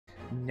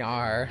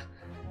Yar.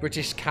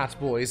 British cat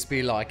boys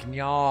be like,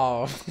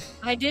 yar.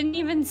 I didn't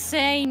even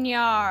say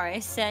yar. I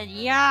said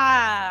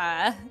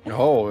yeah.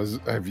 Oh,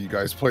 have you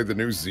guys played the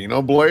new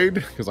Xenoblade?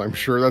 Because I'm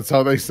sure that's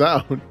how they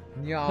sound.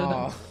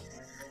 Yar.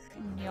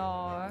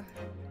 Yar.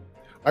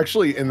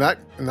 Actually, in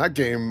that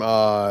game,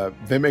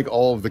 they make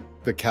all of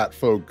the cat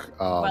folk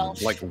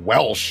Welsh. like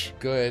Welsh,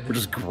 Good. which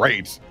is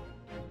great.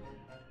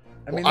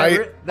 I mean,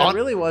 Well, that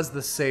really was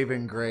the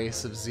saving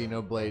grace of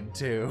Xenoblade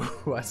 2,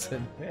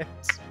 wasn't it?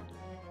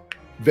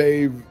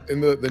 They've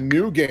in the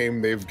new game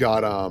they've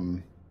got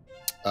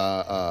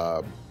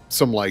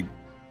some like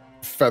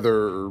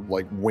feather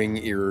like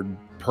wing-eared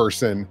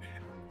person,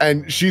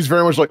 and she's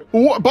very much like,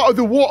 what about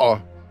the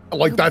water?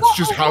 Like that's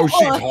just how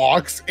she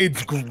talks.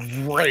 It's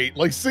great.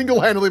 Like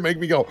single-handedly make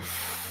me go,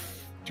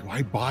 do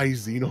I buy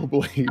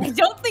Xenoblade? I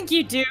don't think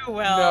you do, Will.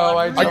 No,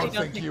 I really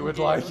don't think you would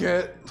like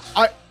it.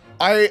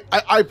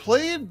 I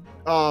played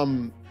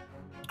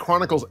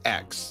Chronicles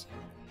X,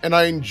 and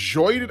I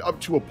enjoyed it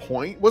up to a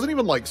point. It wasn't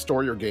even like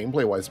story or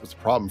gameplay wise was the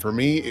problem for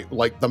me.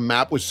 Like the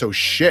map was so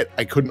shit,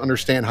 I couldn't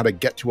understand how to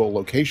get to a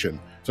location.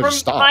 So I just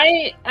stopped.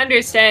 My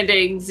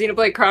understanding,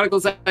 Xenoblade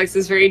Chronicles X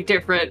is very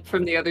different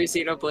from the other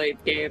Xenoblade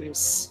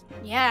games.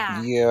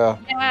 Yeah. Yeah.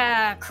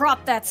 Yeah.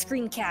 Crop that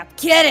screen cap.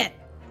 Get it.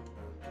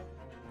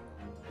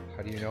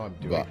 How do you know I'm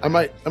doing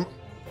But that?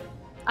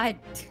 I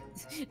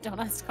don't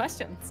ask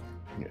questions.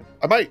 Yeah.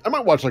 I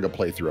might watch like a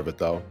playthrough of it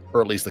though,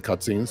 or at least the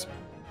cutscenes.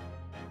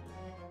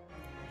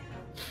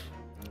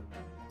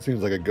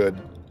 Seems like a good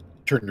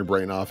turn your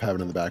brain off, have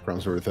it in the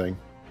background sort of thing.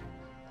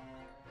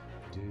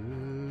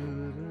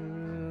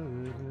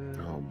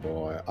 Oh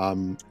boy,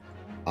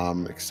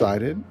 I'm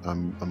excited.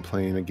 I'm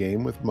playing a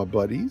game with my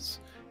buddies,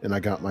 and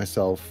I got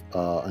myself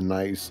a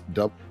nice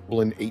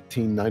Dublin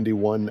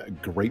 1891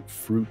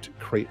 grapefruit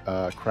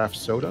craft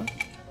soda.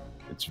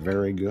 It's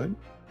very good.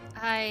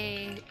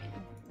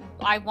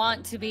 I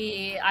want to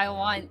be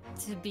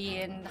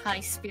in high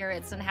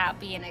spirits and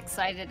happy and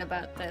excited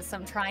about this.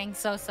 I'm trying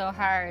so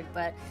hard,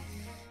 but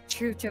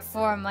true to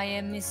form, I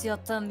am Monsieur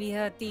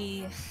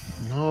Tambihati.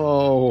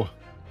 No.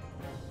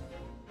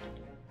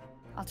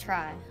 I'll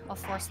try. I'll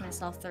force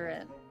myself through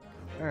it.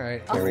 All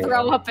right. I'll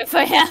throw up if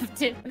I have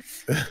to.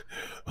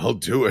 I'll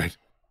do it.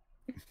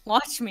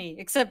 Watch me,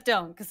 except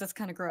don't, because that's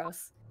kind of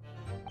gross.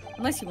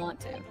 Unless you want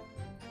to.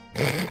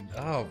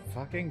 Oh,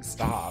 fucking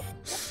stop.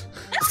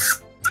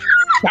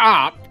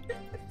 Stop.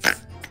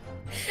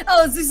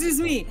 Oh, this is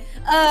me.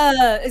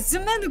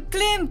 The man who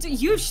claimed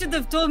you should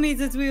have told me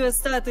that we were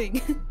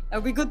starting. Are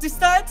we good to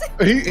start?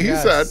 He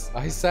Yes, said.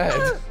 I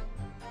said.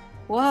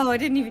 Wow, I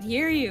didn't even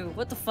hear you.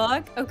 What the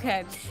fuck?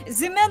 Okay.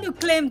 The man who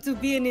claimed to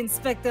be an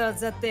inspector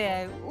that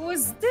day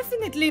was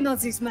definitely not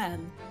this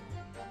man.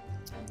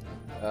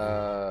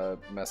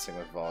 Messing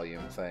with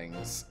volume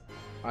things.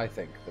 I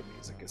think the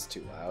music is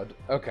too loud.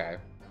 Okay.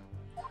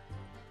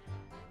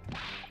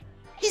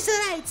 He's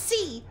right,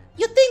 see?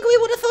 You think we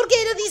would have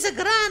forgotten these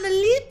grand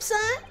lips,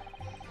 huh?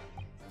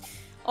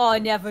 I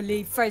never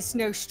leave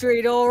Fresno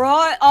Street,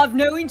 alright? I've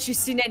no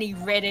interest in any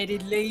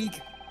red-headed league.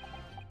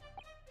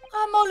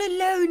 I'm all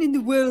alone in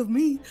the world,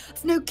 me.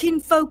 I've no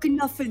kinfolk and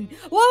nothing.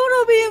 Why would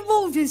I be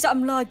involved in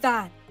something like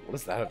that? What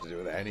does that have to do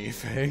with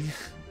anything?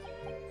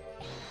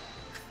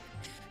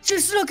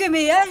 Just look at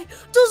me, eh?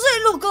 Does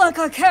it look like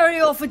I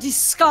carry off a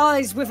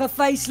disguise with a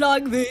face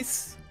like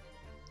this?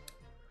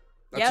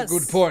 That's a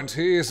good point.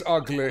 He is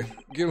ugly.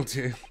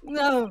 Guilty.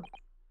 No.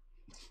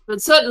 It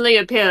would certainly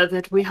appear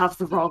that we have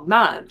the wrong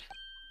man.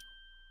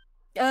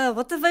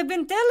 What have I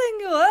been telling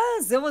you,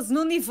 huh? There was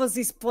no need for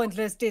this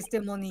pointless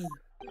testimony.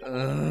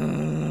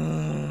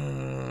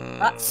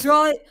 That's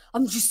right.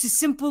 I'm just a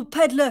simple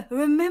peddler.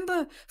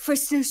 Remember?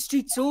 Fresno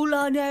Street's all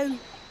I know.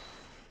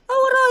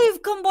 How would I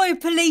have come by a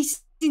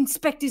police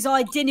inspector's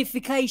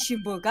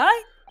identification book, eh?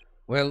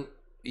 Well,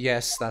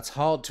 yes, that's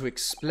hard to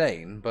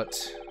explain,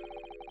 but...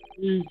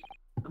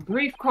 A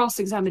brief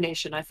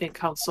cross-examination, I think,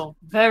 Counsel.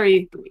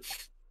 Very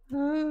brief.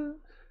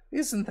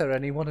 Isn't there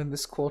anyone in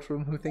this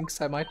courtroom who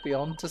thinks I might be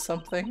on to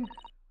something?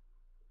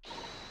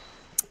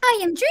 I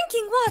am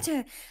drinking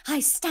water.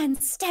 I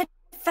stand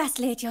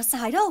steadfastly at your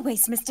side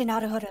always, Mr.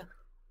 Naruhodo.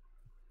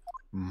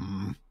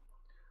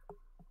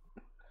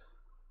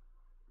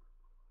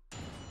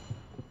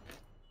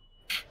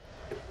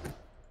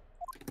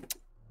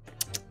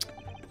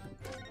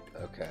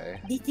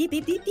 Okay. Beep, beep,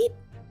 beep, beep, beep.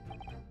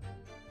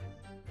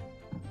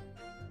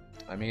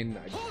 I mean,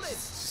 it's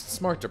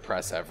smart to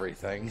press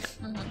everything.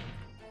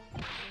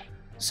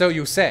 So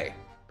you say,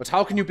 but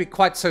how can you be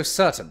quite so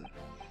certain?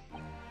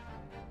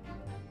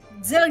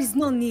 There is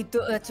no need to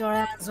hurt your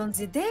hands on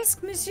the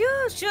desk,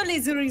 monsieur. Surely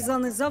the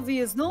reason is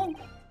obvious, no?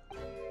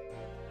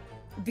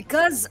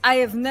 Because I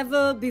have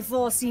never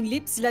before seen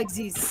lips like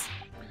this.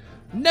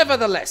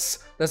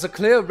 Nevertheless, there's a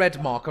clear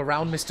red mark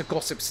around Mr.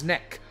 Gossip's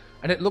neck,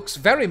 and it looks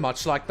very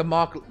much like the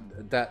mark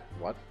that...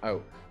 what?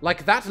 Oh.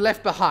 Like that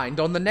left behind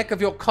on the neck of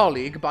your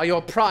colleague by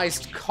your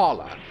prized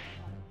collar.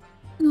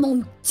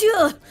 Mon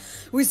Dieu!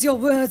 With your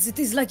words, it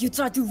is like you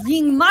try to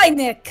wring my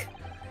neck.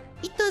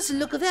 It does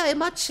look very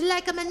much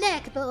like a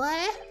neck, boy.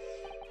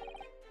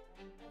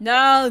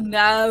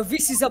 No,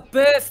 this is a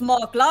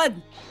birthmark,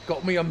 lad.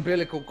 Got me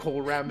umbilical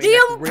cord round me. The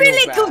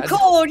umbilical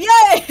cord,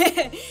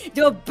 yeah!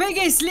 The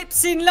biggest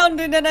lips in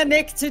London and a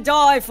neck to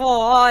die for.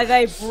 Oh,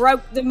 they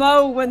broke the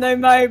mold when they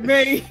made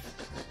me.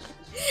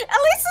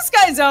 At least this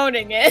guy's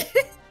owning it.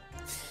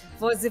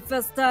 For the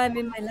first time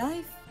in my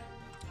life,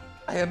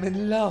 I am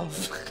in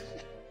love.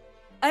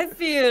 I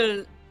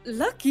feel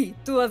lucky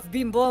to have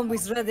been born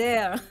with red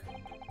hair.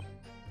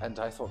 And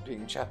I thought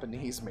being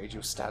Japanese made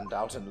you stand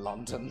out in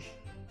London.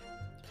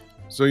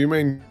 So you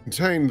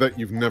maintain that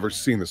you've never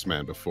seen this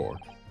man before?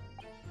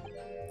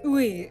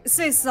 Oui,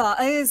 c'est ça.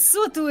 I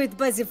saw to it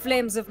by the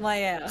flames of my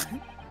hair.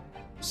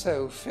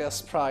 So,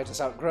 fierce pride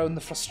has outgrown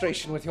the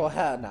frustration with your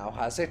hair now,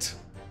 has it?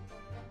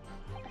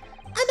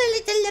 I'm a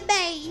little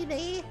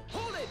baby.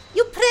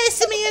 You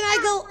press me and I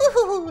go,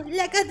 ooh,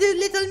 like a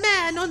little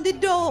man on the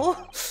door.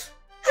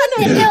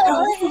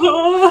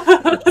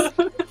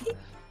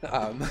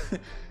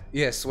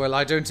 Yes, well,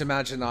 I don't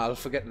imagine I'll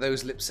forget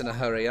those lips in a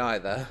hurry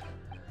either.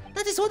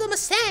 That is what I'm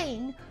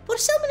saying. For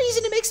some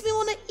reason, it makes me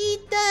want to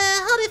eat,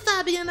 how did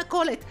Fabian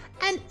call it?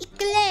 An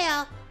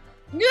eclair.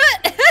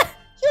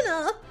 You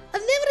know,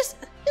 I've never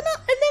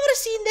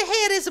seen the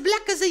hair as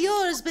black as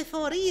yours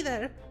before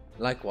either.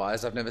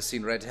 Likewise, I've never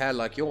seen red hair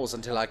like yours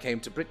until I came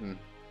to Britain.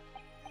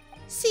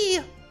 See,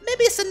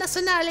 maybe it's a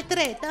nationale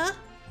trait, huh?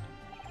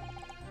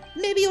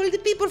 Maybe all the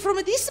people from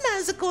this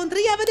man's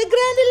country have the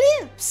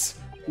grand lips.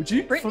 Would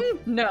you? Britain?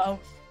 No.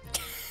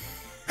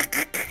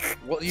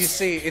 Well, you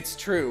see, it's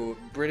true.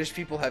 British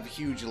people have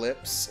huge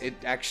lips. It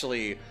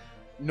actually,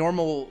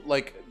 normal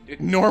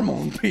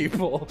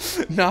people,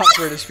 not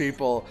British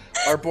people,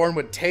 are born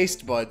with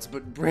taste buds,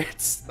 but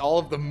Brits, all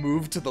of them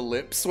move to the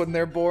lips when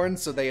they're born,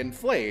 so they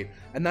inflate,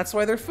 and that's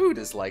why their food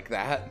is like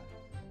that.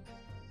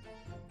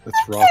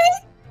 That's rough.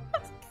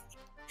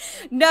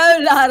 No,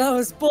 lad, I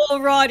was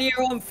born right here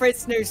on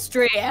Fresno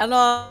Street, and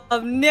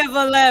I've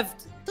never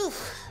left.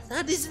 Oof,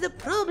 that is the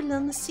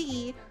problem,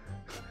 see.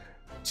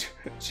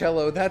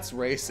 Jello, that's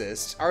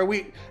racist.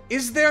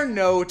 Is there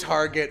no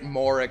target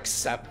more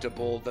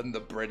acceptable than the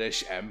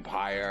British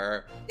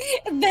Empire?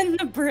 Than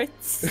the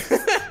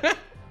Brits.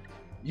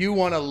 You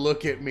want to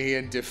look at me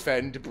and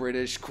defend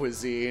British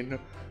cuisine?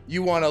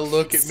 You want to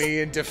look at me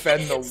and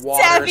defend the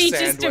water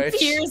sandwich?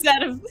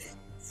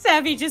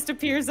 Savvy just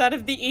appears out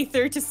of the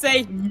ether to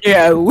say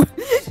no.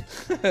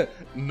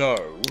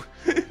 No.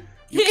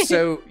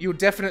 So, you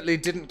definitely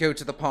didn't go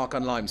to the park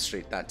on Lime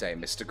Street that day,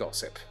 Mr.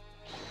 Gossip.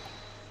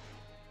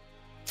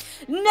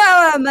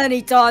 Now how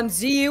many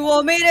times do you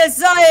want me to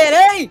say it,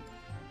 eh?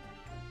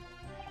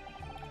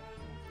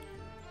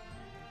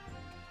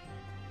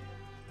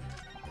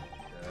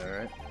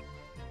 Alright.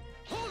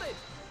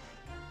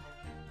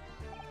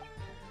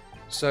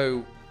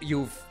 So,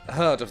 you've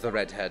heard of the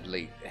Red-Headed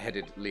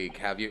League,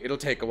 have you? It'll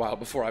take a while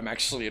before I'm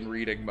actually in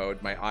reading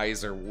mode. My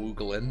eyes are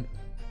woogling.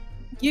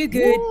 You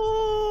good?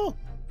 Whoa.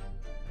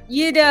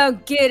 You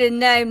don't get a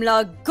name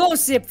like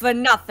Gossip for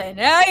nothing,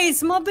 eh?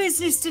 It's my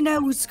business to know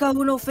what's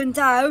going off in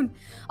town.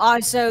 I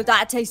sold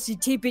that tasty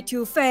tidbit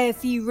to a fair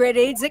few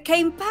redheads that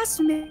came past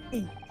me.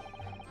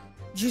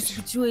 Just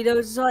between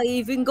us, I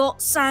even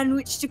got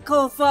sandwich to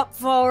cough up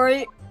for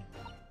it.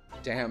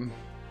 Damn.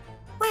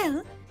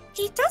 Well,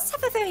 he does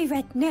have a very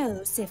red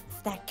nose, if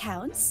that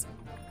counts.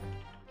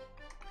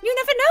 You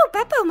never know,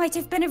 Beppo might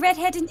have been a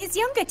redhead in his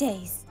younger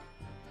days.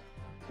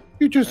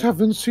 You just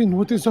haven't seen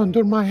what is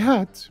under my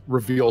hat.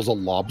 Reveals a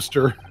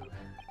lobster.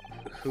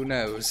 Who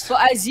knows?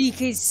 But as you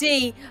can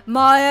see,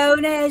 my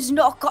own hair's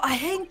not got a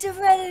hint of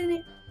red in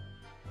it.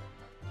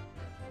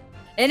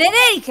 And in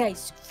any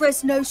case,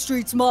 Fresno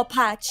Street's my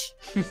patch.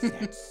 You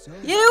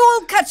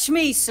won't catch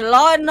me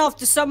sliding off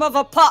to some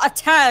other part of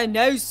town,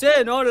 no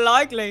sir, not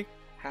likely.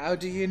 How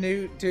do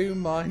you do?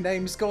 My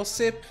name's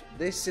Gossip.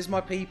 This is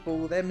my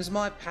people. Them's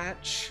my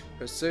patch.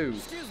 Pursue.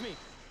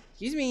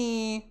 Excuse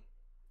me.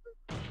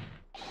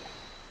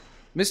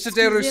 Mr.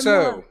 De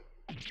Rousseau.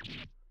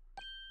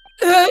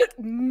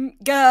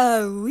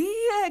 Go.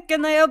 Yeah,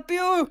 can I help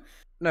you?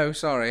 No,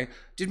 sorry.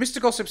 Did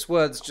Mr. Gossip's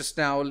words just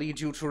now lead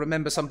you to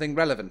remember something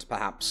relevant,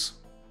 perhaps?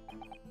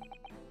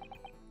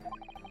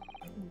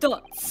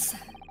 Dots.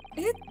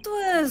 It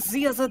was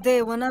the other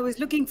day when I was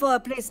looking for a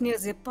place near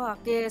the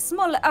park, a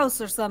small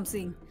house or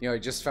something. You know, I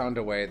just found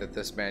a way that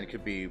this man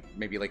could be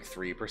maybe like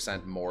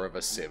 3% more of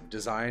a Civ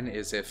design,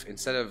 is if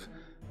instead of...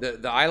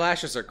 The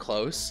eyelashes are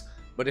close,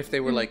 but if they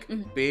were like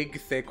big,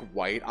 thick,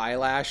 white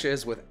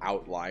eyelashes with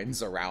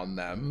outlines around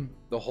them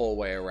the whole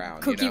way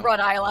around, Cookie you know? rod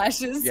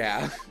eyelashes.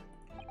 Yeah.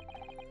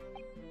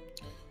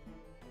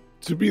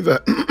 To be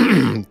the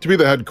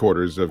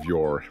headquarters of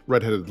your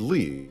Red-Headed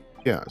League,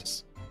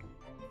 yes.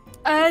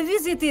 I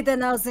visited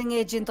an housing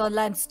agent on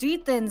Lime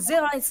Street and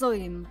there I saw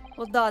him.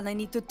 Hold on, I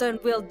need to turn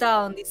wheel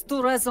down. It's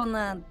too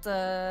resonant.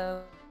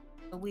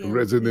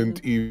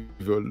 Resident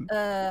Evil.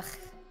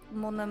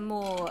 Mon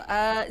amour.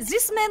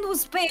 This man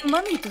was paying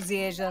money to the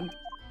agent.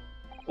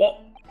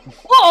 What?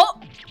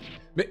 What?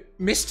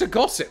 Mr.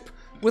 Gossip,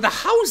 with a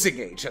housing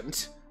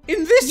agent?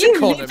 In this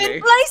economy? You live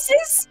in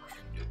places?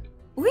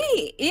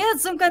 He had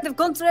some kind of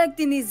contract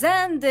in his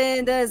hand,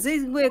 and they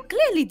were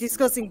clearly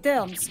discussing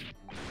terms.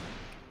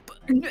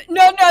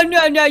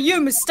 No,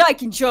 you're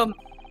mistaken, chum.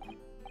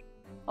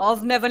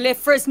 I've never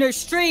left Fresno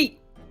Street.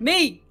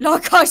 Me,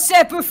 like I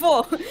said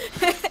before.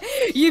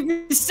 You've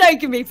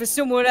mistaken me for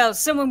someone else,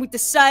 someone with the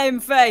same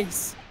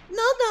face.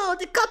 No,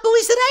 the couple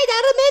is right.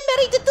 I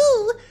remember it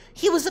too.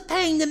 He was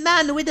paying the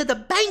man with the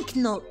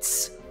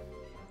banknotes.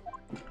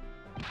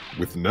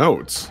 With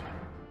notes?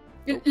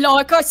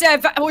 Like I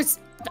said, that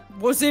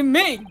wasn't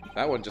me.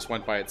 That one just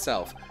went by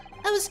itself.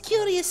 I was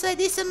curious why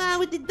this man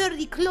with the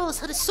dirty clothes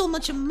had so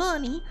much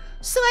money,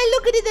 so I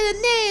looked at the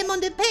name on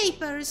the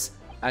papers.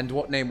 And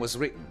what name was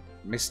written?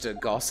 Mr.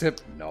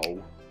 Gossip? No.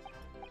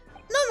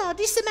 No,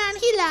 this man,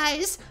 he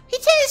lies. He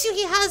tells you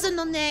he has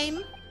no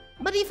name.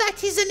 But in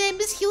fact, his name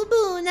is Hugh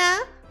Boone.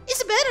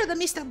 It's better than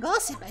Mr.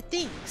 Gossip, I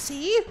think,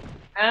 see?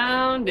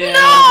 Down.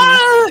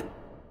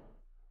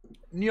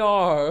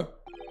 No!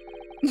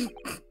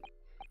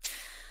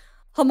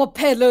 I'm a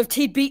peddler of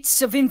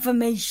tidbits of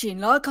information,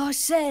 like I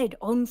said,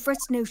 on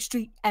Fresno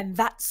Street, and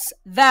that's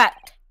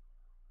that.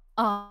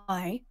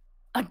 I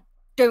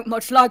don't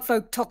much like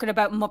folk talking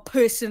about my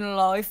personal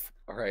life.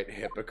 Alright,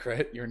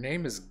 hypocrite, your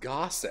name is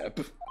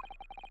Gossip.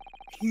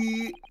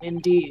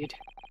 Indeed.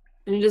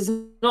 And it is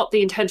not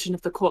the intention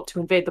of the court to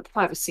invade the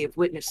privacy of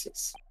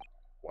witnesses.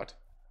 What?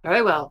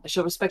 Very well, I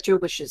shall respect your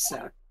wishes,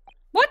 sir.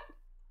 What?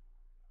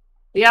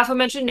 The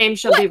aforementioned name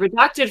shall be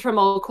redacted from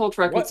all court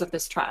records of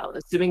this trial,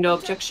 assuming no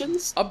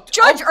objections.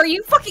 Judge, are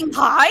you fucking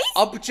high?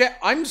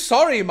 I'm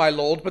sorry, my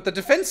lord, but the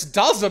defense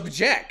does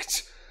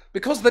object.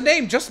 Because the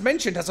name just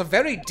mentioned has a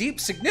very deep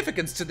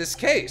significance to this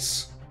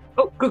case.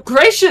 Oh, good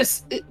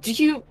gracious! Do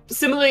you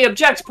similarly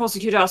object,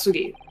 Prosecutor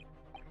Asugi?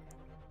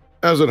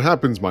 As it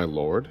happens, my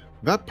lord,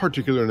 that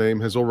particular name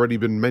has already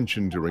been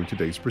mentioned during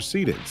today's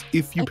proceedings,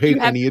 if you paid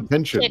any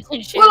attention.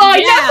 Well, I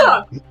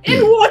never!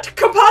 In what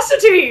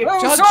capacity?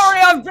 Oh, Judge. sorry,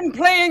 I've been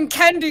playing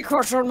Candy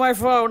Crush on my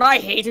phone. I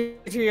hate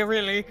it here,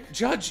 really.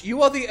 Judge,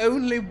 you are the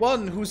only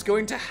one who's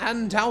going to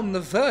hand down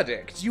the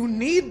verdict. You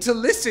need to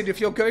listen if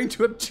you're going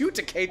to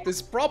adjudicate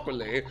this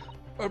properly.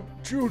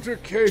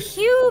 Adjudicate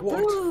Hugh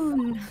what?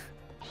 Boone.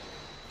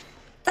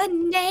 The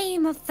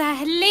name of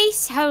the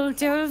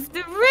leaseholder of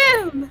the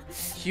room.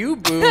 Hugh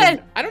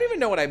Boone. I don't even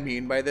know what I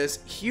mean by this.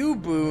 Hugh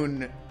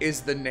Boone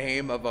is the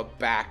name of a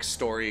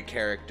backstory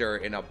character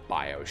in a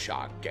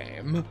BioShock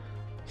game.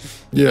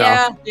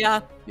 Yeah.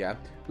 Yeah.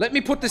 Let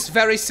me put this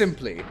very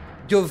simply.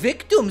 The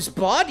victim's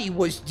body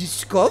was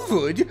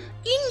discovered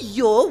in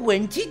your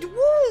rented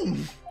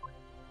room.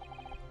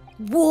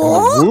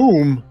 What?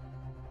 Room?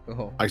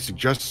 Oh. I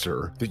suggest,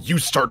 sir, that you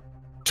start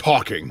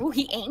talking. Oh,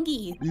 he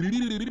angry.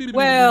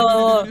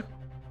 Well,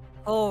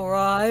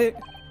 alright.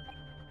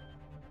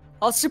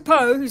 I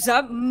suppose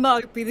that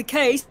might be the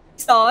case.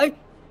 I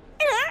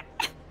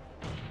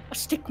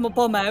stick my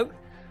bum out.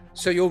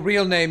 So your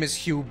real name is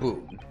Hugh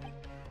Boone.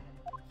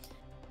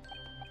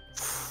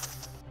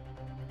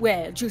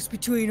 Well, just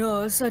between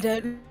us, I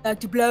don't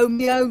like to blow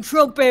my own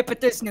trumpet, but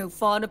there's no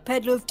finer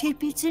peddler of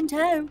tidbits in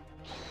town.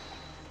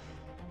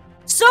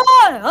 So,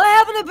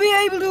 I happen to be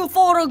able to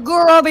afford a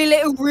grubby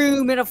little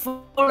room in a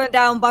fallen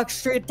down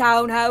backstreet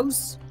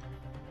townhouse.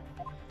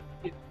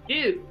 You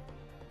do.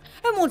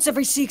 And once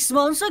every 6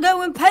 months, I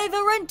go and pay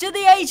the rent to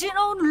the agent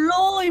on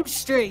Lime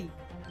Street.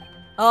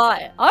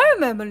 I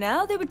remember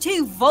now, there were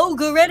 2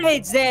 vulgar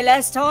redheads there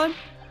last time.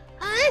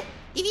 If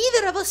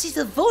either of us is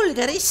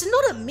vulgar, it's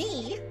not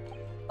me.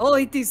 Oh,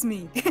 it is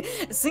me.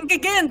 Think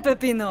again,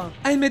 Peppino.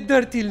 I'm a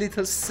dirty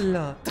little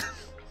slut.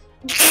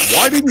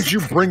 Why didn't you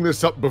bring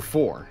this up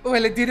before?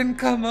 Well, it didn't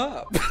come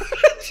up.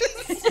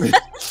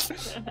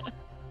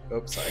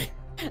 Oops, sorry.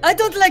 I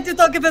don't like to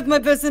talk about my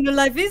personal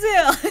life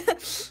either.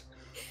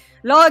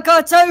 Like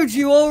I told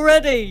you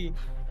already.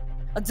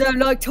 I don't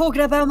like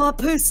talking about my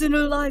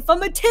personal life.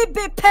 I'm a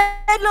tidbit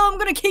peddler. I'm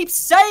gonna keep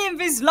saying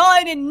this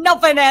line and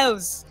nothing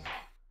else.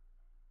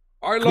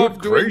 I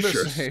love doing the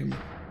gracious. same.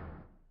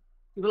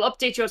 We will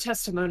update your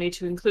testimony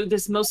to include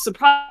this most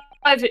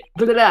surprising.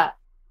 Blah.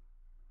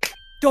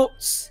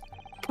 Dots.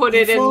 Put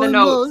it in the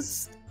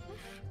notes.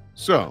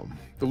 So,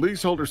 the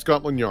leaseholder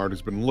Scotland Yard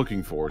has been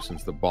looking for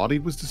since the body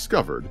was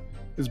discovered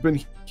has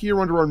been here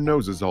under our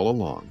noses all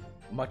along.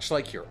 Much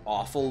like your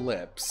awful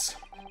lips.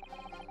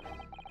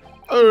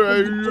 Hold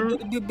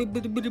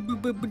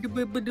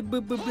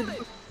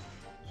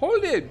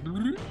it.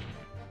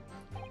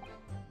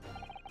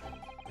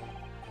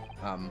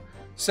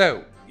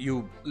 So,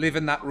 you live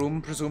in that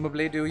room,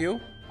 presumably, do you?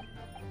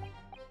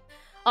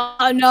 No,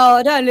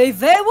 I don't live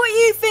there. What do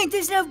you think?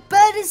 There's no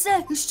bed, is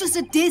there? It's just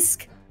a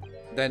disc.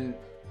 Then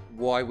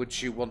why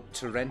would you want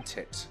to rent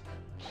it?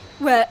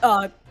 Well,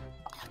 I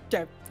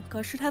don't think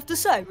I should have to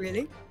say,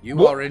 really.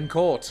 You are in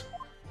court.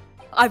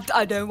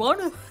 I don't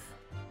want to.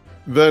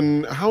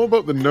 Then how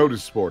about the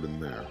notice board in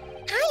there?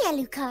 Hi,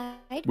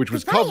 Alucard. Which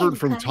was Goodbye, covered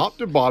from Alucard. top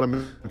to bottom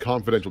in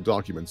confidential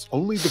documents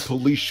only the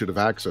police should have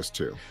access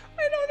to.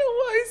 I don't know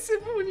why I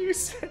said when you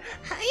said...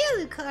 Hi,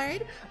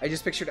 Alucard. I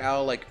just pictured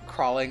Al, like,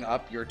 crawling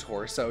up your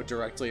torso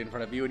directly in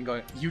front of you and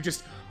going, you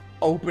just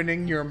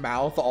opening your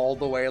mouth all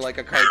the way like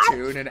a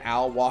cartoon and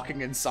Al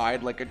walking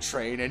inside like a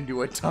train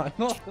into a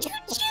tunnel.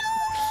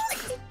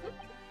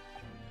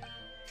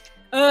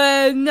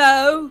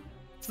 No.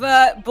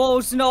 That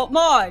ball's not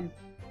mine.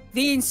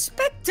 The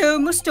inspector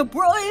must have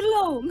brought it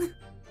along.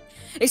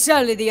 It's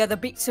only the other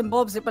bits and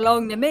bobs that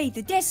belong to me.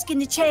 The desk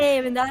and the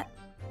chair and that.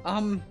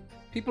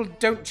 People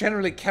don't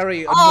generally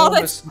carry Oh,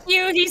 enormous... that's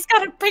cute. He's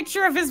got a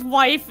picture of his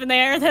wife in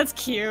there. That's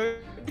cute.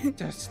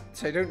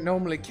 They don't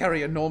normally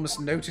carry enormous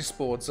notice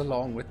boards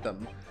along with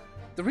them.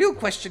 The real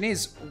question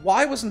is,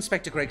 why was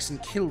Inspector Gregson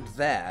killed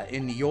there,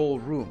 in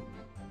your room?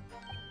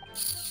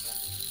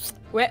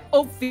 Well,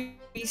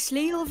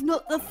 obviously, I've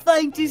not the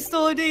faintest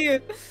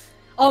idea.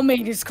 I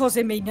mean, it's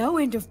causing me no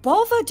end of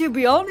bother, to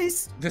be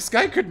honest. This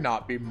guy could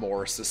not be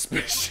more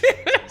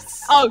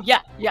suspicious. Oh, yeah,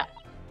 yeah.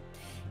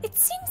 It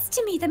seems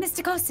to me that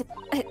Mr.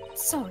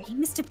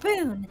 Mr.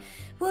 Boone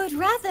would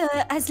rather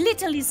as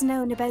little is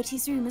known about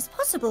his room as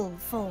possible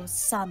for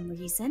some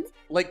reason.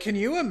 Like, can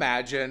you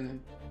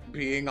imagine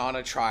being on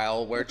a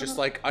trial where just,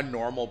 like, a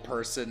normal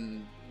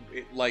person,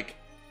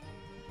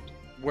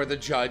 where the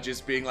judge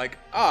is being like,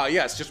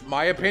 yes, just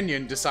my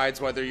opinion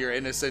decides whether you're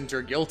innocent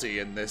or guilty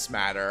in this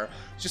matter.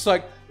 It's just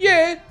like,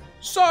 yeah,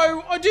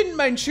 so I didn't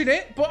mention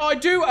it, but I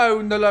do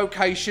own the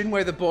location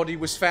where the body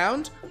was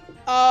found.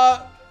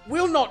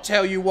 We'll not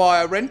tell you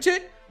why I rent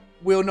it.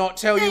 We'll not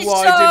tell you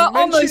why I didn't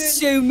mention I'm it.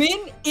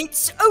 assuming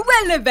it's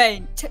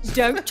irrelevant.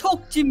 Don't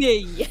talk to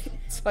me.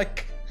 It's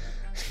like,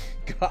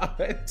 got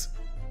it.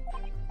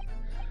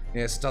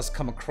 Yes, it does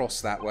come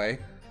across that way.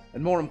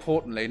 And more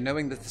importantly,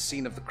 knowing that the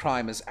scene of the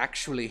crime is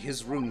actually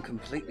his room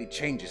completely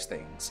changes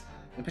things.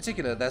 In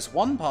particular, there's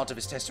one part of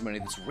his testimony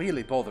that's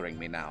really bothering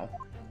me now.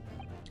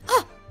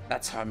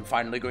 That's how I'm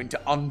finally going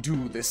to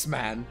undo this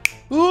man.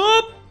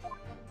 Whoop!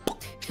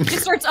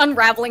 Just starts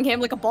unraveling him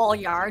like a ball of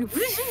yarn.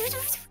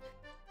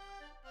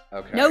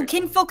 Okay. No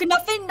kinfolk or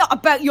nothing? Not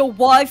about your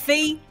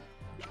wifey?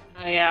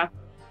 Oh, yeah.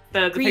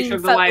 The Green picture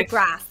of the wife.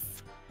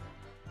 photograph.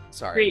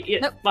 Sorry.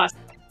 Nope. Last.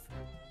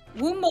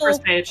 One more.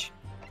 First page.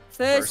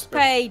 First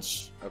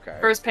page. Okay.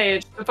 First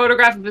page. The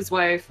photograph of his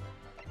wife.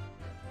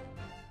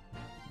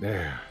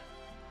 There.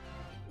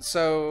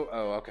 So,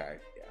 okay.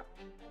 Yeah.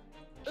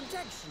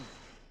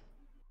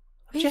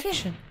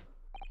 Objection.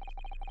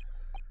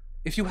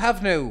 If you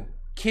have no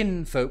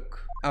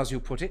kinfolk, as you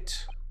put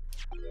it,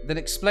 then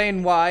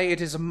explain why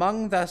it is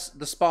among the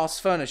sparse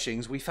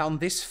furnishings we found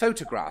this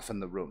photograph in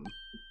the room.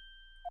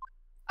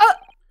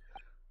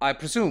 I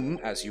presume,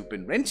 as you've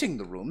been renting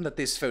the room, that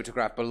this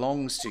photograph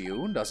belongs to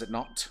you, does it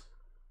not?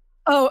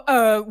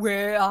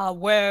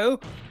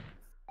 Well...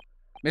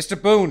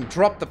 Mr. Boone,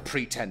 drop the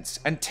pretense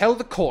and tell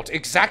the court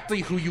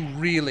exactly who you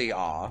really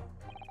are.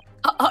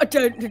 I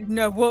don't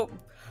know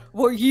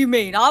what you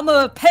mean. I'm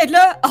a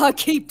peddler? I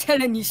keep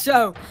telling you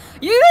so.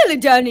 You really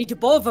don't need to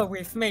bother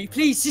with me.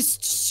 Please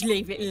just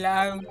leave it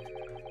alone.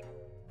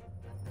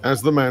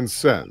 As the man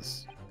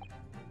says,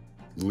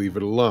 leave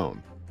it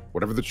alone.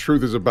 Whatever the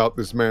truth is about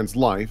this man's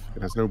life,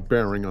 it has no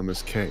bearing on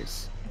this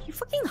case. Are you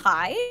fucking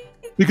high?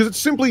 Because it's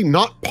simply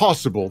not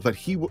possible that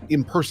he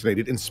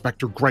impersonated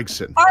Inspector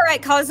Gregson. All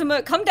right,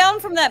 Kazuma, come down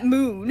from that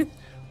moon.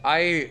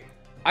 I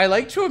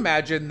like to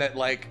imagine that,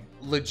 like,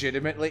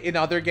 legitimately, in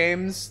other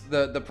games,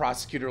 the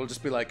prosecutor will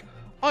just be like,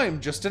 I'm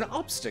just an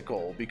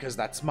obstacle because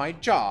that's my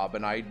job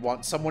and I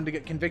want someone to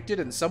get convicted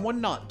and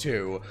someone not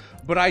to.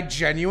 But I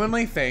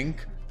genuinely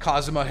think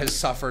Kazuma has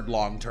suffered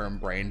long-term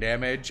brain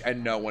damage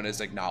and no one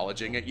is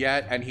acknowledging it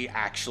yet, and he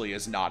actually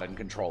is not in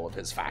control of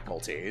his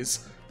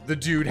faculties. The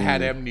dude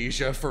had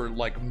amnesia for,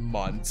 like,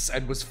 months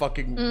and was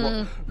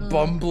fucking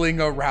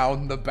bumbling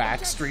around the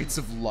back streets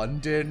of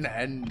London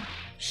and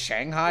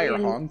Shanghai or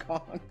Hong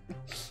Kong.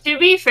 To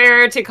be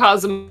fair to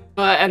Kazuma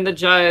and the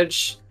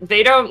judge,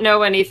 they don't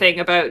know anything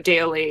about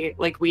Daily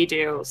like we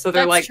do. So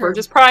they're That's like, true.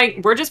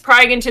 we're just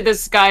prying into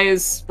this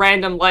guy's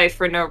random life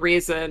for no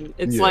reason.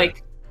 It's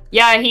like,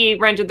 yeah, he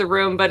rented the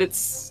room, but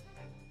it's,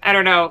 I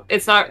don't know.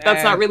 It's not,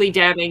 that's not really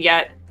damning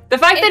yet. The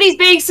fact that he's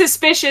being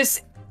suspicious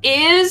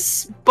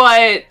is,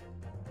 but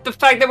the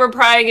fact that we're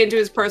prying into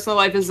his personal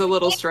life is a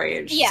little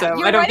strange. Yeah, so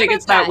you're I don't right think about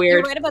it's that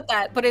weird. You're right about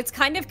that, but it's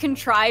kind of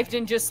contrived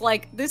and just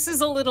like, this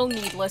is a little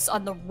needless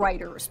on the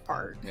writer's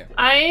part.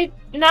 Yeah.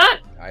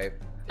 Not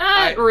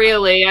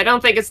really. I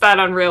don't think it's that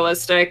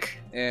unrealistic.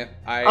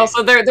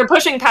 Also, they're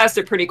pushing past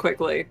it pretty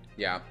quickly.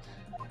 Yeah.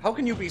 How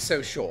can you be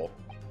so sure?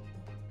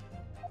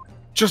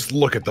 Just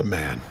look at the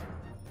man.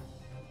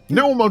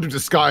 No amount of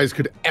disguise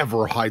could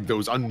ever hide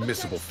those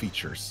unmissable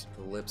features.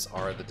 The lips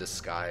are the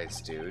disguise,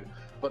 dude.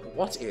 But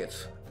what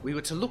if we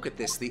were to look at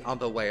this the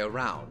other way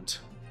around?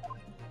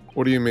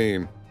 What do you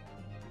mean?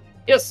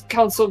 Yes,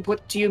 counsel,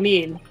 what do you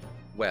mean?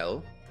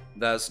 Well,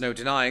 there's no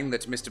denying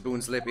that Mr.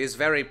 Boone's lip is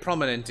very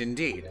prominent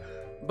indeed.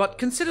 But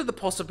consider the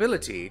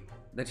possibility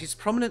that his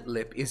prominent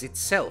lip is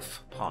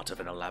itself part of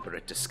an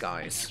elaborate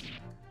disguise.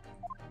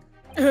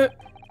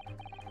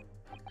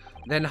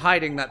 Then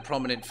hiding that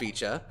prominent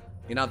feature,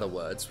 in other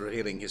words,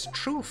 revealing his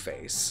true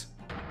face,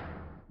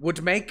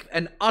 would make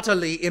an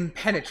utterly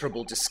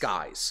impenetrable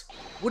disguise.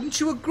 Wouldn't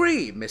you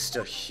agree,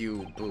 Mr.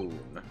 Hugh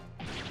Boone?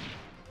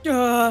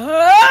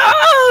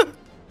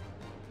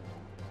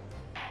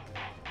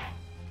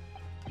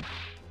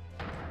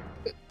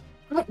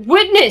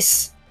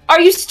 Witness! Are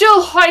you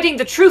still hiding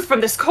the truth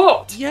from this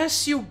court?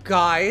 Yes, you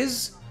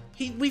guys.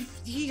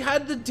 He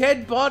had the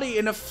dead body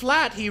in a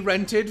flat he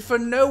rented for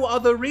no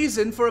other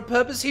reason, for a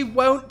purpose he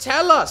won't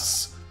tell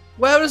us.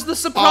 Where is the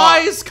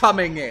surprise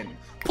coming in?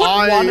 Put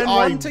one and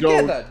one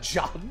together,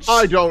 Judge.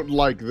 I don't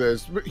like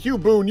this. Hugh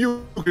Boone,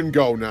 you can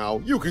go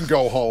now. You can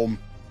go home.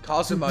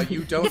 Cosima,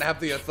 you don't have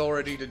the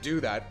authority to do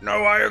that.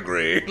 No, I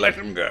agree. Let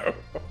him go.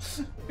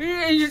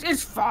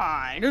 It's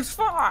fine. It's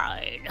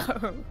fine.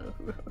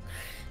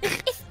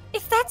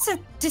 If that's a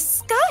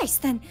disguise,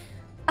 then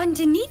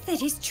underneath it,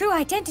 his true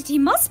identity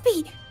must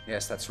be...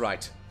 Yes, that's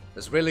right.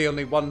 There's really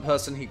only one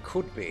person he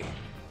could be.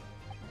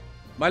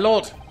 My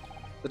lord,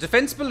 the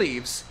defense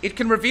believes it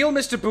can reveal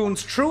Mr.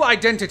 Boone's true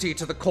identity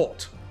to the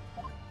court.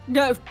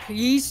 No,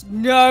 please,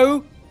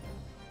 no.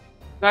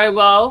 Very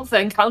well,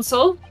 then,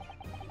 counsel.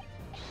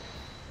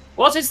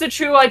 What is the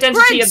true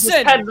identity of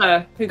this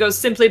peddler who goes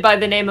simply by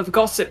the name of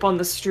Gossip on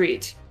the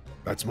street?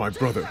 That's my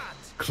brother,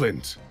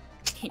 Clint.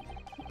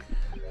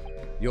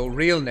 Your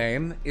real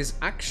name is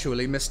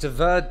actually Mr.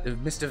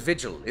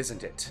 Vigil,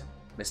 isn't it?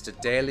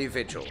 Mr. Daily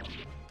Vigil.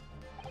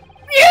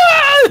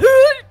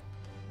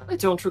 I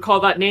don't recall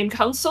that name,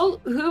 counsel.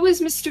 Who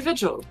is Mr.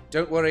 Vigil?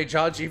 Don't worry,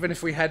 Judge. Even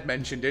if we had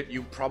mentioned it,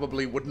 you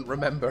probably wouldn't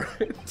remember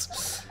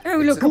it. Oh,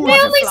 look, a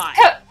butterfly.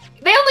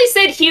 They only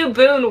said Hugh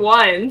Boone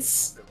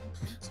once.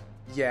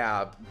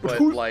 Yeah, but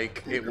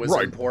like it was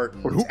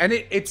important, and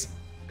it's.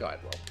 Go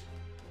ahead, Will.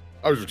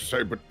 I was just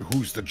saying, but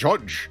who's the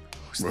judge?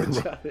 Who's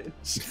the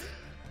judge?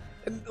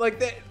 And like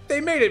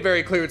they made it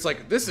very clear. It's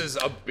like this is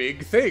a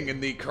big thing in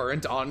the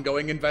current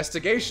ongoing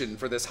investigation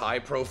for this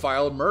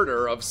high-profile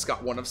murder of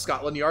one of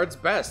Scotland Yard's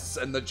bests,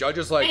 and the judge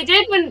is like,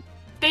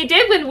 they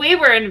did when we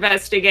were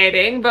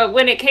investigating, but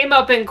when it came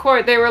up in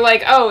court, they were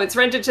like, oh, it's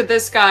rented to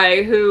this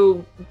guy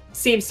who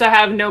seems to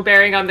have no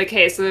bearing on the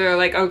case. So they're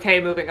like, okay,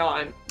 moving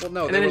on. Well,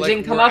 no, and then it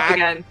didn't come up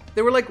again.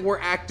 They were like, we're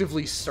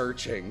actively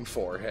searching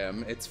for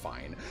him. It's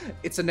fine.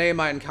 It's a name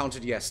I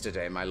encountered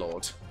yesterday, my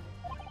lord.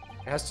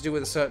 It has to do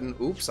with a certain,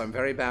 oops, I'm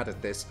very bad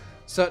at this,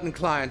 certain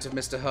client of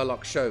Mr.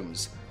 Herlock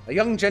Sholmes. A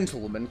young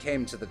gentlewoman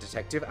came to the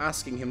detective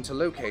asking him to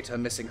locate her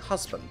missing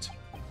husband.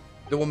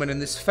 The woman in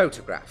this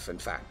photograph, in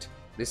fact.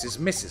 This is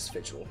Mrs.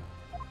 Vigil.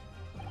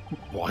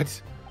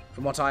 What?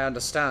 From what I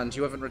understand,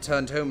 you haven't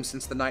returned home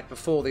since the night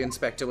before the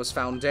inspector was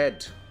found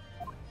dead.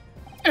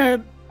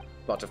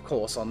 But of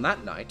course, on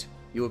that night,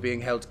 you were being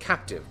held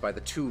captive by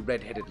the two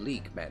red-headed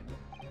League men.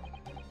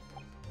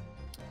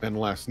 And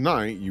last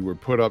night, you were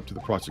put up to the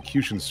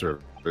prosecution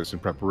service in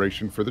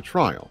preparation for the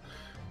trial.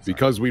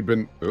 Because we've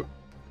been...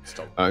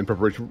 in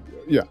preparation...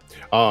 Yeah.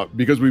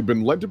 Because we've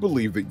been led to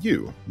believe that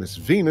you, Miss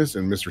Venus,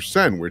 and Mr.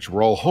 Sandwich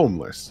were all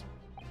homeless.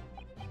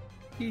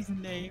 These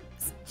names.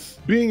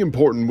 Being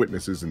important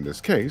witnesses in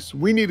this case,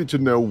 we needed to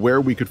know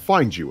where we could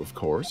find you, of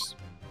course.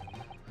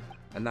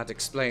 And that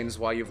explains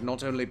why you've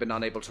not only been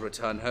unable to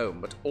return home,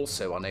 but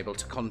also unable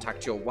to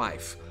contact your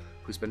wife,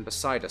 who's been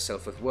beside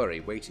herself with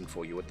worry waiting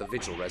for you at the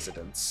Vigil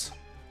residence.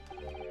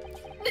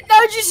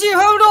 Now just you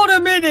hold on a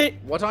minute!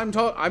 What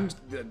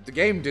the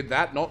game did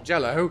that, not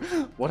Jello.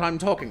 What I'm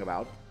talking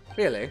about,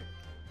 really.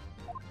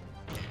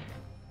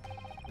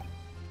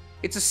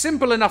 It's a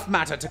simple enough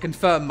matter to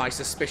confirm my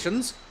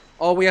suspicions.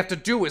 All we have to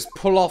do is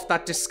pull off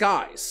that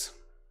disguise.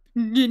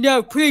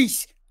 No,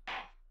 please.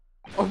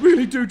 I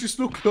really do just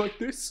look like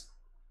this.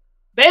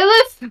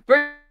 Bailiff,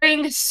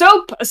 bring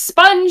soap, a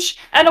sponge,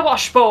 and a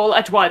wash bowl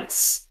at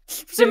once.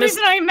 For some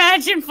reason, I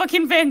imagine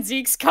fucking Van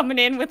Zeek's coming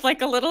in with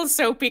like a little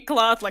soapy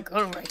cloth, like,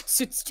 alright,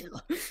 sit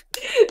still.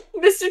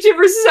 Mr.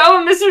 Tiverso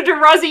and Mr.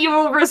 DeRozzi, you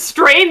will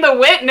restrain the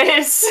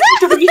witness.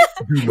 Do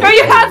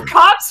you have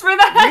cops for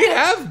that? We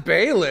have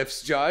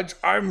bailiffs, Judge.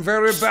 I'm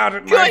very bad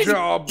at my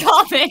job.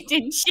 Comment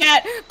in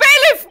chat.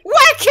 Bailiff,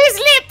 whack his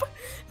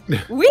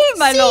lip! Oui,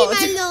 my lord.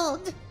 Si, my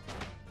lord.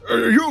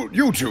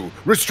 You two,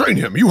 restrain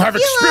him. You have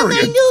experience. You are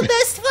my new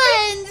best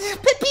friend.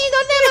 Peppino,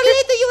 never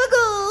let you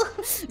go.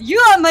 You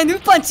are my new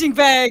punching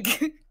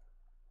bag.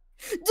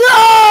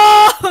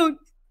 Don't!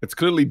 It's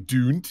clearly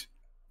Don't.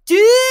 Do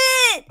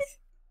it!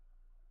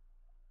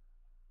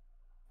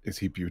 Is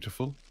he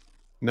beautiful?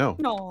 No.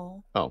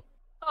 No. Oh.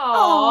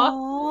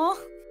 Aww.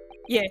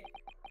 Yeah.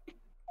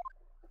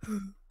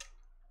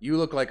 You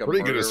look like a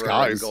pretty good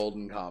murderer in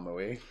Golden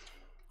Kamui.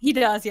 He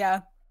does,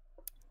 yeah.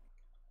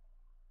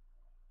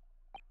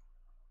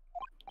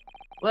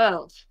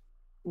 Well,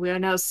 we are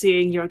now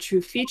seeing your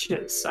true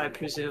features, I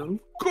presume.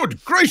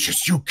 Good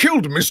gracious, you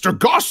killed Mr.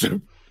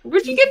 Gossip!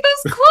 Where'd you get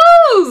those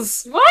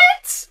clothes?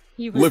 What?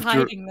 He was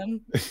hiding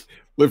them.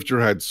 Lift your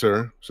head,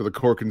 sir, so the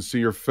court can see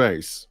your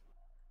face.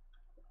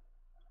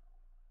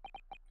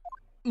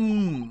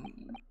 It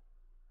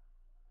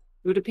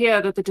would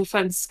appear that the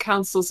defense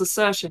counsel's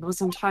assertion was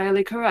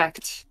entirely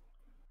correct.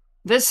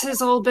 This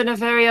has all been a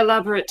very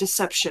elaborate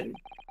deception.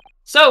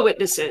 So,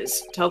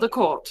 witnesses, tell the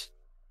court.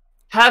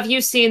 Have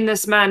you seen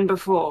this man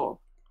before?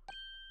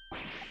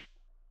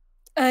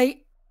 I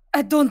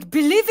don't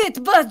believe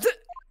it, but...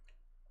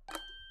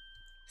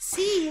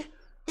 See,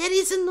 there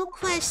is no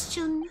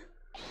question.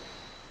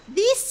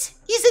 This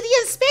is the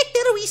inspector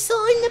we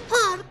saw in the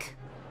park.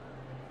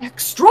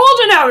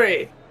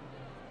 Extraordinary!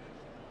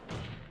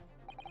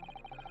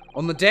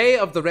 On the day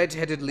of the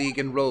Red-Headed League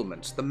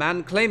enrollment, the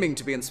man claiming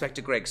to be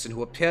Inspector Gregson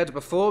who appeared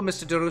before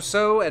Mr. de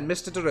Rousseau and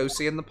Mr. de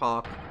Rossi in the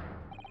park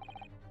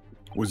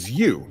Was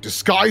you,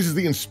 disguised as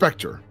the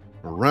inspector.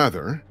 Or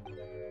rather,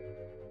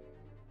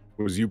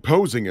 was you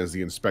posing as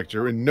the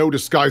inspector in no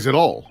disguise at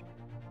all?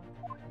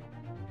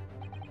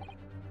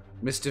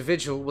 Mr.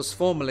 Vigil was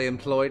formerly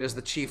employed as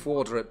the chief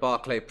warder at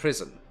Barclay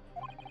Prison.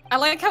 I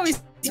like how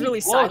he's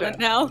really silent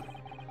now.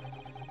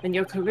 And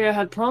your career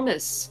had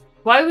promise.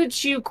 Why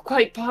would you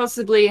quite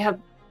possibly have...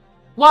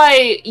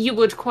 Why you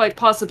would quite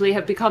possibly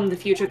have become the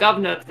future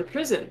governor of the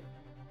prison?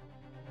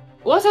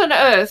 What on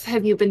earth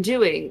have you been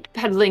doing,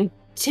 peddling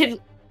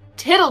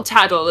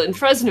tittle-tattle in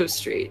Fresno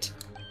Street?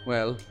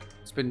 Well,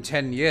 it's been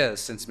 10 years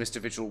since Mr.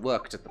 Vigil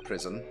worked at the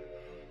prison.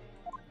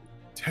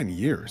 10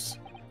 years?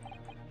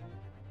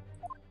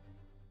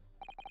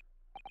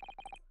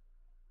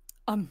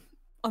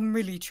 I'm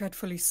really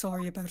dreadfully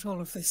sorry about all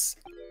of this.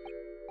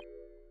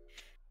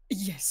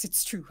 Yes,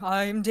 it's true.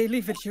 I am Daily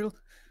Vigil.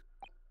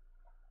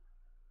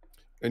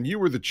 And you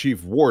were the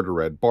chief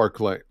warder at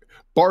Barclay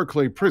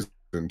Prison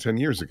 10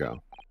 years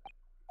ago.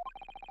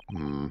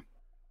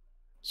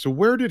 So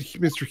where did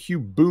Mr. Hugh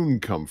Boone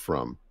come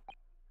from?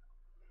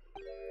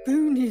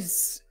 Boone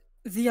is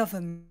the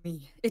other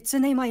me. It's a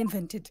name I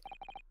invented.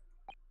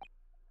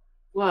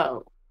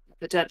 Well,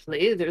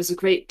 evidently, there's a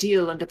great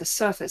deal under the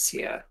surface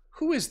here.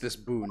 Who is this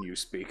Boone you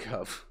speak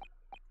of?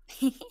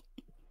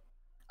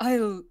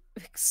 I'll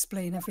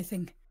explain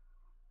everything.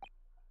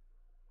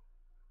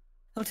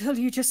 I'll tell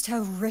you just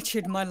how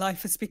wretched my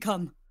life has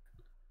become.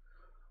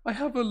 I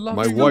have a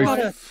lovely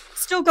wife.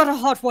 Still got a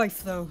hot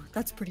wife, though.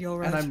 That's pretty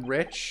alright. And I'm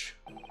rich.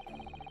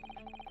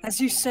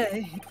 As you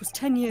say, it was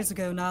 10 years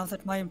ago now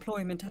that my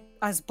employment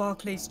as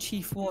Barclay's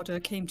chief warder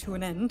came to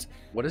an end.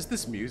 What is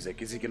this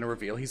music? Is he gonna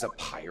reveal he's a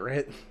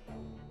pirate?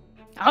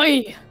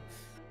 Aye,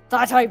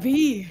 that I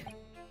be.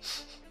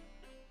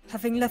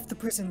 Having left the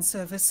prison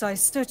service, I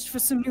searched for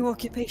some new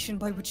occupation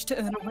by which to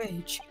earn a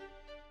wage.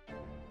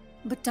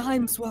 But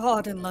times were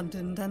hard in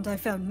London, and I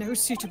found no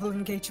suitable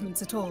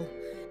engagements at all.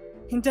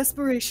 In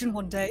desperation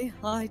one day,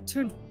 I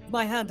turned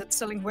my hand at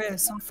selling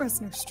wares on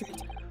Fresno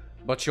Street.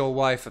 But your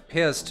wife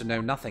appears to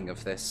know nothing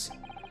of this.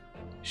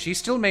 She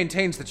still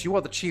maintains that you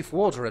are the chief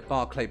warder at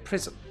Barclay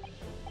Prison.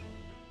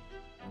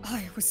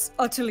 I was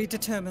utterly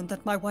determined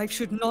that my wife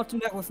should not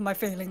know of my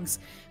failings,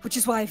 which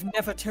is why I've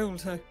never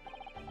told her.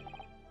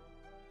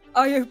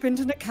 I opened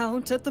an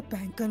account at the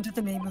bank under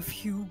the name of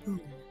Hugh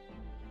Boone,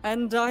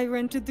 and I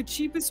rented the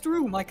cheapest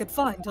room I could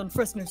find on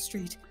Fresno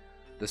Street.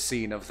 The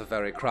scene of the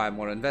very crime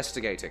we're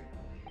investigating.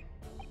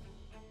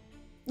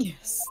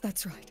 Yes,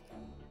 that's right.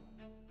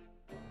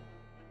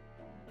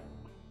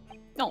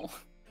 Oh.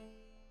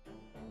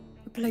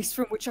 A place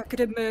from which I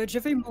could emerge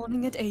every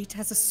morning at 8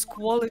 as a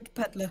squalid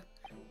peddler,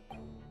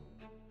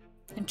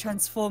 and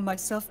transform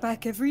myself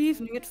back every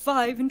evening at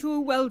 5 into a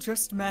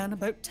well-dressed man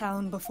about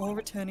town before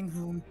returning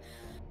home.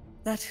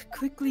 That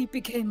quickly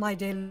became my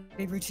daily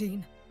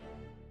routine.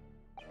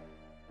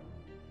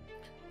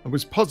 I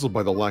was puzzled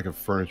by the lack of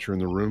furniture in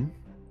the room,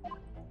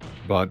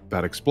 but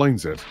that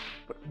explains it.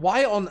 But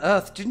why on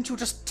earth didn't you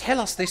just tell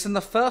us this in the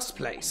first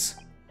place?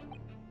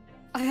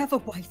 I have a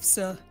wife,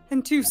 sir,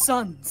 and 2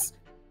 sons.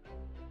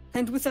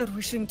 And without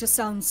wishing to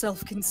sound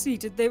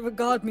self-conceited, they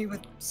regard me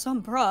with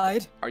some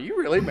pride. Are you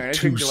really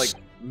managing to, like,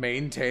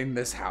 maintain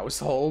this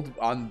household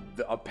on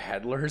a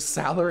peddler's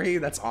salary?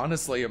 That's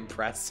honestly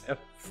impressive.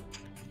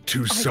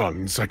 2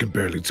 sons, I can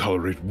barely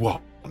tolerate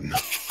one.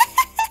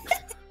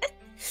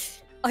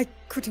 I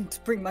couldn't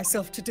bring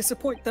myself to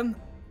disappoint them.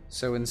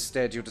 So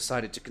instead you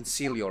decided to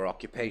conceal your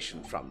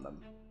occupation from them?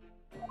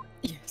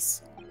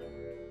 Yes.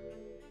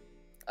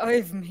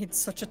 I've made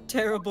such a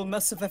terrible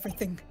mess of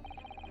everything.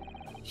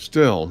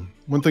 Still,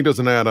 one thing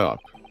doesn't add up.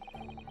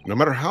 No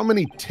matter how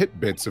many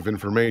tidbits of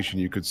information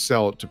you could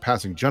sell to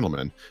passing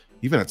gentlemen,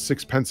 even at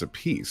 6 pence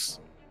apiece,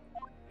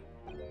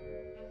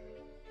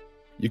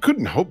 you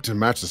couldn't hope to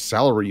match the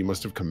salary you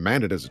must have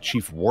commanded as a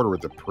chief warder at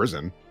the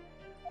prison.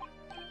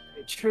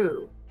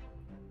 True.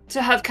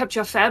 To have kept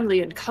your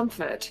family in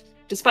comfort,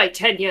 despite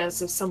 10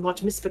 years of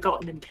somewhat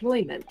misbegotten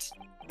employment.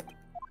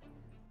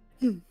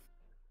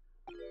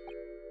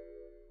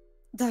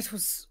 That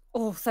was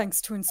all thanks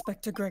to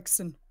Inspector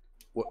Gregson.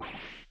 What?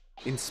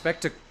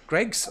 Inspector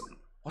Gregson?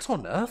 What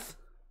on earth?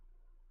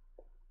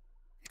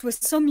 It was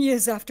some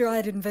years after I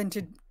had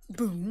invented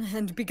Boone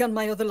and begun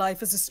my other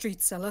life as a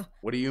street seller.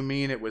 What do you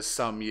mean it was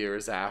some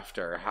years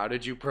after? How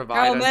did you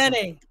provide How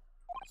many?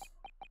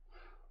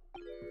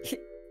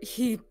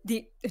 He,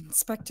 the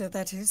inspector,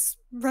 that is,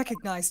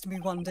 recognized me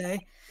one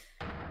day.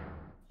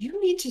 You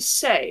need to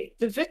say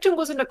the victim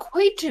was an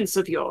acquaintance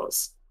of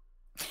yours.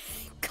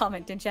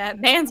 Comment in chat.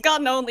 Man's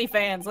got an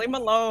OnlyFans. Leave him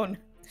alone.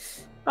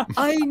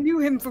 I knew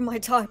him from my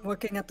time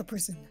working at the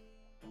prison.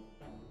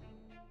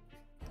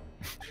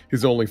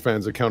 His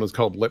OnlyFans account is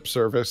called Lip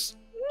Service.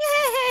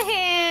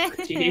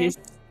 Jeez.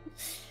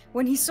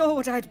 When he saw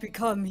what I'd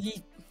become,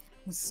 he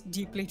was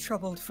deeply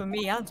troubled for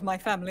me and my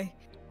family.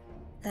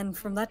 And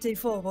from that day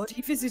forward,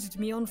 he visited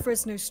me on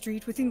Fresno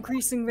Street with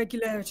increasing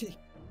regularity.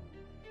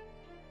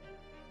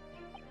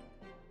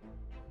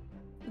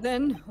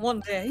 Then, one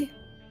day,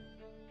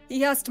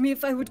 he asked me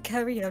if I would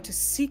carry out a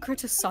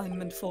secret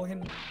assignment for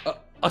him.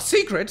 A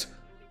secret?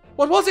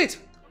 What was it?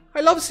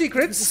 I love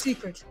secrets. It was a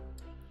secret.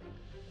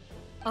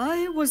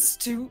 I was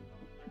to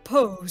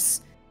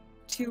pose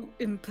to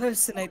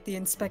impersonate the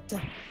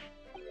inspector.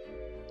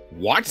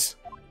 What?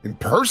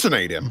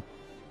 Impersonate him?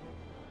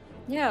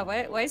 Yeah,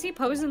 why is he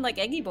posing like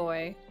Eggy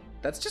Boy?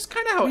 That's just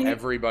kind of how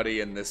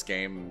everybody in this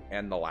game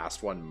and the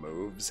last one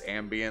moves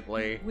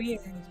ambiently.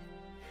 Weird.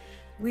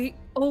 We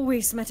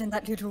always met in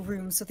that little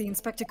room so the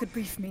inspector could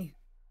brief me.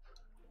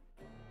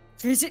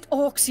 Visit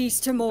Orxie's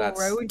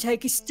tomorrow and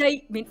take a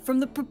statement from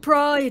the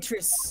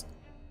proprietress.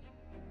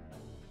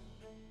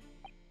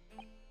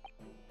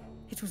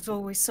 It was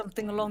always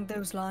something along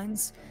those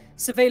lines.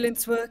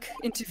 Surveillance work,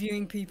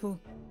 interviewing people.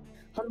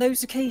 On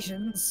those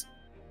occasions,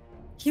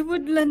 he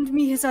would lend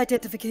me his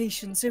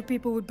identification so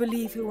people would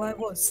believe who I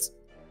was.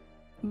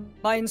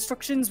 My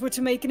instructions were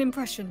to make an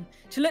impression,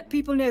 to let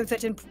people know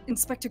that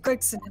Inspector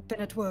Gregson had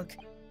been at work.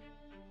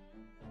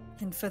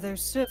 And for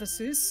those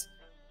services,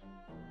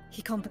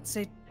 he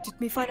compensated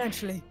me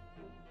financially.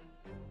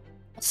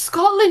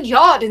 Scotland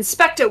Yard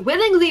inspector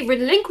willingly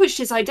relinquished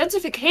his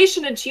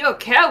identification into your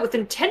care with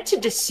intent to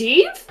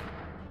deceive?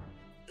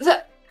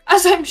 That,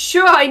 as I'm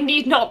sure I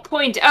need not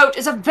point out,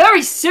 is a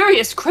very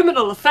serious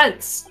criminal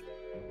offense.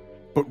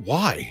 But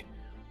why?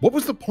 What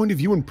was the point of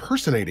you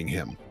impersonating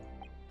him?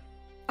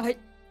 I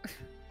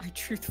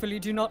truthfully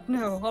do not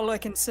know. All I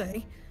can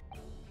say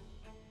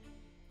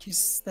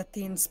is that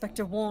the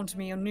inspector warned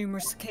me on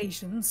numerous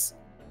occasions.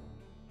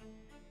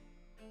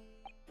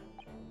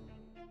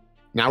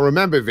 Now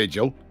remember,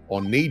 Vigil, I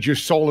need your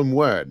solemn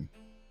word.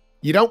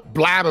 You don't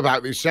blab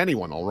about this to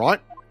anyone, all right?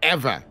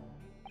 Ever.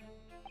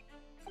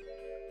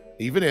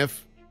 Even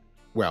if,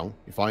 well,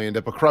 if I end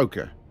up a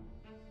croaker.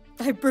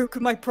 I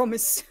broke my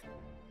promise.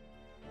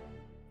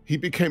 He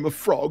became a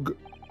frog.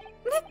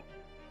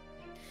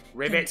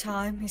 In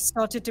time, he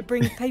started to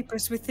bring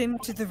papers with him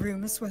to the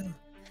room as well.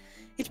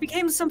 It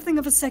became something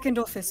of a second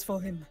office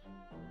for him.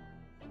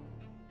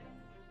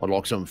 I'd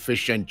like some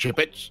fish and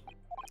chippets.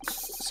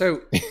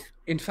 So,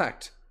 in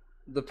fact,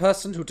 the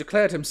person who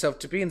declared himself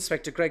to be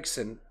Inspector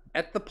Gregson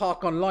at the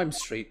park on Lime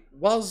Street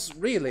was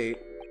really...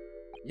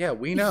 Yeah,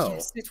 we know.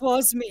 Yes, it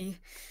was me,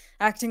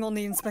 acting on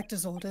the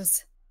inspector's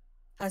orders.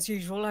 As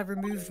usual, I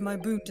removed my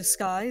boon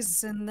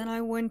disguise, and then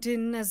I went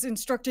in as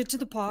instructed to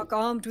the park,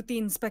 armed with the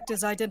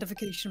inspector's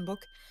identification book.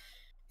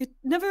 It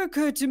never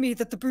occurred to me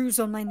that the bruise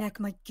on my neck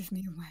might give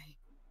me away.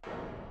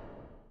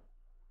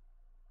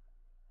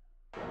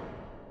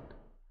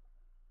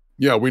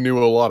 Yeah, we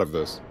knew a lot of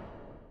this.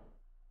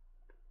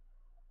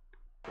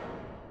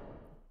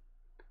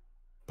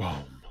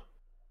 Boom.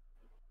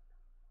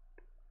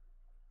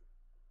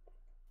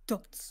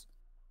 Dots.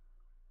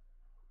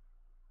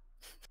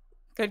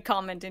 Good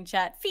comment in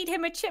chat. Feed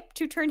him a chip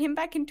to turn him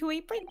back into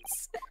a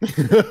prince.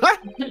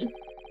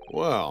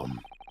 Well,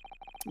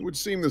 it would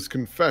seem this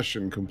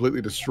confession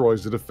completely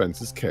destroys the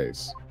defense's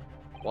case.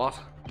 What?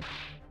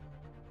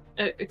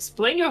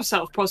 Explain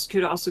yourself,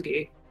 Prosecutor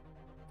Asugi.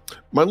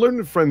 My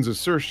learned friend's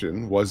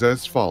assertion was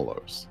as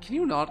follows. Can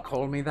you not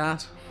call me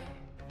that?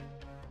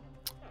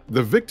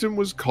 The victim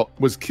was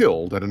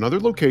killed at another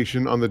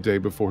location on the day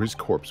before his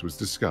corpse was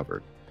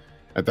discovered,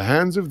 at the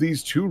hands of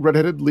these two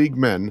red-headed League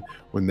men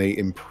when they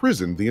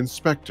imprisoned the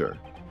inspector.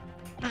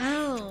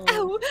 Ow.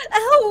 Ow!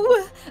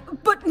 Ow!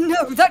 But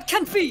no, that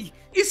can't be!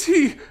 Is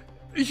he...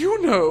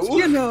 You know...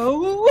 You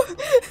know?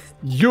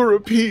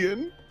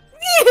 European?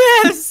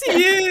 Yes, he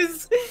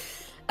is!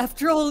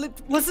 After all,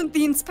 it wasn't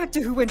the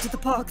inspector who went to the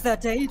park that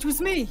day, it was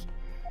me.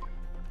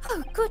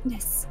 Oh,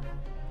 goodness.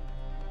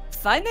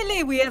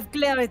 Finally, we have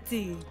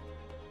clarity.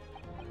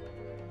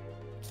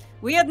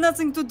 We had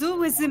nothing to do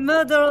with the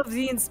murder of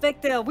the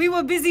inspector. We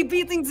were busy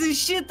beating the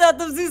shit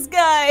out of this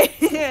guy.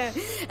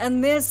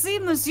 And merci,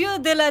 Monsieur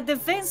de la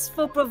Défense,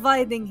 for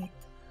providing it.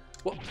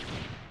 What?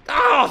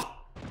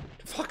 Ah!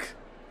 Fuck.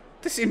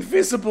 This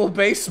invisible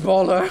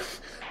baseballer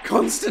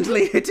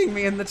constantly hitting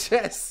me in the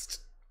chest.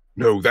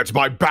 No, that's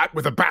my bat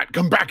with a bat.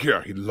 Come back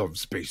here. He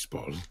loves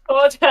baseball.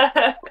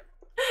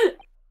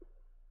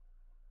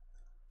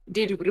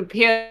 Indeed, it would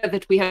appear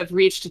that we have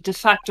reached a de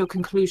facto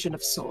conclusion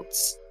of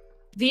sorts.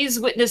 These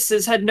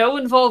witnesses had no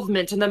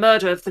involvement in the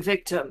murder of the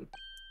victim,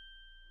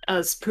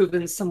 as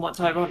proven somewhat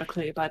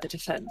ironically by the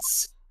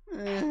defense.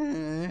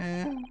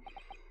 I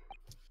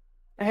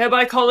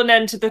hereby call an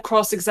end to the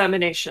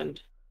cross-examination.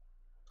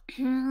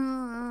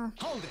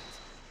 Hold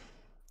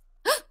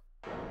it!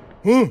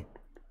 Huh?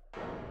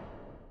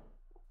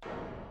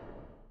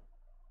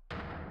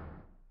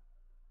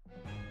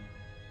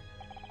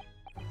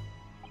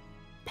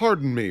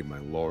 Pardon me, my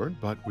lord,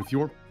 but with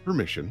your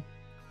permission,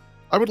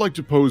 I would like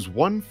to pose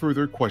one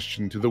further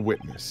question to the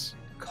witness.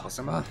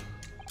 Cosima?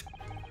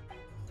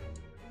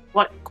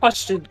 What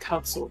question,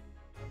 counsel?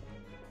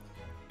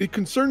 It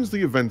concerns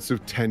the events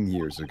of 10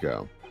 years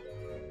ago.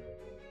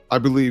 I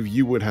believe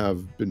you would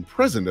have been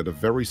present at a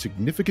very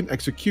significant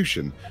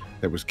execution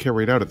that was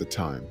carried out at the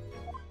time.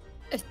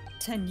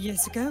 10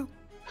 years ago?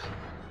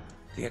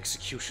 The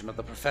execution of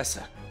the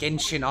professor,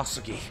 Genshin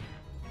Asugi.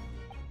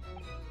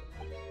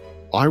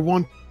 I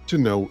want to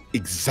know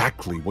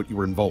exactly what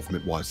your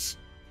involvement was.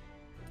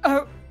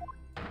 Oh.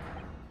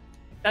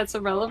 That's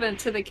irrelevant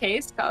to the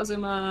case,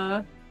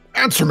 Kazuma.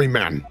 Answer me,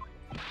 man!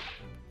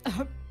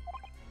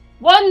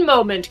 One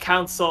moment,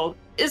 Counsel.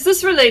 Is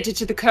this related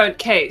to the current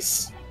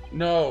case?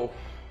 No.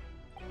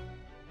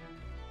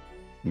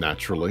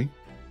 Naturally.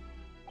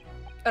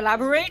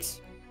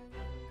 Elaborate?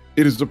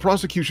 It is the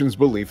prosecution's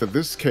belief that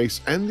this case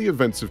and the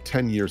events of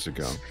 10 years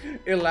ago...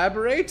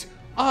 Elaborate?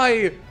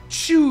 I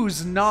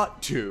choose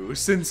not to,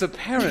 since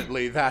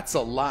apparently that's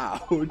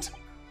allowed.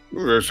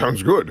 That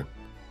sounds good.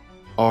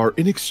 Are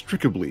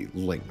inextricably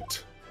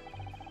linked.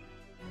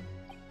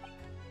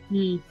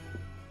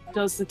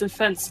 Does the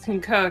defense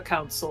concur,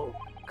 Counsel?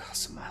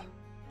 Kazuma,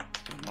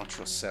 you're not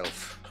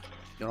yourself.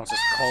 You're not as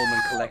calm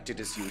and collected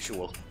as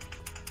usual.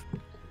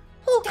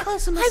 Oh,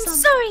 Kazuma-sama. I'm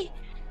sorry.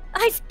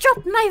 I've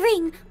dropped my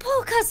ring.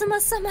 Poor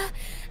Kazuma-sama.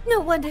 No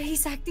wonder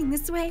he's acting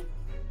this way.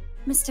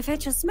 Mr.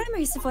 Vigil's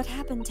memories of what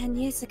happened 10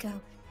 years ago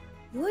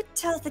would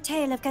tell the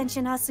tale of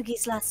Genshin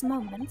Asugi's last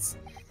moments.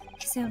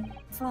 His own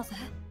father.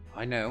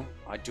 I know,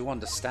 I do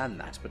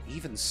understand that, but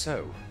even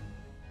so...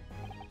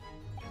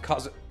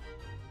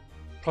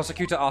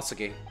 Prosecutor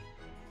Asugi.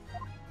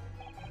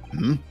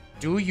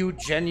 Do you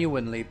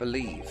genuinely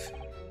believe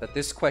that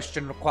this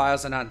question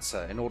requires an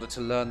answer in order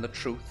to learn the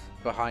truth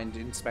behind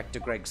Inspector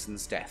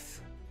Gregson's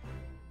death?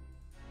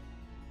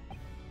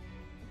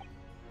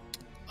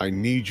 I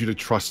need you to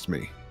trust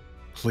me.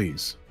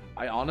 Please.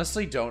 I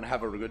honestly don't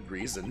have a good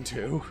reason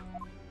to.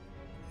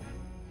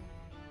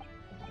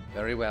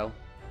 Very well.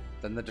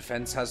 Then the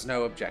defense has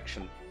no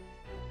objection.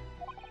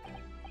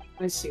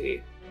 I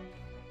see.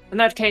 In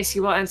that case,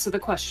 you will answer the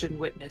question,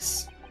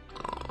 witness.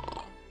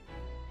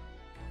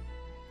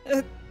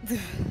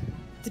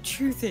 The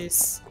truth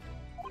is...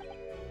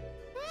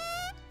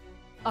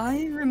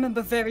 I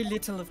remember very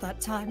little of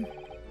that time.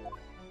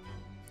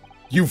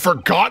 You've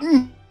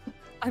forgotten?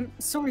 I'm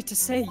sorry to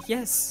say,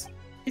 yes.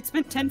 It's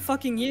been 10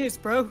 fucking years,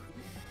 bro.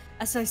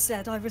 As I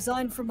said, I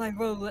resigned from my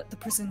role at the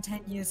prison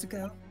 10 years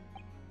ago.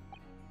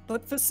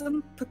 But for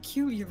some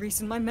peculiar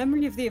reason, my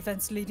memory of the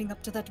events leading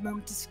up to that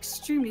moment is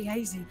extremely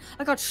hazy.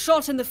 I got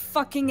shot in the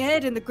fucking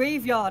head in the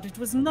graveyard. It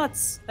was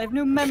nuts. I have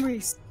no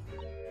memories.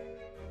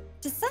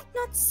 Does that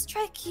not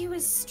strike you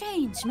as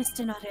strange,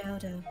 Mr.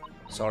 Naruto?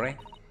 Sorry?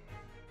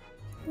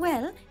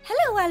 Well,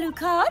 hello,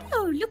 Alucard.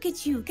 Oh, look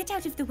at you. Get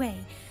out of the way.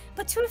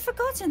 But to have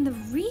forgotten the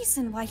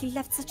reason why he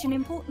left such an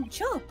important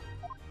job.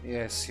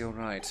 Yes, you're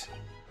right.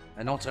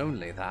 And not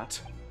only that,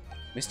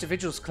 Mr.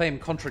 Vigil's claim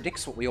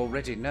contradicts what we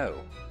already know.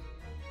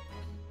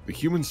 The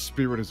human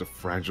spirit is a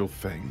fragile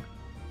thing.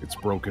 It's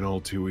broken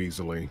all too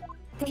easily.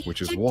 They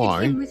Which is injected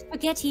why him with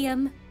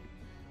spaghettium.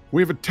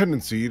 we have a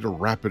tendency to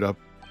wrap it up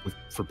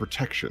for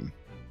protection.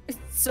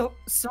 So,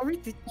 sorry,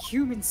 the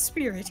human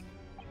spirit?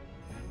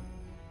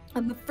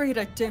 I'm afraid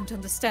I don't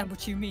understand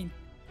what you mean.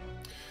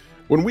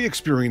 When we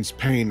experience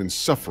pain and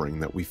suffering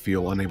that we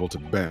feel unable to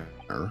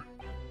bear,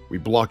 we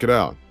block it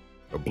out,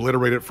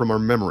 obliterate it from our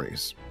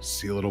memories,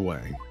 seal it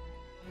away.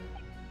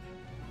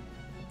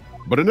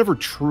 But it never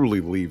truly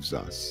leaves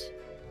us.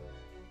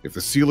 If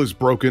the seal is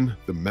broken,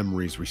 the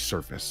memories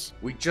resurface.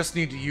 We just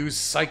need to use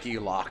psyche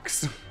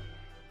locks.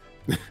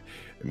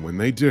 And when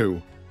they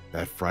do,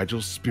 that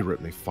fragile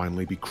spirit may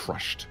finally be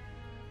crushed.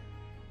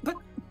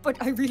 But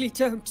I really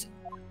don't.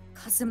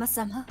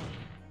 Kazuma-sama.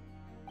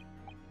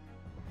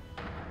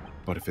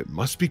 But if it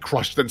must be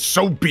crushed, then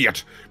so be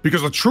it!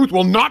 Because the truth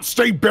will not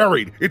stay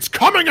buried! It's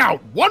coming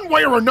out, one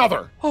way or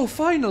another! Oh,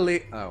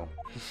 finally! Oh.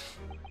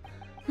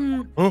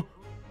 Huh?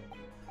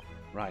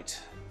 Right.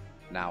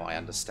 Now I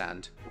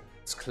understand.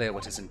 It's clear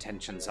what his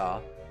intentions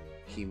are.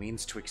 He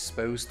means to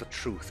expose the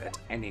truth at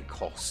any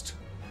cost.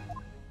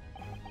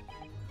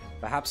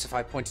 Perhaps if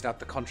I pointed out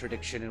the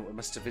contradiction in what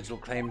Mr. Vigil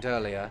claimed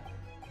earlier,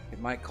 it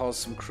might cause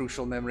some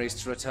crucial memories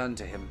to return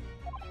to him.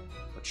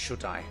 But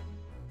should I?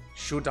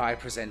 Should I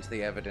present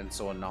the evidence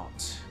or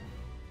not?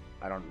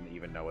 I don't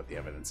even know what the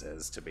evidence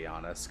is, to be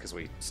honest, because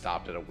we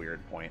stopped at a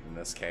weird point in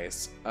this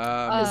case.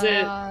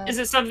 Is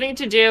it something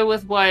to do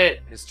with what?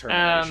 His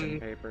termination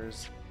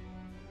papers.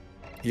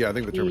 Yeah, I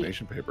think the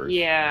termination papers.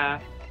 Yeah.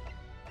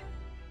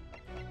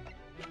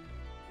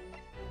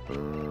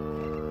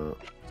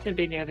 Should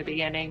be near the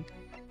beginning.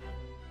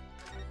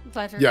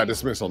 Yeah,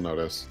 dismissal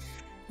notice.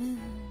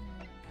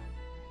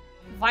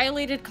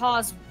 Violated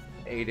cause.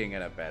 Aiding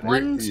and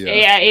abetting.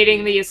 Yeah,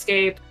 aiding the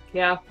escape.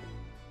 Yeah.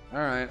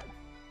 Alright.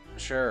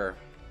 Sure.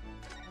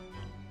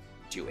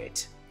 Do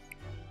it.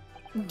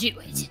 Do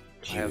it.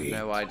 I have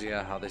no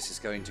idea how this is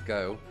going to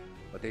go,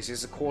 but this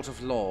is a court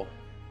of law,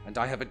 and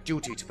I have a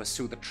duty to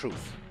pursue the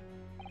truth.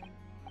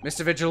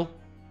 Mr. Vigil,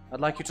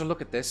 I'd like you to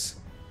look at this.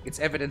 It's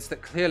evidence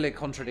that clearly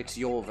contradicts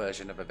your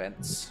version of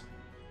events.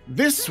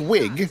 This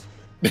wig...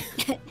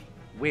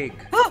 Wig.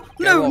 Oh,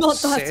 Go no, off, not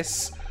that.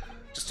 sis.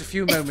 Just a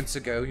few moments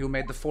ago, you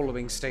made the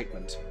following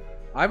statement.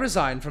 I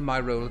resigned from my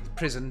role at the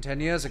prison 10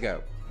 years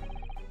ago.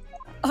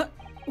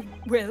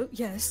 Well,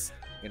 yes.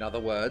 In other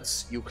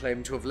words, you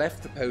claim to have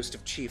left the post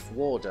of chief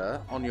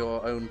warder on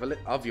your own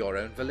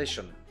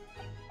volition.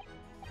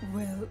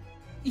 Well,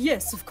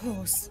 yes, of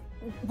course.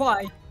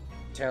 Why?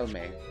 Tell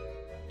me,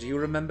 do you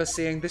remember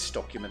seeing this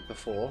document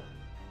before?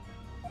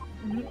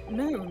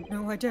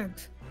 No, I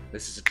don't.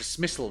 This is a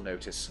dismissal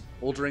notice,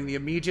 ordering the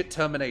immediate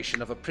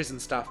termination of a prison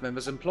staff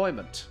member's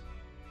employment.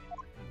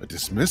 A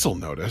dismissal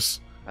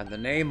notice? And the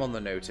name on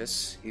the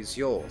notice is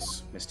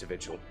yours, Mr.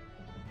 Vigil.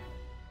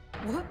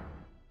 What?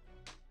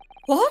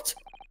 What?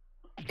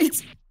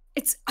 It's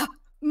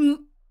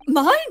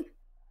mine?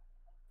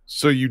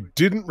 So you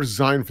didn't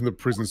resign from the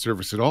prison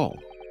service at all?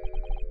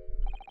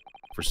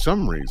 For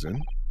some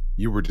reason,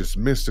 you were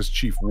dismissed as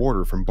chief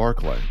warder from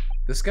Barclay.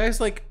 This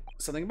guy's like,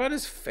 something about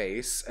his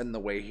face and the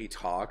way he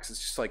talks, it's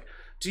just like,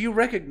 do you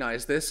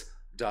recognize this? ...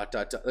 Like,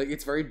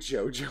 it's very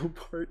JoJo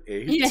Part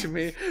 8 to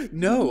me.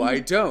 No, I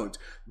don't.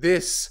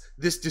 This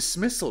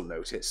dismissal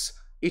notice,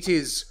 it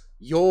is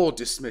your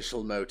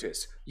dismissal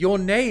notice. Your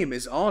name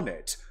is on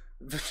it.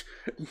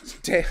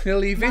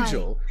 Daily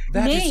Vigil,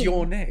 that is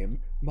your name.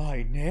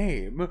 My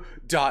name. ...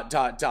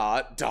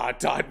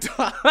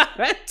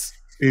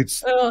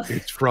 It's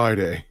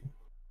Friday.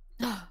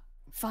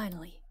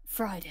 Finally,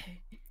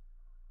 Friday.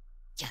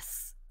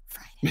 Yes,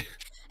 Friday.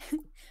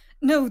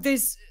 No,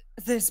 there's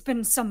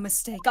been some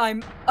mistake.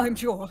 I'm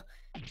sure.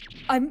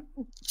 I'm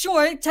sure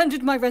I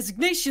tendered my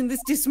resignation.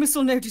 This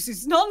dismissal notice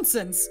is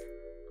nonsense.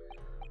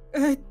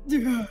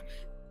 Isn't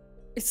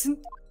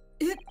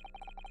it?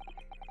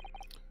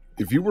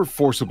 If you were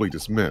forcibly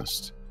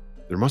dismissed,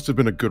 there must have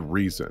been a good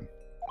reason.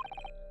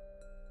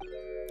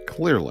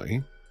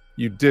 Clearly,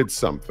 you did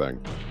something.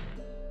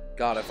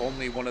 God, if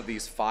only one of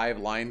these 5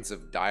 lines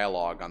of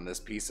dialogue on this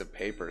piece of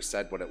paper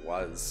said what it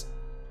was.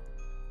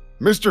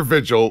 Mr.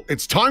 Vigil,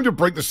 it's time to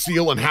break the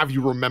seal and have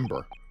you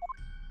remember.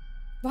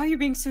 Why are you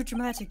being so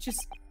dramatic?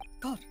 Just...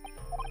 God.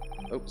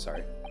 Oh,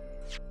 sorry.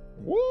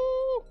 Woo!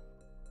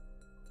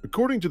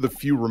 According to the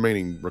few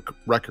remaining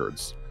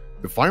records,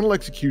 the final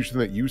execution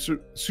that you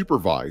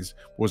supervised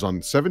was on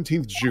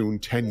 17th June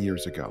 10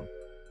 years ago.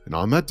 And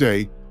on that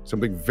day,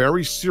 something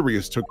very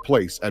serious took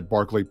place at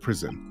Barclay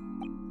Prison.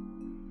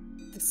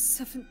 The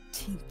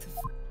 17th of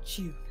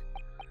June.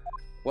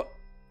 What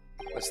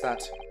was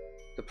that?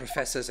 The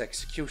professor's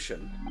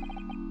execution?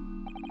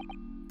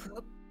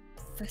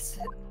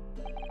 Professor...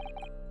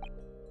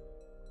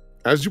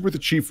 As you were the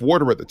chief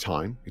warder at the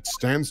time, it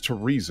stands to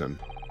reason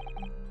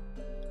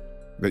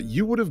that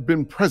you would have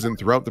been present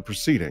throughout the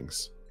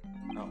proceedings.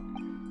 Oh.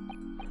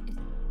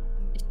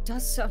 It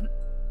does sound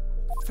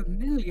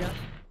familiar.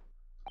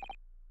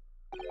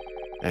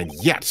 And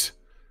yet,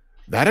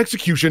 that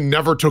execution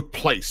never took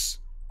place.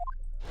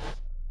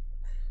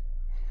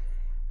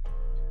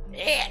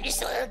 Hey, I'm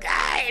just a little guy.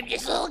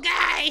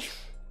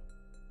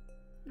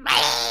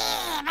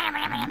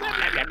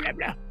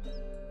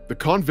 The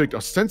convict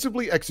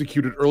ostensibly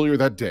executed earlier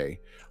that day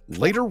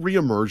later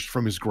re-emerged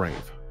from his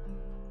grave.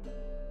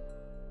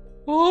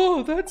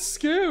 Oh, that's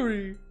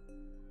scary.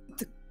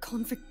 The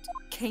convict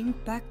came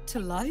back to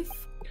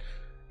life?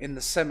 In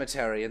the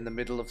cemetery in the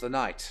middle of the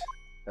night,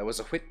 there was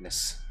a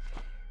witness.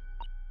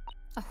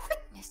 A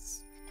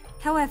witness?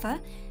 However,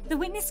 the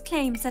witness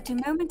claims that a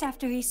moment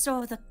after he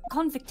saw the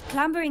convict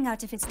clambering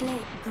out of his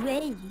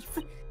grave,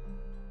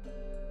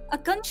 a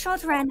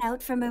gunshot ran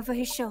out from over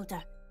his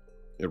shoulder.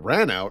 It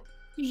ran out?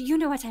 You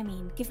know what I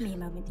mean. Give me a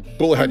moment.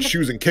 Bullet had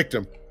shoes and kicked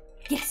him.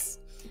 Yes.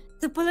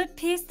 The bullet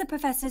pierced the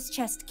professor's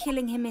chest,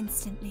 killing him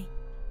instantly.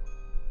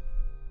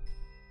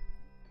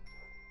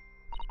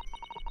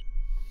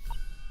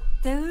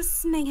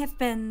 Those may have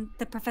been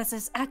the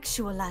professor's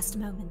actual last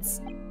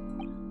moments.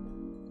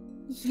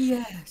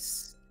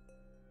 Yes.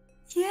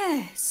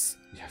 Yes.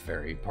 Yeah,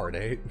 very Part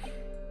 8.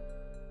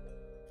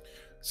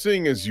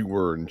 Seeing as you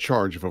were in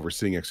charge of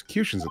overseeing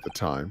executions at the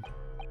time,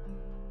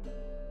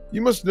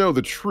 you must know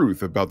the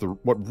truth about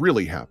what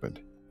really happened.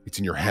 It's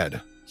in your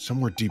head,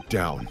 somewhere deep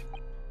down.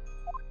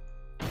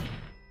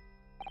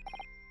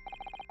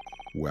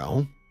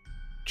 Well,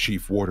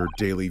 Chief Warder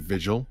Daily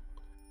Vigil,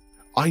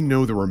 I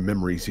know there are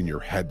memories in your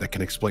head that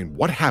can explain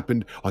what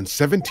happened on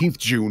 17th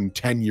June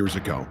 10 years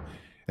ago.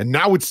 And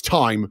now it's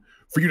time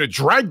for you to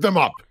drag them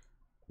up!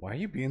 Why are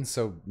you being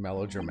so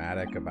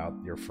melodramatic about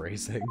your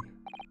phrasing?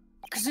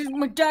 Because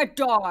my dad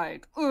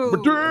died. My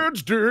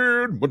dad's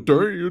dead. My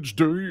dad's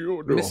dead.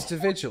 Mr.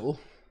 Vigil.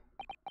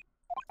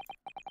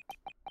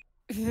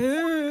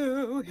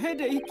 Oh,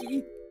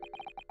 headachy.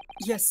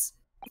 Yes,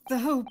 the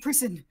whole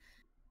prison.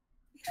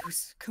 It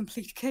was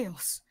complete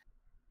chaos.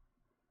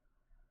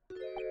 The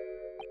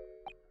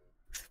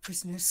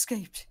prisoner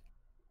escaped.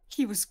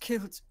 He was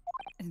killed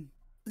in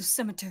the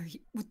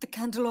cemetery with the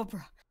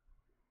candelabra.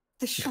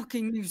 The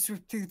shocking news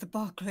ripped through the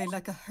Barclay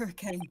like a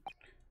hurricane.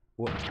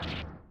 What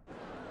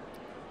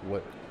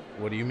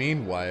do you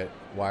mean? Why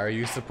are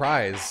you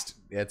surprised?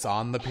 It's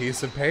on the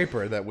piece of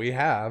paper that we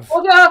have.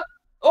 Order!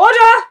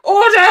 Order!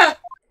 Order!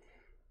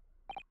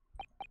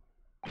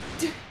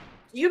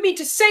 You mean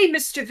to say,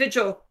 Mr.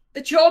 Vigil,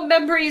 that your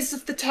memories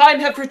of the time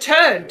have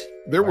returned?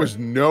 There was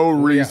no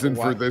reason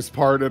why- for this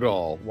part at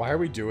all. Why are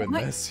we doing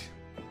this?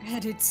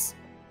 Ed, it's...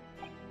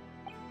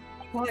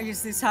 Why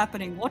is this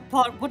happening?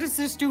 What does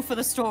this do for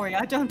the story?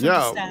 I don't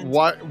understand.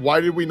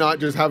 Why did we not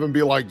just have him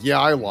be like, yeah,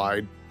 I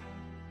lied?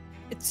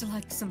 It's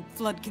like some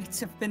floodgates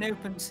have been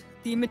opened.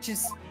 The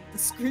images, the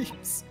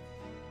screams.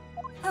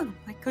 Oh,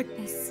 my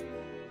goodness.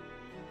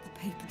 The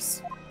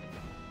papers.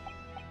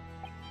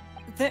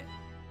 There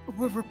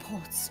were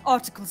reports,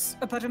 articles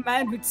about a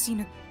man who'd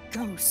seen a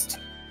ghost.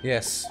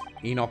 Yes,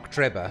 Enoch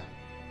Trebor.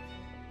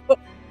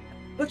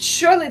 But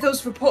surely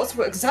those reports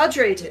were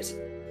exaggerated.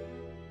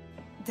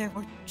 There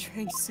were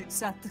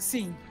traces at the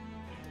scene.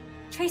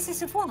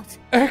 Traces of what?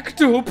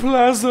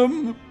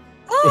 Ectoplasm!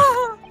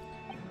 Ah!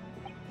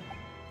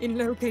 In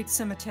Lowgate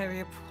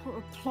Cemetery,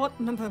 plot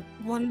number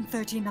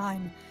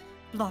 139.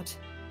 Blood.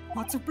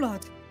 Lots of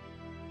blood.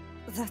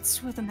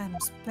 That's where the man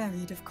was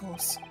buried, of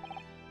course.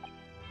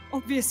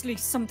 Obviously,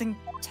 something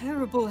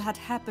terrible had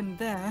happened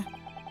there.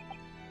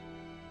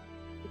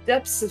 The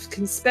depths of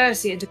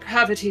conspiracy and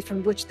depravity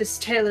from which this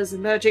tale is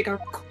emerging are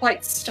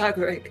quite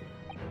staggering.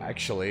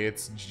 Actually,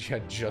 it's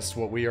just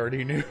what we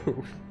already knew.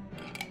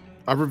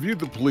 I've reviewed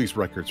the police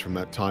records from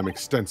that time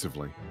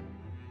extensively.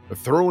 A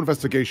thorough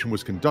investigation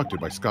was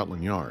conducted by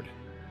Scotland Yard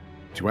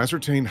to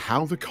ascertain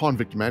how the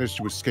convict managed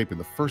to escape in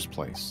the first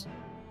place.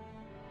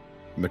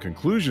 And the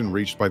conclusion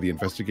reached by the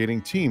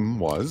investigating team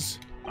was...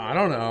 I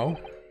don't know.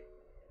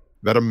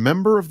 That a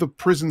member of the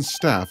prison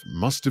staff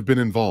must have been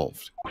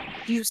involved.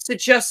 You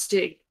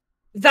suggesting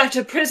that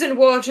a prison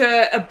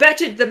warder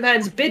abetted the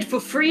man's bid for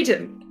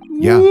freedom?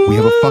 Yeah, we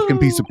have a fucking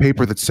piece of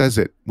paper that says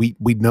it. We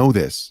know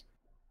this.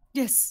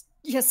 Yes,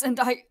 and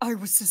I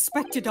was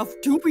suspected of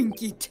doing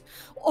it.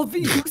 Of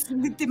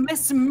using the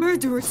mass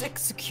murderer's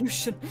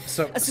execution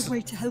as a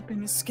way to help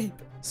him escape.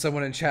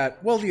 Someone in chat,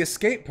 well, the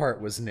escape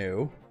part was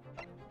new.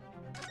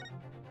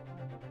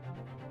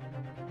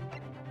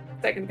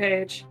 Second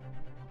page.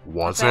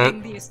 Was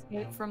Preventing it? the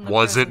escape from the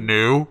Was it prison.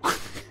 new?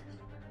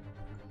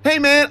 Hey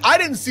man, I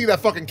didn't see that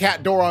fucking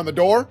cat door on the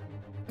door.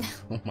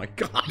 Oh my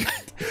god.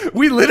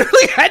 We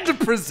literally had to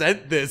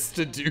present this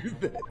to do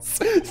this.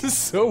 This is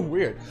so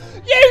weird.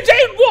 You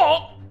did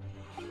what?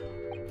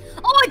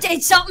 I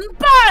did something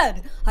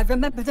bad! I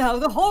remember now,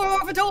 the horror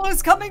of it all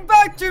is coming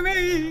back to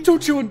me!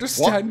 Don't you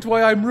understand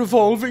why I'm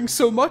revolving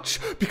so much?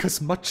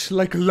 Because much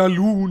like La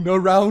Lune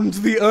around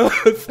the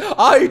earth,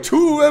 I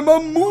too am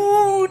a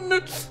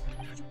moon!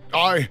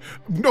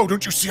 No,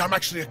 don't you see I'm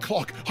actually a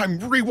clock? I'm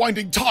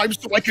rewinding time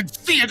so I can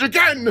see it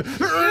again!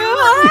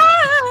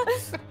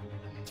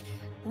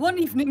 One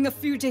evening, a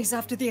few days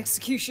after the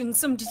execution,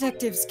 some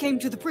detectives came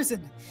to the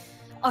prison.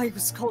 I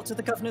was called to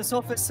the governor's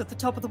office at the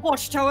top of the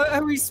watchtower.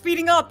 Oh, he's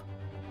speeding up!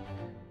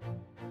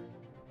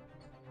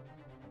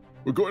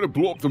 We're going to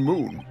blow up the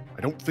moon.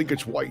 I don't think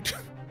it's white.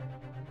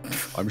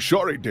 I'm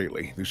sorry,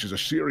 Daly. This is a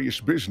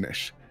serious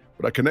business,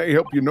 but I can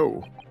help you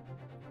know.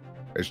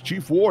 As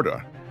chief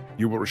warder,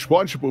 you were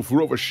responsible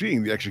for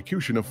overseeing the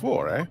execution of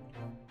 4, eh?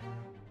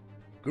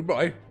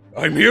 Goodbye.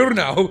 I'm here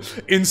now.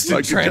 Instant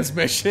Like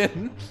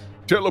transmission.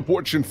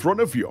 Teleports in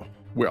front of you.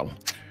 Well,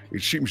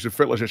 it seems the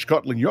fellas at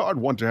Scotland Yard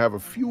want to have a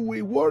few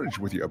wee words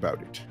with you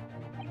about it.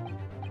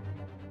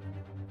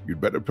 You'd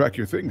better pack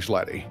your things,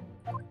 laddie.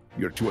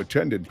 You're to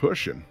attend in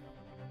person.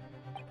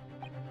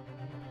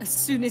 As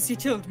soon as he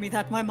told me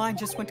that, my mind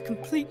just went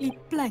completely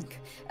blank.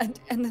 And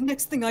the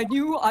next thing I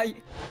knew, I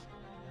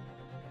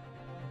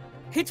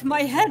hit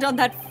my head on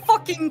that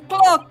fucking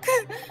clock!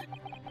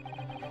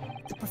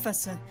 The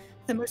professor,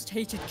 the most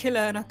hated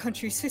killer in our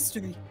country's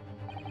history.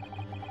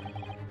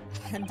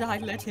 And I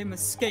let him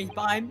escape.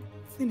 I'm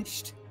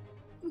finished.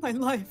 My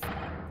life.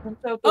 Jump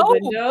out the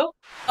window.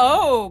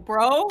 Oh,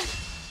 bro.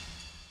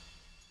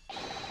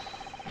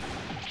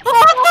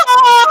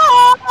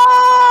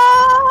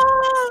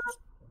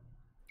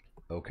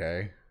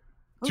 Okay.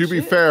 To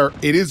be fair,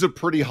 it is a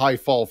pretty high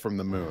fall from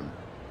the moon.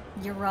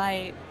 You're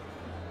right.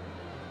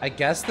 I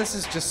guess this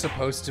is just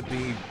supposed to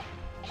be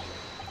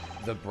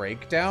the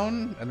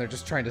breakdown, and they're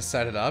just trying to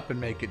set it up and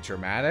make it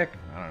dramatic.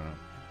 I don't know.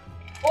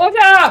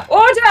 Order!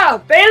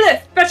 Order!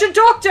 Bailiff! Fetch a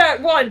doctor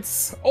at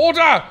once!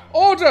 Order!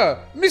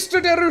 Order!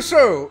 Mr.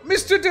 Derusso!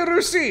 Mr.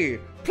 Derussi!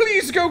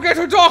 Please go get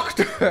a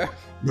doctor!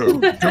 No,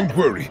 don't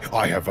worry.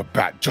 I have a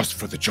bat just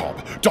for the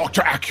job.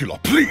 Dr.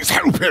 Acula, please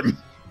help him!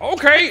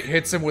 Okay!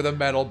 Hits him with a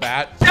metal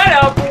bat. Shut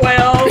up,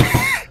 Will!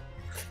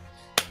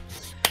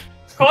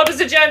 Court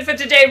is adjourned for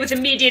today with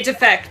immediate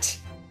effect.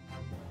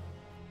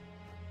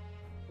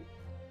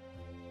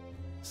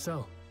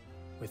 So,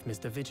 with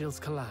Mr. Vigil's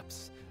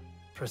collapse,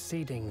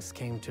 proceedings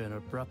came to an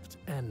abrupt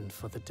end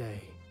for the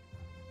day.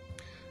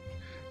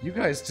 You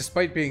guys,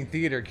 despite being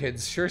theater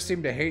kids, sure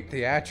seem to hate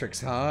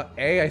theatrics, huh?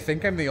 A, I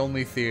think I'm the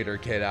only theater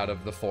kid out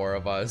of the 4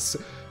 of us.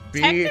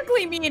 B,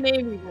 Technically, me and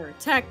Amy were.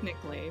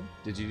 Technically.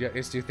 did you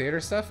guys do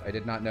theater stuff? I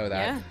did not know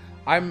that. Yeah.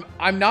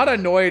 I'm not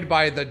annoyed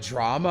by the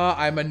drama.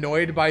 I'm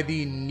annoyed by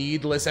the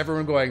needless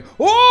everyone going,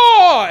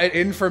 oh, and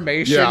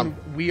information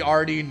we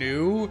already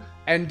knew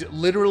and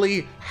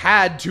literally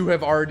had to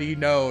have already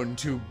known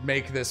to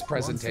make this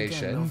presentation.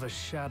 Once again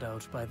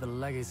overshadowed by the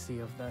legacy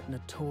of that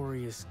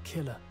notorious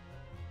killer,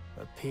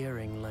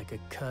 appearing like a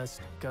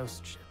cursed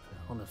ghost ship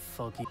on a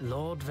foggy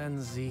Lord Van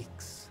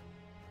Zeeks,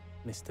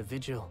 Mr.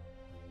 Vigil,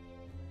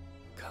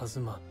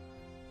 Kazuma,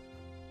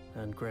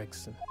 and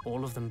Gregson,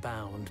 all of them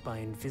bound by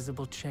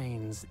invisible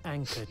chains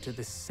anchored to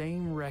the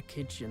same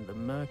wreckage in the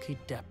murky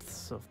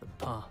depths of the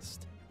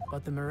past.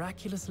 But the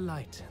miraculous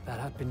light that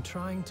had been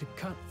trying to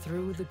cut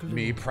through the gloom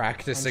Me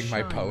practicing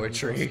my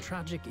poetry. those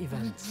tragic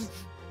events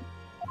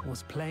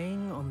was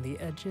playing on the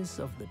edges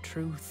of the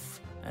truth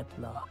at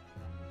last.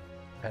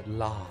 At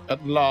la.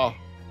 At la.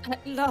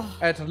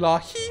 At la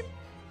heap.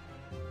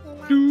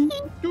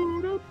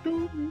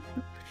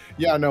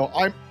 Yeah, no,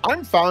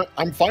 I'm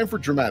fine for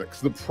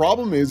dramatics. The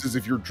problem is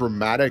if your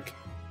dramatic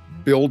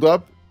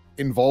buildup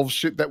involves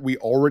shit that we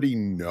already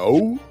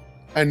know,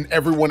 and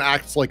everyone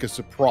acts like a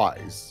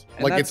surprise,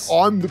 And like it's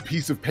on the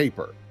piece of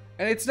paper.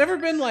 And it's never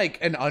been like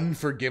an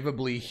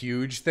unforgivably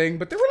huge thing,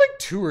 but there were like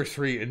 2 or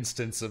 3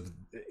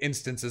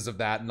 instances of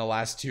that in the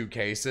last 2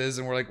 cases,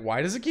 and we're like,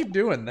 why does it keep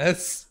doing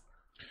this?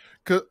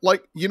 Cause,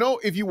 like, you know,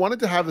 if you wanted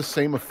to have the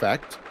same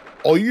effect,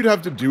 all you'd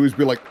have to do is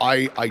be like,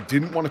 I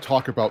didn't want to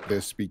talk about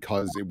this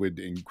because it would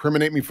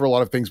incriminate me for a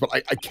lot of things, but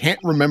I can't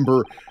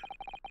remember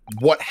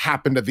what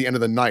happened at the end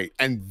of the night.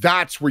 And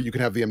that's where you can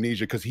have the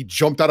amnesia, because he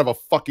jumped out of a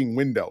fucking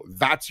window.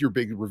 That's your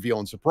big reveal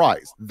and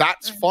surprise.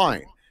 That's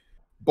fine.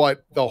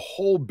 But the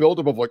whole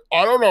buildup of like,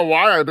 I don't know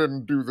why I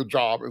didn't do the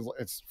job,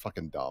 it's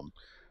fucking dumb.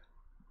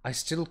 I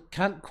still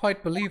can't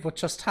quite believe what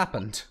just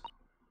happened.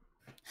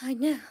 I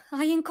know.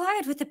 I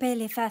inquired with the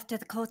bailiff after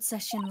the court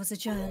session was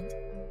adjourned,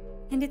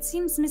 and it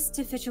seems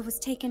Mr. Vigil was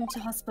taken to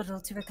hospital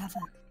to recover.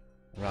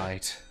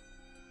 Right.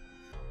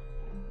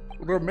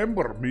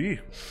 Remember me?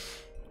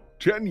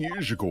 10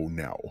 years ago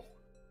now,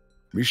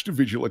 Mr.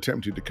 Vigil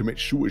attempted to commit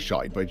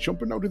suicide by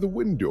jumping out of the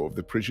window of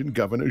the prison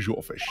governor's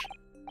office.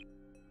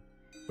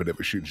 But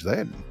ever since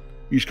then,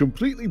 he's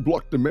completely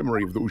blocked the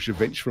memory of those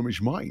events from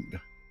his mind.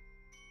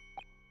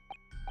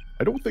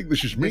 I don't think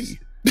this is me.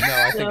 No,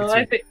 I think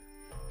it's you.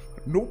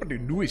 Nobody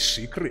knew his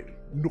secret.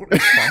 Not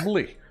his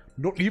family.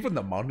 Not even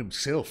the man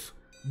himself.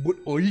 But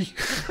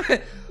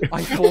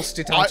I forced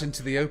it out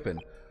into the open.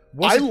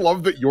 I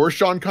love that your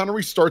Sean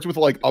Connery starts with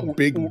like a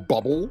big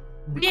bubble.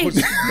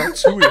 Because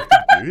that's how we have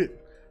to do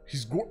it.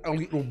 He's got a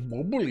little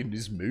bubble in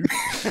his mouth.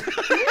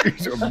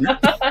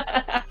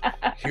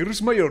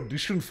 Here's my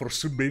audition for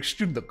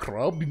Sebastian the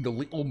Crab in The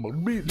Little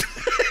Mermaid.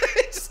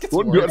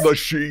 Under the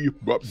sea.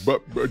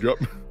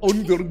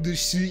 Under the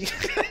sea.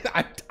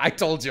 I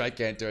told you I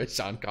can't do it,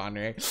 Sean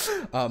Connery.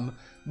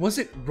 Was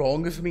it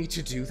wrong of me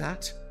to do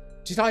that?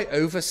 Did I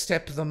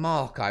overstep the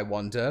mark, I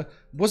wonder?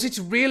 Was it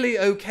really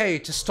okay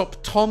to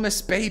stop Thomas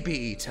Baby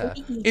Eater,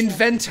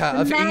 inventor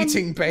of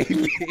eating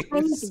babies?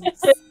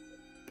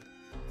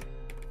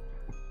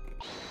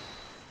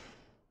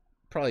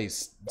 Probably...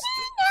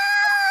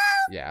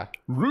 Yeah.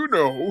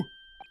 Runo!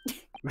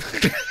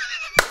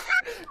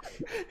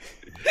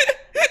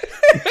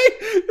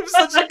 There's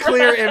such a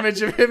clear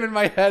image of him in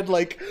my head,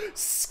 like,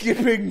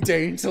 skipping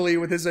daintily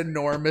with his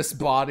enormous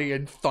body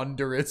and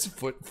thunderous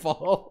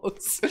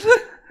footfalls.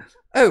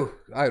 Oh,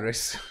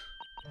 Iris.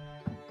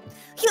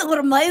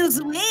 You're miles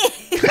away.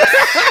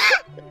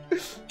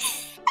 Anyway,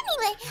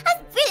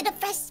 I've brewed a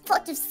fresh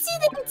pot of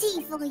soothing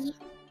tea for you.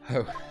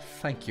 Oh,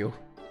 thank you.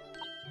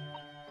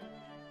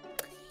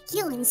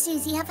 You and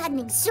Susie have had an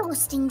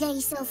exhausting day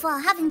so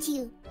far, haven't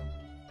you?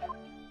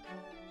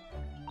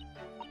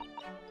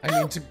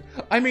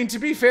 I mean, to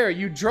be fair,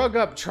 you drug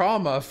up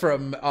trauma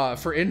from,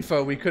 for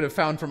info we could have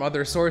found from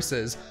other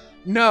sources.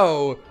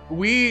 No,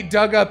 we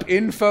dug up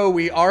info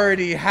we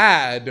already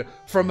had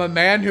from a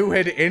man who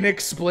had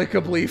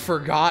inexplicably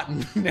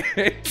forgotten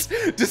it,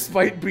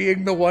 despite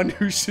being the one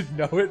who should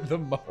know it the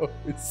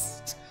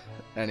most.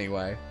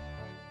 Anyway.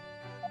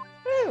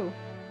 Oh,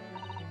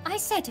 I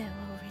said oh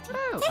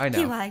already. Oh, Thank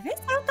you,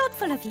 Iris. How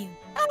thoughtful of you.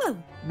 Oh.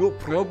 No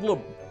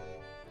problem.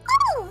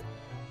 Oh!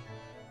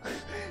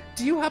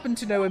 Do you happen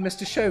to know where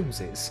Mr. Sholmes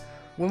is?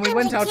 When we I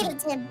went out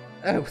killed him.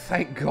 Oh,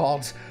 thank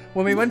God.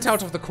 When we went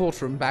out of the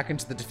courtroom back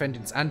into the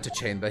defendant's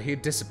antechamber, he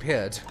had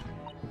disappeared.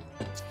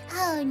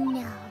 Oh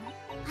no.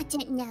 I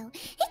don't know.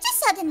 He just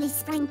suddenly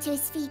sprang to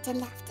his feet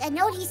and left, and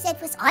all he said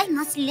was, I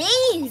must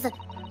leave!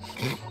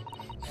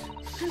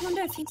 I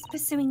wonder if he's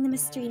pursuing the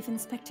mystery of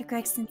Inspector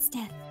Gregson's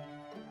death.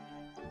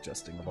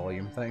 Adjusting the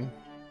volume thing.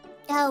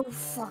 Oh,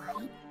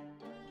 fine.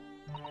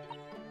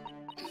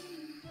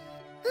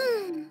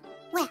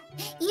 Well,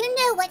 you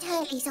know what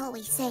Hurley's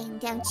always saying,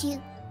 don't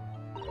you?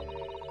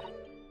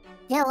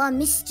 There are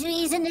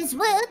mysteries in this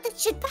world that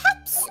should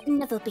perhaps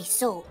never be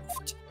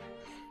solved.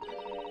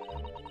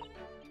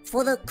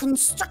 For the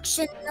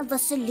construction of a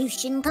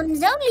solution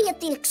comes only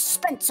at the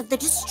expense of the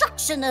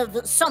destruction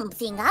of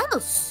something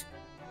else.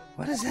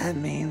 What does that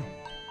mean?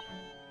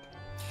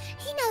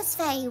 He knows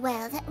very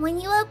well that when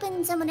you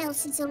open someone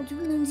else's old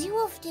wounds, you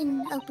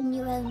often open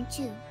your own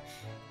too.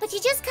 But he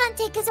just can't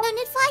take his own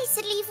advice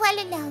and leave well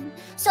alone.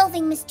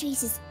 Solving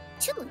mysteries is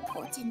too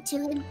important to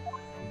him.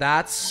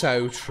 That's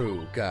so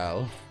true,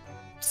 girl.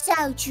 So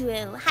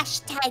true.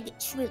 Hashtag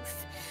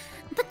truth.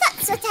 But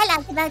that's what I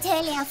like about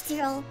Hurley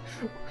after all.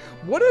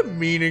 What a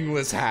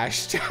meaningless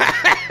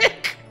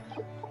hashtag.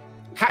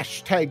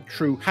 Hashtag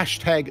true.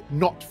 Hashtag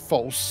not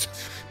false.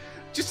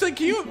 Just like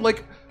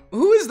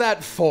who is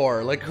that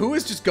for? Like, who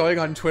is just going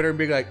on Twitter and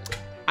being like,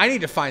 I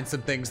need to find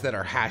some things that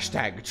are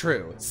hashtag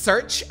true.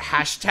 Search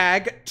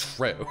hashtag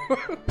true.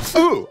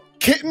 Ooh,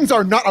 kittens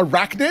are not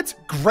arachnids?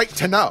 Great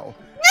to know.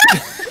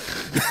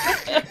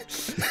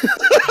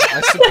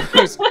 I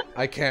suppose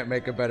I can't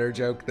make a better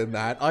joke than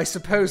that. I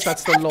suppose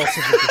that's the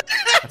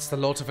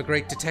lot of a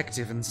great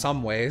detective in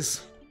some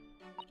ways.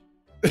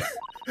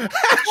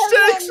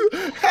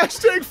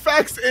 Hashtag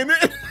facts in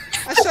it.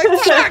 Hashtag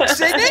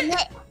facts in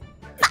it.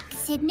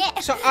 Facts in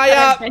it. So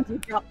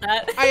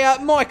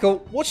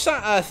Michael, what's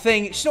that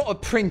thing? It's not a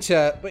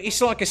printer, but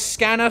it's like a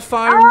scanner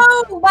phone.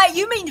 Oh, wait,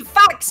 you mean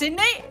fax, isn't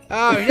it?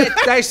 Oh, yeah,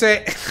 that's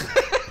it.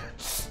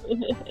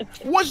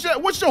 What's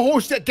the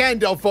horse that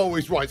Gandalf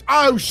always rides?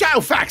 Oh,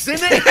 Shadowfax,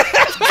 isn't it?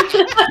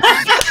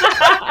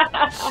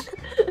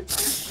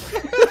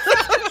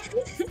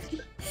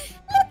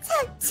 Let's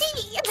have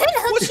tea and an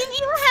ocean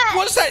you had.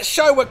 What's that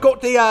show that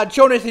got the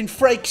Jonathan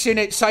Frakes in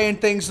it saying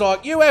things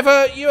like, you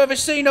ever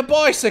seen a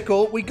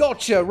bicycle? We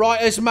got you,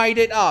 writers made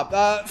it up.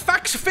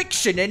 Facts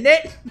fiction, isn't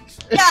it?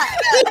 Yeah.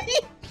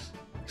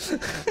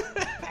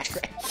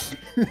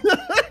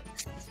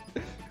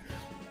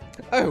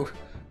 Oh,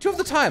 do you have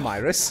the time,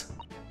 Iris?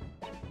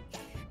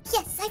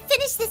 Yes, I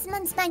finished this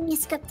month's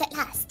manuscript at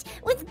last,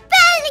 with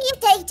barely a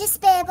day to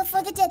spare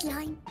before the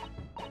deadline.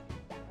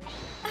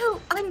 Oh,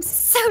 I'm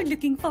so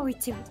looking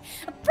forward to it.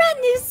 A brand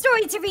new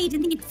story to read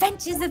in the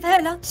adventures of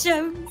Sherlock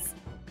Holmes.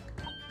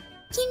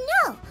 You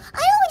know,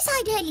 I always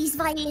hide Hurley's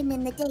violin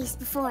in the days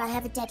before I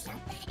have a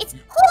deadline. It's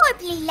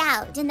horribly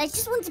loud, and I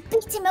just want to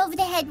beat him over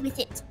the head with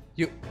it.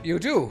 You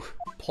do,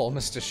 poor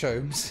Mr.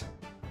 Sholmes.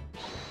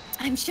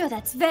 I'm sure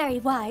that's very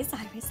wise,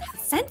 Iris. How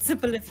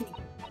sensible of you.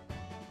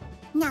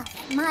 Now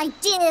then, my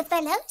dear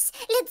fellows,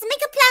 let's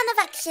make a plan of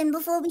action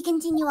before we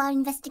continue our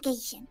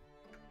investigation.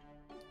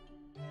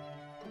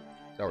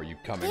 Oh, are you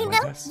coming You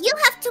with know, us? you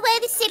have to wear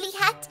the silly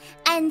hat,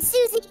 and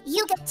Susie,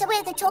 you get to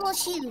wear the tall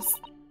shoes.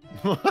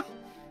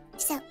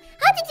 So,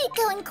 how did it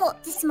go in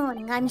court this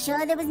morning? I'm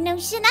sure there was no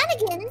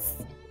shenanigans.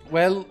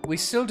 Well, we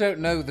still don't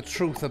know the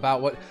truth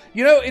about what...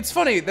 You know, it's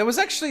funny, there was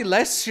actually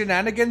less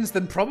shenanigans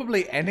than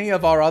probably any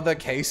of our other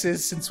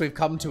cases since we've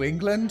come to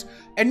England,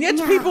 and yet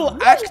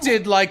people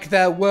acted like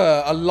there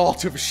were a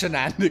lot of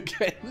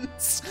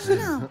shenanigans.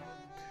 No.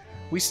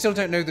 We still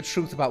don't know the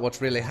truth about what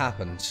really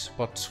happened,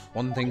 but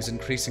one thing's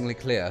increasingly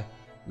clear.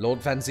 Lord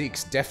Van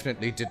Zeeks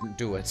definitely didn't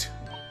do it.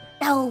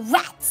 Oh,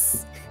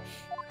 rats!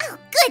 Oh,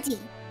 goody!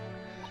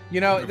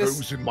 You know,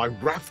 Those in my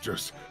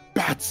rafters.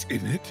 Bats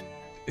in it.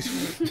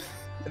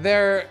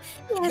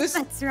 Yes,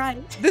 that's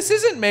right. This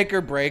isn't make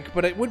or break,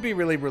 but it would be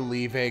really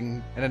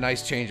relieving and a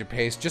nice change of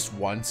pace just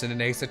once in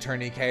an Ace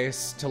Attorney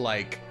case to,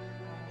 like,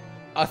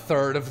 a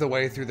third of the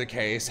way through the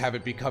case have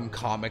it become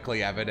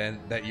comically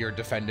evident that your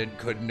defendant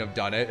couldn't have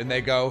done it, and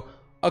they go,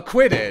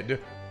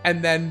 acquitted,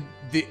 and then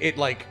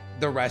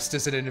the rest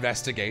is an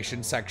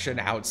investigation section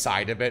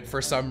outside of it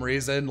for some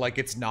reason. Like,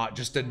 it's not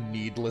just a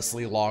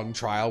needlessly long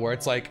trial where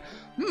it's like,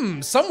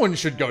 someone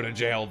should go to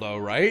jail though,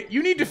 right?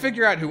 You need to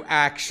figure out who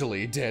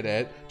actually did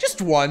it.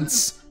 Just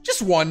once.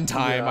 Just one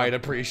time, I'd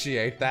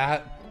appreciate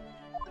that.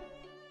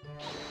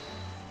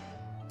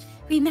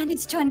 We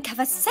managed to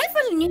uncover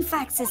several new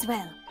facts as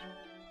well.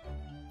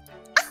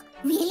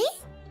 Really?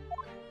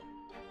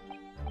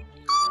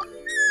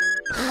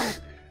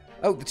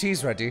 Oh, the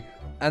tea's ready.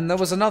 And there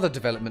was another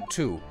development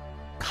too.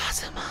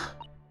 Kazuma.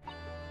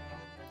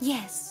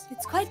 Yes,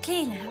 it's quite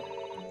clear now.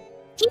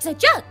 He's a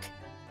joke.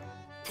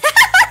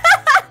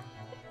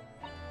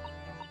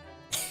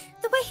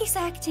 The way he's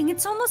acting,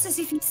 it's almost as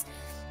if he's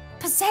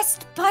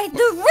possessed by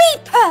the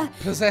Reaper.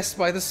 Possessed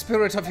by the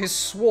spirit of his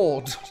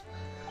sword.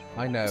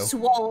 I know.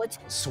 Sword.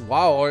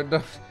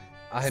 Sword.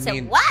 I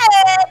mean,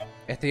 Sword.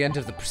 at the end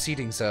of the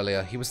proceedings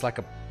earlier, he was like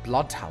a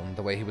bloodhound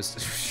the way he was...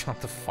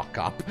 Shut the fuck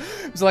up.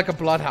 It was like a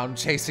bloodhound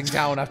chasing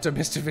down after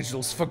Mr.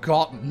 Vigil's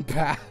forgotten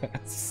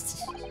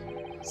past.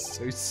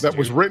 So stupid. That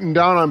was written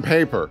down on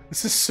paper.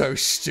 This is so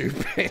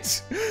stupid.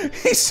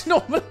 He's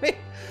normally...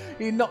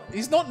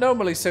 He's not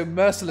normally so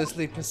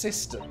mercilessly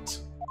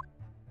persistent.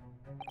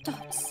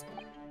 Dots.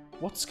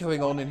 What's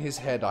going on in his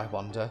head, I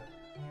wonder?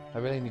 I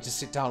really need to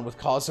sit down with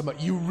Kazuma.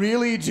 You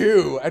really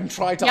do, and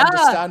try to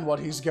understand what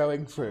he's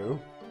going through.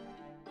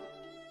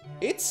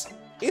 It's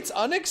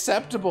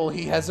unacceptable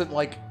he hasn't,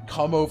 like,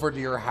 come over to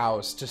your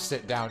house to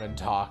sit down and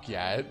talk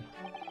yet.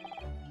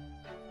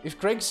 If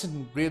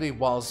Gregson really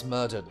was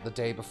murdered the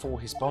day before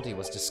his body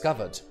was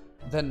discovered,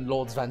 then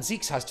Lord Van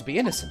Zeeks has to be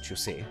innocent, you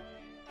see.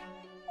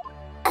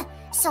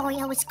 Sorry,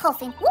 I was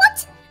coughing.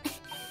 What?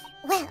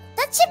 Well,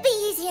 that should be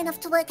easy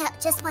enough to work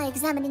out just by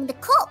examining the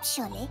corpse,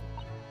 surely.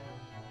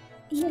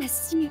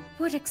 Yes, you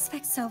would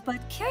expect so,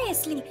 but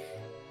curiously,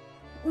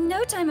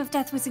 no time of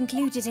death was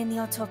included in the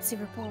autopsy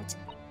report.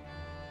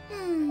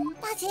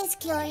 That is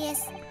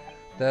curious.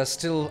 There are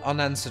still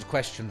unanswered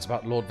questions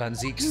about Lord Van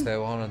Zieks,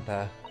 though, aren't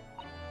there?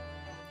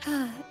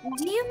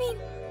 Do you mean...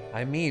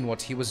 I mean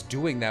what he was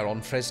doing there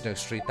on Fresno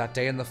Street that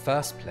day in the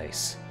first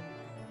place.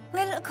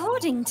 Well,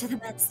 according to the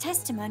man's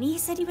testimony, he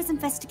said he was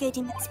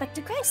investigating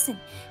Inspector Grayson,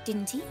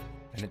 didn't he?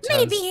 And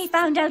Maybe he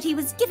found out he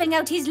was giving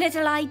out his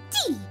little ID.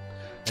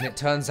 And it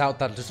turns out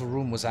that little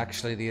room was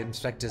actually the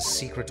inspector's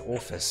secret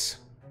office.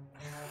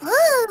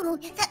 Oh,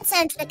 that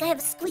sounds like I have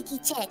a squeaky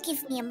chair.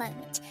 Give me a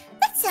moment.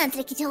 That sounds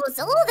like it holds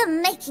all the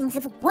makings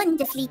of a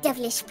wonderfully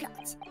devilish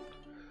plot.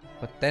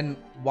 But then,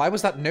 why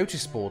was that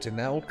notice board in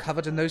there all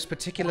covered in those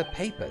particular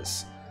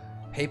papers?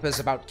 Papers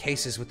about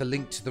cases with a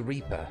link to the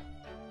Reaper.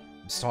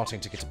 I'm starting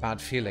to get a bad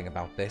feeling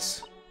about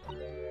this.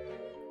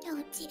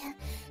 Oh dear,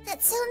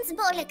 that sounds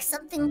more like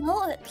something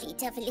horribly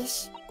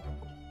devilish.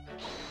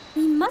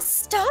 We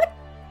must start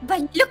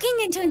by looking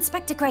into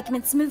Inspector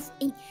Gregman's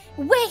movie.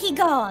 Where he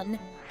gone?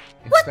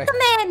 What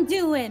the man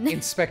doing?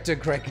 Inspector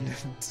Gregman.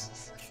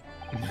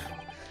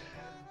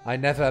 I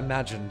never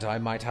imagined I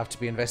might have to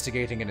be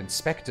investigating an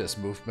inspector's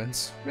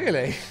movements.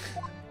 Really?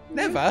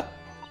 Never.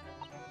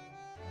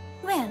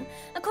 Well,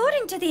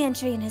 according to the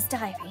entry in his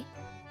diary...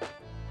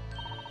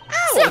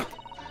 Ow! So,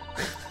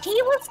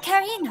 he was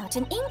carrying out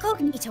an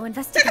incognito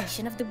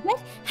investigation of the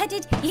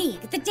Red-Headed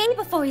League the day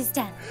before his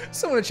death.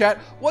 Someone in chat,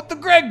 what the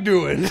Greg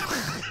doing?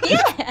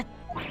 Yeah!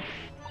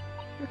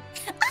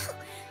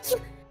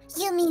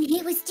 You mean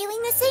he was doing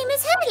the same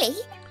as Hurley?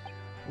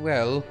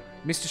 Well,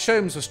 Mr.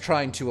 Sholmes was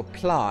trying to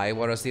apply,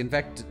 whereas the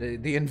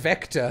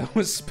Invector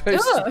was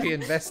supposed to be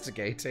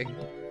investigating.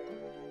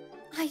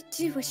 I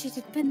do wish it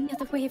had been the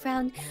other way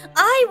around.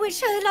 I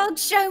wish Herlock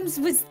Sholmes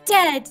was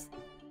dead!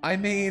 I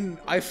mean,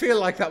 I feel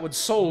like that would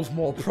solve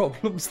more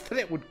problems than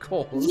it would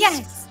cause.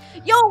 Yes!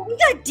 Yo, we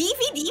got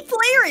DVD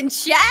player in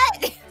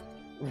chat!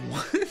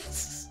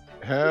 What?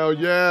 Hell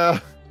yeah!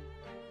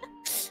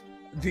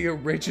 The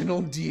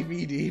original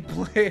DVD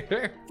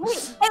player?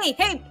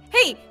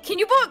 Hey, can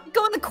you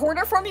go in the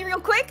corner for me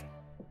real quick?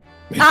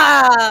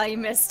 Ah, you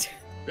missed.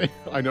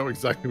 I know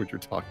exactly what you're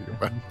talking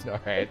about.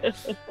 Alright.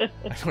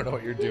 I don't know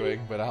what you're doing,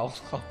 but I'll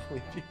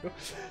believe you.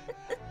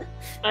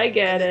 I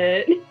get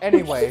it.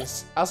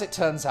 Anyways, as it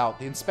turns out,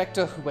 the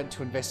inspector who went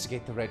to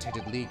investigate the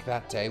Red-Headed League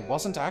that day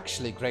wasn't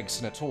actually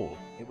Gregson at all.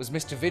 It was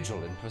Mr.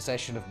 Vigil in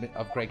possession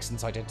of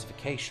Gregson's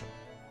identification.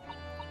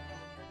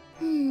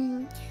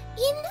 You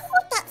know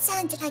what that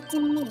sounded like to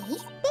me?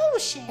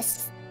 Bullshit.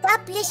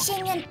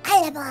 Establishing an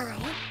alibi.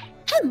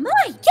 Oh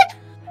my!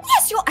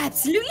 Yes, you're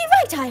absolutely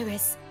right,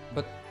 Iris!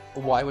 But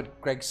why would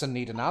Gregson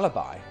need an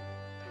alibi?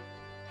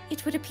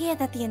 It would appear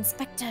that the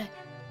inspector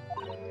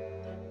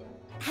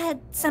had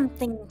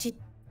something to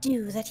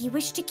do that he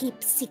wished to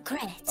keep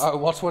secret. Oh,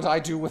 what would I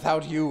do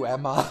without you,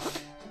 Emma?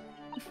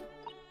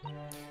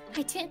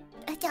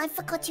 I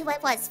forgot who I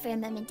was for a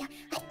moment.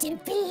 I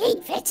don't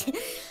believe it.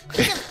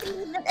 I don't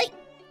believe it.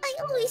 I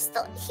always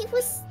thought he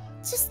was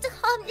just a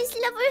harmless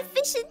lover of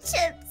fish and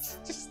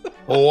chips.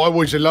 Oh, I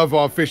was a lover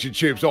of fish and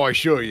chips, I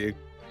assure you.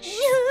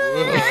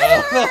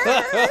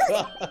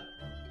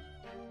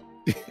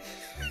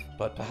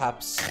 But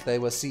perhaps they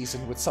were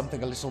seasoned with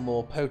something a little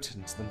more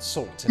potent than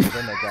salt and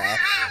vinegar.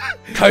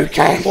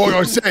 Cocaine! Like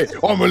I said,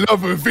 I'm a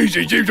lover of fish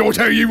and chips, I'll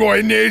tell you right,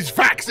 and there's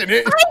facts in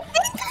it. I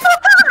think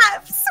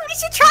perhaps we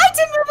should try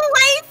to move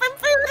away from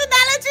food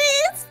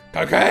analogies.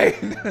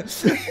 Cocaine!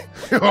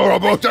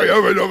 Alright, I'll tell you,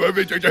 I'm a lover of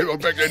fish and chips, I'm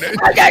back in it.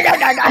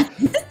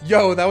 Okay.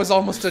 Yo, that was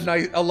almost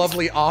a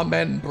lovely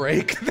amen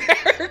break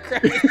there,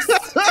 Grace.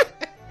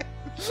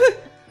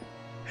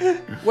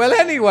 Well,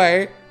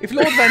 anyway, if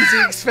Lord Van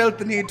Zieks felt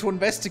the need to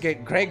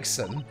investigate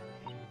Gregson...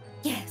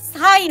 Yes,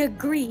 I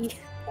agree.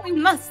 We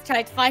must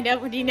try to find out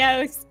what he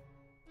knows.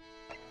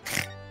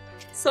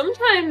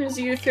 Sometimes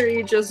you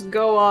three just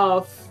go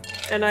off,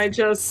 and I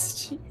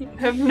just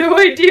have no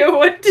idea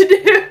what to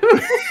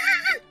do.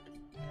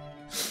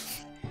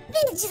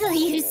 Vigil,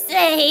 you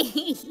say?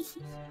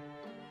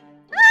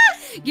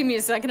 Give me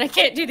a second, I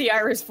can't do the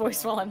Irish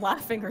voice while I'm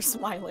laughing or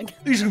smiling.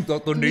 Isn't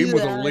that the name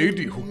of the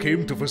lady who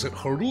came to visit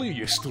Hurley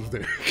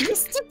yesterday?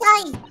 Mr.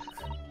 Guy.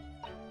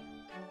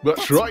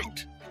 That's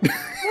right.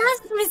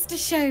 Ask Mr.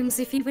 Sholmes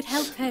if he would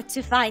help her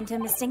to find her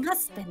missing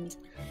husband.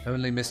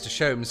 Only Mr.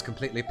 Sholmes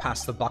completely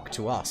passed the buck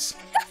to us.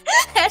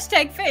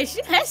 Hashtag fish,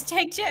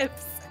 hashtag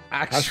chips.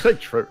 Hashtag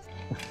true.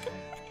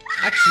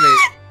 Actually,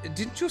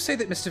 didn't you say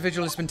that Mr.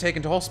 Vigil has been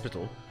taken to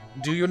hospital?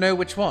 Do you know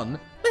which one?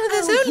 Well,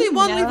 there's only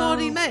one we've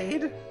already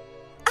made.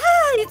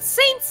 Ah, it's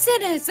Saint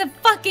Sinners, of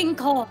fucking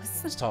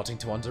course. Starting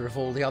to wonder if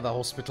all the other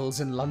hospitals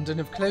in London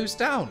have closed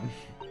down.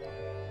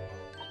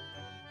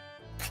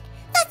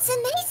 That's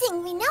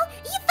amazing, Reno.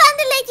 You found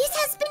the lady's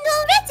husband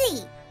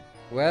already.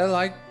 Well,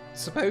 I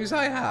suppose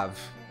I have.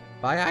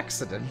 By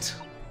accident.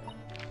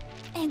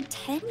 And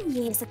 10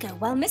 years ago,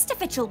 while Mr.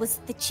 Vigil was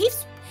the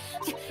chief's...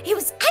 He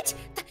was at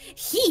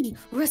the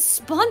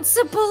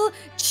responsible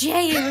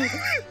jail.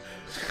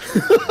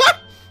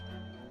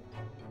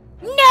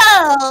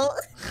 No!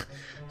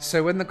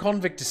 So when the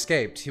convict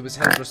escaped, he was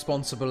held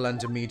responsible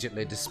and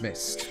immediately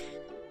dismissed.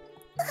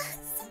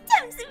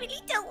 Sometimes I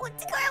really don't want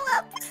to grow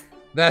up.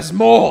 There's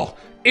more!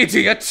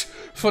 idiot!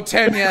 For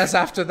 10 years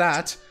after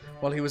that,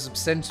 while he was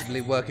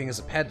ostensibly working as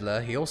a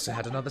peddler, he also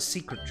had another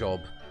secret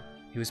job.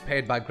 He was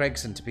paid by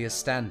Gregson to be a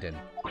stand-in,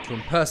 to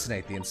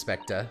impersonate the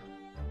inspector.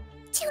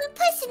 To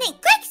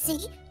impersonate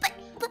Grexy?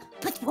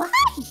 But why?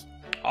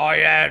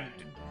 I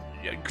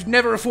could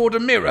never afford a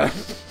mirror.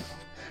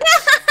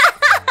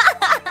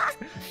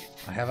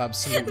 I have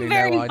absolutely no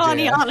idea. Very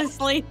funny,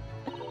 honestly.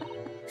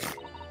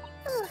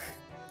 Ugh,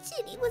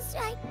 Ginny was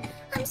right.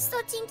 I'm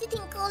starting to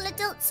think all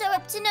adults are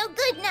up to no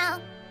good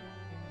now.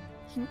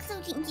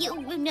 Including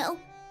you, Bruno.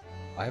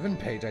 I haven't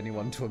paid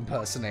anyone to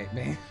impersonate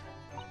me.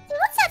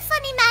 What's that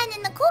funny man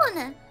in the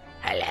corner?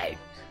 Hello.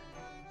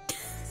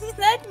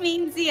 That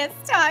means he has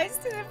ties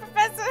to the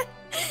professor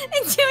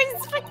and to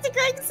Inspector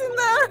Gregson,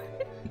 though.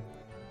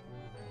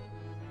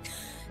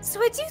 So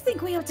I do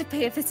think we ought to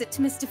pay a visit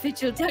to Mr.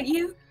 Vigil, don't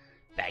you?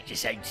 Like the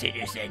same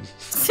citizen.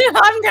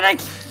 I'm gonna...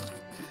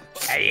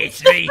 Hey,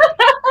 it's me.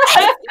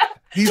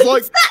 He's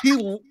like, he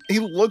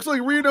looks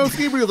like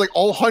Ryunosuke, but he's like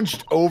all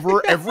hunched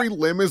over. Every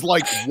limb is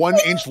like 1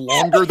 inch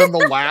longer than the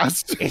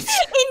last. In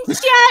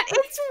chat,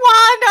 it's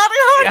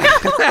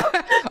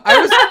Naruhodo.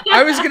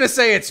 I was gonna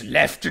say it's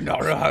left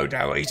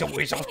Naruhodo. He's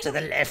always off to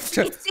the left.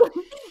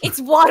 It's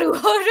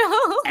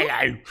Waruhodo.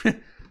 Hello.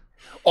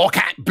 I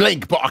can't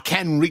blink, but I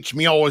can reach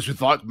me eyes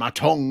with like my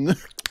tongue.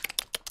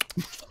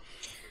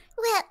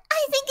 Well,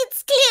 I think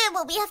it's clear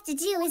what we have to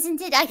do, isn't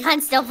it? I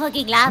can't stop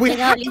fucking laughing. We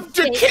have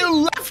to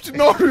kill left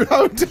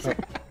Naruhodo.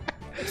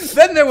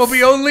 Then there will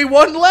be only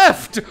one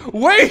left.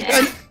 Wait.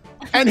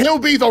 And he'll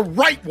be the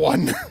right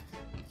one.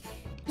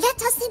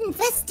 Let us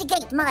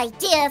investigate, my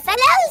dear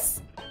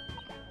fellows.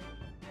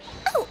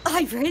 Oh,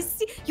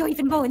 Iris, you're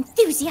even more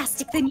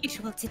enthusiastic than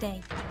usual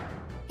today.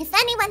 If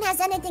anyone has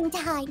anything to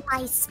hide,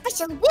 my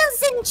special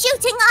Wilson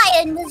shooting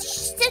iron will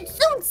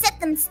soon set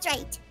them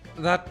straight.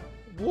 That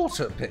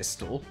water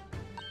pistol.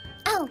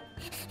 Oh,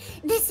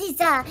 this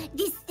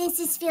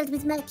is filled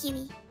with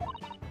mercury.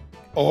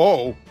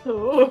 Oh.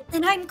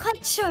 Then I'm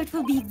quite sure it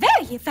will be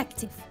very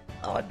effective.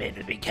 I'd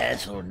better be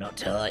careful not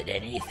to hide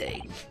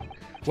anything.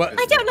 What?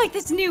 I don't like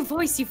this new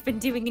voice you've been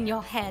doing in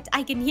your head.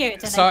 I can hear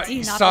it, and I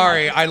do not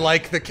sorry, like it. I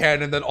like the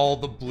canon that all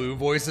the blue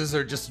voices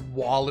are just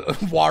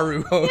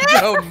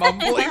Waruhodo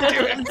mumbling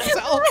to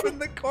himself in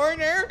the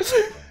corner.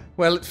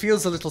 Well, it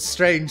feels a little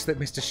strange that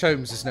Mr.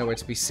 Sholmes is nowhere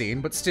to be seen,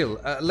 but still,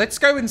 let's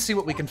go and see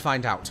what we can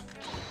find out.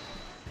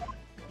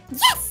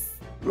 Yes!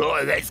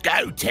 Right, let's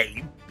go,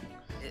 team.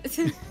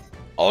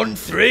 On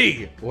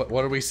 3. What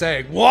are we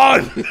saying?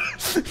 1, 2,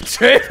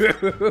 3.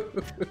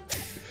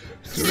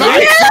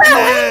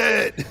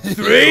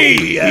 3.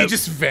 He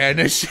just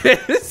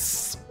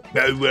vanishes.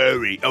 Don't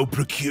worry, I'll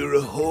procure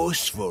a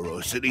horse for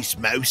us, at least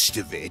most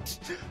of it.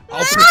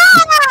 I'll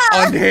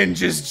unhinge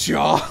his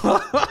jaw.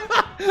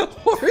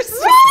 Horse.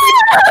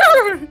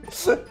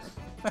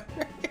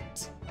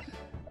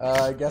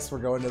 I guess we're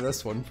going to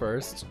this one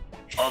first.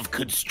 I've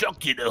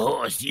constructed a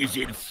horse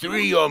using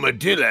 3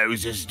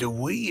 armadillos as the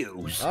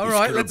wheels. All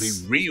right, it's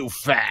gonna be real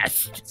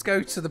fast. Let's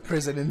go to the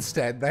prison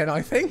instead, then,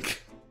 I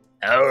think.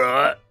 All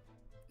right.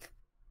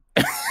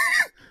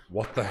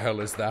 What the hell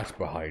is that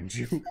behind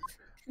you?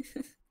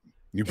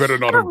 You better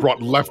not have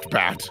brought left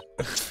bat.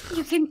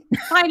 You can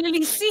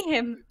finally see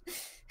him.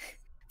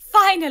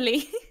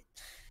 Finally.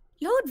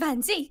 Lord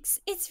Van Zeeks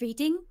is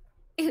reading...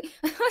 Lord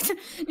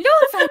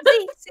Van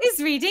Zeeks is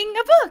reading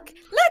a book.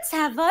 Let's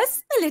have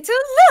us a little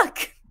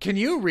look. Can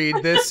you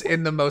read this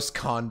in the most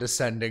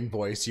condescending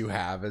voice you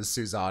have as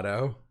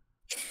Susato?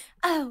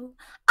 Oh,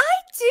 I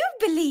do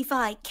believe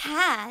I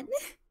can.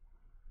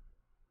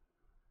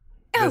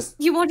 Oh,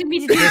 you wanted me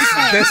to do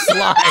this line,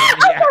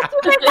 yeah.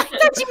 I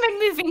thought you meant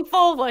moving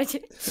forward.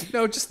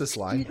 No, just this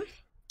line.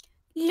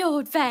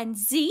 Lord Van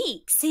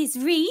Zeeks is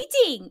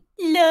reading.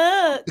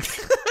 Look.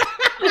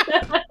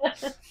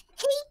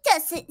 He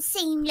doesn't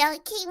seem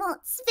like he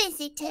wants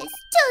visitors,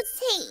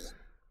 does he?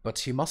 But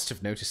he must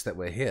have noticed that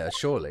we're here,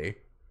 surely.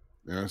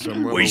 Yeah,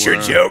 we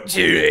should talk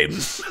to him.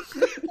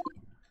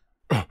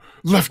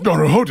 Left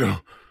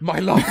Naruhodo. My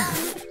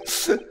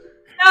life.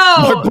 No!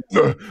 My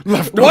brother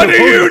left What do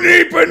Naruhodo.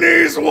 you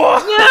Nipponese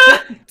want?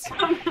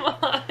 Come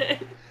on.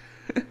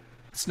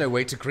 It's no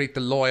way to greet the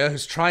lawyer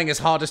who's trying his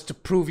hardest to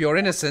prove your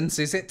innocence,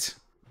 is it?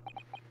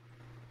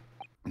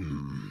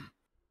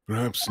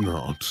 Perhaps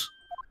not.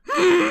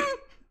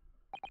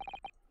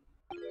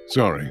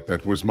 Sorry,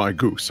 that was my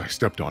goose. I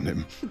stepped on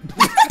him.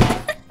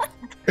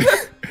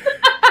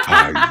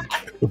 I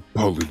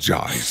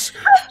apologize.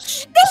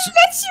 They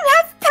let you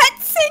have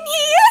pets in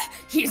here?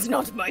 He's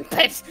not my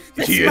pet.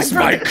 That's He is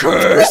brother. my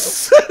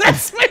curse.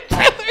 That's my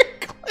brother.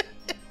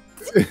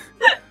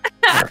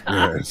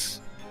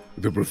 Yes.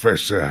 The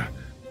professor,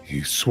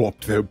 he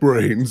swapped their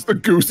brains. The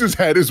goose's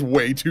head is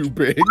way too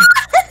big.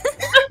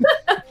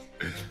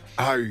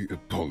 I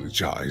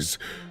apologize.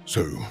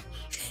 So,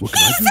 what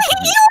can I do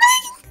for you?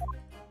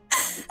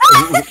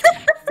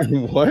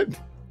 What?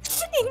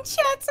 In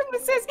chat,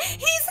 someone says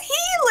he's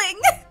healing.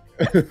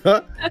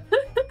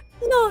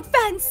 Lord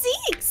Van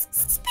Zeeks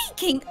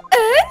speaking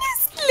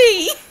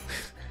earnestly.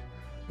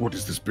 What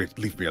is this bit?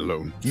 Leave me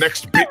alone.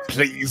 Next bit,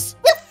 please.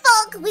 The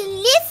fog fog will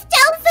lift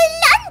over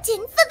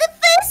London for the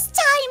first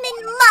time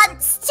in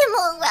months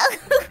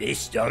tomorrow.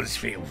 This does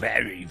feel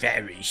very,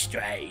 very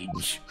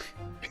strange.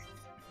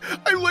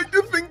 I like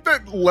to think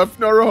that left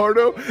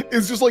Naruhodo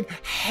is just like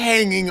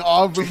hanging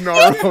off of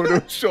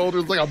Naruhodo's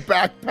shoulders like a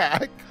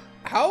backpack.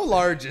 How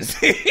large is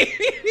he?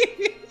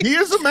 He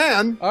is a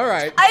man. All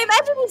right. I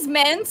imagine he's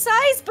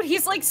man-sized, but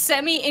he's like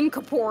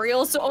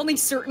semi-incorporeal, so only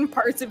certain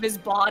parts of his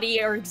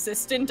body are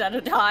existent at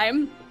a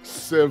time.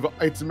 Civ,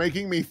 it's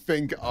making me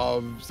think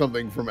of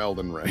something from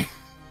Elden Ring.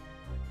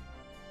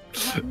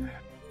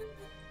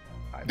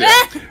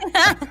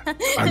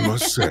 I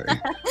must say,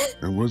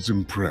 I was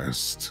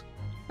impressed.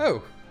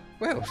 Oh,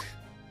 well,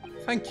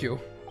 thank you.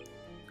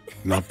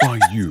 Not by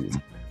you,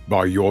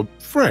 by your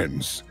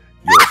friends.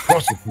 Your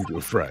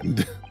prosecutor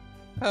friend.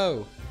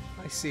 Oh,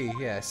 I see,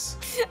 yes.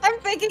 I'm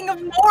thinking of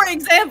more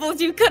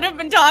examples you could have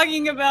been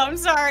talking about, I'm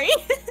sorry.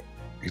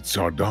 It's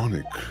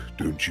sardonic,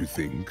 don't you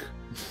think?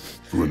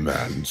 For a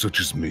man such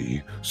as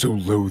me, so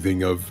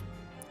loathing of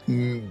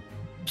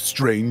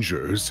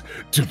strangers,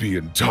 to be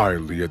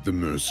entirely at the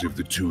mercy of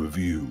the two of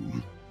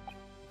you.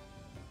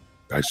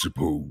 I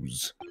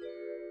suppose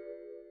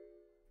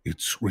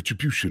it's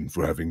retribution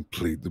for having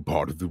played the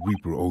part of the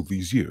Reaper all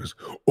these years,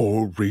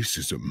 or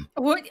racism.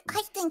 What?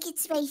 I think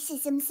it's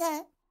racism,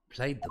 sir.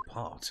 Played the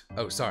part.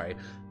 Oh, sorry.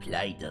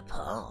 Played the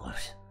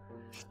part.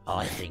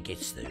 I think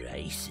it's the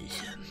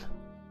racism.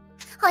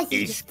 I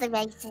think it's the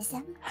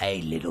racism.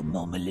 Hey, little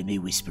mama, let me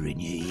whisper in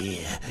your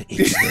ear.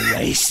 It's the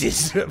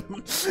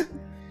racism.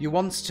 You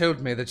once told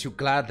me that you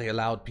gladly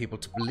allowed people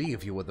to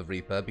believe you were the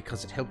Reaper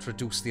because it helped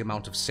reduce the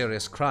amount of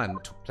serious crime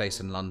that took place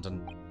in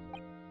London.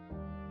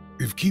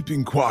 If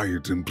keeping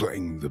quiet and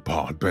playing the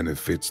part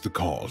benefits the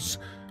cause,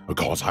 a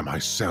cause I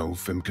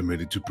myself am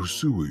committed to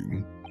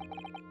pursuing,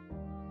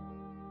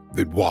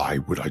 then why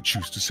would I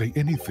choose to say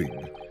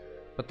anything?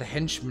 But the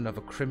henchman of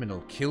a criminal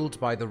killed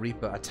by the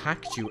Reaper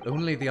attacked you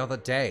only the other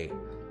day.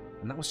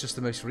 And that was just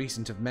the most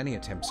recent of many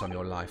attempts on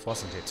your life,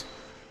 wasn't it?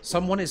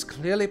 Someone is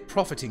clearly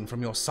profiting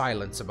from your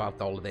silence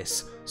about all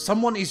this.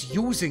 Someone is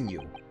using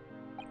you.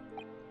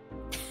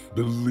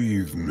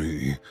 Believe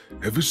me,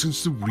 ever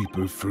since the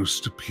Reaper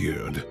first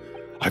appeared,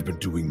 I've been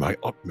doing my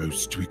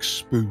utmost to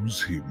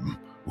expose him,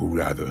 or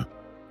rather,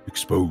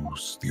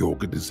 expose the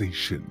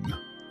organization.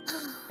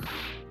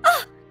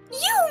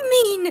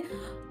 You mean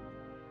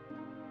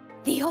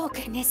the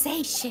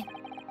organization?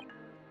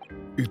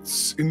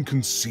 It's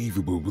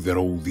inconceivable that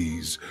all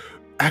these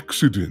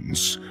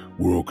accidents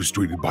were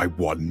orchestrated by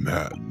one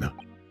man.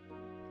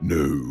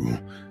 No,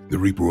 the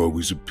Reaper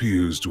always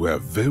appears to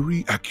have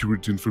very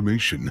accurate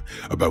information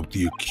about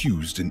the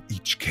accused in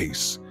each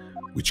case,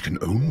 which can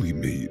only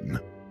mean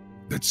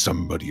that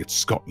somebody at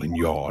Scotland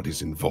Yard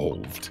is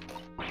involved.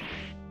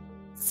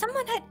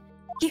 Someone at...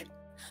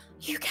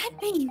 You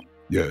can't mean...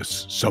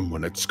 Yes,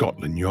 someone at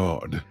Scotland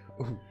Yard.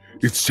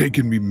 It's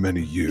taken me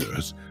many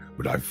years,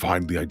 but I've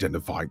finally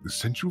identified the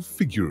central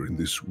figure in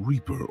this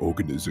Reaper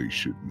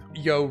organization.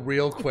 Yo,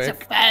 real quick.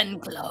 It's a fan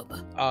club.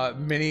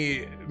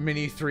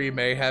 Mini 3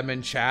 Mayhem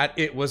in chat.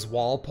 It was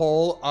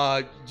Walpole.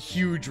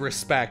 Huge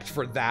respect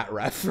for that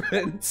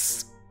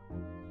reference.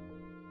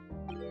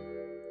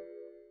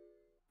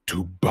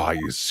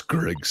 Tobias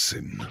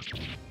Gregson.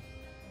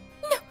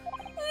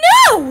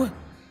 No!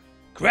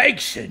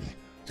 Gregson?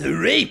 The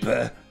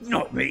Reaper?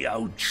 Not me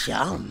old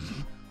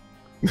chum.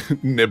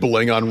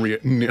 Nibbling on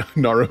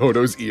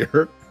Naruhodo's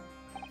ear.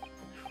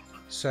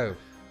 So,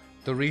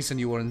 the reason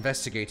you were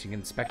investigating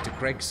Inspector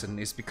Gregson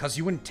is because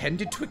you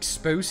intended to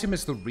expose him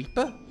as the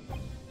Reaper?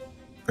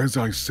 As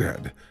I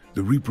said,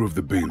 the Reaper of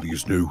the Bailey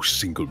is no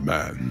single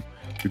man.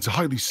 It's a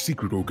highly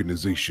secret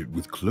organization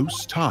with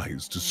close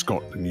ties to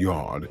Scotland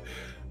Yard,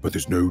 but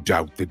there's no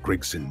doubt that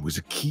Gregson was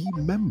a key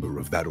member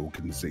of that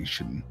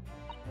organization.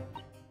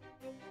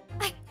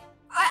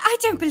 I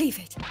don't believe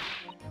it. Are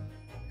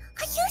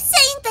you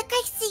saying that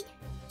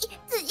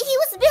he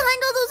was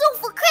behind all those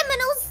awful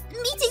criminals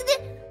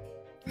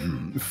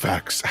meeting the...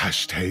 Facts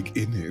hashtag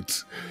in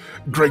it.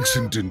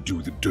 Gregson didn't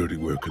do the dirty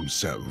work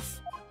himself.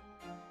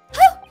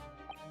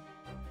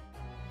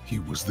 He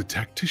was the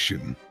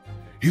tactician.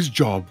 His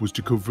job was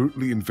to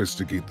covertly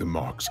investigate the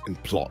marks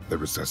and plot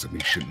their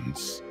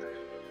assassinations.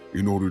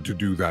 In order to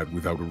do that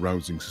without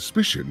arousing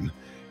suspicion,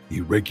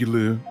 he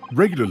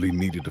regularly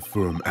needed a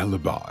firm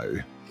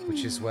alibi.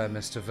 Which is where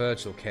Mr.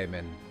 Virgil came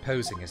in,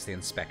 posing as the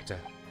inspector.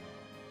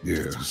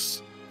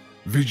 Yes.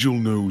 Vigil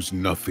knows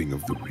nothing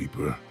of the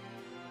Reaper.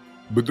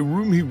 But the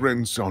room he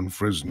rents on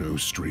Fresno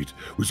Street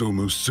was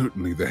almost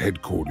certainly the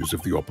headquarters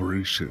of the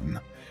operation.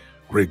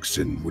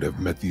 Gregson would have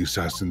met the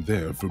assassin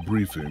there for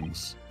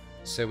briefings.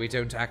 So we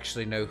don't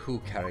actually know who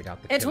carried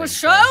out the killing. It was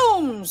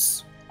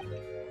Sholmes!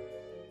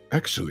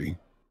 Actually,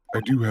 I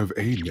do have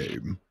a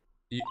name.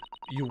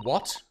 You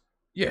what?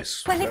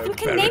 Yes. Well, if you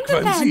can name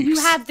the man, you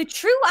have the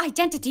true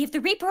identity of the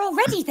Reaper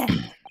already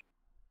then.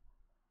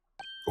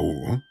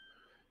 Or,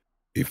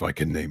 if I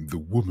can name the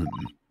woman.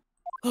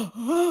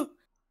 Oh?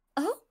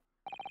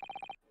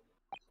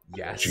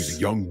 Yes. She's a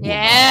young woman.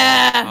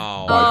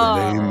 Yeah.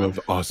 By the name of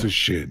Asa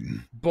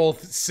Shin.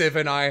 Both Civ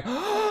and I.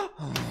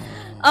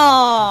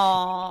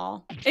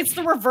 Oh, it's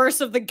the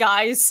reverse of the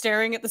guys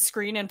staring at the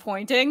screen and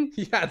pointing.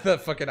 Yeah, the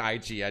fucking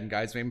IGN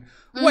guys meme.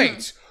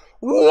 Wait,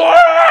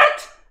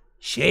 what?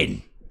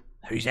 Shin,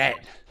 who's that?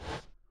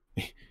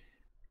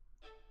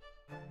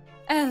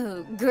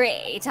 Oh,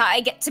 great.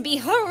 I get to be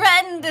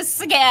horrendous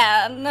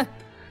again.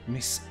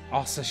 Miss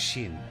Asa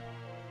Shin,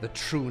 the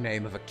true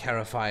name of a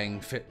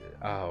terrifying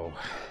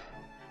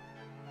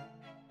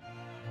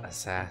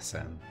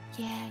assassin.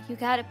 Yeah, you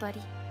got it,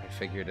 buddy. I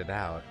figured it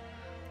out.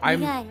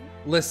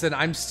 Listen,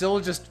 I'm still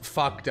just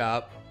fucked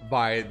up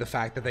by the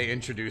fact that they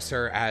introduce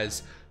her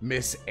as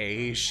Miss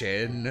A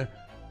Shin.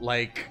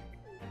 Like,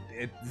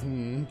 I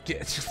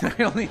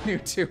only knew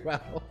too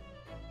well.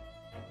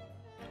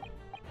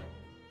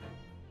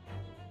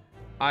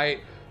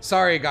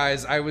 Sorry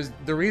guys,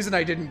 the reason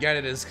I didn't get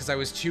it is because I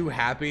was too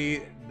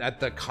happy at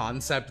the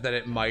concept that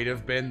it might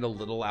have been the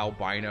little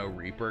albino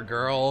Reaper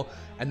girl,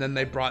 and then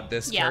they brought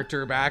this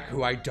character back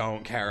who I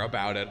don't care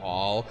about at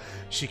all.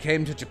 She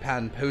came to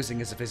Japan posing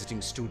as a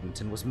visiting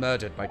student and was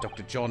murdered by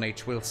Dr. John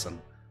H.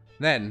 Wilson.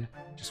 Then,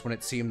 just when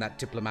it seemed that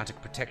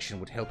diplomatic protection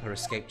would help her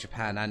escape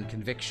Japan and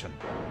conviction,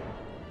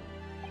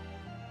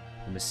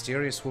 the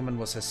mysterious woman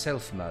was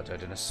herself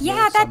murdered in a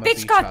small that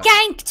bitch got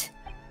ganked!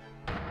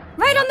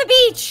 Right on the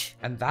beach!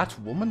 And that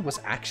woman was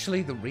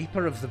actually the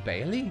Reaper of the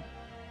Bailey?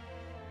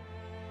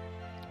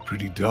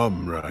 Pretty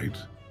dumb, right?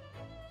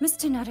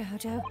 Mr.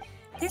 Naruhodo,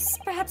 this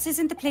perhaps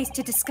isn't the place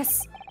to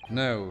discuss.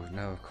 No,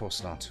 of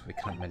course not. We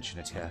can't mention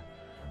it here.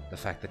 The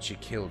fact that she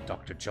killed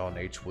Dr. John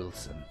H.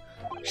 Wilson.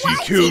 She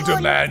killed a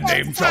man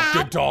named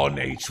Dr. John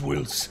H.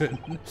 Wilson.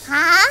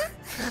 Huh?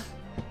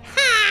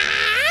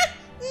 Huh?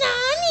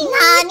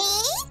 Nani?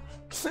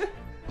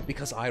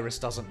 Because Iris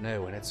doesn't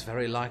know, and it's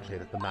very likely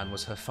that the man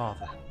was her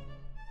father.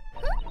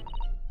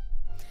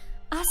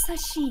 Asa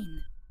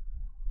Shin.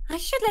 I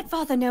should let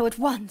father know at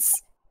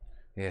once.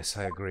 Yes,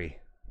 I agree.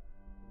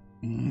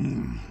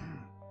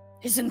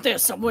 Isn't there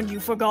someone you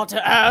forgot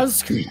to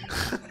ask?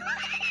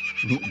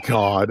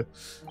 God.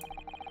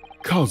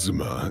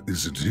 Kazuma,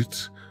 isn't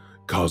it?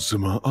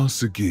 Kazuma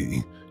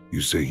Asagi. You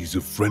say he's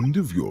a friend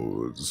of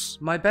yours.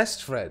 My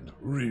best friend.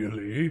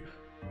 Really? Oof.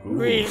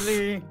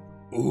 Really?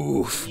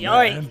 Oof,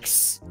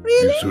 Yikes. man.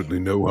 You certainly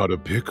know how to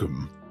pick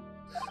him.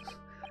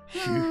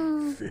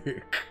 You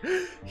think?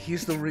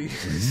 He's the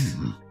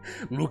reason.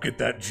 Look at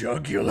that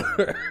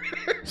jugular.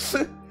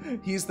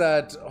 He's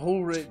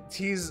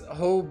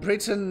whole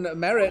Britain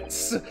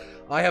merits.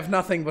 I have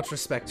nothing but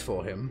respect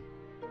for him.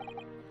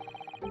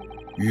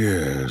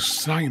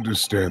 Yes, I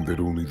understand that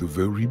only the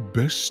very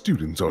best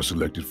students are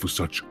selected for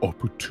such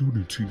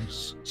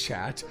opportunities.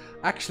 Chat.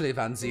 Actually,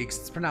 Van Zeeks,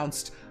 it's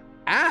pronounced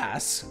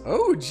ass.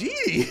 Oh,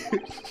 gee.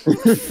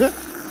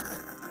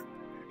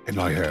 And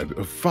I had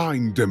a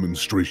fine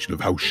demonstration of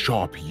how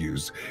sharp he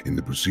is in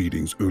the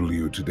proceedings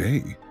earlier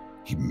today.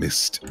 He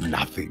missed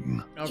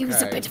nothing. Okay. He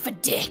was a bit of a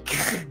dick.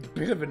 A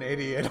bit of an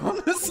idiot,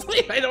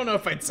 honestly. I don't know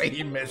if I'd say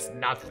he missed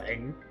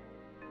nothing.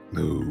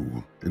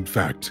 No, in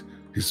fact,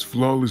 his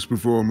flawless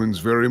performance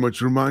very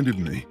much reminded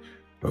me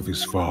of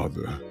his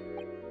father.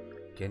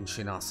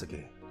 Genshin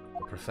Asagi,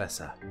 the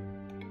professor.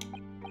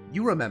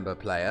 You remember,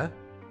 player?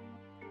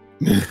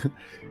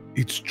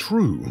 It's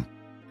true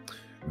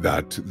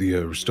that the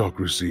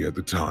aristocracy at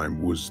the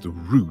time was the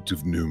root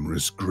of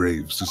numerous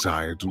grave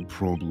societal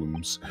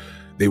problems.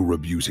 They were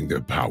abusing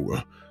their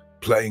power,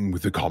 playing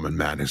with the common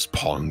man as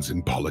pawns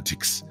in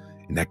politics,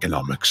 in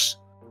economics,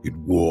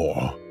 in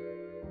war.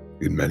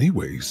 In many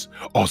ways,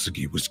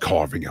 Asagi was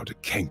carving out a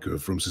canker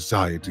from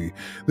society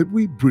that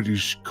we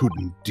British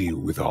couldn't deal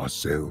with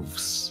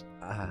ourselves.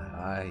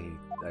 I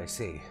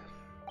see.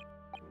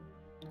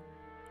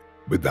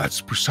 But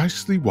that's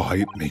precisely why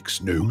it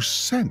makes no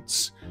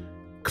sense.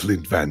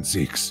 Clint Van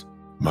Zeeks,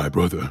 my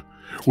brother,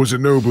 was a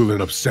noble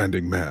and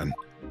upstanding man.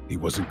 He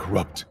wasn't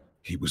corrupt.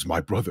 He was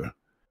my brother.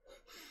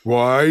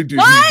 Why did the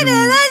man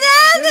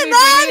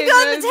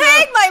gonna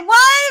take my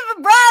wife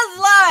and brother's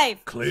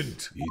life?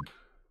 Clint.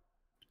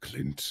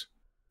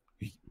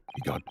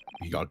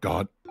 He got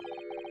God.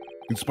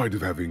 In spite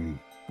of having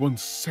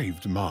once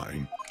saved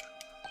mine.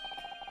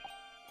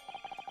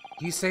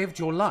 He saved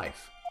your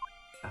life?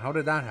 How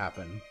did that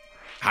happen?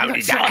 How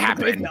did that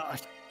happen?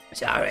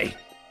 Sorry.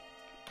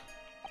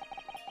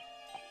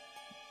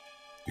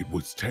 It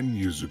was 10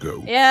 years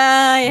ago.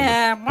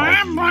 Yeah.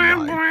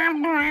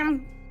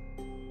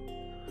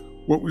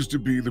 What was to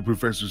be the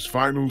professor's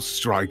final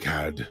strike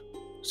had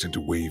sent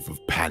a wave of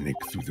panic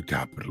through the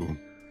capital.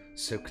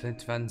 So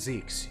Clint Van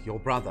Zeeks, your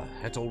brother,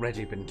 had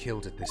already been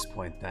killed at this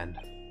point then?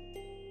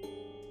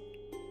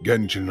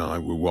 Genshin and I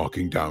were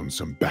walking down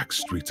some back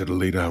streets at a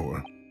late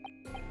hour.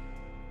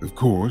 Of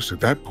course,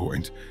 at that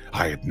point,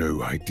 I had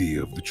no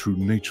idea of the true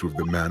nature of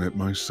the man at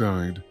my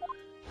side.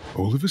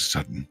 All of a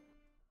sudden...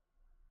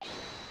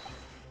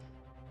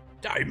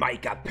 Don't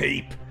make a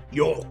peep.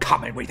 You're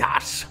coming with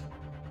us.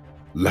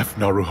 Left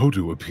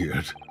Naruhodo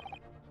appeared.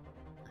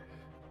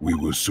 We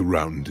were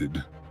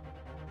surrounded.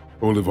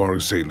 All of our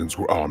assailants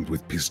were armed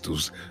with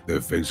pistols,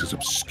 their faces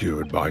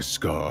obscured by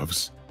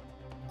scarves.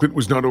 Clint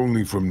was not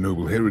only from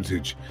noble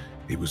heritage,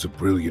 He was a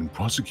brilliant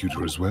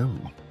prosecutor as well.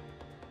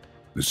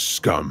 The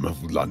scum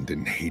of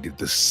London hated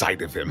the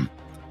sight of him,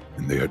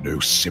 and they had no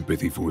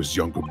sympathy for his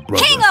younger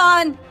brother. Hang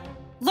on!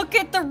 Look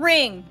at the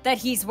ring that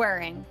he's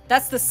wearing.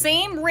 That's the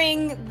same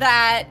ring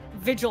that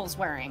Vigil's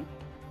wearing.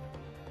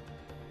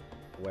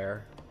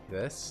 Where?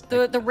 This?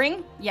 The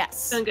ring?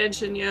 Yes. On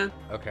Genshin, yeah.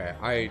 Okay,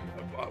 I,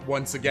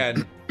 once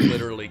again,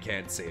 literally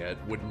can't see it.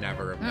 Would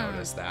never have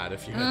noticed that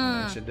if you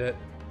hadn't mentioned it.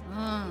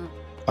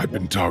 I've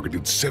been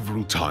targeted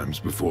several times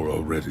before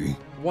already.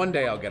 One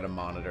day I'll get a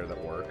monitor that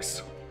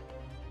works.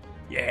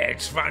 Yeah,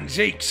 it's Van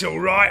Zeke's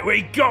alright,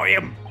 we got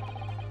him!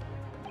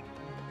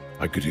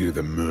 I could hear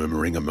them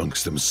murmuring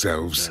amongst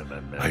themselves.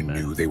 I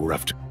knew they were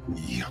after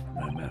me.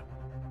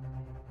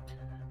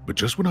 But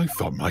just when I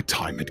thought my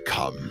time had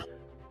come...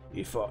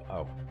 You thought...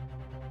 Oh.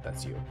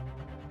 That's you.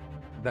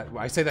 That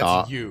I say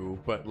that's you,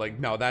 but like,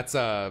 no, that's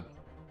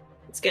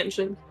It's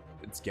Genshin.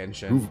 It's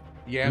Genshin.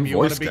 Yam, you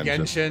want to be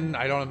Genshin?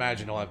 I don't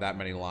imagine he'll have that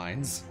many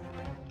lines.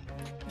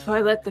 If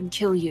I let them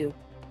kill you,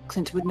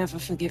 Clint would never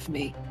forgive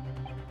me.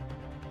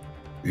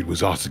 It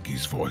was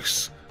Asagi's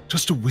voice,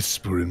 just a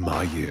whisper in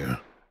my ear.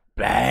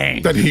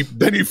 Bang! Then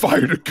he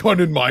fired a gun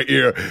in my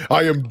ear.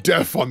 I am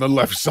deaf on the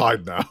left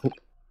side now.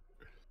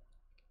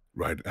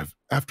 Right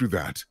after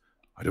that,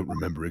 I don't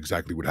remember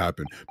exactly what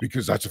happened,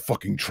 because that's a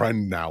fucking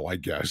trend now, I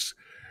guess.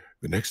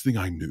 The next thing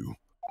I knew,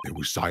 there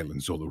was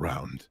silence all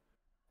around.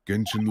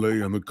 Genshin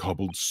lay on the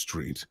cobbled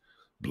street.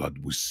 Blood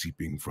was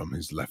seeping from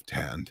his left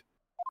hand.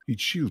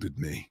 He'd shielded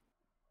me.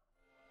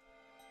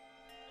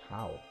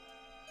 How?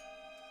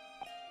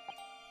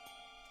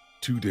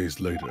 2 days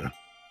later,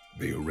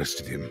 they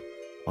arrested him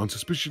on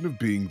suspicion of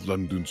being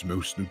London's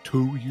most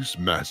notorious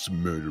mass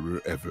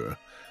murderer ever,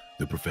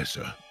 the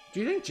Professor. Do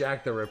you think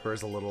Jack the Ripper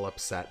is a little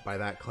upset by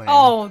that claim?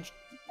 Oh,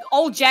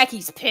 old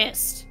Jackie's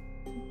pissed.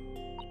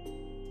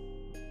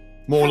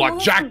 More like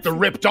Jack the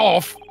Ripped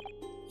Off.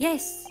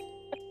 Yes.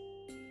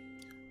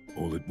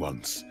 All at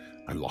once,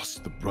 I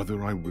lost the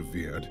brother I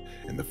revered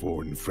and the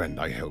foreign friend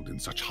I held in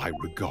such high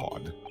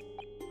regard.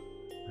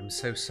 I'm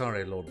so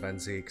sorry, Lord Van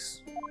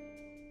Zeeks.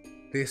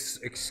 This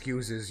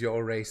excuses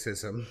your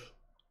racism.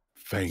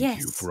 Thank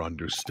you for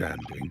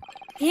understanding.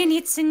 In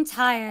its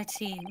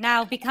entirety.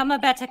 Now become a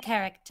better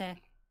character.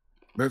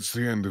 That's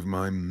the end of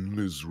my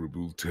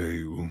miserable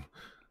tale.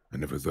 I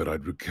never thought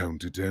I'd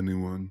recount it to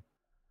anyone.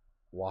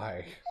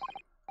 Why?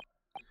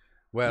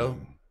 Well,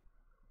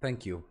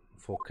 thank you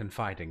for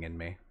confiding in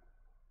me.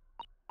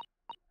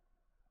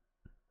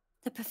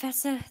 The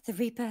Professor, the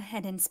Reaper,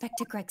 and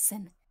Inspector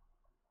Gregson.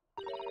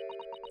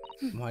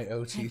 My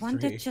OT3.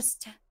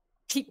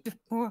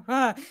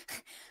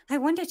 I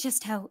wonder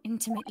just how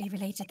intimately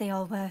related they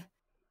all were.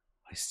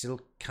 I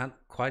still can't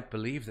quite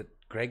believe that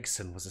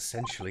Gregson was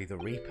essentially the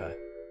Reaper,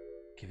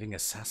 giving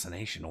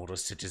assassination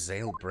orders to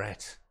Giselle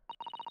Brett.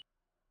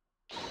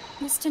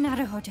 Mr.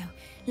 Naruhodo,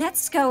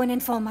 let's go and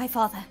inform my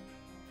father.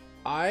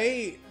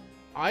 I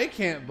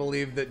can't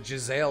believe that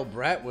Giselle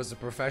Brett was a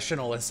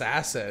professional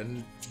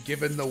assassin,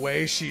 given the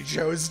way she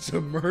chose to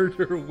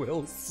murder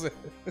Wilson.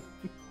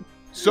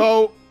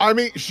 So, I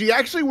mean, she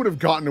actually would have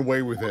gotten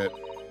away with it.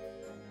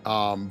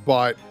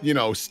 But, you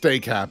know,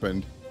 steak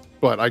happened.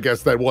 But I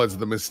guess that was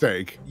the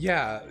mistake.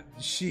 Yeah,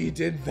 she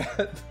did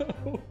that,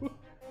 though.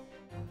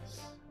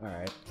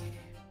 Alright.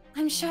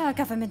 I'm sure our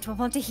government will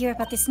want to hear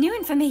about this new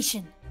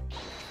information.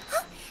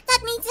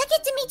 That means I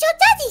get to meet your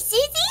daddy,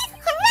 Susie!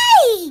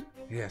 Hooray!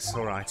 Yes,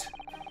 alright.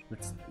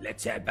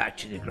 Let's head back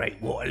to the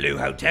Great Waterloo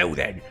Hotel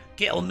then.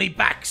 Get on me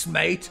backs,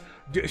 mate.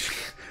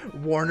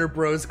 Warner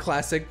Bros.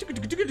 Classic.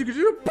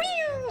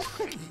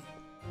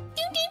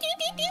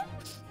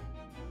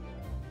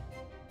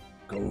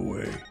 Go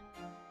away.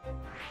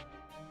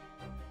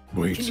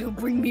 Wait. Can you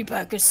bring me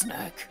back a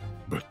snack?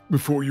 But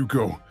before you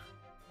go,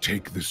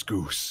 take this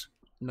goose.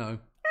 No.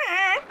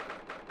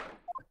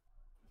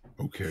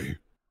 Okay.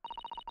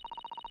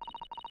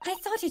 I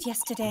thought it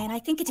yesterday, and I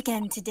think it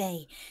again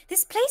today.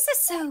 This place is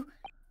so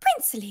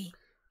princely.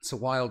 It's a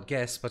wild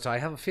guess, but I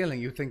have a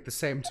feeling you think the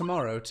same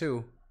tomorrow,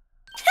 too.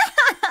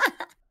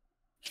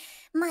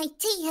 My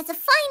tea has a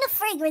finer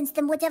fragrance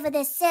than whatever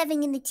they're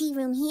serving in the tea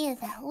room here,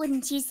 though,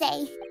 wouldn't you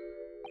say?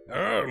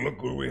 Ah,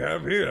 look what we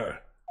have here.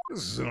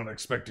 This is an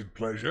unexpected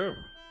pleasure.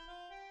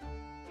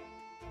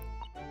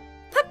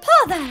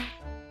 Father!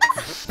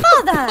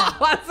 Father!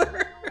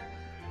 Father!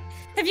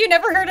 Have you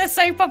never heard us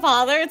say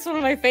Father? It's one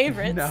of my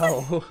favorites.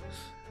 No.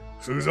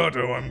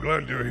 Susato, I'm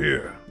glad you're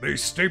here. They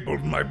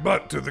stapled my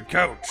butt to the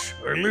couch.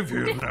 I live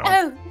here now.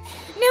 Oh,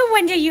 no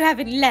wonder you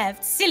haven't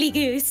left, silly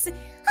goose.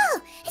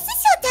 Oh, is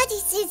this your daddy,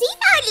 Susie?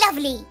 How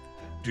lovely!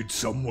 Did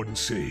someone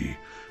say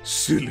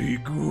silly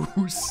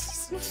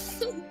goose?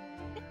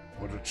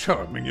 What a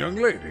charming young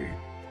lady.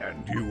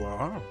 And you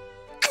are?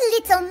 A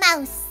little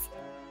mouse.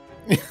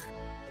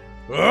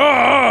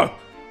 Ah!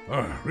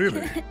 Ah,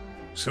 really?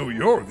 So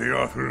you're the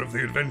author of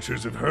The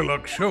Adventures of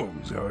Herlock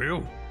Sholmes, are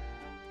you?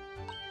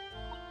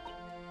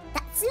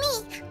 That's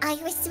me,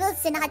 Iris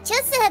Wilson, at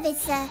your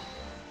service, sir.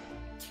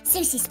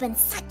 Susie's been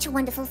such a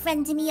wonderful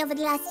friend to me over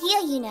the last year,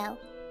 you know.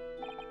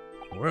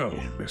 Well,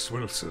 Miss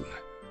Wilson,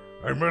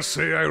 I must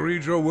say I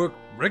read your work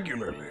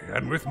regularly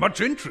and with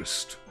much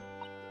interest.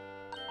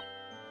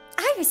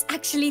 Iris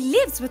actually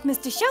lives with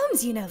Mr.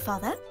 Sholmes, you know,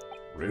 Father.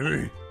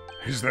 Really?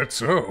 Is that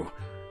so?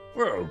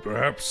 Well,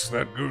 perhaps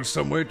that goes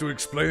some way to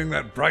explaining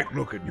that bright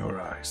look in your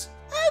eyes.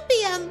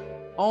 Opium.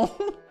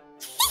 Oh.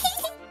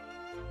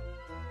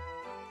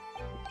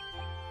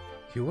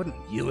 You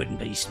wouldn't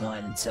be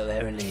smiling so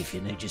early if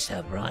you knew just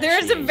how bright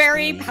There's she a is,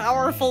 very believe me.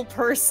 powerful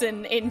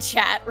person in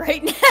chat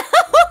right now.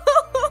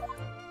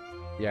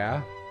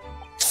 Yeah?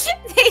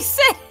 They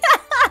said...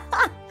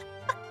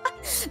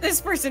 This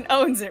person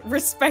owns it.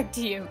 Respect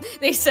to you.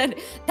 They said,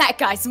 that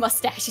guy's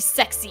mustache is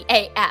sexy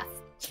AF.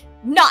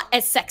 Not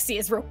as sexy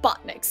as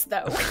Robotnik's,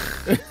 though.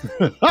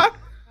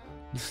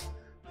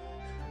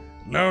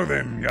 Now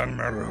then, young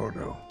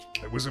Naruhodo,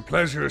 it was a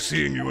pleasure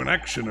seeing you in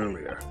action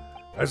earlier.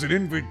 As an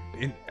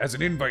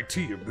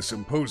invitee of the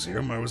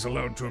symposium, I was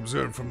allowed to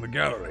observe from the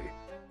gallery,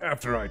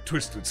 after I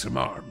twisted some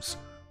arms.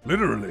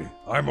 Literally,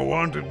 I'm a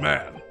wanted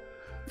man.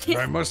 And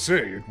I must say,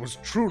 it was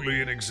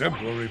truly an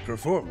exemplary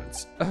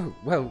performance. Oh,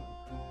 well,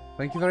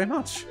 thank you very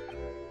much.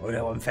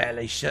 Although I'm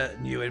fairly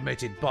certain you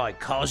admitted by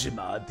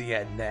Kazuma at the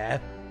end there.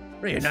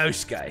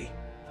 Ryunosuke,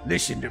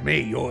 listen to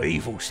me, your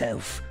evil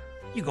self.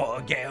 You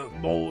gotta get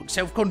more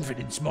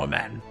self-confidence, my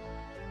man.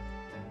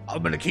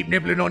 I'm gonna keep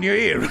nibbling on your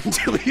ear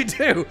until you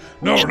do.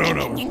 No.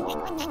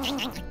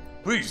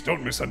 Please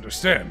don't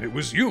misunderstand. It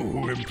was you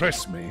who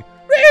impressed me.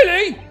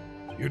 Really?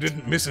 You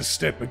didn't miss a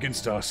step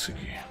against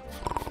Asugi.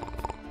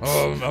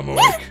 Oh, I'm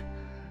awake.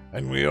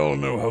 And we all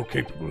know how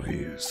capable he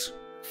is.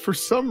 For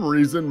some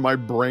reason, my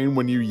brain,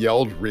 when you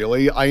yelled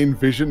really, I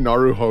envisioned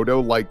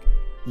Naruhodo, like,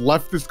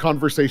 left this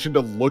conversation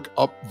to look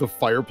up the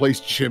fireplace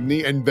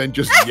chimney and then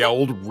just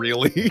yelled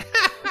really.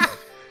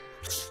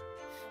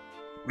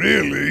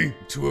 Really?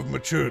 To have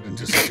matured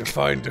into such a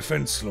fine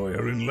defense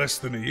lawyer in less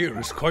than a year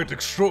is quite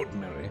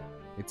extraordinary.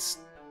 It's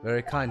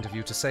very kind of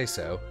you to say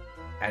so.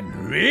 And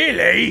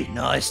really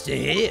nice to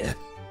hear.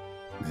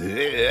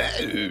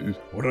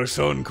 What I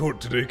saw in court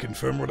today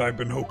confirmed what I've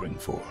been hoping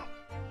for.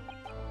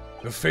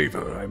 The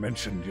favor I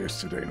mentioned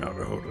yesterday,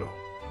 Naruhodo.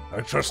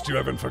 I trust you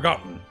haven't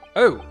forgotten.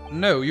 Oh,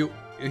 no, you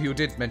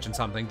did mention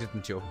something,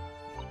 didn't you?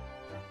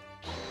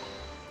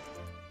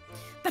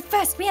 But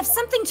first, we have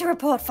something to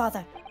report,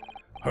 Father.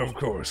 Of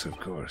course.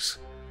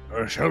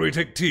 Shall we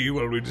take tea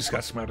while we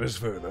discuss matters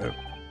further?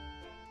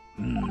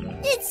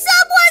 Did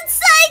someone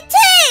say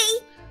tea?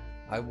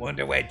 I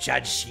wonder where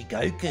Judge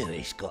Shigoku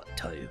has got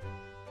to.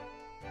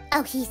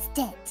 Oh, he's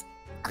dead.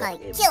 I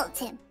killed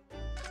him.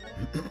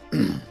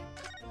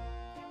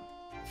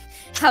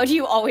 How do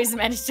you always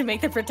manage to make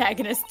the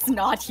protagonists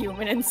not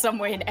human in some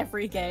way in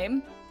every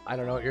game? I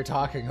don't know what you're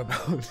talking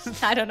about.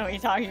 I don't know what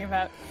you're talking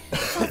about.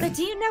 Father,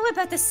 do you know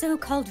about the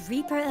so-called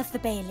Reaper of the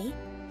Bailey?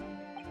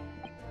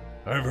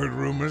 I've heard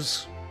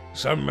rumors.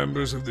 Some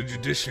members of the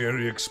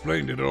judiciary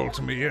explained it all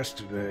to me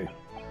yesterday.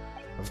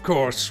 Of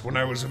course, when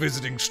I was a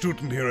visiting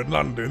student here in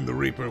London, the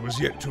Reaper was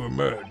yet to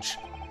emerge.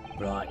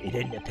 Right, it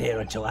didn't appear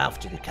until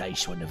after the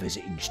case when the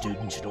visiting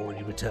students had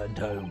already returned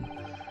home.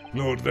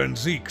 Lord Van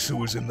Zeeks, who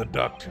was in the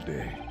dock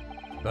today.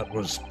 That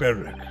was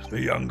Beric,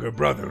 the younger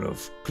brother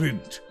of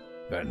Clint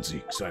Van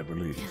Zeeks, I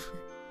believe.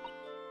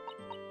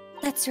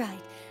 That's right.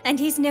 And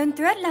he's known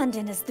throughout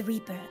London as the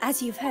Reaper,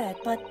 as you've heard.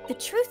 But the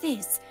truth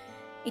is,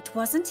 it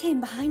wasn't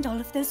him behind all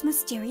of those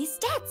mysterious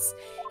deaths.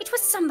 It was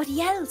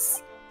somebody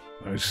else.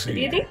 I see. Do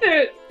you think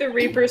the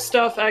Reaper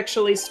stuff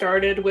actually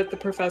started with the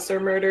Professor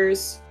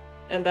murders?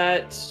 And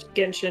that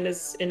Genshin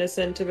is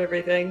innocent of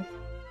everything?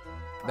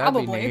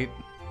 That'd be neat.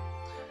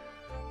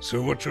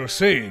 So what you're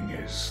saying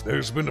is,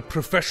 there's been a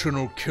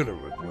professional killer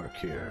at work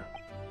here.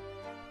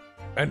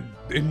 And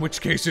in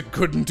which case it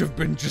couldn't have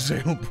been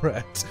Giselle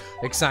Brett.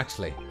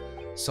 Exactly.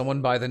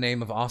 Someone by the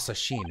name of Asa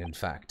Sheen, in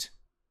fact.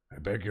 I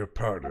beg your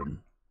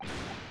pardon.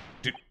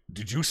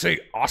 Did you say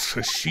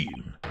Asa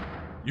Sheen?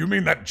 You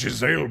mean that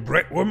Giselle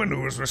Brett woman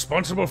who was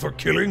responsible for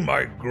killing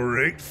my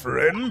great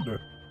friend?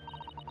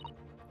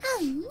 Oh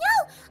no!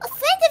 A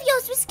friend of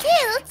yours was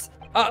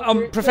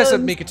killed! Professor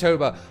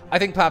Mikotoba, I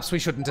think perhaps we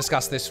shouldn't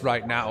discuss this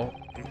right now.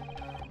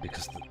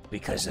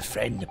 Because the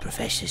friend the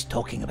professor's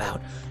talking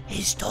about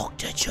is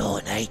Dr.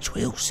 John H.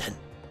 Wilson.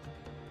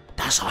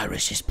 That's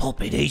Iris's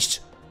puppet,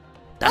 That's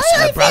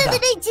her brother. I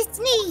feel to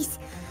sneeze.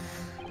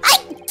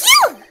 I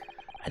kill!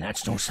 And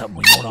that's not something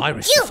we want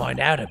Iris to find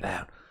out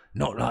about.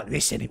 Not like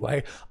this,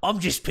 anyway. I'm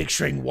just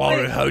picturing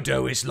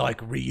Naruhodo is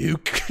like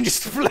Ryuk,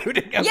 just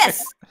floating up.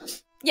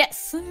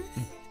 Yes!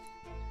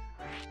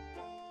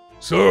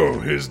 So,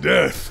 his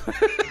death.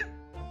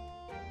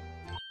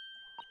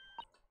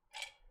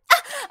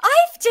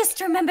 I've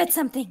just remembered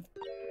something.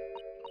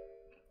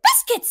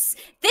 Biscuits!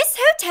 This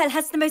hotel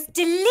has the most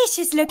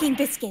delicious looking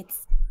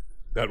biscuits.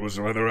 That was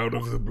rather out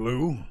of the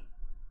blue.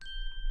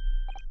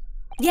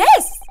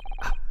 Yes!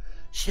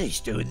 She's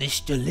doing this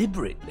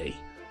deliberately.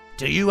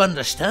 Do you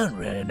understand,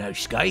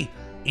 Ryunosuke?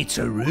 It's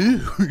a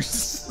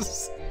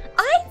ruse.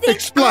 I think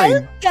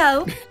I'll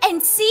go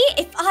and see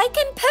if I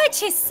can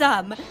purchase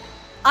some.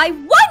 I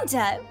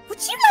wonder,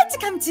 would you like to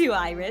come too,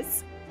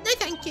 Iris? No No,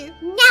 thank you.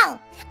 No,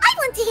 I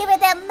want to hear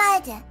about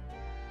murder.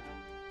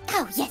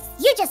 Oh, yes,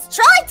 you just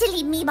tried to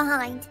leave me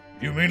behind.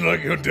 You mean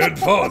like your dead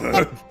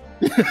father?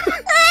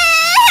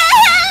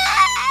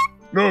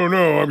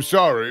 No, I'm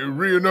sorry.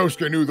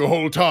 Ryunosuke knew the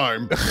whole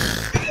time.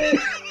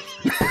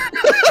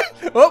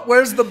 Oh,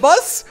 where's the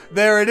bus?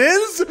 There it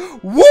is.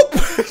 Whoop!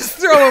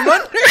 Throw him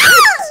under.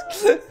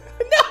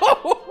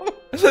 No!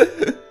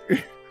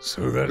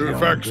 So that You're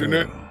young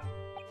affectionate. girl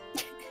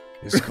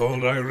is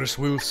called Iris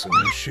Wilson,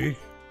 is she?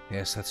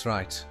 Yes, that's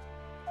right.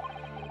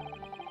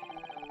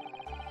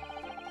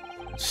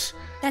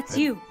 That's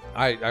you.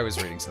 I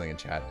was reading something in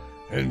chat.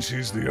 And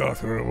she's the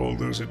author of all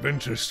those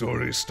adventure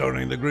stories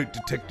starring the great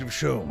Detective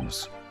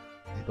Sholmes.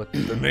 But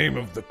the name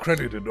of the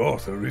credited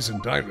author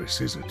isn't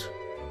Iris, is it?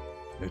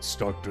 It's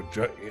Dr.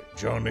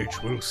 John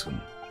H. Wilson.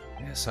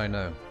 Yes, I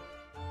know.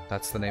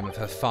 That's the name of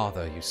her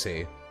father, you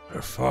see.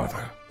 Her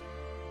father?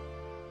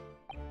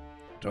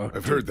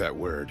 I've heard that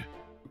word.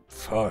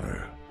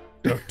 Father.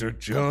 Dr.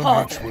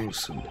 John H.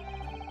 Wilson.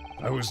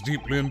 I was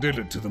deeply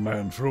indebted to the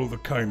man for all the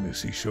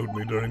kindness he showed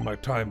me during my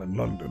time in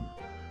London.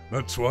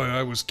 That's why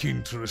I was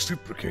keen to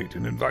reciprocate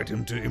and invite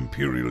him to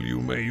Imperial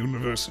Yume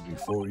University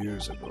 4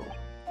 years ago.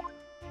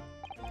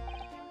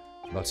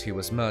 But he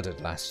was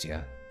murdered last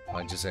year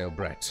by Giselle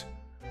Brett.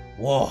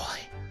 Why?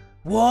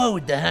 Why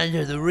would the Hand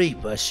of the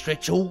Reaper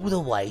stretch all the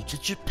way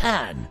to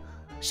Japan?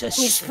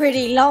 He's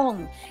pretty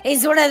long.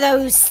 He's one of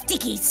those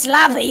sticky,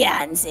 slobby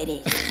hands, it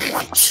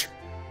is.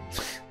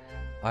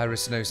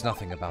 Iris knows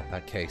nothing about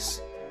that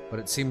case, but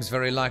it seems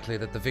very likely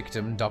that the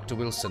victim, Dr.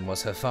 Wilson,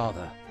 was her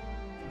father.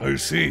 I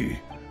see.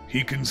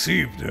 He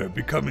conceived her,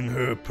 becoming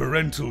her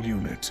parental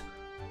unit.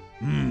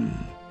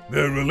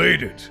 They're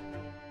related.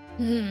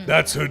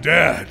 That's her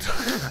dad.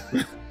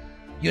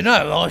 You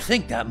know, I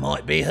think that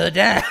might be her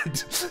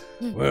dad.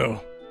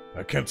 Well,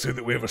 I can't say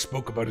that we ever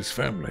spoke about his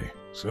family,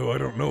 so I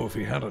don't know if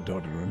he had a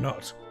daughter or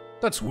not.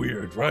 That's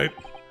weird, right?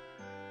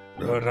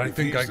 But I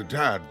think he's the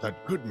dad,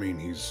 that could mean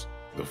he's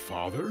the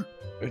father?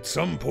 At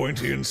some point,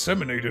 he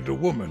inseminated a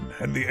woman,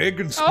 and the egg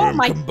and sperm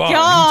combined.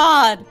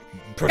 God!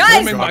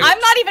 Guys, performing I'm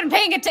not even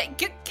paying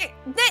attention.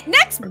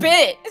 Next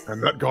bit.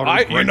 And that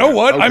got You know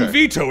what? Okay. I'm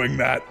vetoing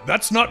that.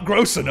 That's not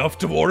gross enough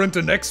to warrant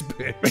a next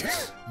bit.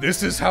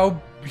 This is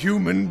how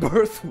human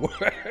birth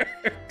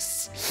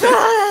works.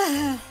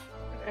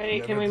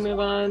 Alright, can we move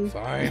on?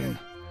 Fine.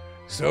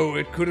 So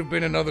it could have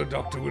been another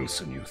Dr.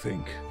 Wilson, you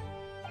think?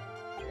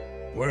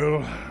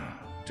 Well,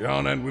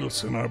 John and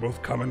Wilson are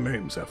both common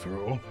names, after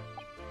all.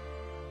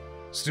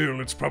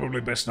 Still, it's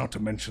probably best not to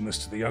mention this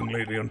to the young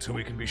lady until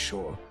we can be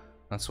sure.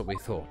 That's what we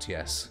thought,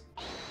 yes.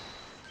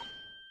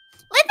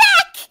 We're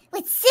back!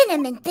 With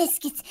cinnamon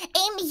biscuits.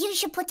 Amy, you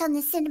should put on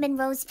the cinnamon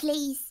rolls,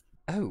 please.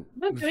 Oh. I'm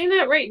not doing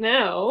that right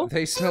now.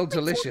 They smell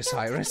delicious,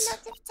 Iris.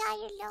 It'll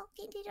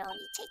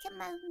only take a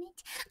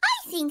moment.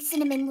 I think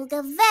cinnamon will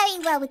go very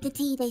well with the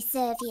tea they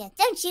serve here.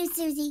 Don't you,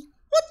 Susie?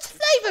 What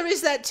flavour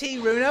is that tea,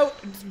 Runo?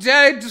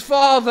 Dead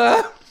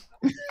father!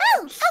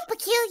 Oh, how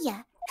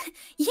peculiar.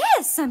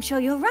 Yes, I'm sure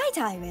you're right,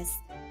 Iris.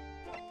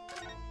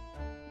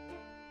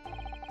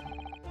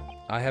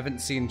 I haven't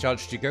seen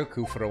Judge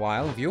Jigoku for a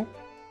while, have you?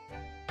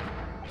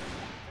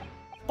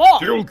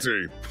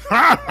 Guilty!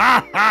 Ha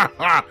ha ha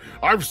ha!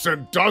 I've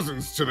sent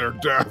dozens to their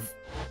death.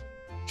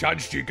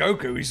 Judge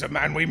Jigoku, he's the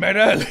man we met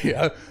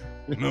earlier.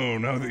 No,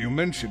 now that you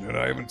mention it,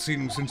 I haven't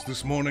seen him since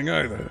this morning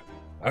either.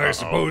 I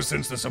suppose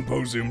since the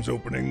symposium's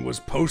opening was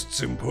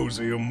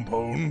post-symposium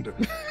pwned,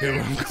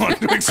 he'll have gone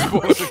to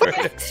explore the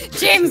great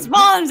James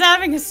Bond's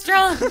having a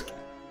stroke.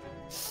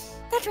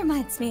 That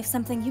reminds me of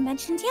something you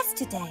mentioned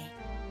yesterday.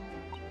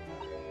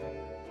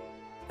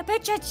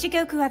 About Judge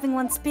Shigoku having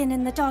once been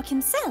in the dark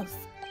himself.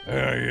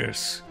 Ah,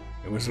 yes.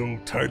 It was all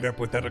tied up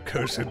with that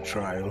accursed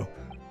trial.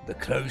 The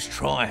close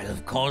trial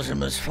of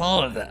Kazuma's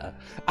father.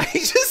 I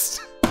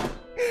just...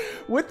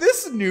 With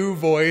this new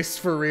voice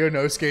for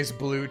Ryunosuke's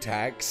blue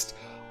text,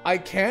 I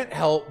can't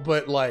help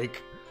but,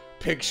 like,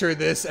 picture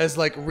this as,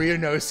 like,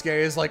 Ryunosuke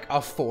is, like, a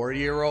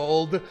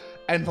 4-year-old,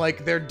 and,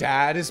 like, their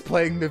dad is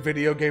playing the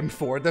video game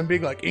for them,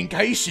 being like, in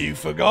case you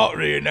forgot,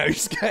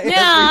 Ryunosuke,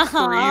 every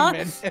 3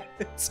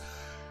 minutes.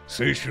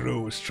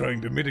 Seishiro was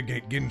trying to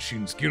mitigate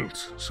Genshin's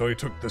guilt, so he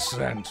took the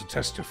stand to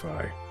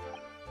testify.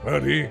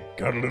 But he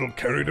got a little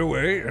carried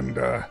away and,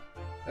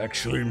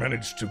 actually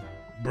managed to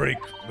break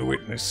the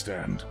witness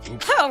stand.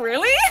 Oops. Oh,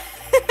 really?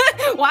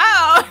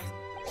 Wow.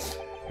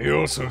 He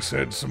also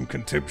said some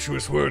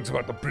contemptuous words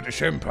about the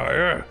British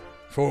Empire,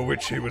 for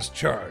which he was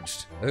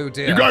charged. Oh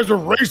dear. You guys are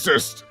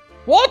racist!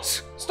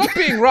 What? Stop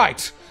being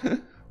right!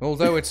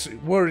 Although it's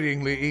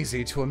worryingly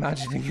easy to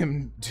imagine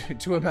him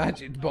to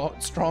imagine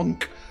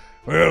Strong.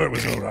 Well, it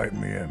was alright in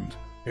the end.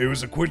 He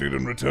was acquitted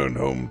and returned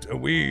home.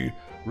 We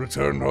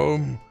returned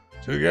home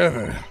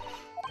together.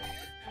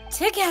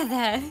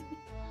 Together?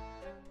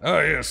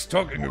 Ah, yes,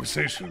 talking of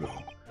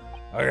Seishiro.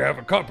 I have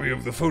a copy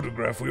of the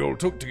photograph we all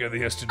took together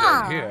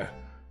yesterday here.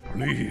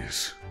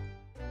 Please.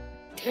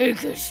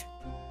 Take it.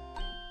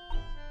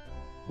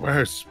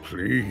 Wes,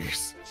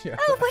 please. Yeah.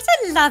 Oh, what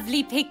a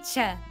lovely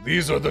picture.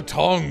 These are the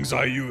tongs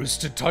I use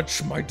to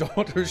touch my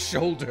daughter's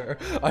shoulder.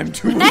 I'm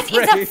too That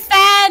afraid. is a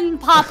fan,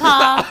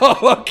 Papa.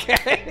 Oh,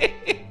 okay.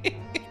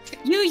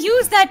 You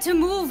use that to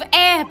move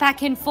air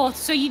back and forth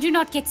so you do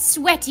not get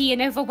sweaty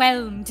and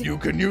overwhelmed. You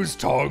can use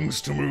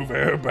tongs to move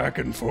air back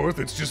and forth.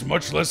 It's just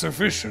much less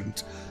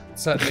efficient.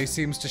 Certainly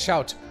seems to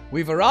shout,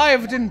 "We've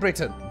arrived in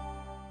Britain."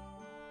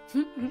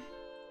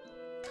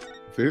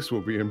 This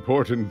will be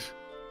important.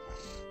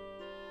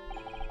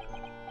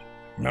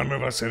 None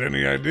of us had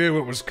any idea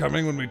what was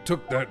coming when we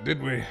took that,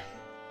 did we?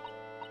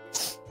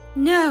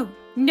 No,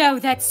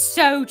 that's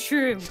so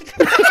true.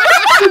 Why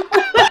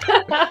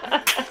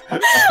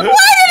did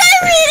I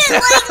read it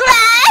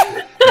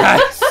like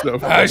that? So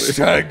funny.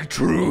 Hashtag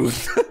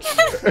truth.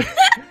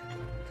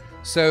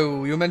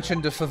 So, you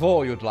mentioned a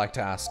favor you'd like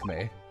to ask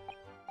me.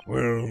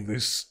 Well,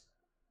 this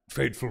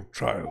fateful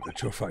trial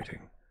that you're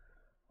fighting.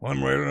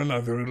 One way or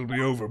another, it'll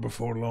be over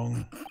before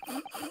long.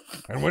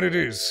 And when it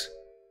is,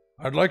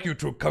 I'd like you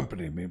to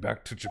accompany me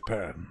back to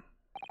Japan.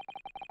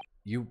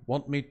 You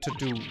want me to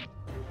do...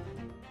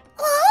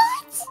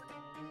 What?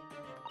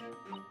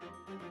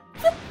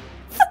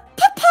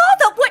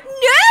 Papa, what?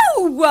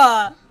 No!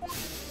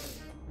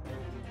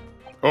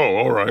 Oh,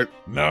 all right.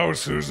 Now,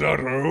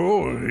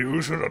 Suzaru,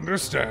 you should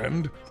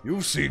understand.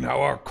 You've seen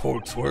how our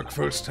courts work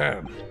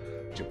firsthand.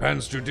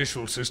 Japan's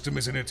judicial system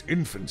is in its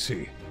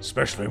infancy,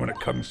 especially when it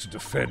comes to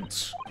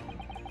defense.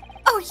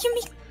 Oh, you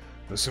mean...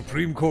 The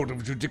Supreme Court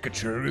of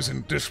Judicature is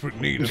in desperate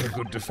need of a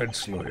good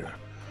defense lawyer.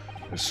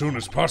 As soon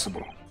as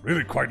possible.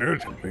 Really quite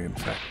urgently, in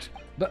fact.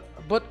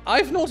 But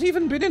I've not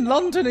even been in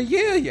London a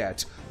year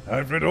yet.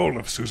 I've read all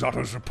of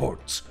Suzaru's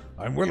reports.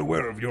 I'm well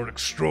aware of your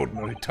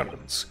extraordinary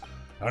talents.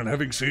 And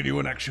having seen you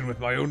in action with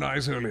my own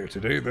eyes earlier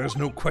today, there's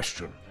no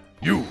question.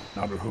 You,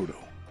 Naruhodo,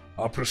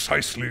 are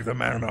precisely the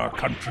man our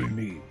country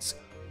needs.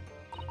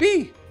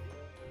 B.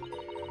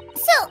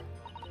 So,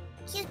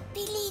 you'd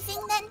be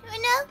leaving then,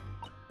 Bruno?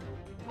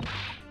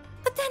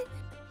 But then,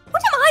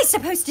 what am I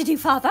supposed to do,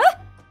 Father?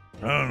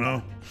 I don't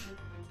know.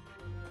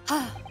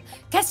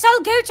 Guess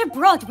I'll go to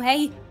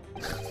Broadway.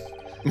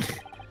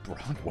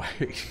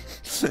 Broadway?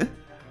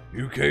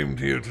 You came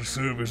here to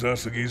serve as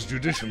Asagi's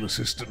judicial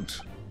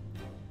assistant.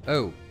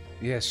 Oh,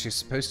 yes, she's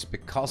supposed to be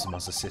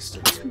Kazuma's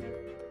assistant.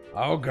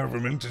 Our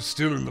government is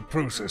still in the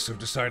process of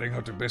deciding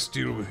how to best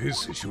deal with his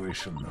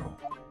situation, though.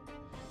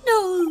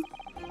 No.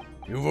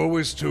 You've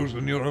always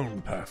chosen your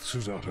own path,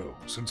 Suzato,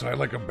 since I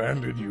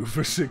abandoned you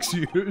for 6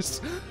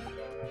 years.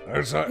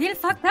 Real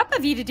fucked up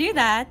of you to do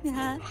that.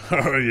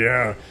 Oh,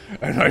 yeah.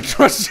 And I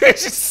trust you.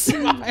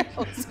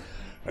 Smiles.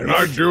 And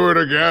I'd do it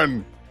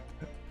again.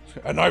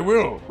 And I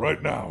will,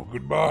 right now.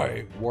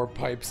 Goodbye. War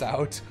pipes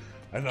out.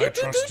 And I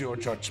trust your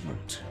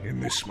judgment in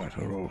this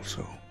matter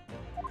also.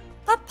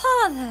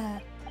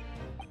 Papa.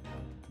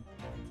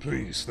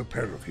 Please, the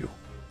pair of you,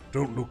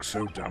 don't look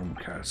so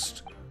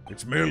downcast.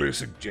 It's merely a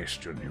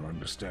suggestion, you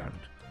understand.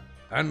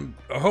 And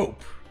a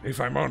hope, if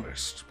I'm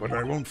honest, but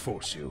I won't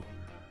force you.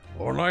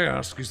 All I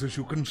ask is that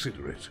you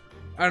consider it,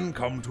 and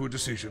come to a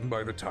decision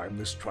by the time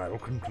this trial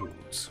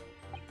concludes.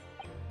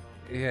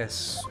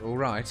 Yes, all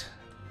right.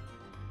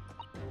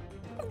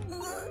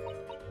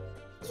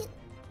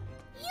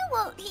 You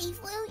won't leave,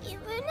 will you,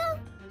 Bruno?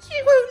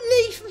 You won't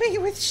leave me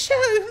with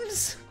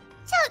Sholmes.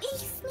 Don't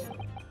leave me.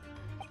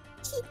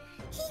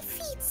 He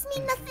feeds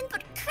me nothing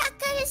but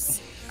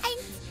crackers and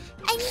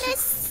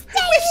nostalgia.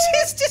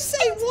 Which is to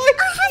say, why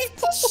I have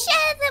to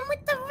share them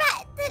with the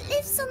rat that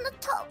lives on the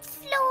top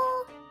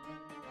floor.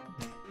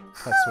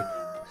 That's what...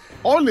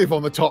 I live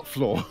on the top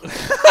floor.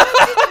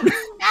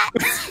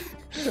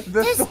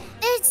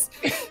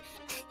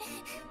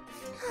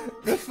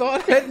 The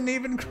thought hadn't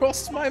even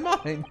crossed my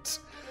mind.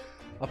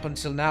 Up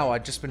until now,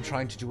 I'd just been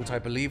trying to do what I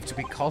believed to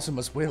be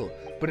Kazuma's will,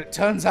 but it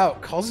turns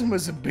out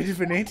Kazuma's a bit of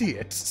an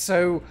idiot,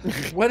 so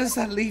where does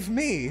that leave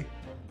me?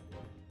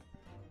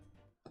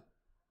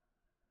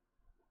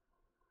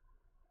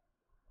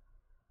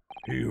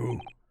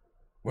 You.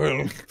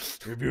 Well,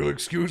 if you'll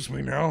excuse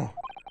me now.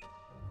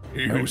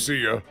 You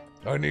see ya.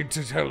 I need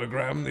to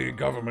telegram the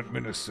government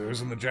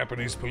ministers and the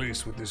Japanese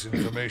police with this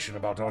information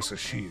about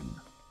Asashin.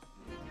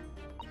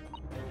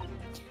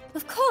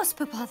 Of course,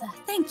 Papa.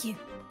 Thank you.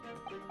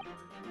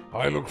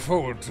 I look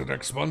forward to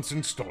next month's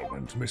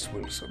installment, Miss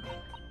Wilson.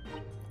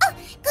 Oh,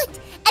 good.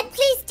 And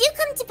please do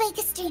come to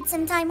Baker Street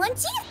sometime,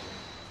 won't you?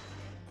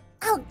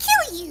 I'll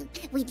kill you.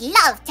 We'd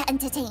love to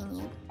entertain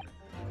you.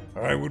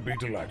 I would be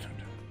delighted.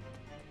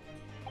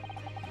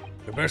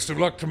 The best of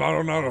luck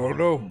tomorrow,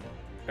 Naruhodo.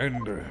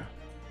 And,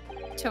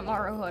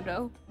 Tomorrow,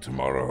 Hodo.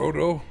 tomorrow,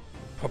 Hodo.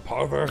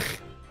 Papa,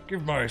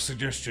 give my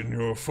suggestion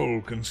your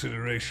full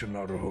consideration,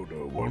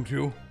 Naruhodo, won't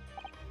you?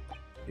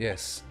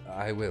 Yes,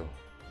 I will.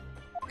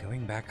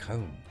 Going back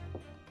home.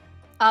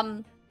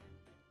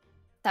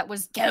 That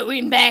was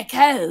going back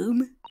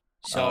home.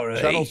 Sorry.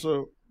 Chad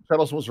also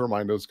wants to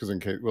remind us, because in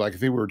case, I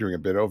think we were doing a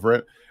bit over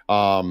it.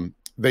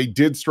 They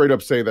did straight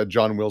up say that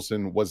John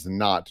Wilson was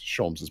not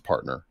Sholmes'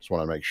 partner. Just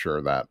want to make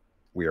sure that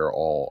we are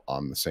all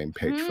on the same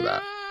page for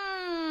that.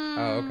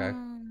 Oh, okay.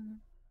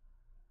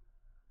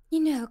 You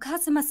know,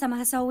 Kazuma-sama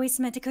has always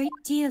meant a great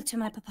deal to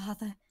my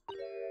papa.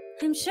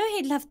 I'm sure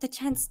he'd love the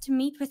chance to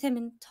meet with him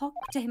and talk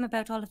to him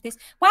about all of this.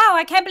 Wow,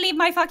 I can't believe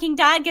my fucking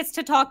dad gets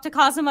to talk to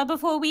Kazuma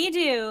before we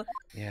do.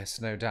 Yes,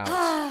 no doubt.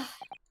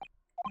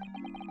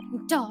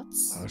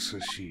 Dots.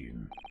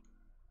 Assassin.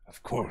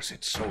 Of course,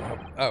 it's so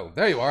Oh,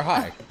 there you are.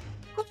 Hi.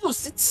 Of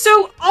course, it's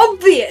so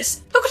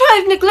obvious. How could I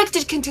have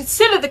neglected to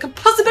consider the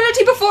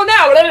possibility before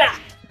now?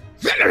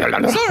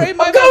 Sorry,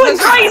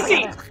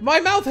 my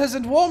mouth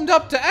hasn't warmed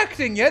up to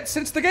acting yet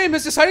since the game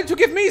has decided to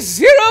give me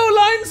 0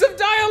 lines of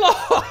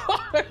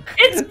dialogue.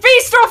 It's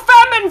feast or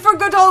famine for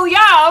good old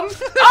Yam.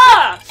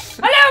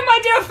 Hello, my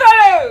dear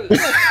fellows.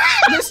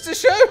 Mr.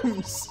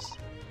 Sholmes.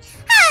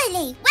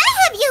 Harley, where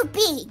have you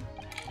been?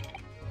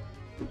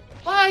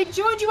 Why, I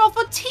joined you all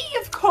for tea,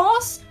 of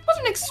course. What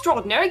an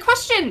extraordinary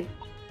question.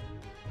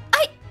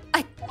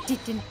 I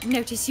didn't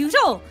notice you at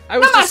all. I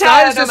was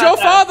disguised as your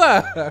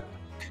father.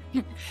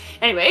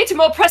 Anyway, to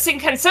more pressing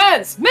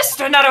concerns,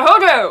 Mr.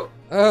 Naruhodo!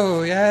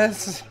 Oh,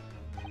 yes?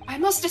 I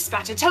must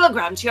dispatch a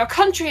telegram to your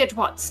country at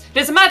once.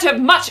 It is a matter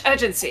of much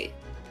urgency.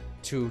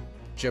 To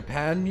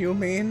Japan, you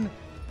mean?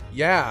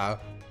 Yeah.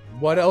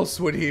 What else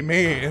would he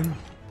mean?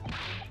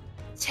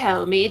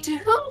 Tell me, to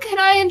whom can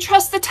I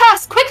entrust the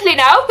task? Quickly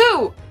now,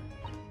 who?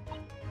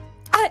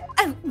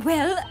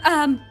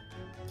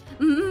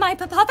 My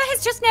papa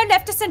has just now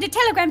left to send a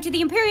telegram to the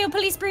Imperial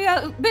Police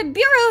Bureau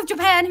of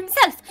Japan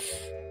himself.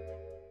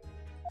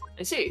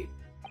 I see.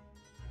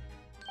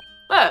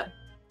 Well,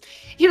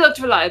 he looked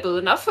reliable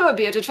enough for a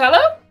bearded fellow.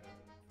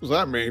 What does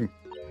that mean?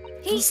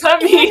 He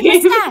had a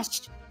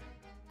mustache.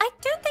 I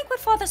don't think what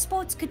father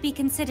sports could be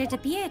considered a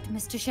beard,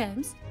 Mr.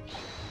 Sholmes.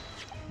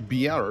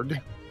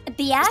 Beard? A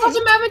beard? Not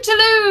a moment to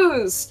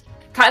lose.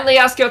 Kindly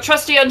ask your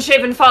trusty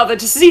unshaven father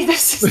to see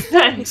this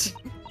event.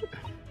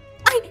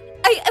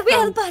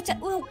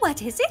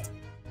 What is it?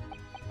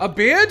 A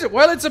beard?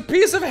 Well, it's a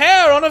piece of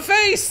hair on a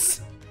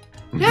face.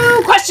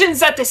 No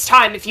questions at this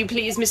time, if you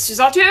please, Mr.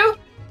 Zato.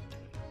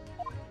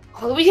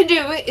 All we can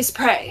do is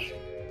pray.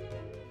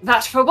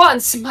 That for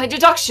once, my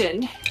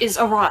deduction is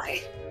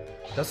awry.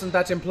 Doesn't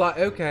that imply...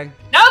 Okay.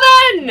 Now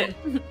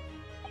then!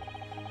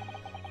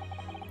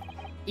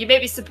 You may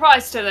be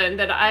surprised to learn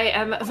that I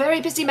am a very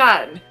busy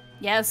man.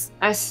 Yes.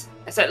 I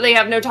certainly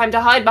have no time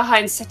to hide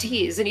behind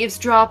settees and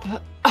eavesdrop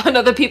on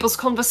other people's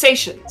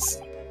conversations.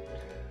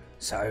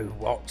 So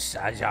what's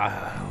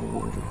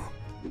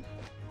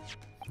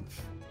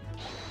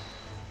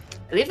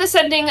Leave the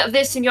sending of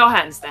this in your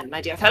hands then,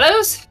 my dear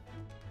fellows.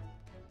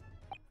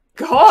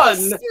 Gone!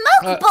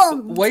 Smoke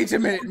bomb! Wait a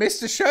minute,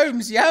 Mr.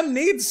 Sholmes, Yam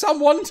needs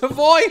someone to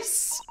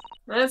voice.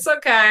 That's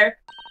okay.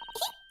 He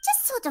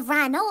just sort of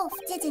ran off,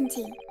 didn't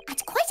he?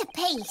 At quite a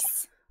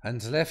pace.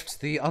 And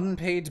left the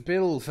unpaid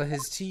bill for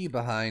his tea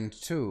behind,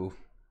 too.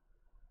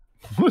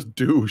 What a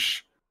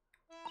douche.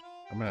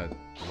 I'm gonna...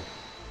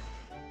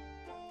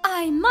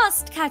 I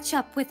must catch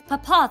up with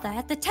Papa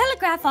at the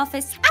telegraph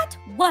office at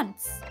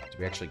once. Did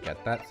we actually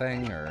get that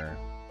thing, or...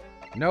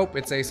 Nope,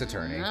 it's Ace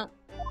Attorney. And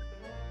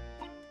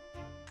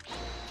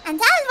I'll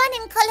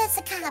run and call us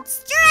a cab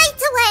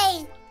straight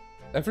away.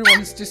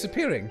 Everyone's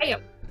disappearing.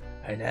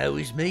 And how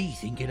is me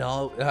thinking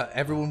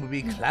everyone would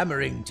be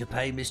clamouring to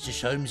pay Mr.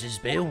 Sholmes's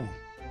bill?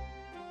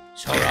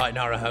 It's alright,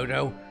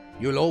 Naruhodo.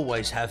 You'll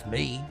always have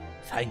me,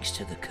 thanks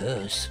to the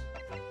curse.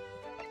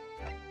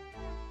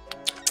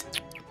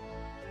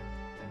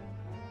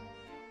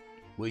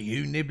 Were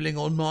you nibbling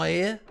on my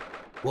ear?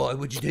 Why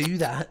would you do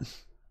that?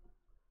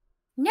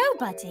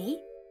 Nobody.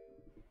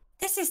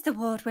 This is the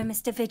ward where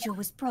Mr. Vigil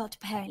was brought,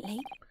 apparently.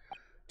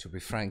 To be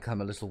frank,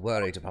 I'm a little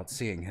worried about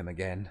seeing him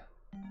again.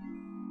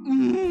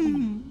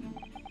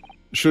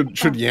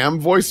 Should Yam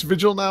voice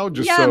Vigil now?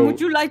 Just Yam, so... would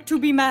you like to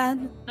be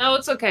man? No,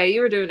 it's okay. You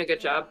were doing a good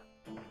job.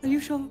 Are you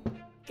sure?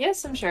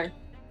 Yes, I'm sure.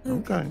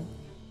 Okay.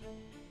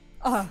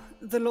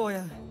 The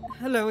lawyer.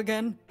 Hello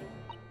again.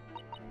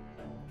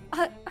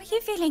 Are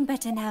you feeling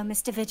better now,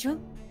 Mr.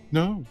 Vigil?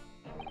 No.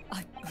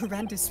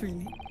 Horrendous,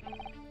 really.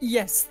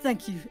 Yes,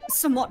 thank you.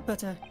 Somewhat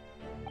better.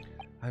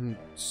 I'm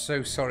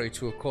so sorry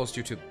to have caused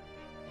you to...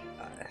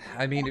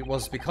 I mean, it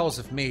was because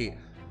of me.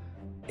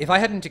 If I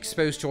hadn't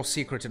exposed your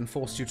secret and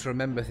forced you to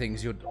remember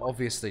things, you'd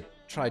obviously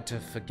tried to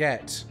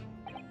forget.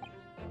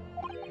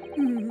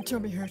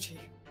 Tommy Hurty.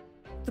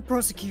 The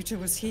prosecutor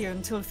was here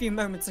until a few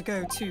moments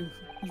ago, too.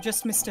 You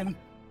just missed him.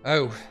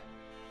 Oh.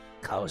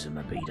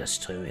 Kazuma beat us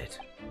to it.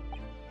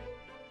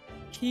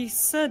 He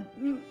said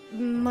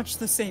much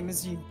the same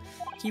as you.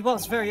 He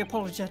was very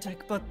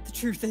apologetic, but the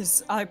truth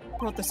is, I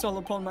brought this all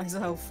upon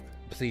myself.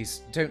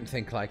 Please, don't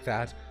think like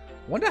that.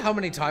 Wonder how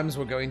many times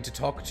we're going to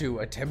talk to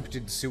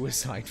attempted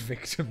suicide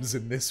victims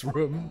in this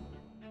room.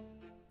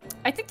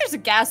 I think there's a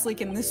gas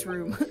leak in this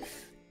room.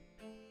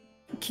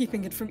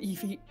 Keeping it from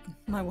Evie,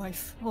 my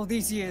wife, all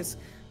these years,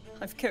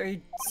 I've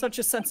carried such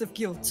a sense of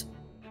guilt.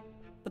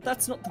 But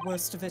that's not the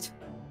worst of it.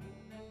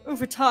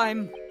 Over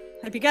time,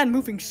 I began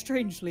moving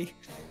strangely.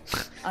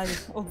 I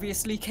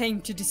obviously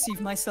came to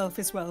deceive myself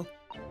as well.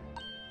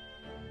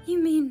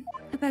 You mean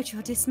about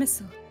your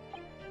dismissal?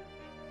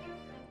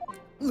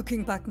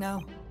 Looking back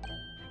now,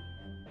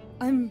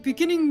 I'm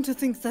beginning to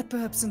think that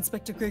perhaps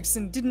Inspector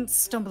Gregson didn't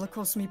stumble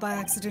across me by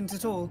accident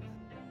at all.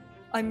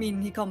 I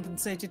mean, he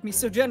compensated me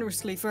so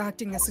generously for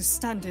acting as his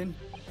stand-in.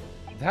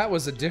 That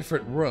was a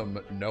different room.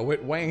 No,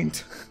 it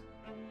wan't.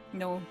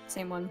 No,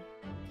 same one.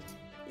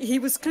 He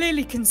was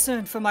clearly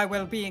concerned for my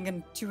well-being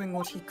and doing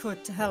what he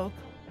could to help.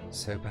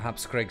 So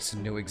perhaps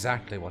Gregson knew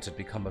exactly what had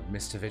become of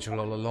Mr. Vigil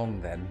all along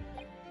then.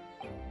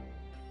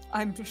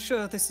 I'm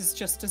sure this is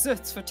just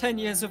desserts for 10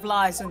 years of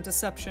lies and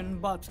deception,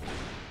 but...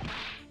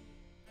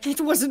 It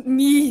wasn't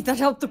me that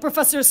helped the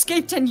professor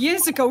escape 10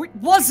 years ago. It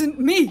wasn't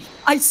me.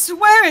 I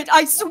swear it.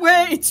 I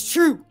swear it's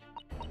true.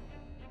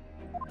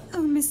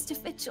 Oh, Mr.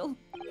 Vigil.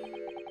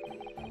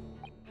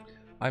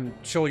 I'm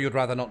sure you'd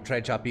rather not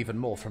dredge up even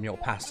more from your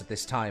past at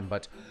this time,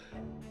 but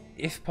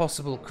if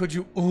possible, could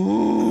you...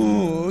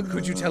 Ooh,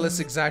 could you tell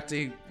us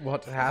exactly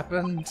what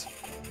happened?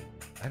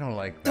 I don't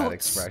like that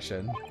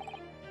expression.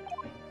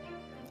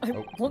 I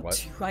want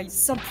to write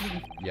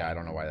something. Yeah, I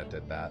don't know why that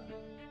did that.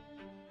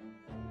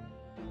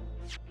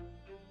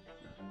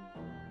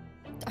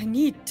 I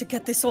need to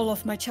get this all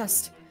off my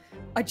chest.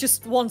 I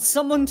just want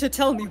someone to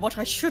tell me what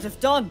I should have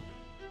done.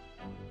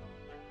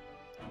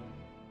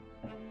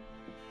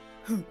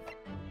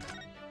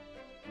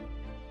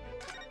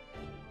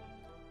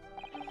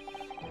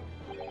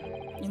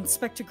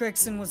 Inspector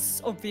Gregson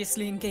was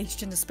obviously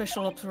engaged in a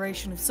special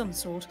operation of some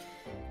sort.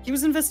 He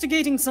was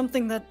investigating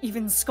something that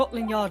even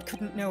Scotland Yard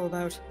couldn't know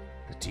about.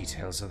 The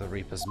details of the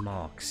Reaper's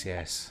marks,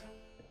 yes.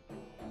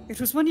 It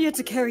was when he had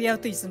to carry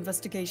out these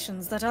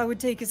investigations that I would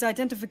take his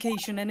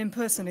identification and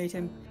impersonate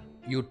him.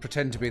 You would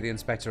pretend to be the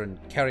inspector and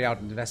carry out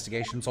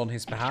investigations on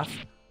his behalf?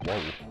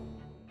 Whoa.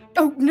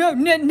 Oh, no,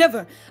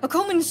 never! A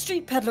common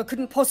street peddler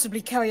couldn't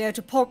possibly carry out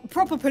a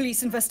proper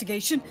police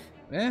investigation.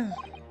 Yeah.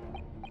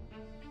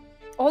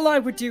 All I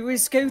would do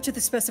is go to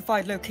the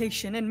specified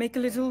location and make a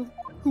little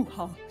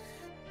hoo-ha.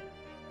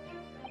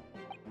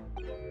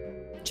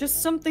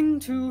 Just something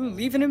to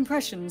leave an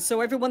impression,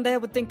 so everyone there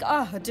would think,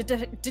 ah,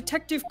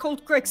 Detective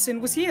Colt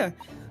Gregson was here.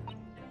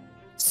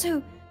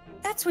 So,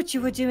 that's what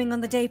you were doing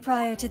on the day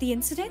prior to the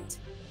incident?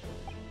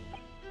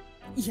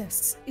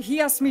 Yes,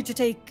 he asked me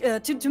to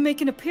to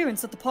make an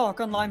appearance at the park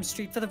on Lime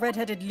Street for the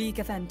Red-Headed League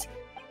event.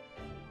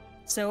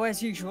 So,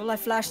 as usual, I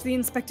flashed the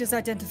inspector's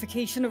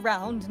identification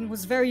around and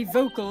was very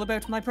vocal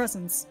about my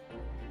presence.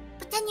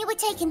 But then you were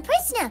taken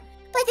prisoner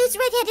by those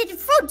red-headed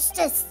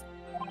fraudsters!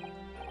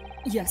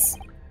 Yes.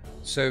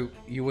 So,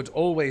 you would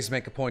always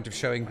make a point of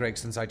showing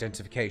Gregson's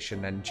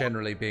identification and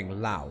generally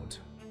being loud?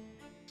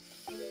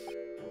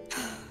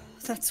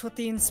 That's what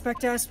the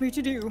inspector asked me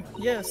to do,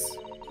 yes.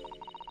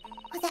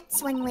 Well,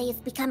 that's one way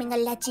of becoming a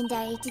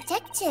legendary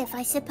detective,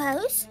 I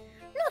suppose.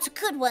 Not a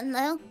good one,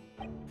 though.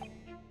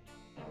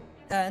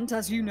 And,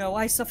 as you know,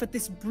 I suffered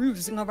this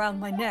bruising around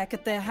my neck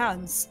at their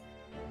hands.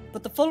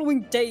 But the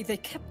following day, they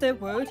kept their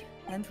word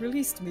and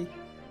released me.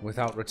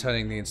 Without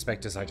returning the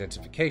inspector's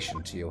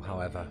identification to you,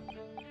 however.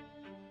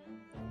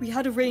 We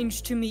had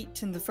arranged to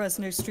meet in the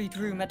Fresno Street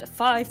room at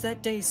 5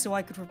 that day so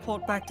I could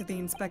report back to the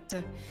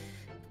inspector.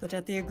 But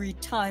at the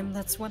agreed time,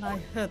 that's when I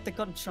heard the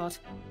gunshot.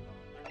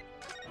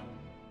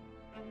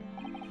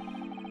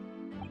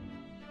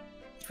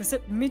 It was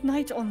at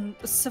midnight on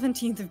the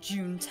 17th of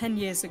June, 10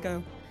 years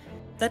ago.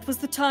 That was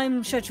the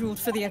time scheduled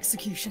for the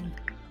execution.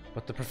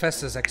 But the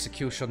professor's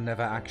execution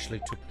never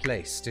actually took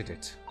place, did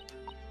it?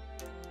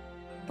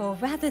 Or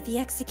rather, the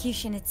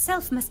execution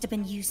itself must have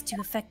been used to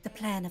effect the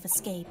plan of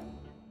escape.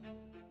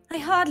 I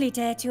hardly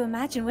dare to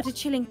imagine what a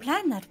chilling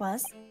plan that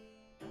was.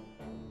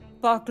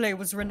 Barclay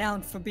was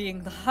renowned for being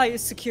the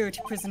highest security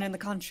prison in the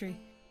country.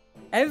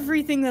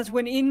 Everything that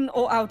went in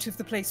or out of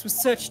the place was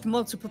searched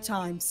multiple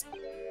times.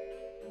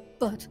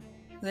 But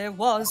there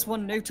was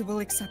one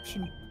notable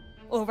exception.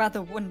 Or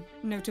rather, one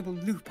notable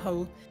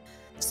loophole.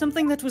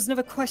 Something that was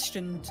never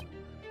questioned.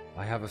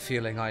 I have a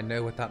feeling I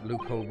know what that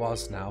loophole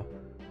was now.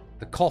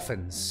 The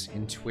coffins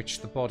into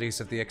which the bodies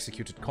of the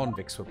executed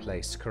convicts were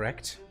placed,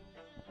 correct?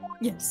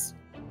 Yes.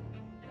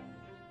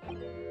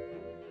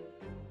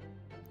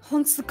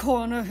 Once the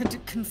coroner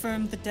had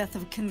confirmed the death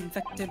of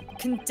a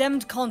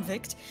condemned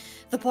convict,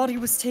 the body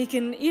was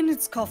taken in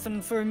its coffin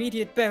for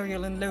immediate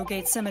burial in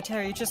Lowgate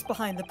Cemetery just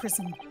behind the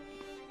prison.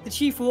 The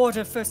chief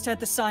warder first had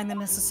to sign the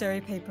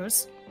necessary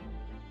papers.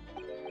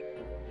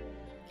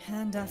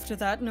 And after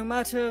that,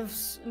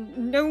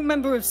 no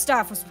member of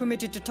staff was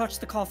permitted to touch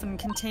the coffin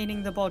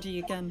containing the body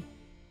again.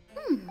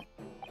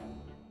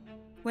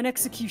 When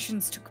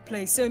executions took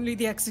place, only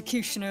the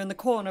executioner and the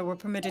coroner were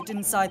permitted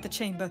inside the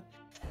chamber.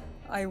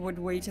 I would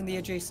wait in the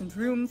adjacent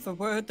room for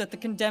word that the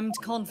condemned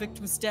convict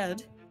was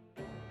dead.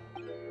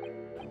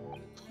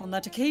 On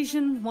that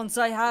occasion, once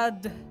I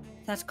had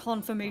that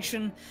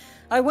confirmation,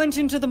 I went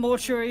into the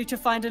mortuary to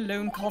find a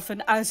lone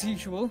coffin as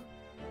usual.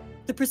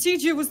 The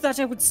procedure was that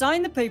I would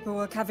sign the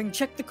paperwork having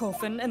checked the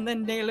coffin and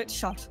then nail it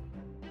shut.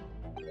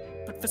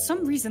 But for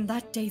some reason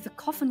that day, the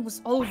coffin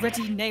was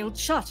already nailed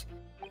shut.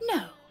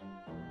 No.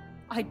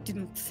 I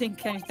didn't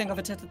think anything of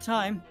it at the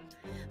time.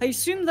 I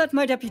assumed that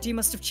my deputy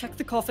must have checked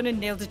the coffin and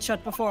nailed it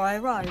shut before I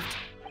arrived.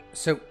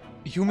 So,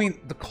 you mean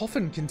the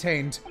coffin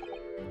contained...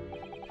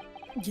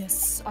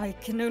 Yes, I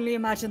can only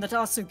imagine that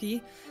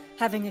Asugi,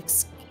 having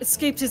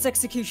escaped his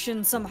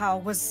execution somehow,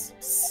 was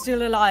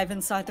still alive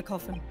inside the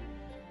coffin.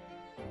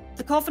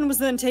 The coffin was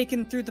then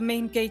taken through the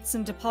main gates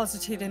and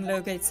deposited in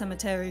Lowgate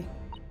Cemetery.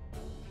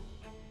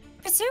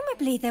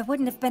 Presumably there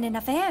wouldn't have been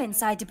enough air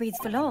inside to breathe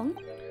for long.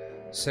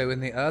 So in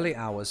the early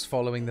hours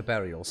following the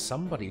burial,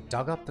 somebody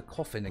dug up the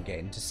coffin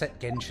again to set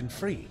Genshin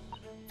free.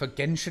 For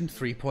Genshin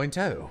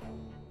 3.0.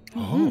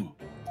 Oh.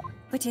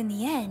 But in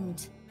the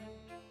end,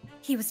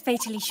 he was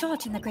fatally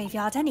shot in the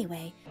graveyard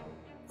anyway.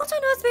 What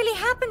on earth really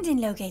happened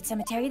in Lowgate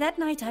Cemetery that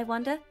night, I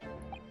wonder?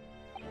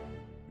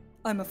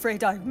 I'm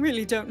afraid I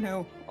really don't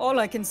know. All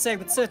I can say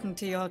with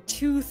certainty are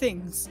two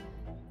things.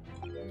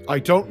 I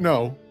don't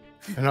know,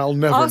 and I'll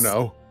never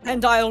know.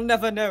 And I'll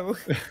never know.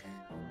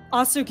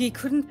 Asugi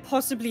couldn't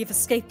possibly have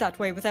escaped that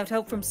way without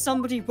help from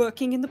somebody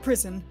working in the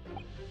prison.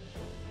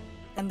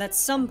 And that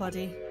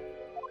somebody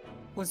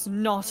was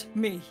not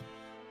me.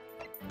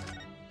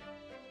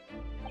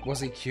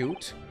 Was he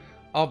cute?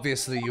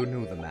 Obviously you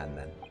knew the man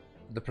then.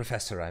 The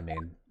professor, I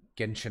mean.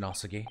 Genshin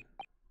Asugi.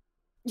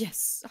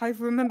 Yes, I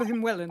remember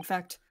him well, in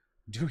fact.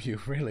 Do you,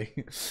 really?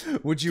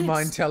 Would you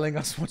mind telling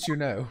us what you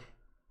know?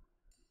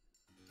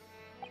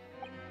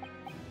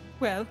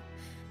 Well,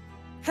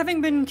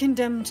 having been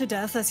condemned to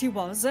death as he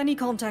was, any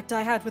contact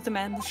I had with the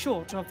man was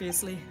short,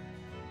 obviously.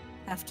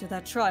 After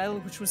that trial,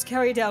 which was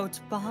carried out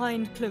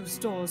behind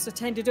closed doors,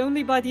 attended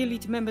only by the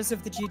elite members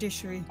of the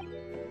judiciary,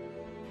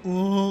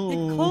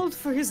 it called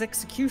for his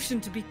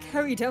execution to be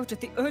carried out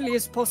at the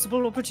earliest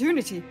possible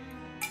opportunity.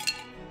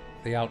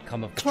 The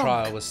outcome of the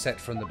trial was set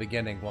from the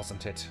beginning,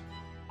 wasn't it?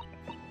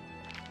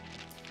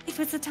 It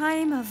was a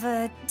time of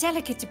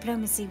delicate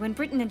diplomacy when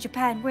Britain and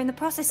Japan were in the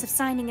process of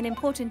signing an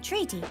important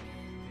treaty.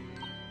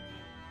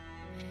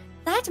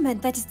 That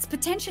meant that this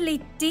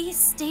potentially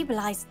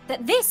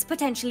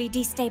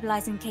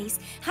destabilizing case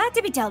had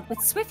to be dealt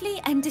with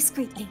swiftly and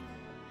discreetly.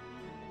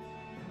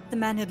 The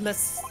man had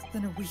less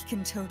than a week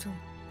in total.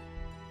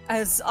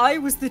 As I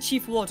was the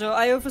chief warder,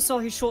 I oversaw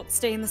his short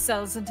stay in the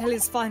cells until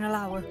his final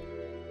hour.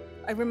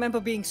 I remember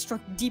being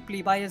struck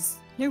deeply by his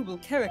noble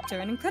character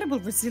and incredible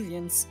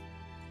resilience.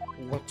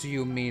 What do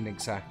you mean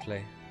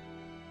exactly?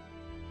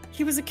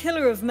 He was a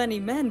killer of many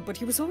men, but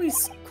he was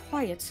always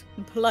quiet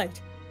and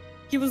polite.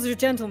 He was a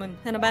gentleman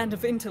and a man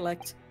of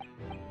intellect.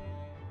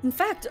 In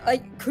fact, I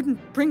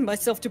couldn't bring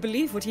myself to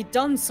believe what he'd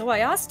done, so I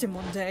asked him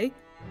one day.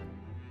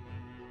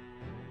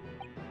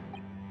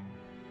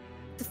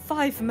 The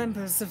 5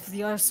 members of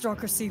the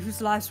aristocracy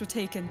whose lives were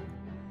taken,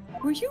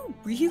 were you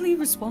really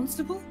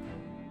responsible?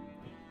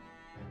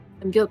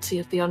 I'm guilty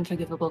of the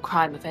unforgivable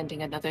crime of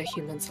ending another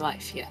human's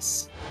life,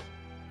 yes.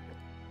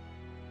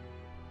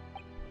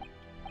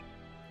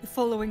 The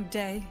following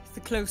day, the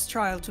close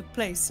trial took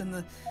place, and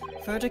the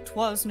verdict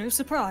was, no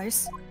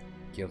surprise,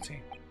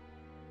 guilty.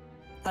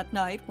 That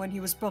night, when he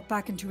was brought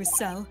back into his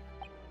cell,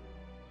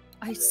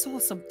 I saw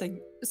something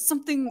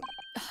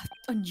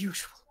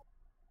unusual.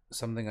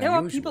 Something There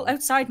unusual? are people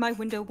outside my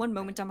window. One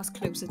moment, I must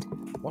close it.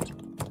 What?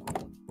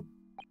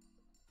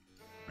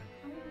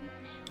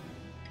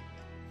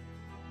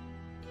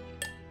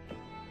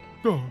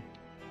 Oh,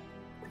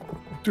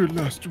 the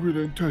last will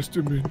and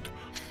testament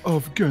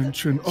of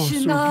Genshin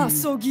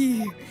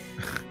Asugi.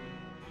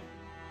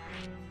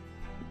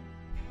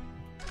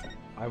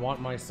 I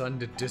want my son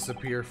to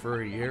disappear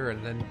for a year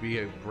and then be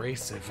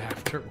abrasive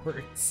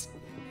afterwards.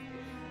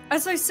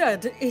 As I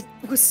said, it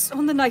was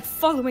on the night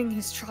following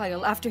his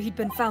trial, after he'd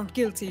been found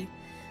guilty.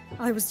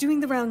 I was doing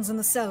the rounds in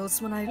the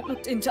cells when I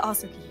looked into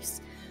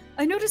Asugi's.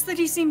 I noticed that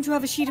he seemed to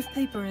have a sheet of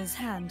paper in his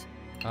hand.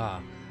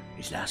 Ah,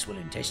 his last will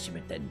and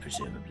testament then,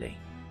 presumably.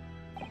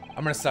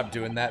 I'm gonna stop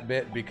doing that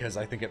bit because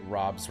I think it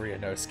robs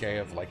Ryunosuke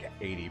of like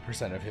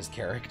 80% of his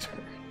character.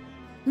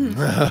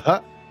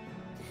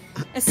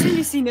 As soon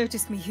as he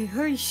noticed me, he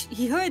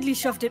hurriedly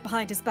shoved it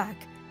behind his back.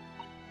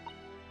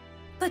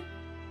 But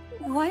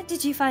why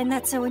did you find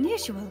that so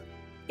unusual?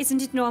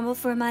 Isn't it normal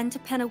for a man to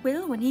pen a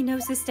will when he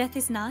knows his death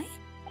is nigh?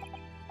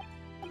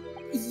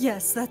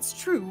 Yes,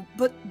 that's true,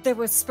 but there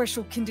were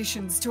special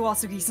conditions to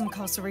Asugi's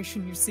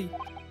incarceration, you see.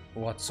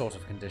 What sort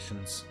of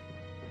conditions?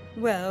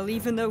 Well,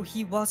 even though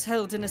he was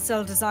held in a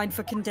cell designed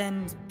for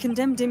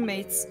condemned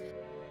inmates,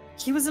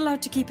 he was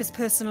allowed to keep his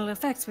personal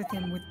effects with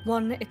him, with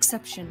one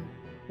exception.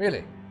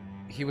 Really?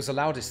 He was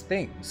allowed his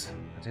things?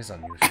 That is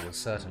unusual,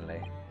 certainly.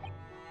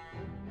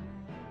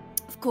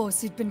 Of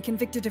course, he'd been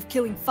convicted of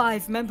killing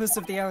 5 members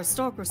of the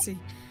aristocracy.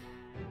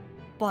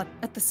 But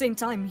at the same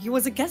time, he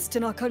was a guest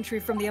in our country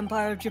from the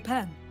Empire of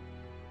Japan.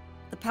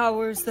 The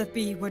powers that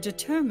be were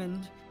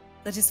determined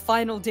that his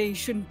final days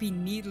shouldn't be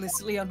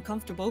needlessly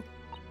uncomfortable.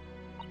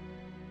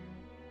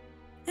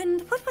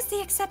 And what was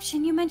the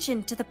exception you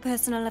mentioned to the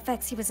personal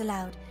effects he was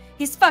allowed?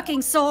 His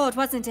fucking sword,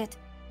 wasn't it?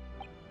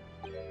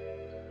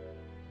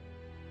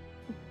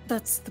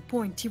 That's the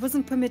point. He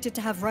wasn't permitted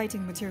to have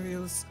writing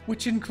materials.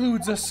 Which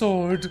includes a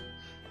sword.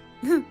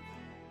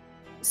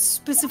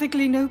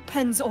 Specifically, no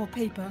pens or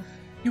paper.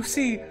 You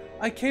see,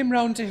 I came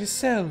round to his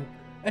cell,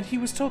 and he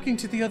was talking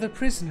to the other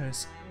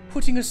prisoners,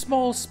 putting a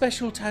small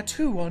special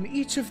tattoo on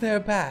each of their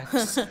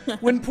backs.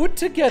 When put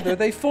together,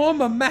 they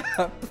form a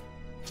map.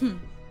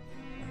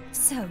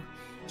 So,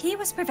 he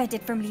was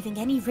prevented from leaving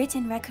any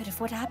written record of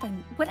what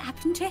happened. What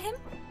happened to him?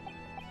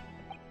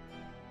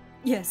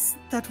 Yes,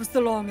 that was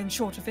the long and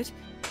short of it.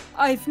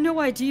 I've no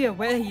idea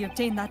where he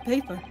obtained that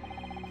paper.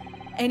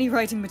 Any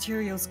writing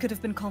materials could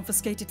have been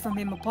confiscated from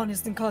him upon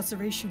his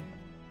incarceration.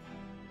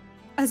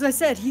 As I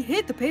said, he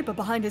hid the paper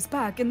behind his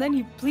back and then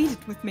he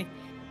pleaded with me.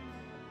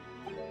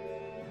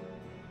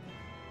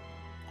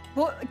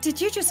 What, did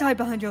you just hide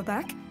behind your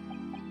back?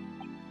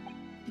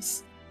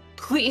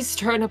 Please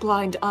turn a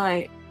blind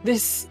eye.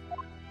 This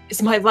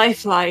is my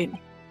lifeline.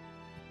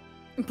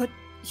 But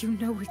you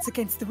know it's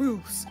against the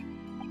rules.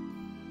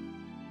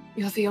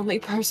 You're the only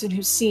person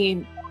who's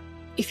seen.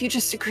 If you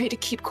just agree to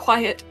keep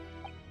quiet.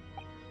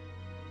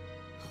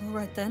 All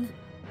right then.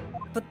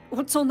 But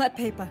what's on that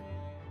paper?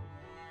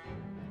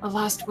 A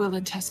last will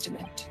and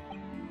testament.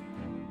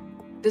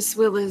 This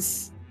will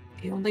is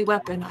the only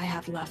weapon I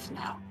have left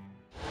now.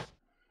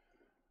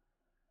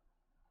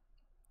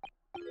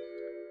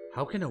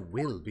 How can a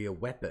will be a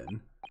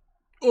weapon?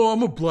 Oh,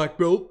 I'm a black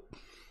belt.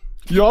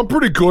 Yeah, I'm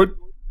pretty good.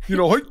 You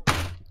know,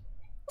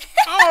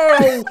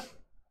 Oh!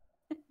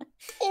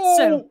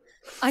 So,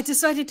 I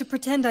decided to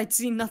pretend I'd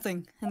seen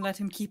nothing and let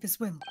him keep his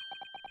will.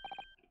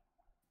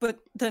 But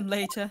then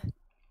later,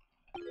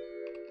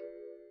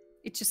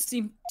 it just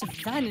seemed to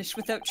vanish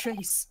without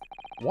trace.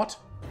 What?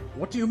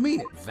 What do you mean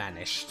it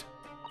vanished?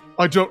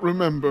 I don't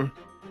remember.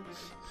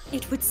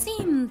 It would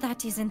seem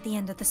that isn't the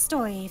end of the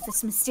story of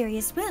this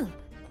mysterious will.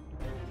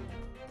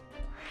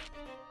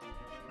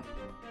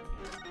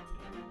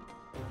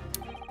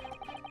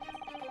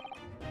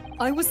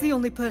 I was the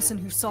only person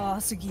who saw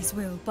Asugi's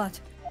will, but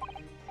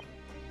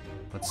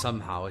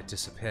somehow it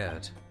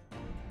disappeared.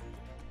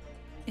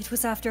 it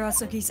was after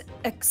Asugi's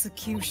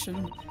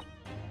execution.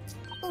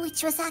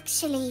 Which was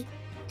actually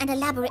an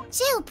elaborate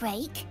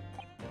jailbreak.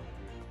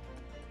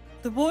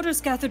 The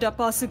warders gathered up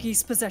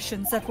Asugi's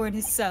possessions that were in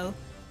his cell.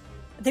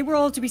 They were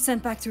all to be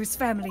sent back to his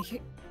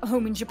family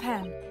home in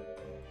Japan.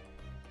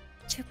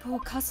 To poor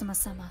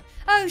Kazuma-sama.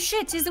 Oh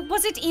shit,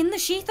 was it in the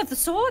sheath of the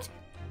sword?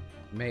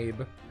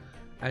 Maybe.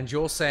 And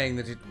you're saying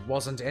that it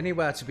wasn't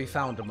anywhere to be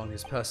found among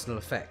his personal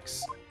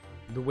effects?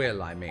 The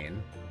will, I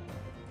mean.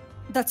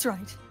 That's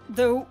right,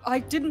 though I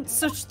didn't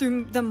search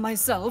through them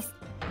myself.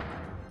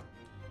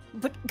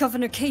 But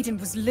Governor Caden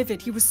was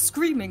livid. He was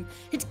screaming,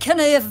 "It can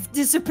have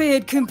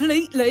disappeared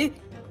completely!"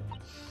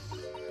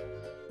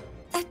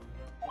 That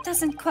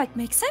doesn't quite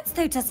make sense,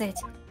 though, does it?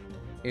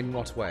 In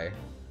what way?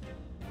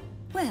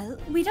 Well,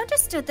 we'd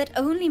understood that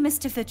only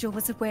Mr. Vigil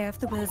was aware of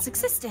the will's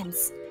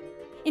existence.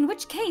 In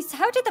which case,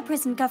 how did the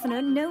prison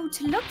governor know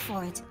to look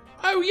for it?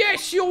 Oh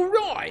yes, you're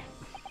right!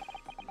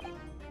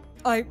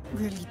 I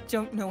really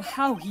don't know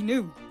how he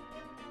knew.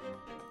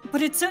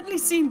 But it certainly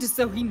seemed as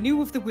though he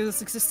knew of the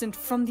will's existence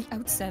from the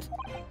outset.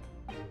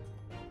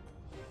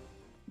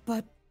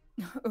 But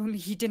only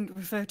he didn't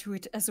refer to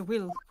it as a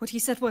will. What he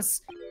said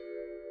was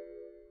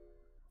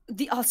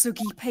the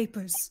Asugi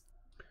papers.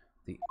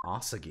 The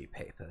Asugi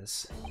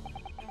papers?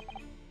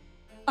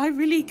 I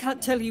really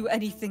can't tell you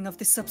anything of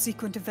the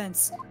subsequent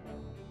events.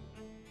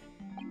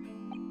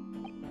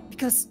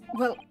 Because,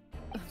 well,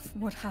 of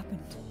what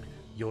happened.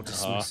 Your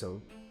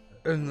dismissal.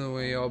 And the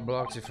way you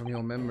blocked it from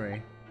your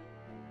memory.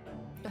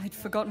 I'd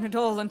forgotten it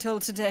all until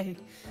today.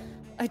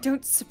 I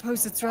don't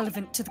suppose it's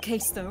relevant to the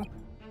case, though.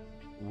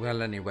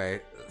 Well,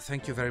 anyway,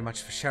 thank you very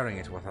much for sharing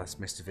it with us,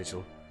 Mr.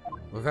 Vigil.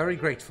 We're very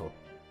grateful.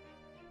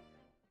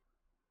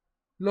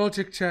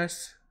 Logic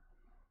chess.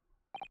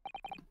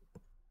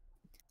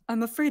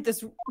 I'm afraid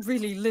there's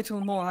really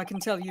little more I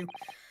can tell you.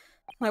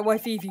 My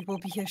wife Evie will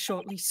be here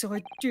shortly, so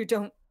I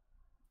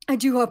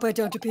do hope I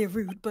don't appear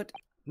rude, but...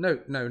 No,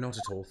 not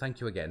at all. Thank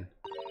you again.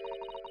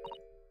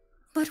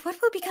 But what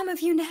will become of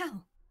you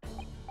now?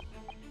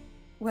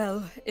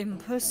 Well,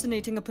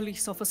 impersonating a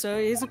police officer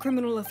is a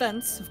criminal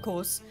offense, of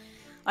course.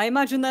 I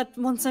imagine that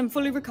once I'm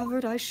fully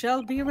recovered, I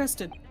shall be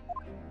arrested.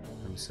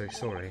 I'm so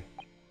sorry.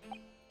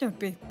 Don't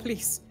be,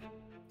 please.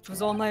 It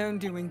was all my own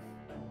doing.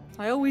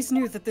 I always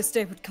knew that this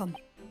day would come.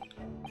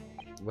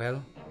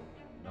 Well,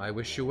 I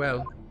wish you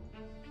well.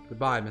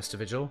 Goodbye, Mr.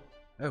 Vigil.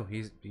 Oh,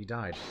 he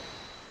died.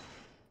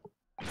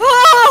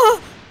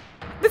 Ah!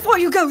 Before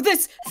you go,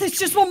 there's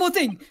just one more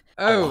thing.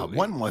 Oh,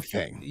 one more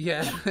thing.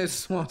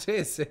 Yes, what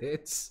is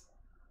it?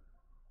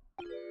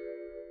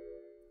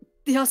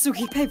 The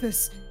Asugi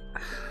papers.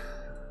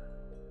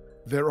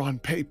 They're on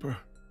paper.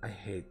 I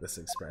hate this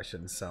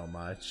expression so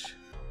much.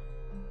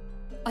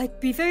 I'd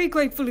be very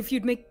grateful if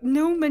you'd make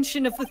no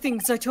mention of the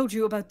things I told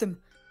you about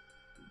them.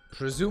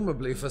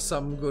 Presumably for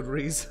some good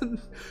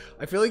reason.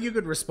 I feel like you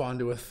could respond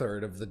to a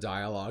third of the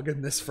dialogue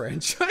in this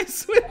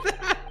franchise with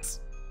that.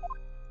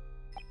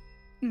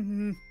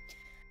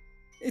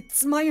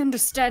 It's my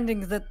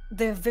understanding that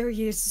their very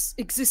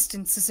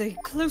existence is a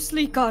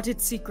closely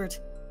guarded secret.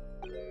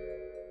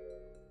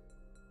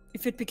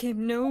 If it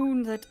became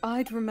known that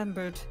I'd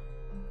remembered,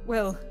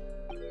 well,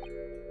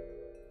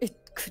 it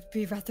could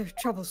be rather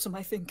troublesome,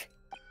 I think.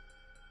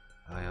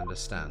 I understand.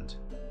 understand.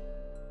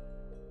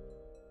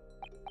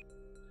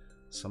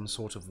 Some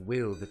sort of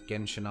will that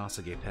Genshin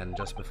Asagi penned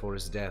just before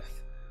his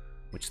death,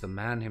 which the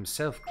man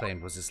himself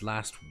claimed was his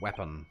last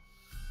weapon.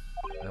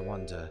 I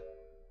wonder,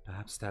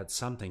 perhaps that had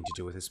something to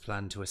do with his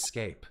plan to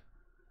escape.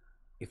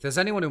 If there's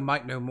anyone who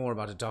might know more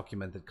about a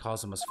document that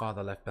Kazuma's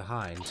father left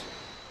behind...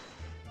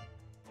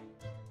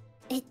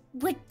 It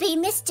would be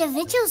Mr.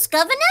 Vigil's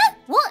governor?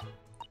 What?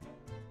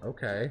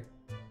 Okay.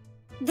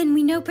 Then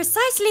we know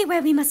precisely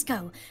where we must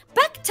go.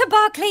 Back to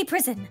Barclay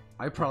Prison.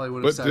 I probably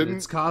would have said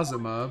it's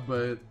Kazuma,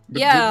 but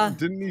yeah.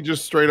 Didn't he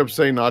just straight up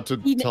say not to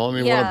tell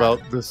anyone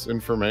about this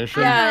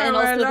information? Yeah, and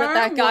also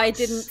that guy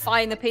didn't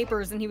find the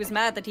papers, and he was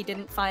mad that he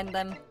didn't find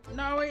them.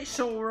 No, it's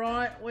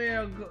alright.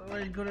 We're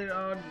good at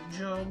our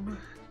job.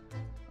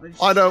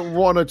 I don't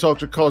want to talk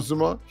to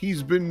Kazuma.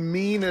 He's been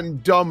mean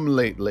and dumb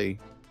lately.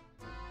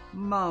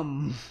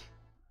 Mum.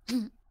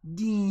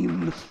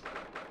 Deem.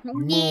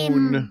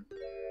 Moon.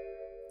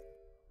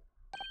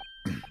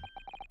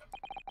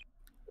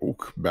 Oh,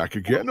 back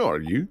again, are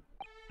you?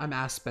 I'm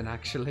Aspen,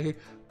 actually.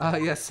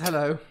 Yes,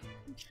 hello.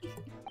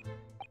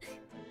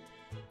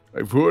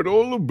 I've heard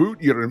all about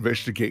your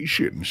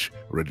investigations.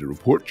 Read a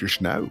report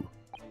just now.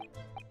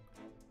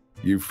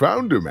 You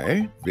found him,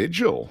 eh?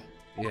 Vigil?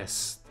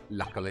 Yes,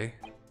 luckily.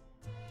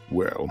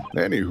 Well,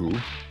 anywho.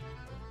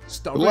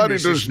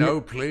 Stubbornness is now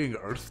playing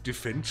Earth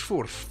Defense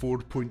Force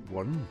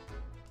 4.1.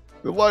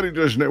 The laddie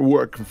doesn't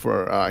work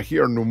for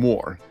here no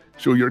more,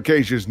 so your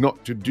case is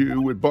not to do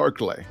with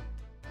Barclay.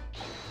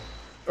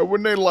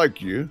 Wouldn't they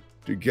like you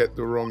to get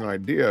the wrong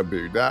idea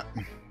about that?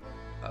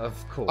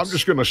 Of course. I'm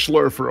just gonna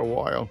slur for a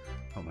while.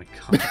 Oh my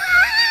god.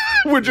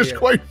 Which is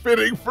quite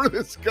fitting for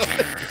this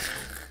guy.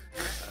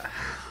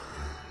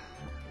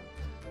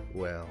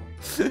 Well,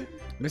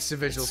 Mr.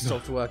 Vigil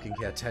stopped working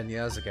here 10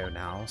 years ago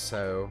now,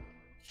 so...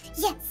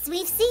 Yes,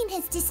 we've seen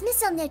his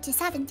dismissal notice,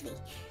 haven't we?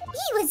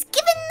 He was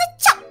given the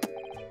chop!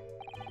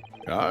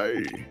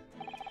 Aye.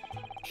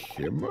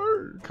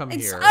 Kimmer? Come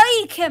It's here.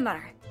 I,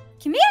 Kimmer.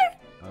 Come here.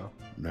 Oh.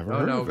 Never Oh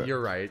heard no, of it. you're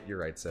right,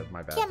 Seb,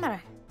 my bad.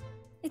 Kimmer.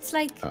 It's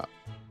like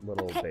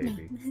Little a pet baby.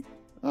 name.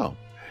 Oh,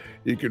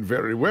 you can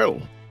very well.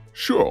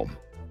 Sure.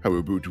 How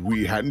about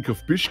wee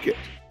handcuff biscuit?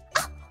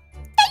 They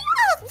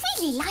are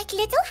really like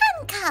little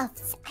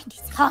handcuffs. And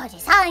as hard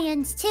as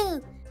irons,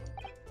 too.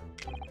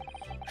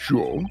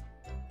 Sure.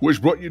 What's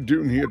brought you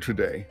down here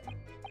today?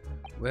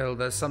 Well,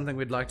 there's something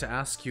we'd like to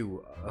ask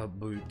you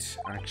about,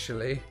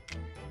 actually.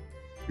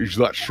 Is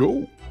that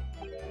so?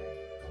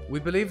 We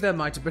believe there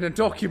might have been a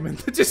document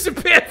that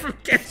disappeared from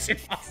Genshin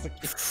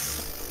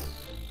Asagi.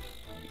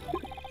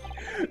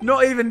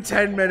 Not even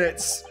 10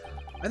 minutes.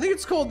 I think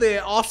it's called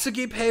the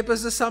Asagi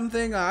Papers or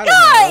something. I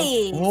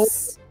don't know. Oh,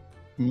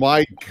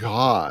 my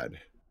god.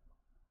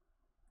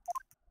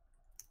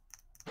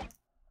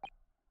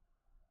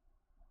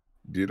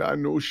 Did I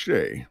no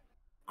say?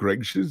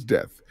 Greg's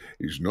death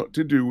is not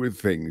to do with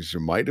things that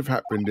might have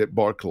happened at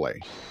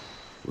Barclay.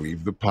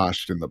 Leave the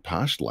past in the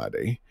past,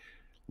 laddie.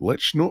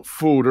 Let's not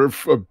fodder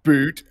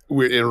about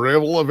with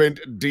irrelevant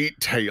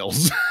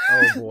details.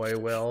 Oh boy,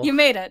 Will. You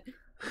made it.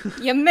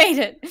 You made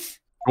it.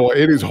 Well,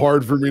 it is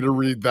hard for me to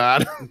read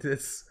that.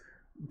 This...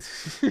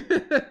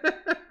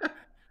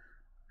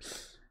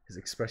 His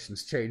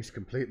expressions changed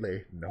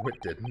completely. No, it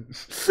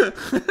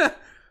didn't.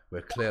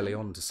 We're clearly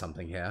on to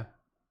something here.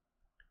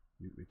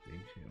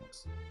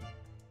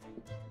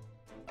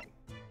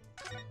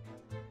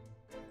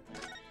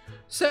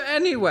 So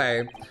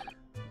anyway...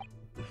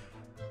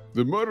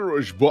 The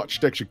murderer's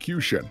botched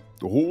execution,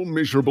 the whole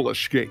miserable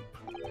escape.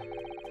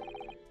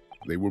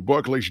 They were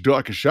Barclay's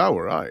darkest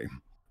hour, aye.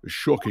 A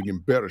shocking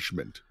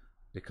embarrassment.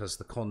 Because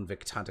the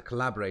convict had a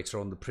collaborator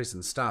on the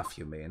prison staff,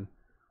 you mean?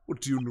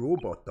 What do you know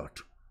about that?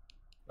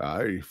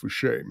 Aye, for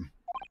shame.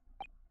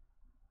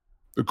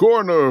 The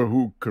coroner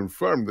who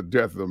confirmed the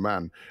death of the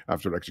man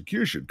after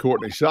execution,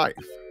 Courtney Scythe.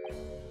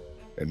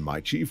 And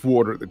my chief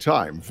warder at the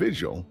time,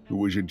 Vigil, who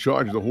was in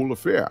charge of the whole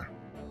affair.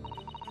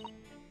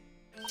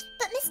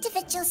 But Mr.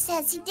 Vigil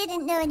says he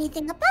didn't know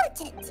anything about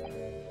it.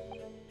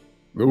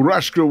 The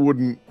rascal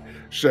wouldn't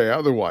say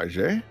otherwise,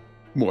 eh?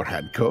 More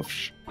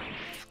handcuffs. Oh,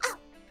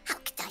 how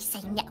could I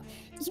say no?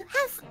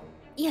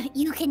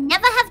 You can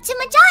never have too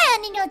much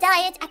iron in your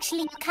diet.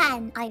 Actually, you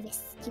can,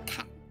 Iris. You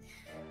can.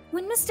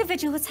 When Mr.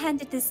 Vigil was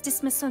handed this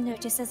dismissal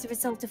notice as a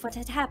result of what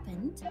had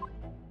happened,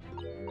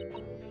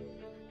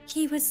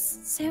 he was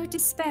so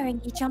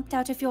despairing he jumped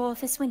out of your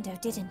office window,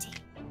 didn't he?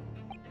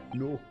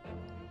 No.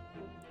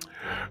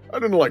 I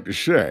didn't like to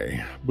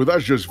say, but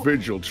that's just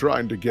Vigil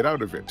trying to get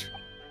out of it.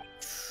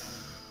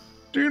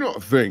 Do you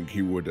not think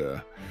he would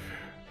oh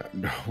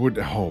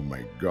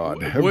my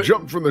god, have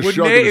jumped from the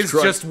shock of his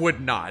is just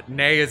would not.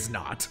 Nay is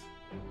not.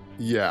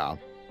 Yeah.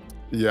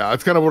 Yeah,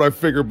 that's kind of what I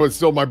figured, but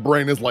still my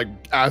brain is like,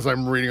 as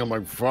I'm reading, I'm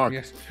like, fuck.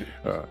 Yes.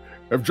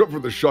 Have jumped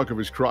from the shock of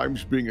his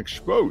crimes being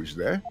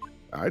exposed, eh?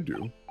 I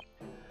do.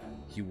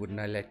 You wouldn't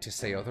elect to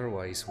say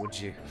otherwise, would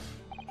you?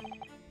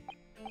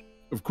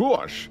 Of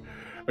course.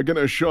 I'm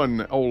gonna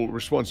shun all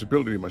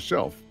responsibility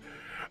myself.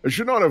 I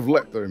should not have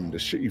let them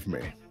deceive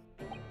me.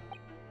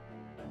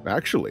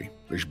 Actually,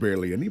 there's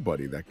barely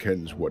anybody that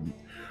kens what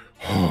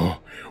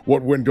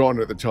went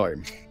on at the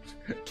time.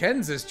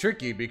 Kens is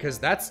tricky because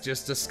that's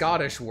just a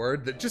Scottish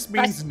word that just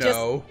means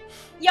no.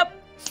 Yep.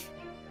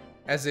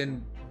 As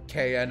in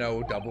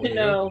K-N-O-W.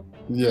 No.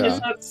 Yeah.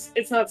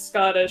 It's not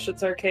Scottish,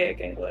 it's archaic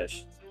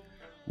English.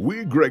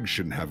 We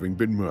Gregson having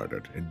been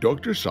murdered, and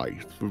Dr.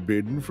 Scythe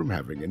forbidden from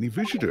having any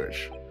visitors.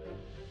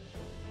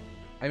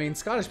 I mean,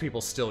 Scottish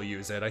people still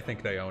use it. I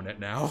think they own it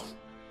now.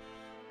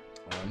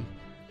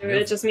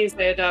 It just means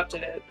they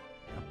adopted it.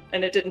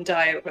 And it didn't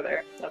die over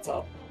there, that's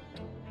all.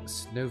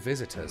 No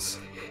visitors.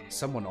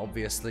 Someone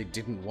obviously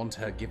didn't want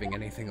her giving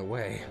anything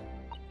away.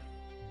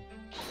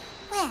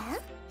 Well,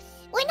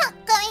 we're not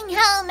going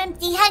home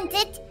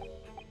empty-handed.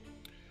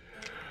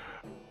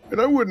 And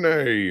I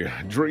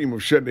wouldn't dream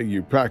of sending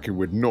you packing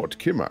with not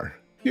Kimmer.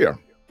 Here,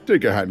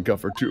 take a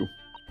handcuff or two.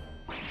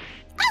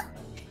 Oh,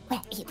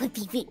 well, it would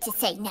be rude to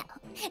say no.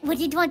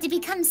 Wouldn't want to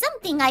become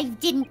something I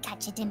didn't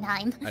catch it in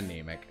time.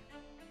 Anemic.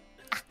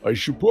 I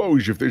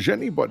suppose if there's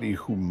anybody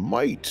who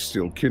might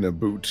still kin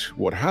about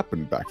what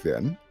happened back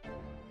then,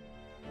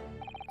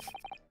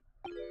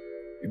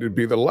 it'd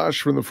be the lass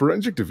from the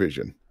forensic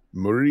division,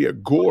 Maria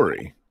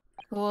Gorey.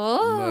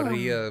 Whoa.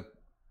 Maria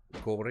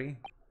Gorey?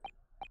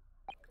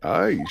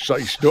 Aye,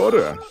 Scythe's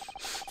daughter.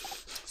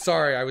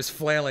 Sorry, I was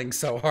flailing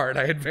so hard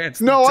I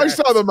advanced. No, the I text.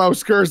 saw the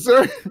mouse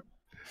cursor.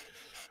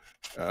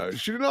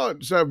 She did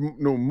not have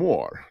no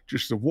more,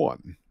 just the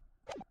one.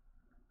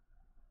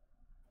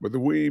 But the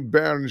wee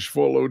bairns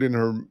followed in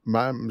her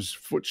mam's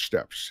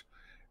footsteps,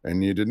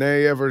 and you didn't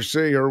ever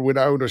see her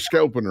without a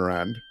scalp in her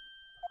hand.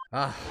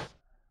 Ah.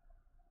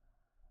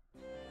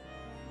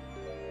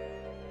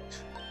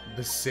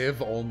 The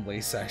Civ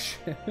only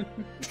session.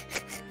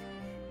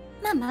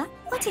 Mama,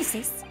 what is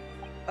this?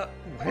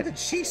 Where did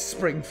she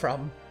spring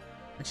from?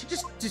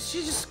 Did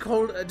she just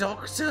call a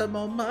doctor,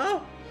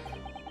 Mama?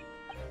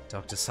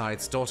 Dr.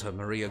 Scythe's daughter,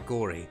 Maria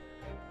Gorey.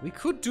 We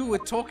could do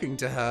with talking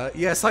to her.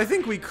 Yes, I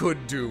think we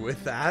could do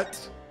with that.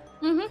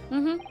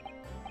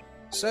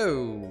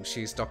 So,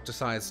 she's Dr.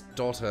 Scythe's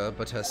daughter,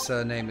 but her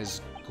surname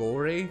is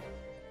Gorey?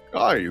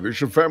 Aye,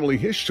 there's a family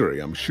history,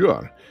 I'm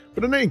sure,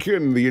 but I ain't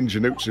getting the ins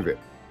and outs of it.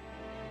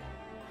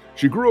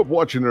 She grew up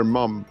watching her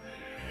mum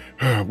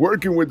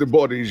working with the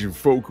bodies of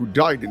folk who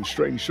died in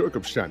strange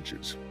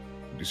circumstances.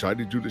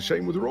 Decided to do the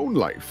same with her own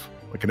life.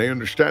 I can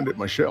understand it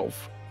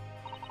myself.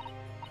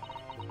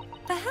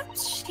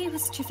 Perhaps she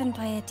was driven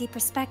by a deep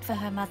respect for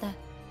her mother.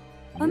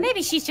 Or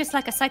maybe she's just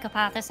like a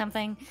psychopath or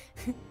something.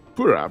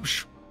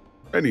 Perhaps.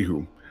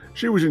 Anywho,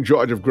 she was in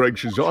charge of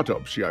Gregson's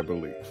autopsy, I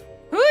believe.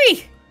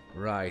 Hui!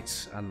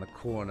 Right, and the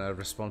coroner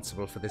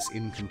responsible for this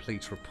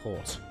incomplete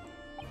report.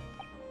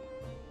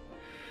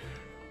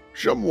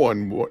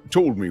 Someone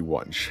told me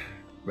once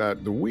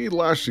that the wee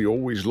lassie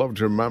always loved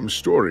her mum's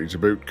stories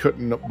about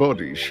cutting up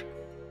bodies.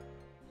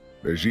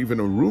 There's even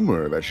a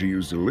rumor that she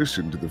used to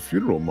listen to the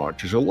funeral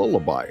march as a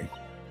lullaby.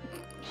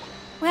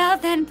 Well,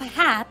 then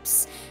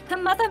perhaps her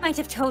mother might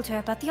have told her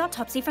about the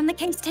autopsy from the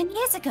case 10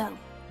 years ago.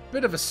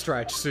 Bit of a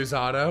stretch,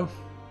 Susato.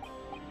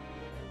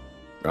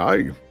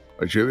 Aye,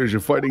 I'd say there's a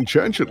fighting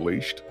chance at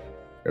least.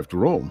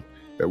 After all,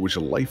 that was a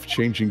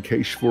life-changing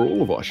case for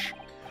all of us.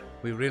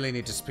 We really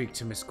need to speak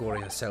to Miss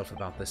Gorey herself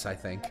about this, I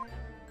think.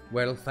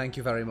 Well, thank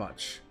you very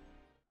much.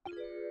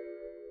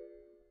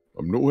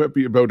 I'm no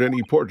happy about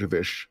any part of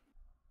this.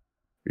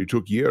 It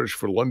took years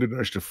for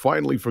Londoners to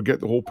finally forget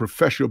the whole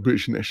professor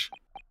business.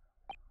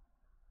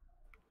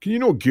 Can you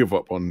not give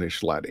up on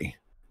this, laddie?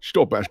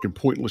 Stop asking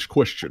pointless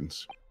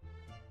questions.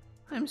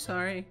 I'm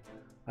sorry.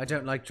 I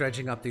don't like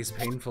dredging up these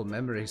painful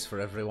memories for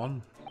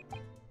everyone.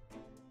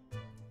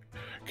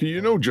 Can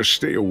you not just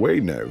stay away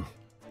now?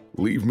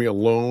 Leave me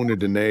alone and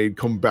then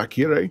come back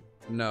here, eh?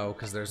 No,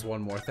 because there's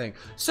one more thing.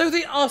 So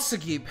the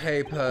Ossagi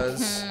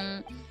papers.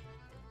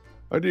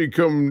 How do you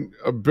come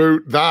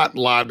about that,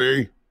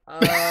 laddie?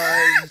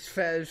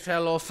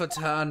 Fell off a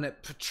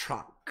turnip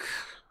truck.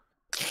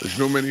 There's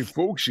no many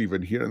folks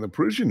even here in the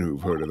prison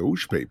who've heard of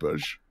those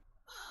papers.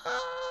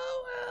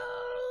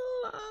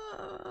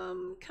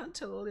 Can't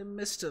tell him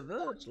Mr.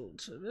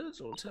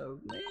 Virgil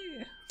told me.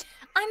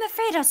 I'm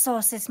afraid our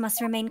sources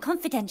must remain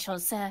confidential,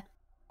 sir.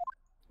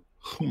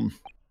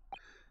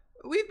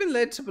 We've been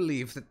led to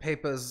believe that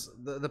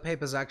the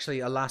paper's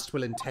actually a last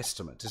will and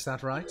testament, is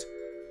that right?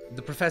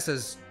 The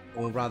professor's,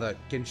 or rather,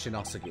 Genshin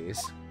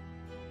Osagi's.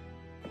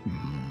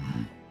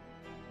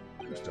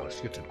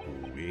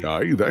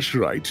 Aye, that's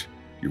right.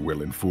 You're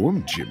well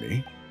informed,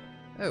 Jimmy.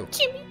 Oh,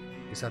 Jimmy.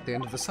 Is that the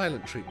end of the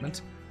silent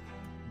treatment?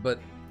 But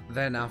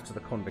then after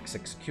the convict's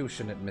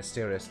execution, it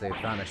mysteriously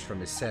vanished from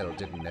his cell,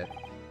 didn't it?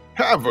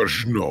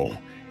 Havers, no.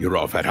 You're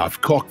off at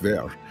half-cock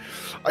there.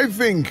 I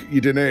think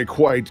you didn't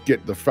quite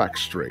get the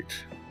facts straight.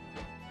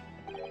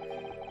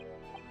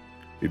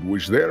 It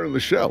was there in the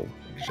cell,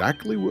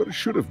 exactly where it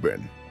should have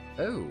been.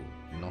 Oh,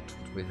 not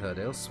what we heard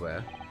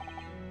elsewhere.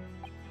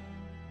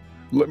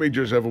 Let me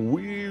just have a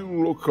wee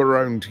look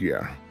around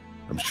here.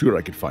 I'm sure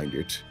I could find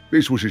it.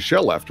 This was a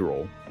shell, after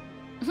all.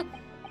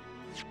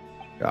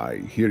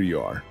 Aye, here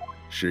you are.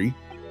 See?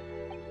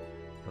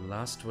 The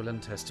last will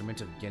and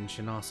testament of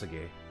Genshin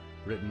Asage,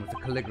 written with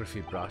a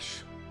calligraphy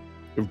brush.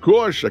 Of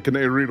course, I can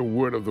read a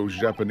word of those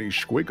Japanese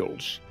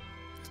squiggles.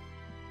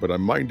 But I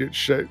mind it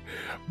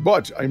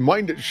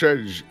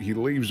says he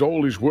leaves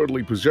all his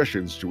worldly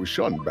possessions to his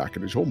son back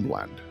in his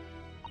homeland.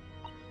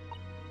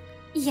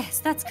 Yes,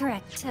 that's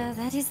correct.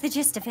 That is the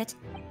gist of it.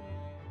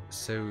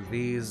 So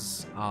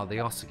these are the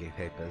Asage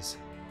papers?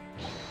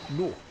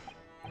 No.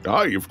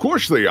 Aye, of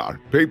course they are.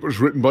 Papers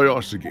written by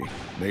Asage.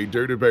 No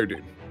doubt about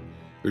it.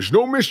 There's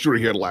no mystery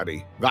here,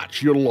 laddie.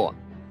 That's your lot.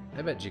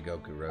 I bet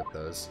Jigoku wrote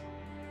those.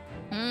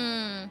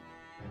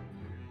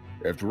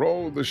 After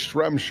all, the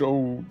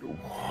Stramsho...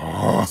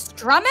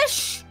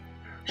 Strumish?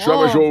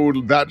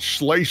 Stramsho, that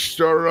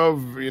slicer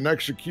of in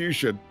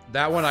execution.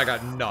 That one I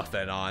got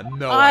nothing on.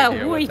 No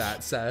idea what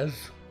that says.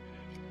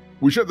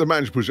 We sent the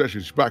man's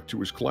possessions back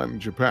to his clan in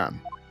Japan,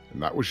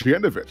 and that was the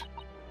end of it.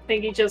 I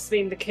think he just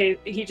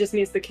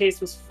means the case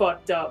was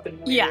fucked up and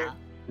weird. Yeah.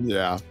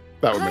 Yeah,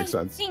 that would make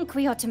sense. I think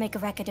we ought to make a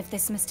record of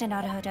this, Mr.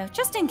 Naruhodo,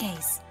 just in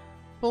case.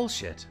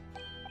 Bullshit.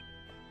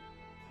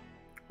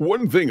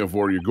 One thing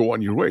before you go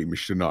on your way,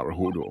 Mr.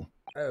 Naruhodo.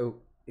 Oh,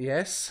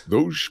 yes?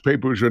 Those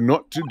papers are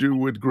not to do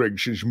with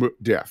Gregson's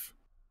death.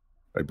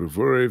 I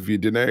prefer if you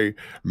deny,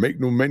 make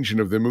no mention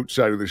of them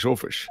outside of this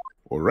office.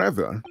 Or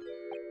rather,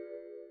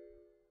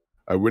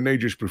 I would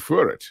just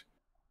prefer it.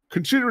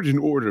 Consider it an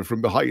order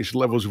from the highest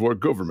levels of our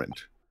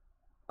government.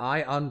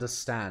 I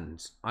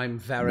understand. I'm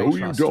very No,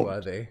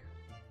 trustworthy. You don't.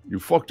 You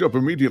fucked up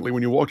immediately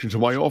when you walked into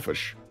my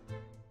office.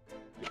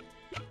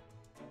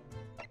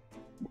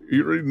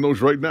 You're reading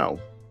those right now.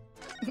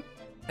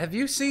 Have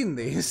you seen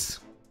these?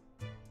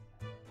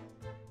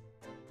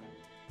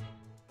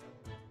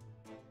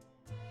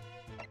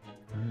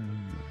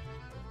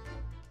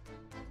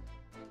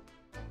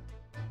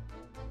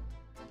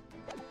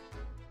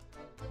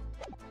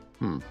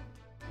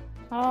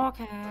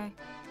 Okay.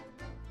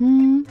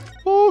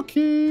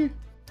 Okay.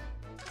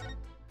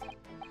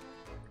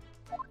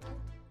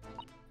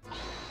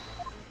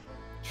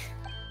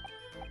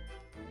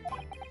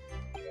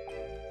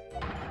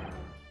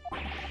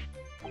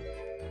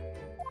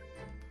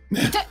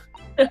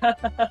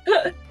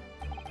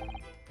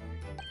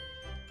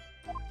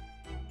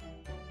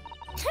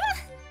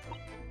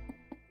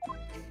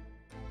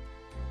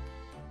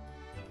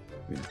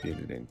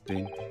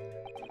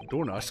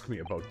 Don't ask me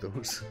about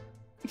those.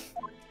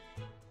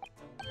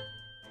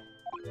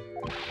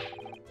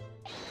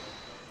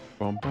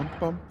 Bum bum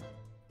bum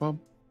bum.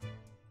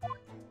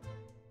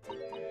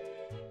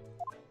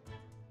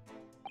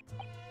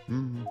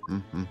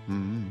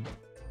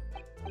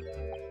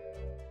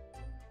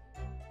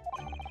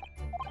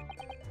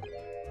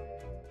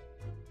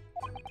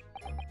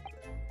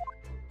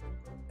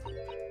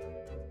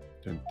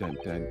 Dun dun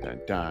dun dun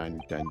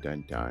dun dun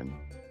dun dun.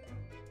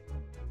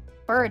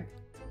 Bird.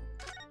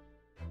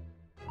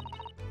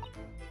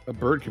 A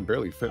bird can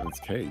barely fit in its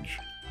cage.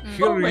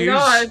 Here Oh my is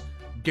God.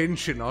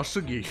 Genshin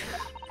Asagi.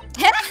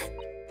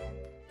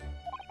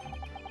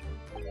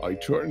 I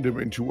turned him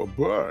into a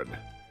bird.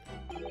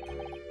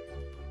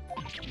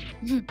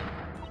 Ding,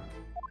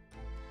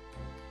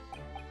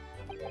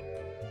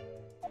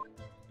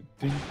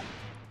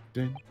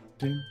 ding,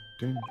 ding,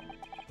 ding.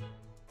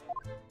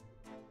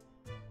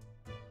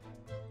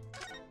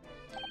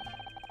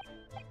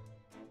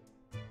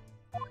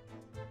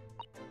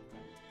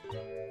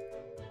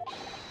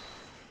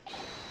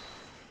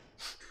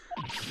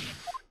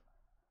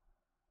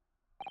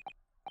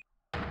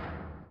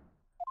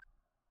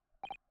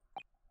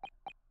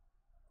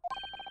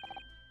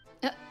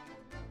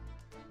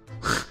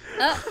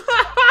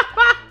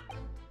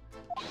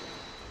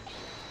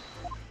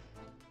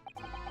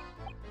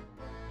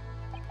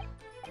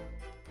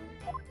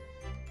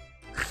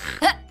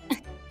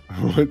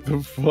 What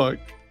the fuck?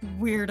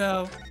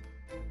 Weirdo.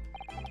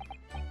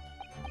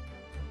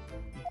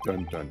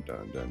 Dun dun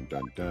dun dun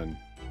dun dun.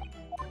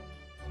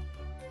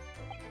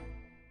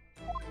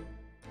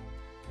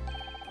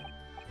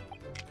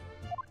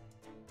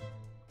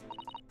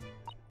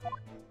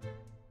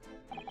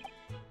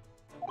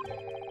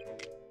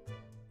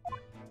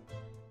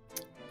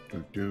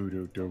 Do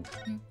do do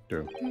do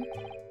do.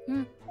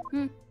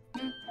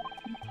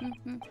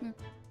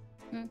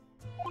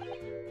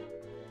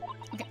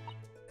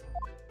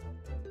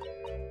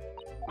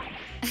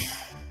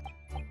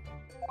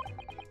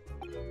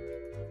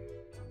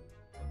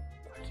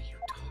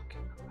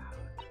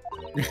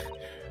 Okay.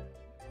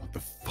 What the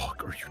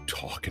fuck are you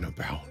talking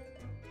about?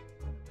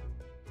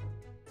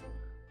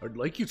 I'd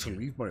like you to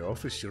leave my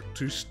office. You're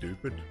too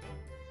stupid.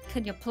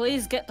 Could you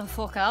please get the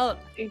fuck out?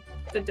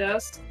 The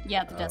desk?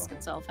 Yeah, the desk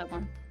itself had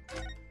one.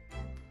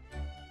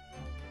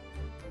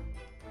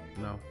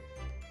 No.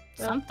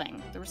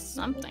 Something. There was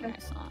something I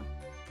saw.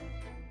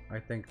 I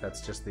think that's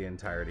just the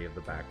entirety of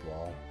the back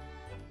wall.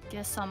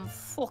 Guess I'm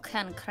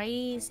fucking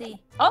crazy.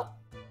 Oh!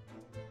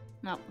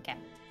 No, okay.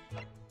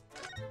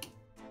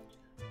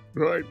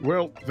 Right,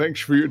 well, thanks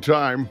for your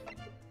time.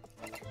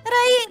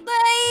 Right,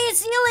 bye.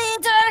 See you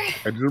later.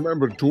 And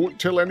remember, don't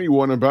tell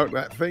anyone about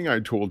that thing I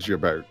told you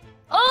about.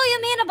 Oh,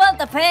 you mean about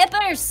the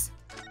papers?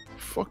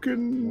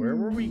 fucking... Where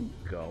were we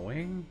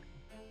going?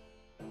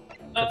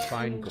 To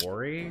find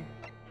Gory?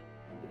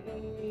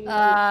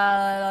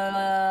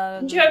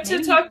 Did you have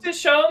to talk to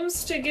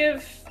Sholmes to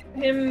give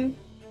him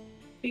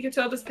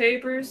Vicatelda's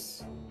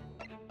papers?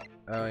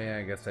 Oh yeah,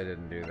 I guess I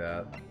didn't do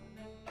that.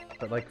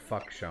 But like,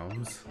 fuck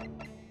Sholmes.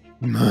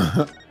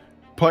 I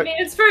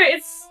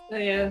mean,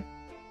 yeah.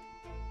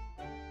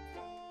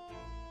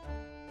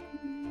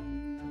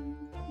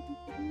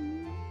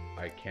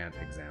 I can't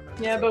examine.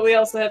 Yeah, but we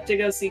also have to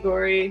go see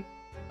Gory.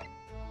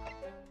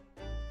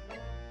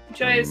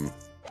 Joyce,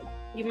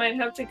 you might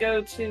have to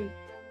go to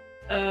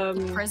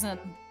the prison.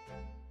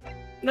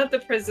 Not the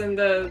prison,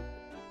 the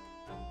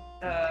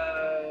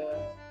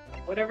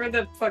whatever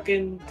the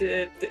fucking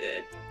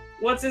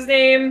what's his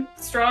name?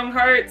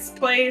 Strongheart's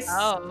place.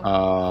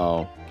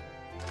 Oh.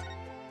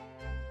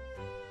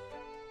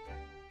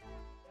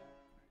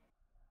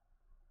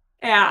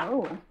 Yeah.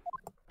 Oh.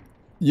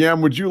 Yeah,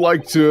 would you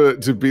like to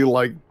be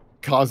like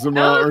Kazuma?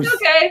 No, it's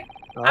okay.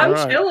 I'm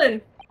right.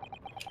 chilling.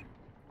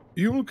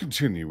 You will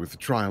continue with the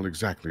trial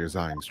exactly as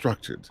I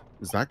instructed.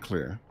 Is that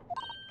clear?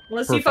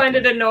 Unless you find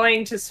it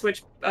annoying to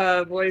switch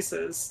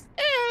voices.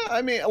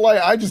 I mean,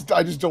 like, I just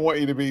don't want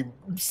you to be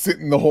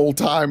sitting the whole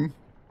time.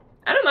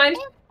 I don't mind.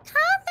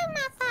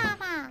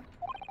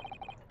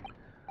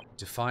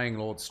 Defying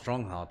Lord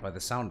Strongheart by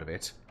the sound of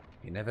it,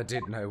 he never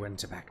did know when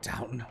to back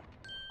down.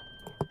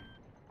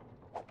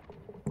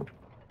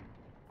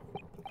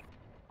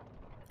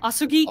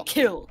 Asugi,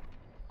 kill.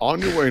 On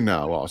your way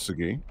now,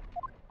 Asugi,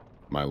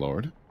 my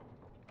lord.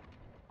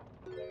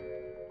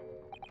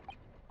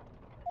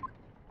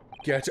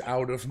 Get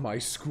out of my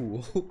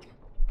school.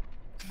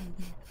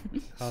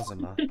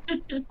 Kazuma.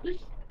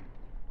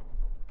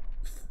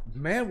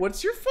 Man,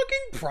 what's your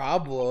fucking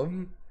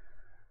problem?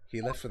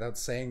 He left without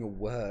saying a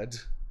word.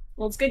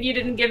 Well, it's good you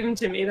didn't give him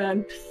to me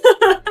then.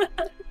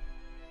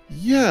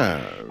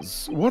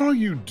 Yes. What are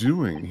you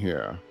doing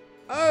here?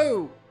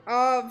 Oh,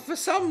 for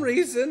some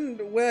reason,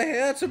 we're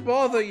here to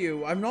bother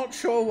you. I'm not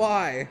sure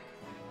why.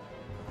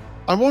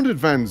 I wanted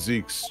Van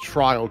Zeek's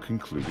trial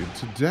concluded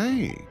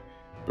today,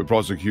 but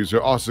Prosecutor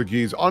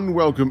Asugi's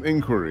unwelcome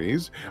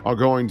inquiries are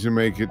going to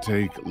make it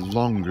take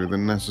longer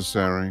than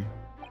necessary.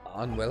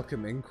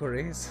 Unwelcome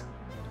inquiries?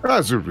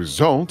 As a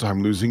result,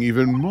 I'm losing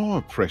even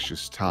more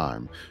precious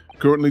time.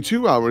 Currently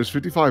 2 hours,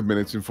 55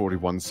 minutes, and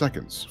 41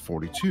 seconds.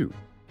 42.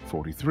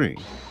 43.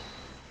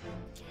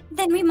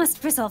 Then we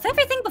must resolve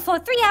everything before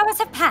 3 hours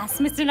have passed,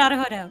 Mr.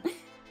 Naruhodo.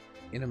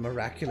 In a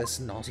miraculous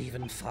not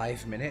even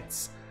 5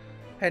 minutes?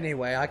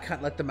 Anyway, I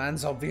can't let the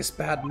man's obvious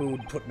bad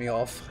mood put me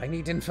off. I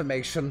need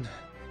information.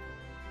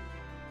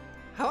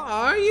 How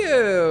are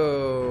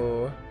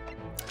you?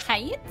 How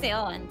you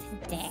doing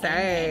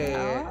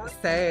today?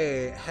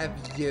 Say, have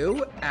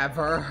you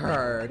ever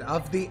heard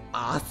of the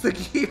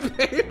Asugi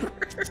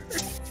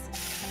papers?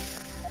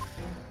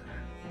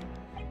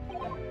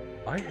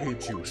 I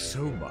hate you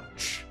so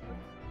much.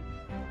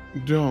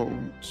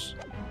 Don't.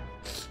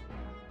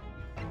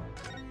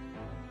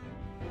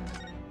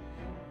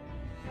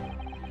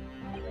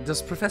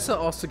 Does Professor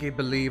Asugi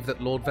believe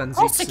that Lord Van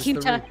Zeeks is the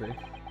Reaper?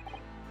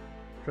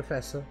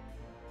 Professor?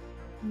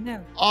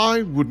 No.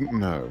 I wouldn't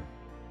know.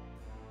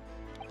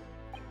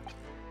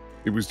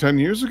 It was 10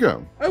 years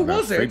ago. Oh,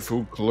 was it? That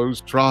fateful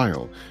closed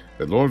trial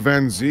that Lord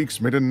Van Zeeks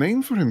made a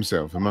name for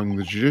himself among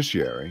the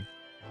judiciary.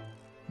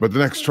 But the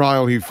next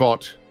trial he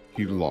fought,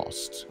 he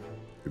lost.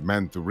 It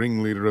meant the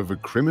ringleader of a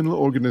criminal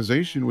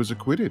organization was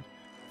acquitted,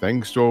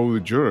 thanks to all the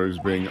jurors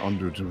being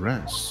under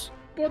duress.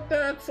 But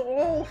that's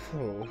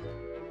awful.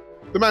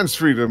 The man's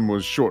freedom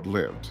was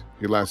short-lived.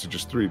 He lasted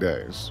just 3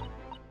 days.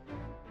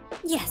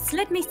 Yes,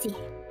 let me see.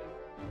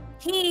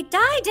 He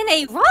died in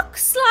a rock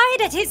slide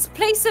at his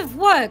place of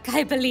work,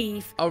 I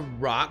believe. A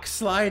rock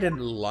slide in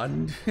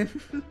London?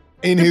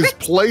 In his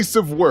place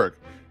of work.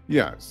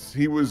 Yes,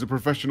 he was a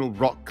professional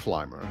rock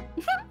climber.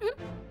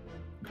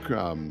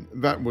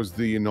 That was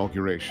the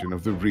inauguration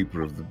of the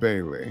Reaper of the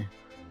Bailey.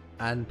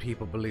 And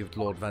people believed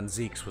Lord Van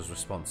Zeeks was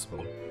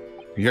responsible.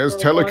 He has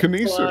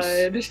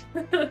telekinesis.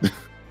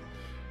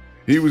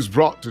 He was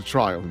brought to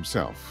trial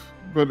himself,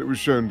 but it was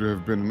shown to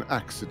have been an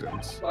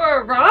accident.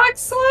 Or a rock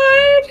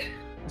slide?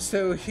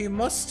 So he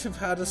must have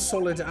had a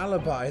solid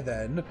alibi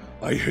then.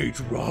 I hate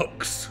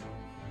rocks.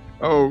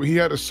 Oh, he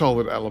had a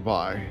solid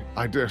alibi.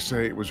 I dare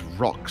say it was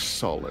rock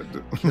solid.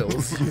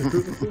 Kills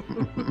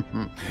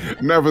you.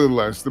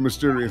 Nevertheless, the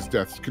mysterious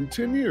deaths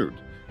continued.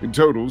 In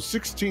total,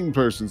 16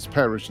 persons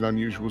perished in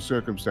unusual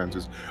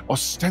circumstances,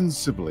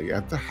 ostensibly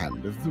at the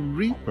hand of the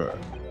Reaper.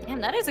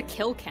 Damn, that is a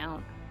kill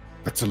count.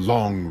 That's a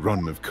long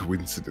run of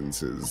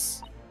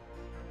coincidences.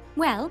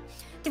 Well,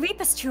 the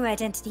Reaper's true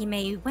identity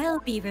may well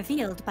be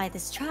revealed by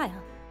this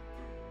trial.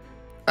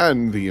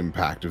 And the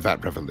impact of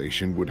that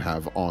revelation would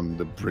have on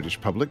the British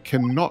public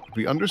cannot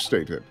be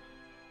understated.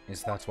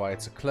 Is that why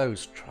it's a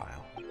closed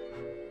trial?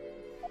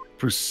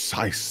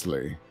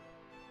 Precisely.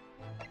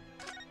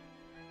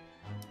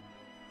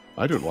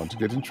 I don't want to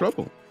get in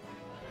trouble.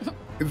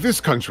 This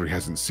country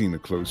hasn't seen a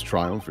closed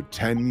trial for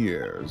 10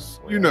 years.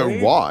 You know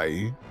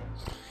why?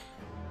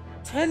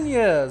 10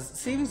 years.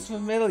 Seems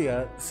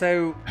familiar.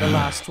 So, the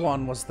last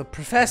one was the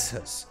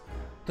Professor's.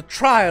 The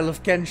trial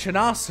of Genshin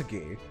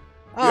Asagi.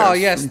 Oh,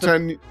 yes,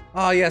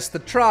 the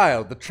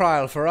trial. The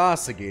trial for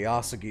Asagi.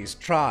 Asagi's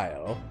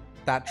trial.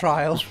 That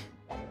trial?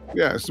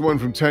 Yes, the one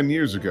from 10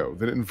 years ago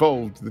that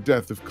involved the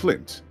death of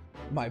Clint.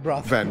 My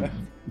brother.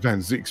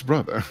 Van Zeke's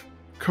brother.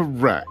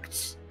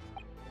 Correct.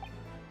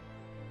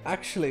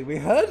 Actually, we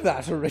heard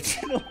that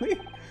originally.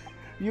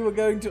 You were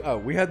going to... Oh,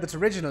 we heard that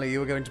originally you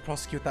were going to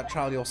prosecute that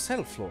trial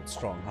yourself, Lord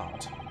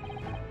Strongheart.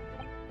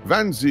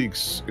 Van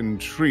Zeke's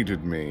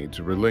entreated me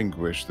to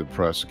relinquish the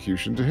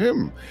prosecution to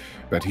him,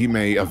 that he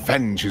may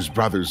avenge his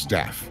brother's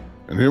death.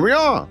 And here we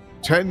are,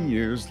 10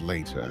 years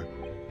later.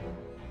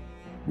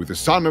 With the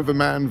son of the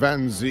man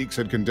Van Zeeks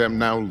had condemned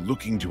now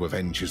looking to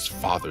avenge his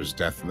father's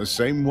death in the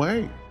same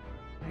way.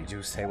 They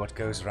do say what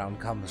goes round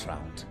comes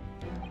round.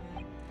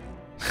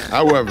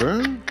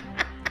 However,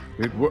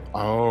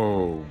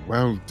 oh,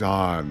 well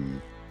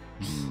done.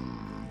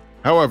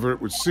 However,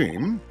 it would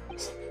seem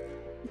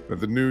that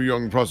the new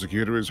young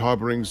prosecutor is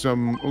harboring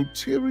some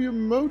ulterior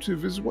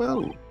motive as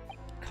well.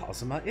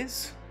 Kazuma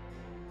is?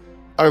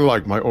 I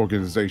like my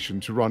organization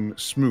to run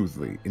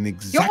smoothly in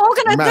exact Your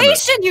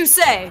organization, manner. you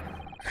say?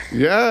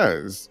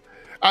 Yes.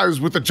 As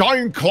with the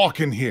giant clock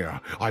in here,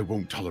 I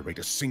won't tolerate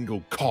a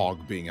single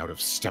cog being out of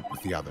step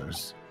with the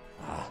others.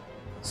 Ah,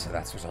 so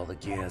that's what all the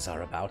gears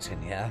are about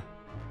in here.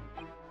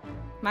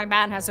 My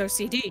man has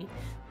OCD.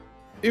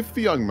 If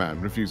the young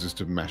man refuses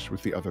to mesh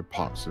with the other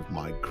parts of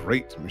my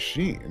great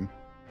machine,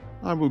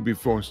 I will be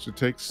forced to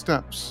take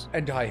steps.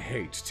 And I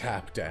hate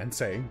tap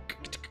dancing.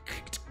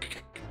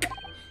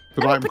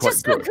 But I'm but quite you're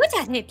so good. good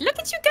at it. Look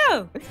at you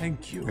go.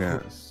 Thank you.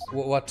 Yes.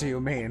 What do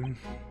you mean?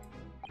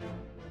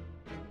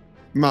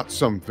 Not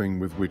something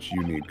with which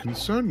you need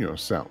concern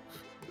yourself.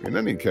 In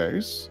any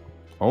case,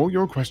 all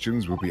your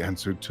questions will be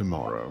answered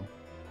tomorrow.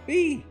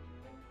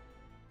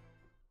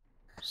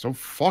 So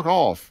fuck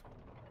off.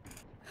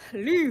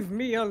 Leave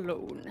me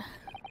alone.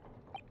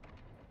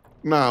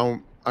 Now,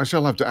 I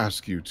shall have to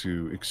ask you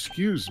to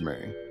excuse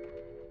me.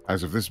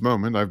 As of this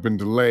moment, I've been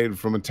delayed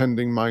from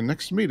attending my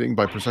next meeting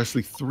by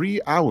precisely 3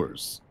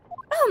 hours.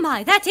 Oh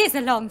my, that is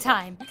a long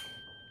time.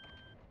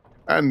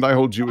 And I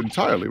hold you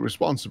entirely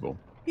responsible.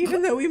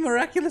 Even though we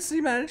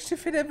miraculously managed to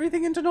fit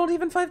everything into not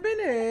even 5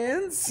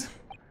 minutes.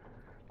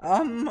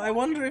 I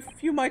wonder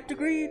if you might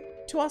agree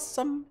to us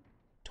some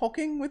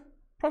talking with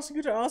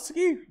Prosecutor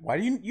Asagi? Why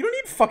do you don't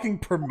need fucking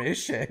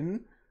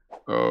permission.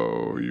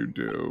 Oh, you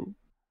do.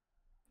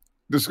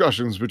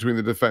 Discussions between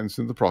the defense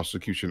and the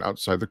prosecution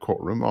outside the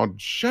courtroom are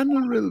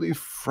generally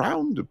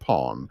frowned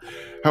upon.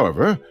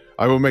 However,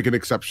 I will make an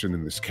exception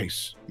in this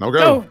case. Now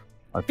go.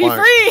 Be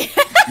free!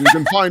 You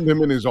can find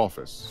him in his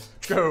office.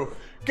 Go.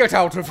 Get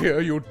out of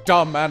here, you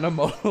dumb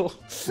animal.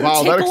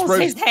 Wow, that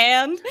expression. His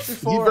hand.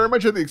 He very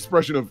much had the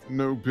expression of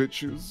no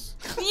bitches.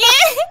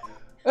 Yeah.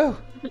 Oh,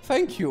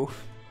 thank you.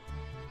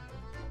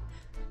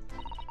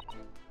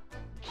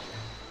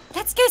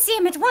 Let's go see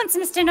him at once,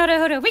 Mr.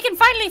 Naruhodo. We can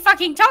finally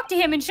fucking talk to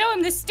him and show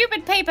him this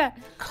stupid paper.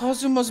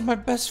 Kazuma's my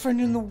best friend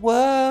in the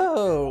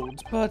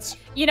world, but...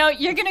 You know,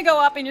 you're gonna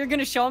go up and you're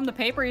gonna show him the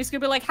paper. He's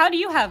gonna be like, how do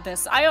you have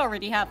this? I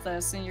already have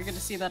this. And you're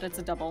gonna see that it's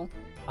a double.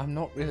 I'm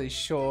not really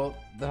sure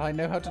that I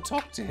know how to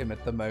talk to him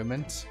at the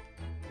moment.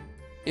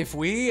 If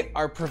we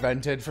are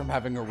prevented from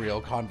having a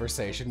real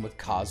conversation with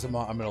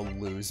Kazuma, I'm gonna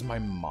lose my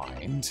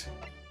mind.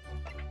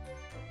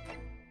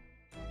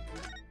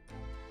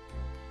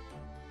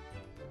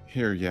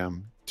 Here,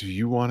 Yam. Do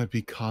you want to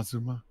be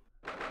Kazuma?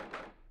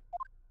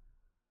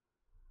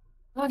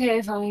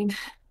 Okay, fine.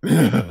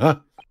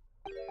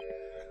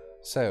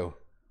 So,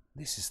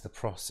 this is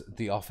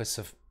the office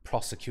of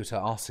Prosecutor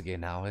Asagi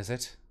now, is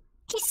it?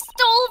 He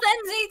stole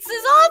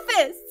Venzeex's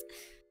office!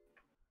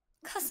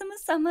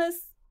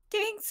 Kazuma-sama's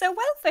doing so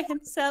well for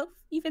himself,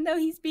 even though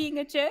he's being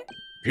a jerk.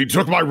 He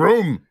took my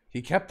room!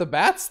 He kept the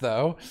bats,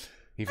 though.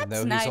 Even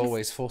That's though nice. he's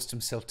always forced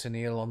himself to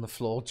kneel on the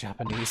floor,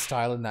 Japanese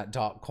style, in that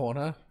dark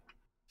corner.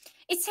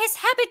 It's his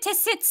habit to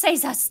sit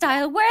Caesar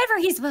style wherever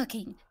he's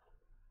working.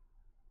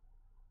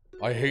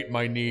 I hate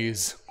my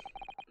knees.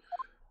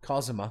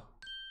 Kazuma.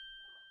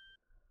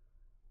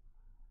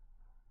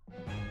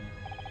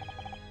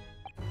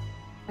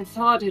 I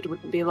thought it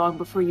wouldn't be long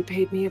before you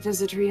paid me a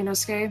visit,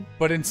 Ryunosuke.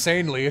 But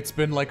insanely, it's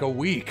been like a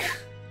week.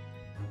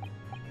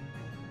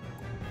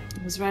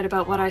 I was right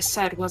about what I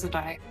said, wasn't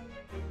I?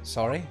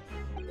 Sorry?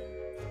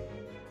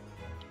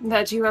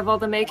 That you have all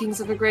the makings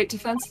of a great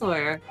defense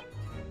lawyer.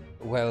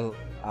 Well,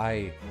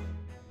 I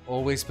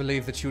always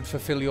believed that you'd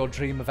fulfill your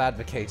dream of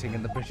advocating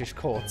in the British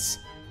courts.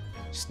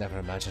 Just never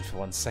imagined for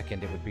 1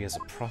 second it would be as a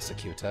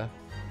prosecutor.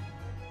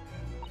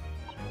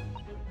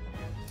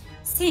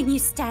 Seeing you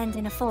stand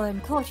in a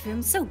foreign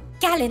courtroom, so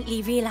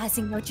gallantly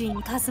realizing your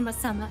dream,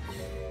 Kazuma-sama,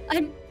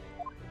 I'm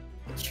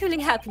truly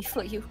happy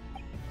for you.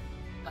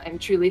 I'm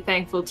truly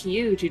thankful to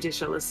you,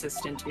 Judicial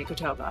Assistant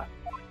Mikotoba.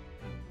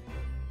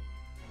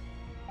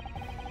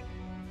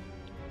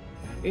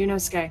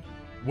 Ryunosuke.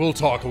 We'll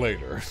talk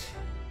later.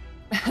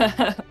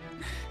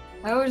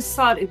 I always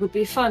thought it would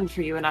be fun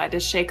for you and I to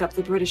shake up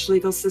the British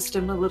legal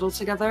system a little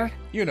together.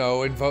 You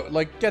know,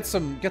 get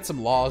some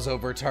laws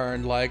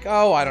overturned, like,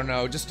 oh, I don't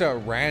know, just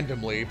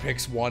randomly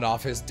picks one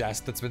off his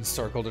desk that's been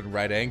circled in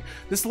red ink.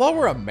 This law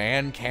where a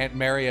man can't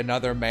marry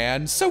another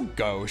man, so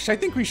gauche. I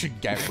think we should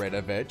get rid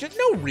of it. Just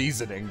no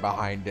reasoning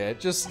behind it,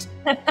 just...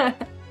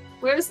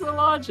 Where's the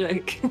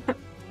logic?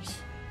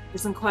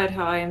 Isn't quite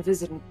how I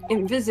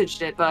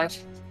envisaged it, but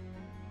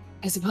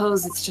I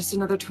suppose it's just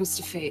another twist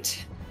of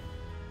fate.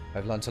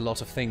 I've learnt a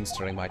lot of things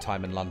during my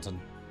time in London.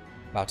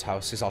 About how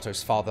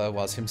Sisato's father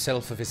was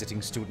himself a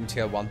visiting student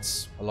here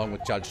once, along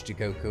with Judge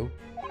Jigoku.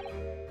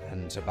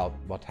 And about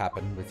what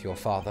happened with your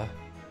father.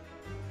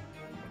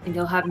 And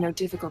you'll have no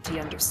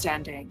difficulty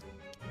understanding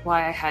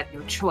why I had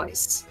no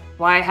choice.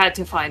 Why I had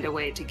to find a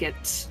way to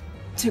get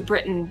to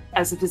Britain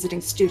as a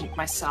visiting student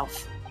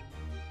myself.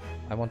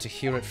 I want to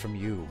hear it from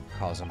you,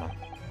 Kazuma.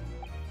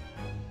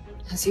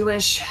 As you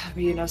wish,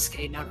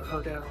 Ryunosuke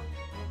Naruhodo.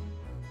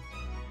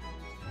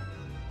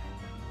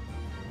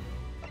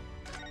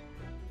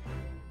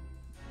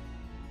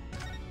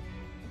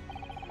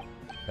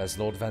 There's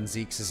Lord Van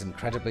Zeeks'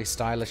 incredibly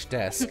stylish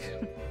desk.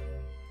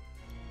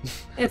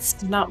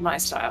 It's not my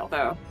style,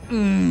 though.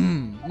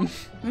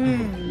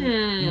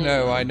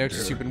 No, I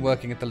noticed you've been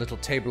working at the little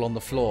table on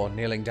the floor,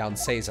 kneeling down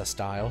Caesar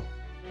style.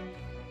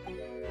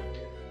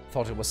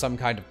 Thought it was some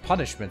kind of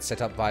punishment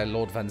set up by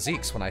Lord Van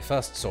Zeeks when I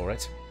first saw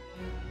it.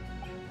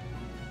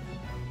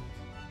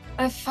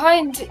 I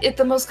find it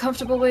the most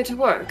comfortable way to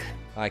work.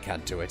 I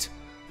can't do it.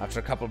 After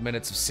a couple of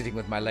minutes of sitting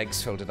with my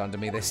legs folded under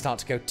me, they start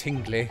to go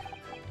tingly.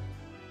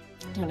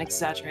 Don't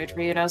exaggerate,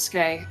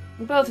 Ryunosuke.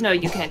 We both know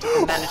you can't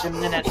even manage a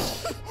minute.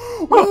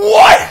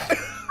 What?!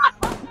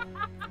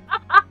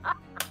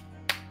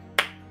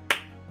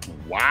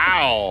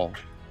 Wow.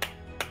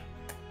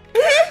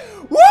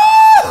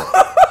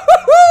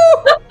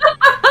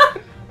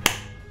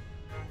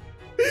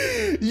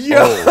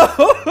 Yo!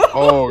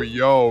 Oh,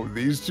 yo,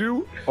 these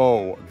two?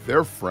 Oh,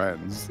 they're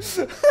friends.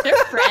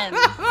 They're friends.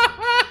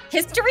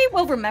 History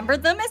will remember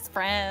them as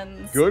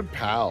friends. Good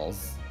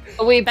pals.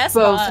 We Best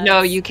both buds.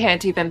 know you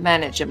can't even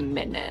manage a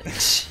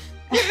minute.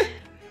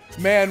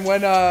 Man,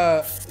 when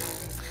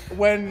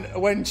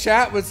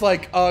chat was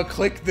like,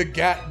 click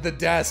the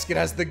desk, it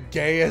has the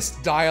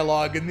gayest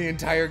dialogue in the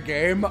entire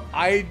game,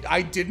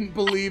 I didn't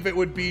believe it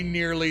would be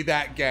nearly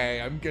that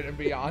gay, I'm gonna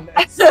be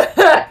honest.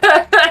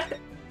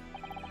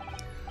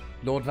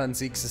 Lord Van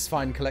Zeeks'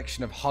 fine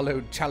collection of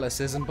hollowed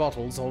chalices and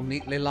bottles all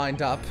neatly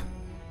lined up.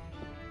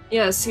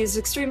 Yes, he's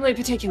extremely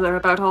particular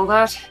about all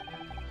that.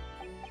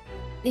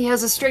 He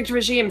has a strict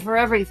regime for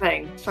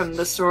everything, from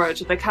the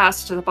storage of the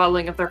cask to the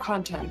bottling of their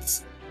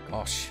contents.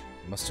 Gosh,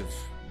 must have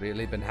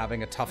really been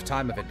having a tough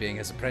time of it being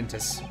his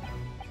apprentice.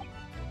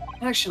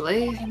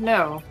 Actually,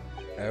 no.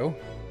 Oh?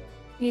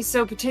 He's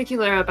so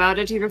particular about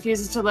it, he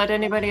refuses to let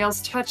anybody else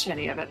touch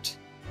any of it.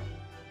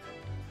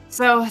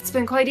 So, it's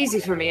been quite easy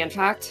for me, in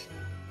fact.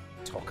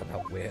 Talk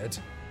about weird.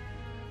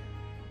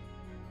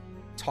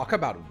 Talk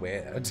about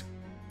weird.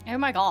 Oh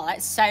my god,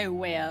 that's so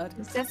weird.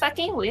 It's so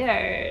fucking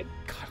weird.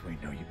 God, we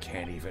know you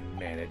can't even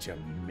manage a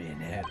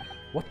minute.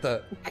 What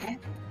the?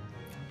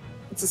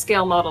 It's a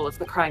scale model of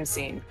the crime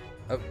scene.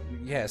 Oh,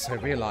 yes, I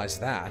realize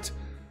that.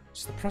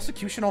 Does the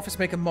prosecution office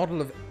make a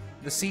model of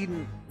the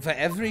scene for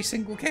every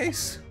single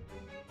case?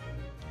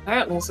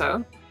 Apparently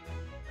so.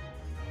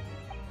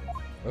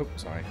 Oh,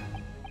 sorry.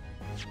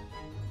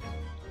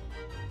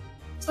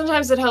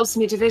 Sometimes it helps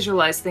me to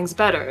visualize things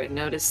better and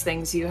notice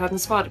things you haven't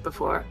spotted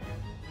before.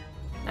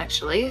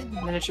 Actually,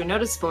 miniature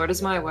notice board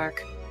is my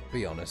work.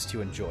 Be honest,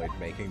 you enjoyed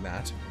making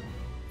that.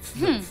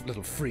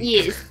 Little freak.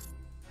 Yes.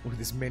 With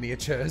his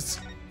miniatures.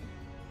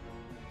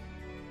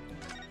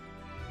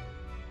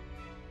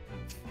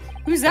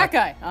 Who's that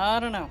guy? I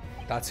don't know.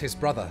 That's his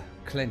brother,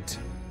 Clint.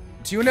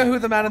 Do you know who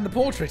the man in the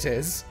portrait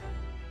is?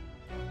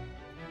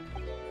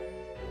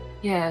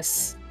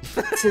 Yes.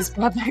 It's his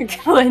brother,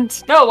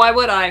 Clint. No, why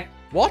would I?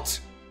 What?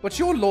 But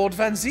you're Lord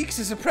Van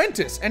Zeeks'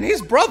 apprentice, and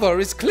his brother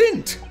is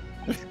Clint!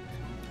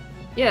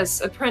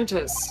 Yes,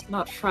 apprentice,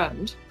 not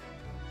friend.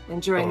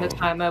 And during the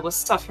time I was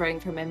suffering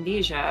from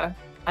amnesia,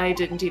 I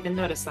didn't even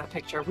notice that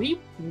picture. What do you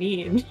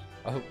mean?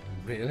 Oh,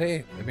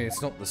 really? I mean,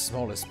 it's not the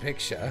smallest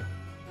picture.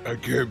 I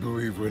can't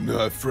believe we're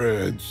not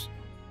friends.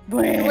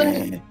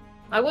 I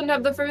wouldn't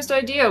have the first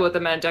idea what the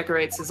man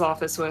decorates his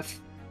office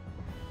with.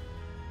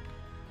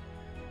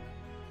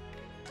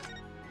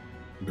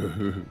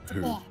 The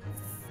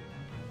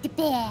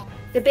bear.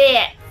 The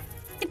bear.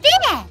 The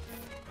bear.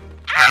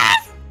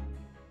 Ah!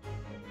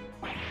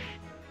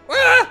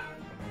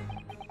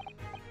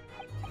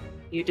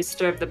 You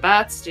disturbed the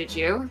bats, did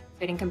you?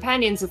 Fitting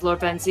companions of Lord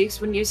Van Zeeks,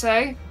 wouldn't you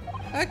say?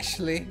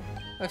 Actually,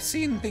 I've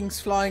seen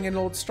things flying in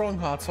Lord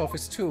Strongheart's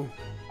office too.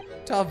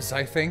 Doves,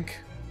 I think.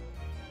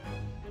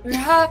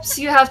 Perhaps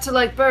you have to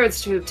like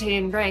birds to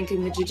obtain rank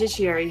in the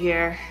judiciary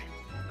here.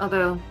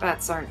 Although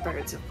bats aren't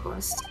birds, of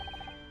course.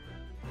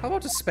 How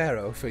about a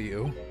sparrow for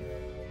you?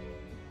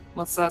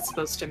 What's that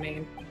supposed to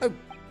mean? Oh,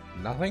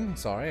 nothing.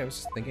 Sorry, I was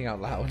just thinking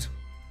out loud.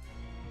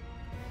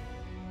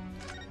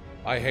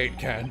 I hate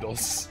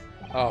candles.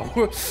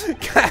 Oh,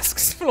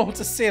 casks floor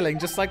to ceiling,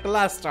 just like the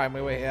last time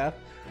we were here.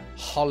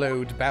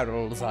 Hollowed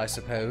barrels, I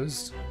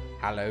suppose.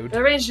 Hallowed.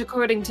 They're arranged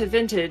according to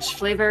vintage,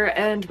 flavor,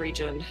 and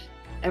region.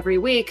 Every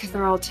week,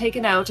 they're all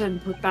taken out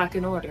and put back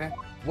in order.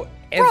 What,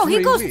 Bro,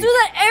 he goes through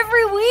that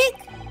every week?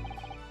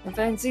 The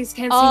fancies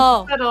can't seem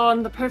to settle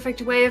on the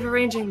perfect way of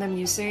arranging them,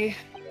 you see.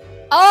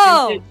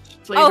 Oh!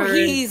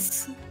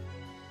 Flavor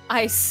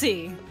I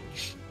see.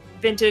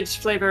 Vintage,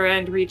 flavor,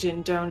 and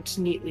region don't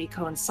neatly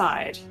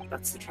coincide.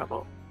 That's the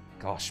trouble.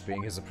 Gosh,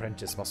 being his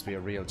apprentice must be a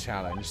real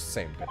challenge.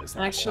 Same bit as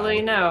that.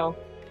 Actually, no.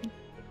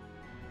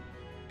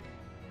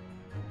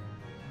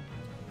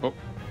 Oh,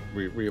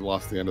 we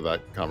lost the end of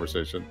that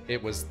conversation.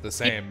 It was the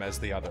same as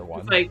the other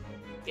one. Like,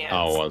 yeah.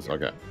 Oh, it was?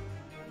 Okay.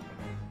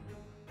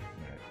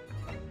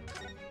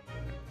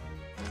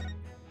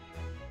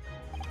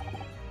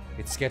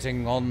 It's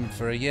getting on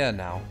for a year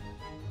now.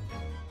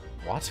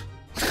 What?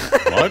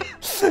 What?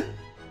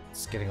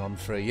 It's getting on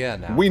for a year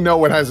now. We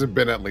know it hasn't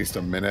been at least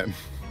a minute.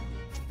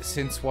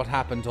 Since what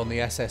happened on the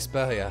SS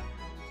Burya,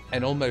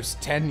 and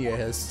almost 10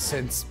 years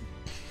since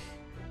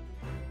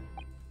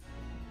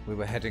we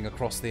were heading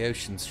across the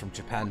oceans from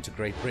Japan to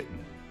Great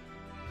Britain.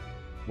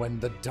 When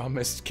the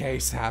dumbest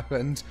case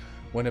happened,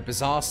 when a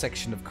bizarre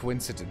section of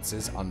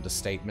coincidences,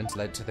 understatement,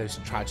 led to those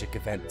tragic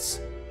events.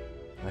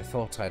 I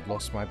thought I'd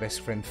lost my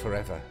best friend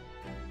forever.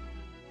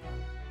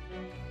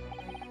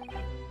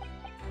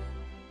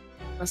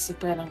 Must have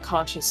been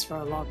unconscious for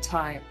a long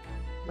time.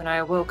 When I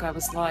awoke, I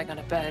was lying on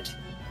a bed.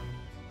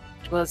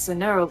 It was a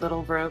narrow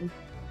little room.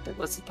 There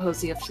was a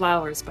posy of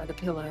flowers by the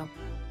pillow.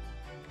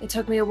 It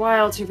took me a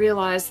while to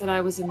realize that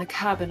I was in the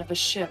cabin of a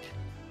ship.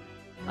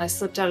 I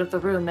slipped out of the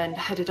room and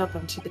headed up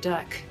onto the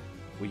deck.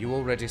 Were you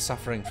already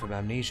suffering from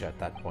amnesia at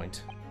that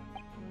point?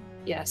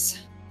 Yes.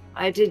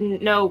 I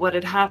didn't know what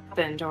had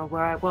happened or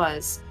where I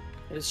was.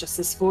 It was just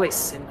this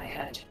voice in my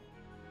head.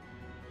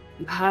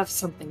 You have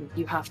something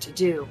you have to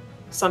do.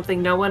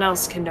 Something no one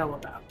else can know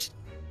about.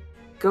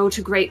 Go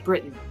to Great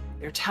Britain.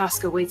 Your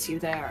task awaits you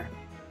there.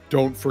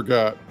 Don't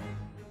forget.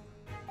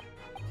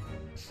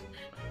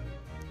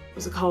 It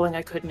was a calling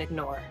I couldn't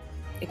ignore.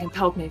 It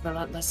compelled me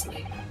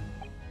relentlessly.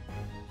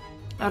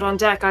 Out on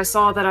deck, I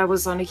saw that I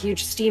was on a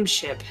huge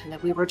steamship and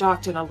that we were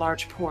docked in a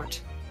large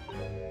port.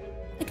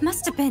 It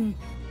must have been...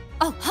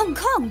 Oh, Hong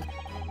Kong!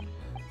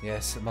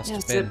 Yes, it must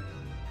have been.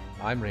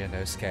 I'm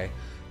Ryunosuke.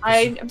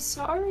 I'm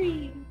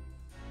sorry.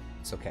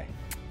 It's okay.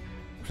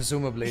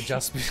 Presumably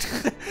just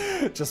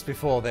just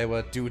before they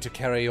were due to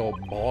carry your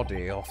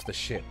body off the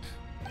ship.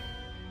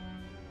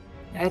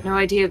 I had no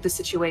idea of the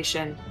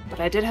situation, but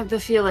I did have the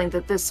feeling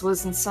that this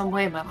was in some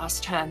way my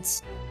last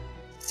chance.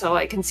 So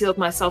I concealed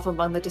myself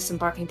among the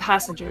disembarking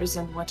passengers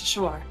and went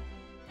ashore.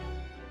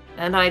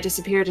 And I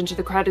disappeared into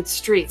the crowded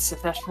streets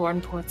of that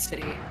foreign port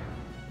city.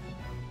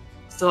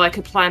 So I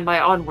could plan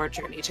my onward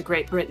journey to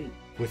Great Britain.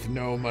 With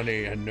no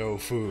money and no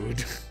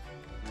food.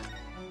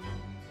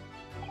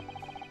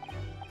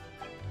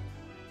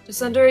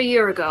 Just under a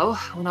year ago,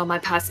 when all my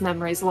past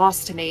memories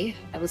lost to me,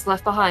 I was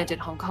left behind in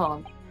Hong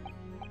Kong.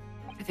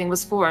 Everything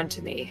was foreign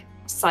to me.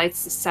 The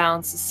sights, the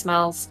sounds, the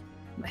smells.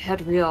 My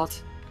head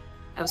reeled.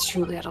 I was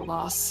truly at a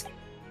loss.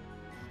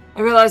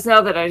 I realize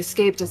now that I'd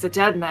escaped as a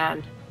dead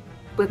man,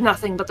 with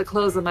nothing but the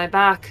clothes on my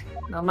back.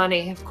 No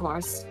money, of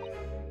course.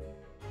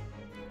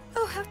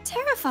 Oh, how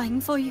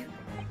terrifying for you.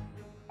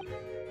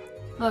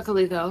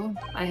 Luckily, though,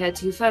 I had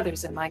 2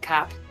 feathers in my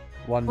cap.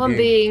 One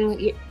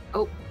being...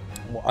 Oh.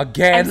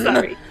 Again? I'm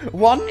sorry.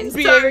 One I'm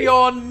being sorry.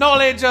 your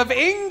knowledge of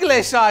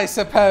English, I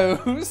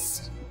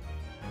suppose.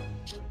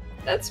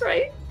 That's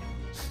right.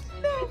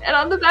 And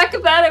on the back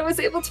of that, I was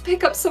able to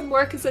pick up some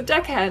work as a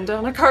deckhand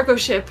on a cargo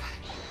ship.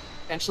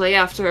 Eventually,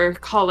 after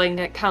calling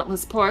at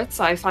countless ports,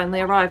 I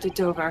finally arrived at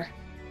Dover.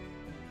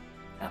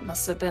 That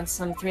must have been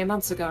some 3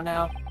 months ago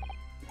now.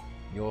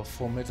 Your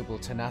formidable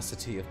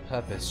tenacity of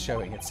purpose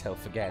showing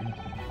itself again.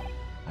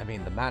 I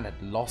mean, the man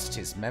had lost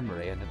his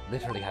memory and had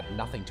literally had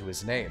nothing to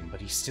his name, but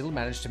he still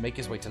managed to make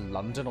his way to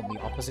London on the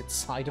opposite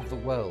side of the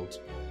world.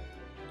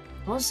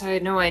 Of course, I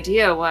had no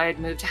idea why I'd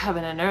moved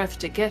heaven and earth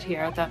to get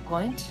here at that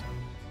point.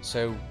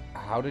 So,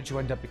 how did you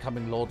end up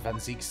becoming Lord Van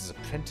Zeek's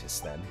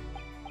apprentice, then?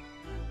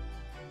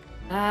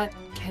 That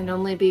can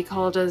only be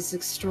called as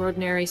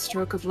extraordinary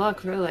stroke of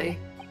luck, really.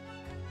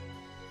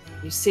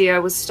 You see, I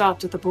was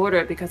stopped at the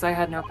border because I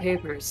had no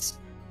papers.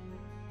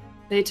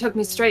 They took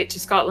me straight to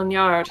Scotland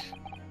Yard.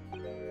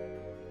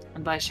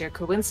 And by sheer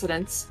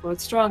coincidence, Lord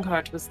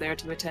Strongheart was there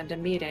to attend a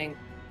meeting.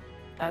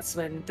 That's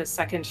when the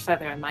second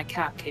feather in my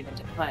cap came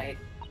into play.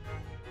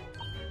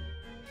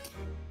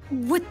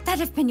 Would that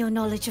have been your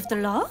knowledge of the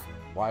law?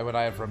 Why would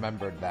I have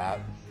remembered that?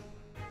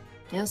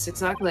 Yes,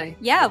 exactly.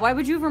 Yeah, why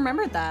would you have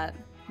remembered that?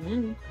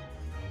 Lord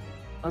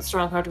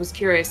Strongheart was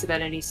curious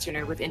about an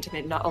Easterner with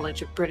intimate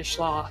knowledge of British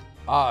law.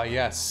 Ah,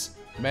 yes.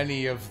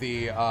 Many of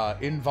the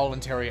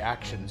involuntary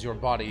actions your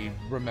body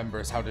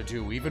remembers how to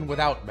do, even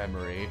without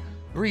memory.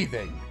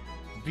 Breathing.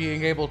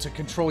 Being able to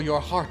control your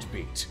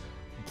heartbeat.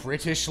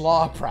 British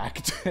law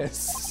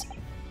practice.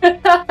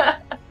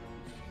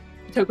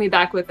 He took me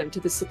back with him to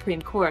the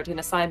Supreme Court and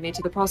assigned me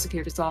to the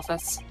prosecutor's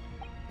office.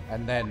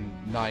 And then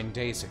 9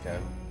 days ago,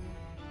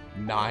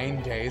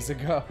 9 days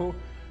ago,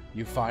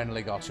 you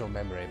finally got your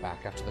memory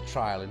back after the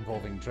trial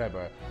involving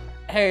Drebber.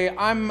 Hey,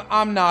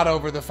 I'm not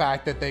over the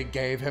fact that they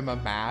gave him a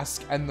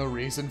mask, and the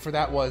reason for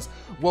that was,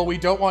 well, we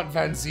don't want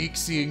Van Zeke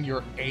seeing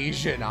your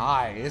Asian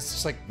eyes. It's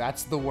just like,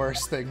 that's the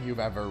worst thing you've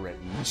ever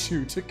written,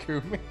 Shu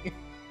Takumi.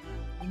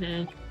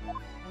 Mm-hmm.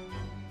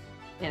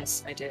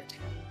 Yes, I did.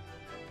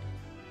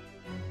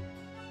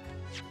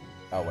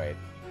 Oh wait,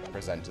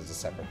 present is a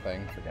separate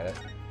thing, forget it.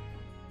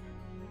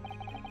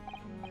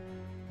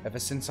 Ever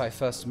since I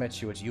first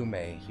met you at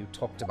Yume, you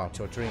talked about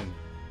your dream.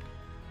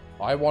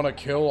 I want to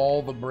kill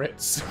all the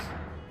Brits.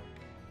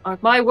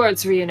 Mark my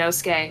words,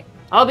 Ryunosuke.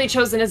 I'll be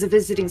chosen as a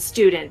visiting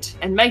student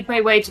and make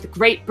my way to the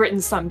Great Britain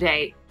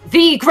someday.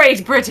 The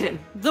Great Britain!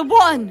 The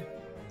one!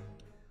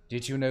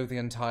 Did you know the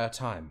entire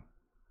time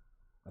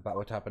about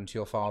what happened to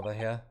your father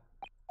here?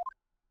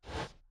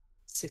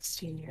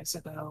 16 years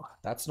ago.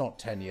 That's not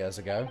 10 years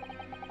ago.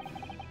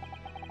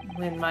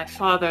 When my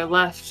father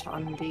left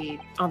on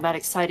that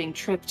exciting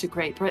trip to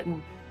Great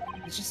Britain,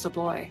 I was just a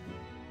boy.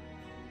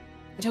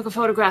 I took a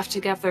photograph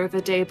together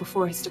the day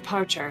before his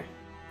departure.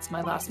 It's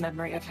my last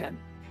memory of him.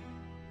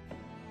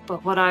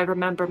 But what I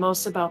remember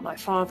most about my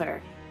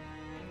father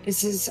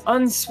is his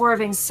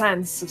unswerving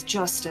sense of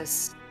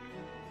justice.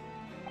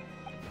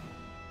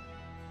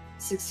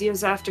 6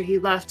 years after he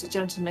left, a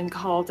gentleman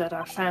called at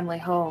our family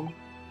home.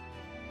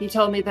 He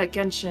told me that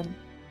Genshin,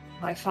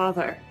 my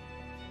father,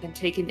 had been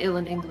taken ill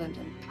in England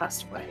and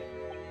passed away.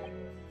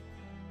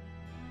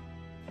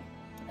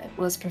 It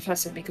was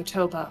Professor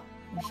Mikotoba,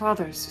 my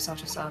father's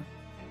Susato-san.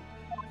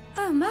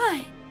 Oh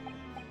my!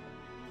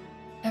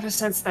 Ever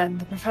since then,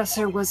 the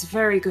professor was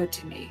very good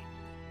to me.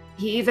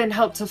 He even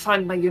helped to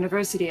fund my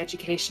university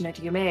education at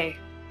Yume.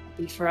 I'll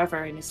be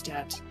forever in his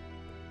debt.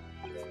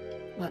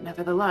 But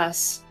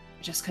nevertheless,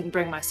 I just couldn't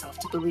bring myself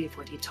to believe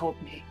what he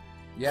told me.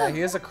 Yeah,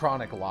 he is a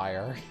chronic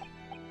liar.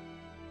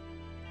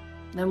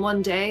 Then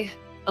one day,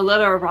 a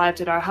letter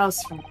arrived at our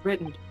house from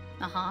Britain.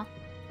 Uh-huh.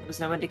 There was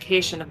no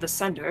indication of the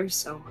sender,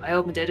 so I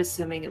opened it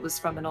assuming it was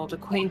from an old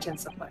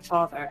acquaintance of my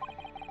father.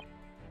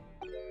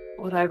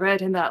 What I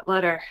read in that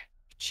letter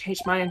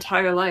changed my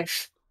entire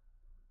life.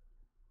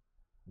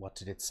 What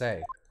did it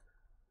say?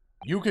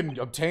 You can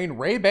obtain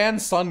Ray-Ban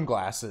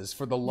sunglasses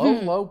for the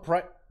low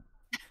price.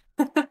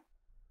 It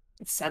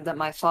said that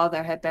my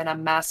father had been a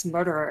mass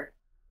murderer,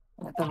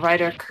 and that the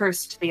writer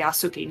cursed the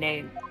Yasuki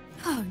name.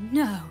 Oh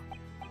no.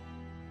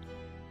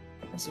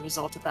 As a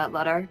result of that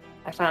letter,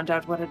 I found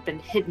out what had been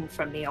hidden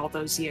from me all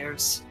those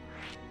years.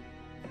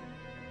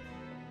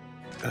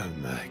 Oh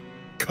my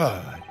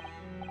god.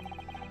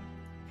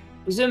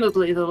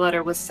 Presumably, the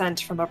letter was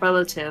sent from a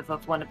relative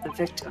of one of the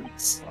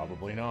victims.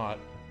 Probably not.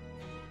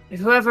 If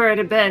whoever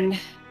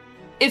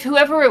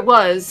it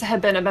was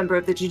had been a member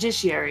of the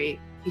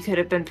judiciary, he could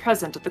have been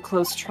present at the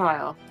closed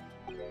trial.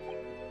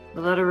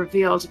 The letter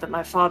revealed that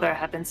my father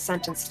had been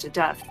sentenced to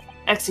death,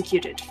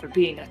 executed for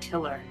being a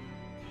killer.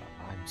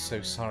 I'm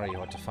so sorry you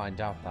had to find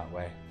out that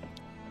way.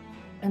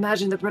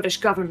 Imagine the British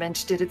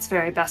government did its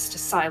very best to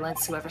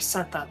silence whoever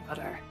sent that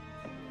letter.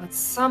 But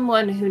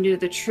someone who knew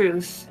the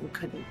truth and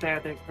couldn't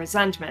bear the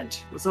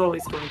resentment was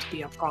always going to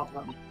be a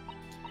problem.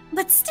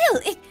 But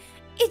still, it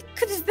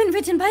could have been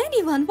written by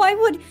anyone. Why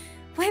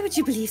would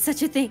you believe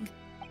such a thing?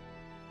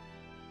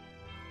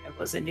 There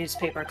was a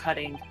newspaper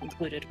cutting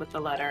included with the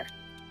letter.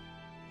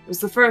 It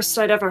was the first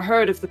I'd ever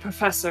heard of the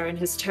professor and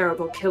his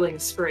terrible killing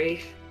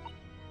spree.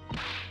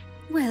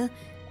 Well,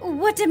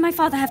 what did my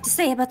father have to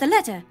say about the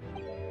letter?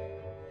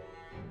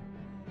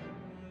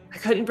 I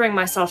couldn't bring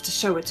myself to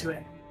show it to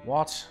him.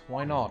 What?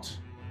 Why not?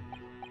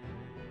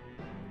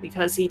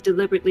 Because he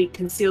deliberately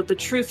concealed the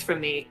truth from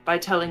me by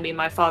telling me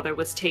my father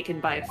was taken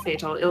by a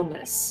fatal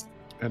illness.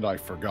 And I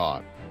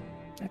forgot.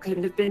 That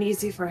couldn't have been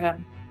easy for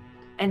him.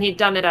 And he'd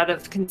done it out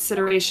of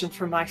consideration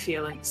for my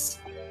feelings.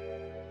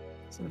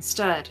 So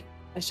instead,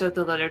 I showed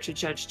the letter to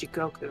Judge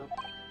Jigoku.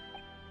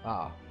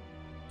 Ah,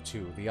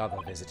 to the other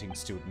visiting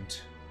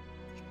student.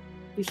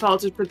 He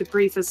faltered for the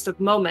briefest of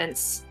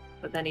moments,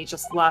 but then he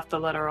just laughed the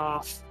letter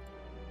off.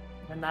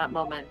 And in that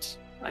moment,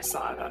 I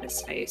saw it on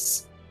his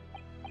face.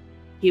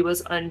 He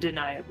was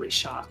undeniably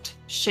shocked,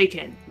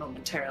 shaken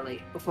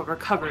momentarily, before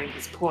recovering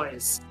his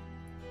poise.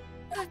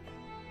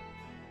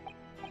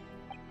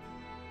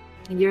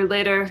 A year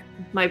later,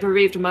 my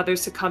bereaved mother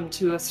succumbed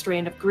to a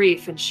strain of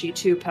grief, and she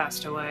too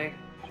passed away.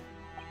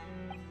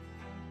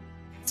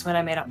 It's when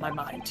I made up my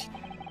mind.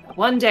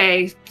 One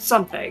day,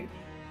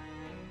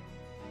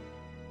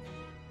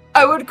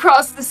 I would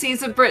cross the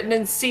seas of Britain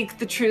and seek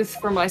the truth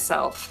for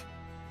myself.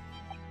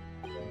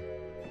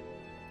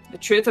 The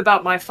truth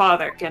about my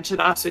father, Genshin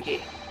Asugi.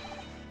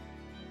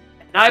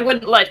 And I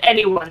wouldn't let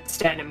anyone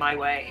stand in my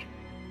way.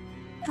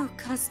 Oh,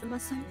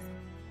 Kazuma-san.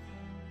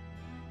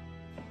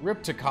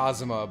 Rip to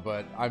Kazuma,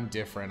 but I'm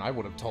different. I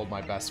would have told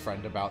my best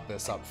friend about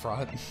this up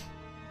front.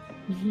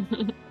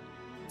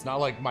 It's not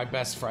like my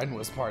best friend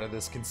was part of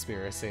this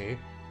conspiracy.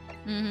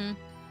 Mm-hmm.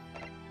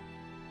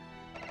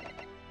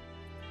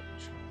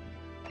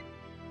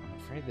 I'm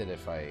afraid that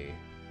if I...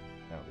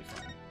 That'll be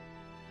fine.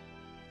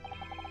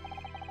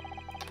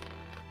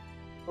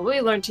 What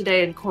we learned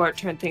today in court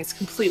turned things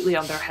completely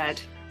on their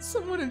head.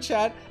 Someone in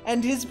chat,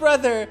 and his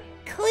brother,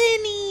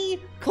 Clinny.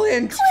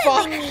 Clint,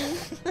 fuck.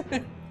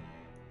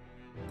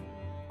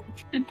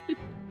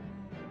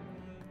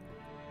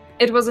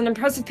 It was an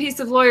impressive piece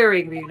of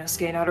lawyering,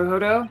 Ryunosuke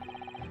Naruhodo.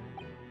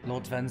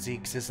 Lord Van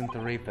Zeeks isn't the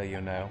Reaper,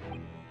 you know.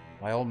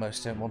 I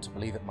almost don't want to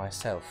believe it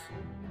myself,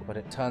 but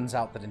it turns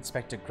out that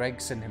Inspector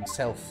Gregson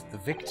himself, the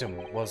victim,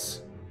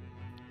 was...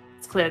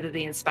 It's clear that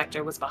the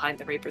inspector was behind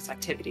the Reaper's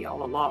activity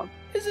all along.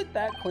 Is it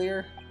that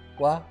clear?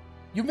 What?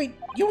 You mean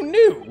you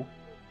knew?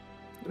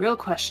 The real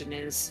question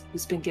is,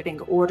 who's been giving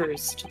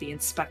orders to the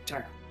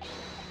inspector?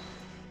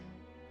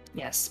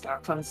 Yes,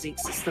 Baron Van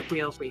Zeeks is the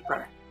real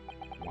Reaper.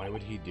 Why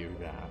would he do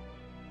that?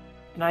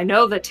 And I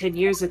know that 10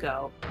 years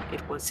ago,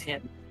 it was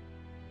him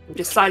who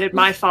decided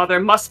my father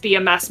must be a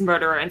mass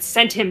murderer and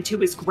sent him to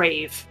his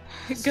grave.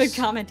 Good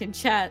comment in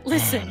chat.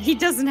 Listen, he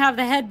doesn't have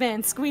the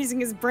headband squeezing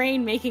his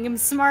brain, making him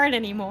smart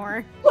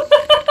anymore.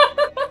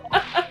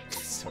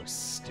 So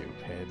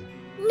stupid.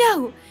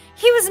 No,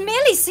 he was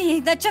merely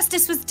seeing that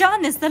justice was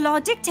done as the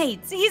law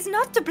dictates. He's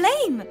not to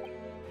blame.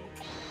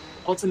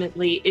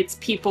 Ultimately, it's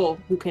people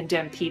who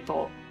condemn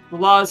people. The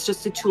law is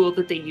just a tool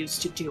that they use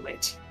to do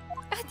it.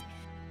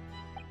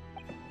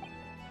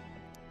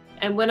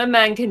 And when a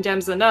man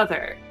condemns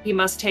another, he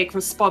must take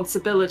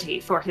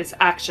responsibility for his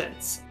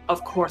actions.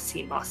 Of course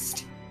he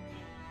must.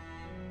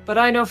 But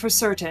I know for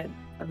certain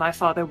that my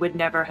father would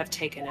never have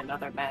taken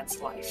another man's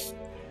life.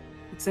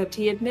 Except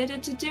he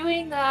admitted to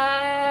doing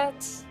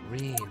that.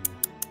 Reen.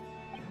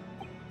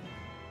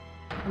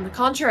 On the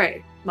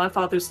contrary, my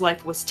father's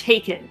life was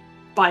taken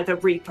by the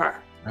Reaper.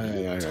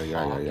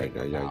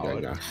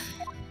 Yeah.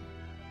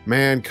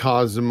 Man,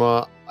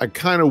 Kazuma, I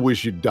kind of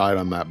wish you died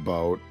on that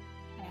boat.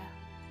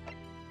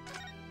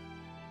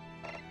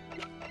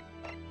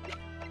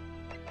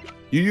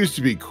 You used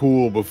to be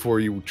cool before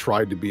you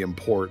tried to be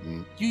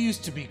important. You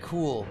used to be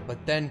cool,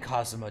 but then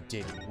Kazuma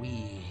did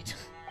weed.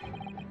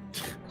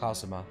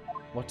 Kazuma,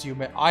 what do you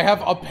mean? I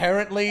have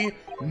apparently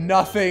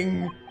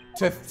nothing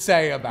to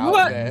say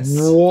about this.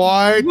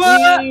 What?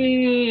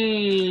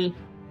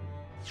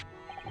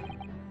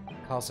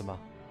 Kazuma,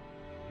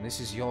 this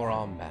is your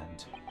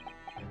armband.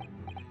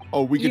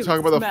 Oh, we can talk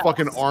about the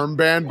fucking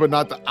armband, but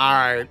not the...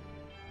 Alright.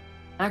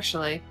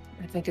 Actually,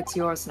 I think it's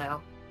yours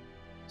now.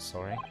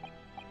 Sorry?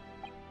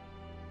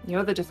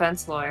 You're the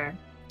defense lawyer.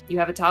 You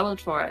have a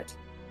talent for it.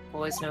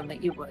 Always known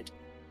that you would.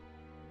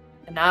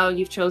 And now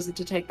you've chosen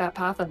to take that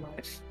path in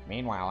life.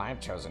 Meanwhile, I've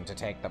chosen to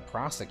take the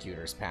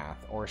prosecutor's path.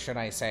 Or should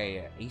I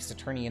say, Ace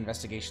Attorney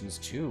Investigations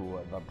 2,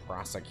 the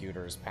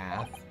prosecutor's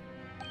path.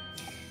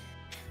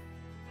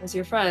 As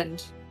your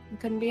friend, I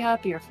couldn't be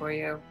happier for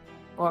you.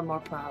 Or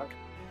more proud.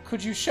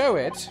 Could you show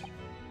it?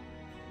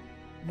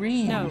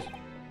 Reen.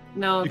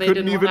 No, they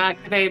didn't even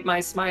activate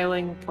my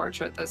smiling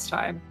portrait this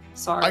time.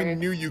 Sorry. I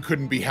knew you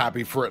couldn't be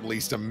happy for at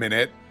least a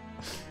minute.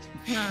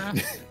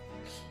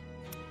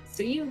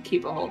 So you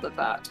keep a hold of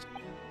that.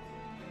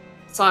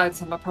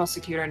 Besides, I'm a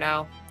prosecutor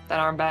now. That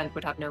armband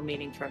would have no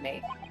meaning for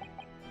me.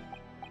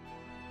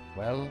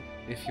 Well,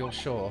 if you're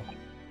sure.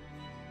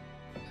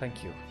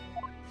 Thank you,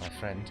 my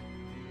friend.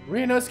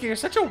 Ryunosuke, you're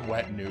such a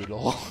wet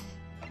noodle.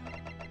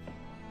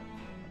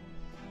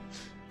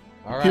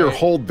 All right. Here,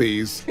 hold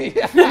these.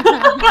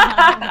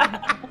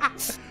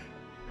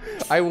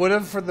 I would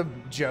have for the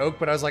joke,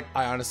 but I was like,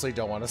 I honestly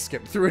don't want to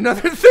skip through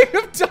another thing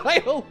of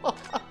dialogue.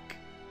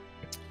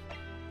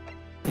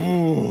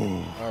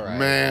 Ooh, all right.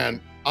 Man,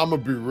 I'm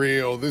gonna be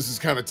real. This is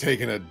kind of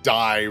taking a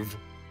dive.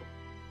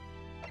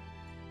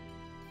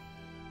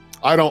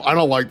 I don't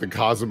like the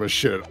Kazuma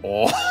shit at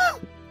all. Are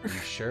you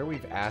sure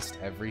we've asked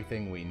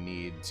everything we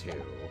need to?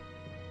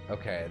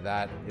 Okay,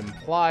 that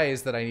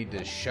implies that I need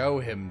to show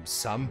him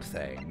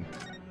something.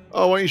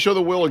 Oh, why don't you show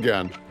the will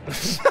again?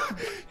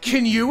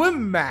 Can you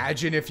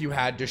imagine if you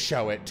had to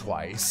show it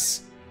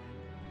twice?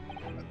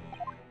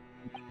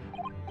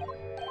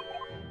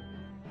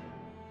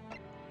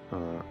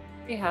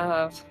 We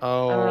have.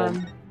 Oh.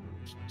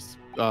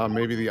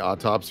 Maybe the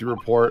autopsy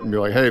report and be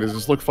like, hey, does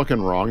this look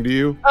fucking wrong to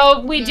you?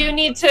 Oh, we do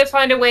need to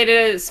find a way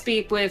to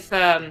speak with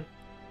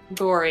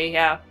Gory,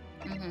 yeah.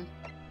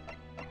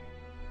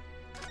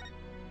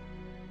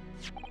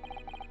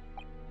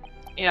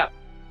 Yeah.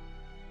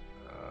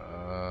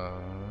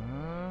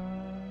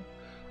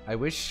 I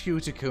wish Hugh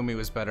Takumi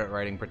was better at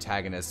writing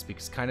protagonists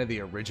because kind of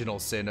the original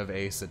sin of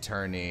Ace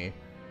Attorney,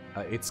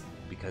 it's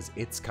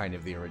kind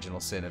of the original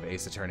sin of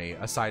Ace Attorney,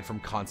 aside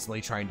from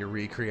constantly trying to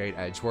recreate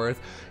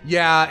Edgeworth.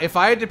 Yeah, if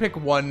I had to pick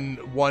one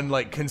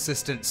like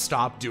consistent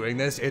stop doing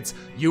this, it's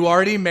you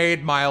already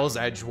made Miles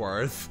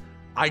Edgeworth.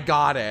 I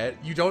got it.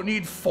 You don't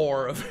need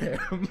 4 of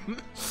him.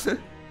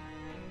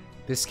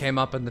 This came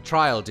up in the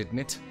trial, didn't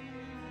it?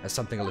 As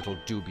something a little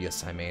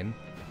dubious, I mean.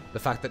 The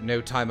fact that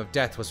no time of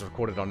death was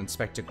recorded on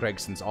Inspector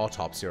Gregson's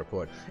autopsy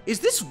report. Is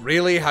this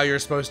really how you're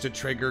supposed to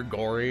trigger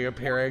Gory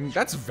appearing?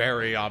 That's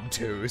very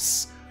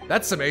obtuse.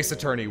 That's some Ace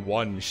Attorney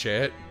 1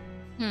 shit.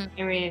 I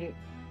mean...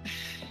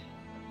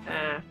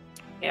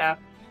 yeah.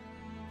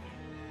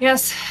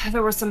 Yes,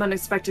 there were some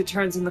unexpected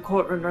turns in the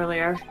courtroom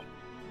earlier.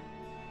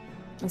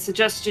 The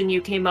suggestion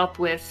you came up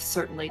with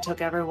certainly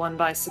took everyone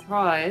by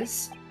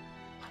surprise.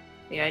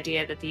 The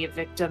idea that the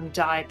victim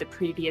died the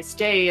previous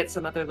day at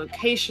some other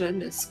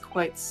location is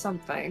quite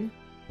something.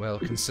 Well,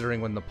 considering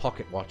when the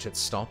pocket watch had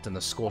stopped and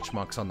the scorch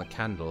marks on the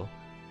candle,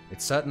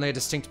 it's certainly a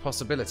distinct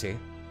possibility.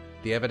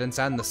 The evidence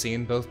and the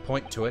scene both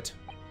point to it.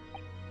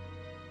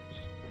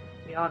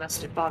 To be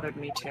honest, it bothered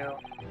me too.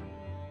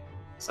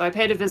 So I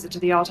paid a visit to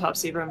the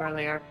autopsy room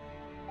earlier.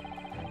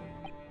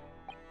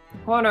 The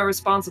coroner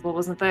responsible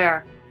wasn't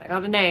there. I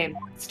got a name.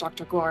 It's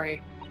Dr.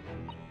 Gory.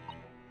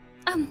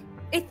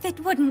 If it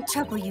wouldn't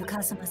trouble you,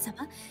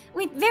 Kazuma-sama,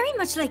 we'd very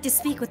much like to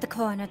speak with the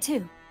coroner,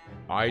 too.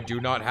 I do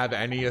not have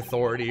any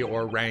authority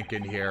or rank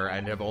in here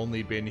and have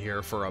only been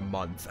here for a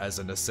month as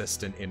an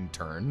assistant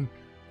intern.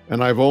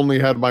 And I've only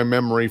had my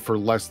memory for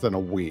less than a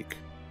week.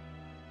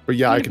 But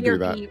yeah, I can do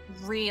that.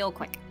 Real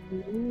quick.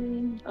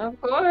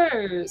 Of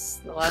course.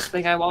 The last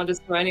thing I want is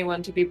for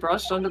anyone to be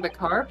brushed under the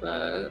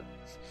carpet.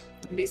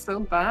 It'd be so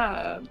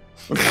bad.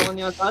 Telling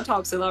your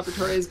autopsy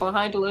laboratory is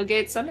behind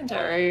Lowgate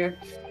Cemetery.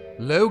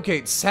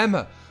 Lowgate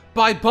Sema?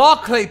 By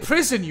Barclay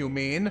Prison, you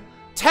mean?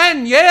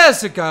 10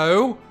 years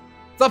ago?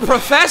 The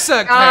Professor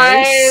case?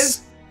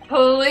 Guys,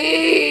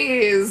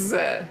 please.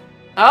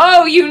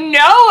 Oh, you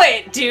know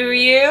it, do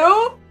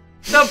you?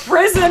 The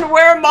prison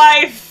where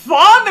my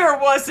father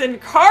was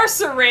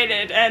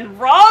incarcerated and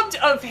robbed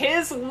of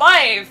his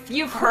life.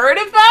 You've heard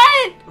of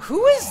that?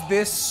 Who is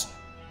this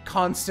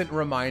constant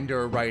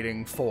reminder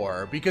writing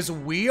for? Because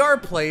we are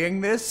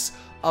playing this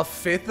a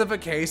fifth of a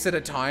case at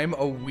a time,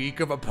 a week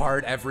of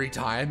apart every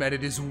time, and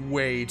it is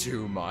way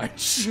too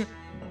much.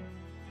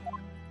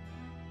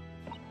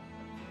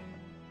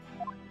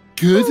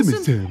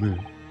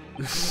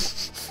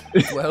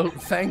 Well,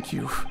 thank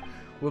you.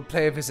 We'll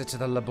pay a visit to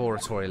the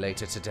laboratory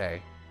later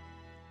today.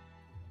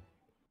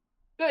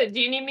 Good.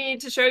 Do you need me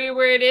to show you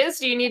where it is?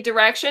 Do you need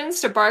directions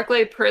to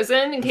Barclay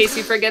Prison in case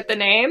you forget the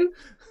name?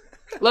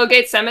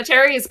 Lowgate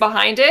Cemetery is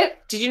behind it.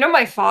 Did you know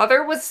my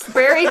father was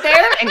buried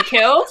there and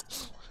killed?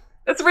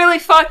 That's really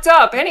fucked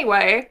up.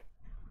 Anyway,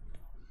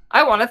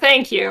 I want to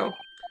thank you.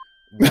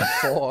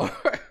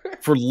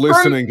 For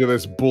listening to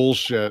this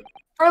bullshit.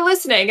 For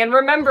listening and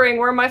remembering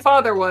where my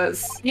father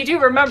was. You do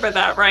remember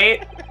that,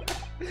 right?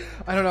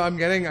 I don't know, I'm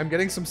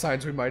getting some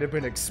signs we might have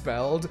been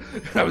expelled.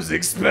 I was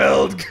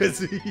expelled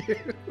because of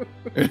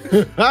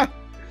you.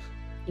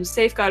 You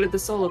safeguarded the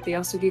soul of the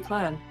Asugi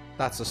clan.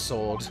 That's a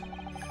sword.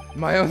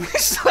 My only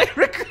slight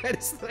regret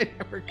is that I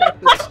never got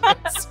the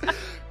chance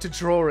to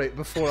draw it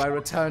before I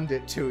returned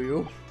it to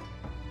you.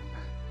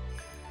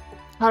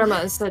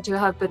 Haruma is said to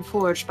have been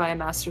forged by a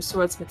master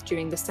swordsmith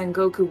during the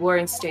Sengoku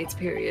Warring States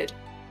period.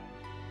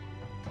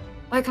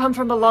 I come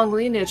from a long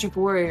lineage of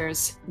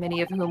warriors,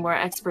 many of whom were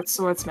expert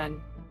swordsmen.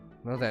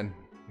 Well then,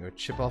 you're a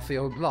chip off the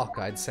old block,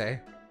 I'd say.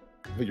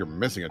 I think you're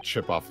missing a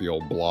chip off the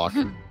old block.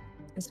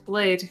 This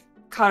blade,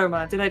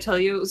 Karuma. Did I tell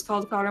you it was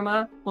called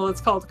Karuma? Well, it's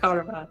called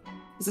Karuma.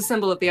 It's a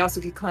symbol of the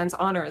Asugi clan's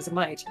honor as a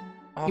might.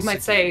 Asugi. You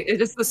might say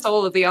it is the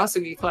soul of the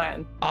Asugi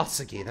clan.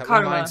 Asugi, that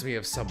Karuma. reminds me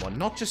of someone.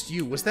 Not just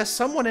you. Was there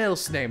someone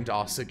else named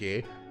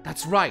Asugi?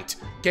 That's right.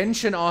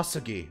 Genshin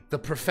Asugi, the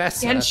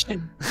professor.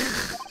 Genshin.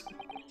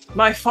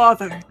 My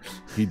father.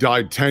 He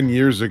died 10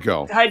 years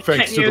ago.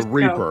 Thanks to the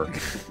Reaper.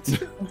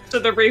 To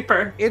the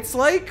Reaper. It's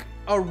like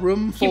a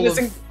room full of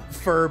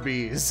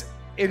Furbies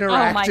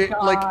interacting,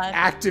 like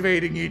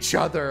activating each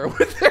other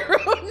with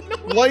their own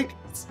noise.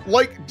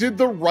 Like, did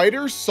the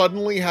writers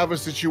suddenly have a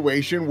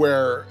situation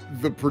where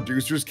the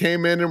producers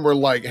came in and were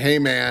like, hey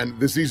man,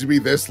 this needs to be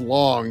this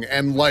long,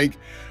 and like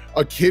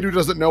a kid who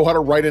doesn't know how to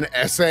write an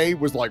essay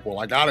was like, well,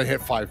 I gotta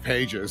hit 5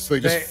 pages. So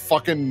they just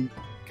fucking...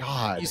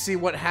 God. You see,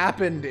 what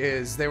happened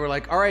is they were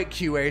like, all right,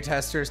 QA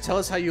testers, tell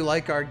us how you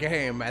like our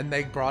game. And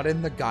they brought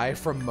in the guy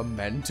from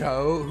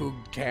Memento who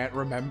can't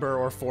remember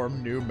or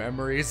form new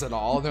memories at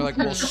all. And they're like,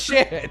 well,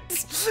 shit.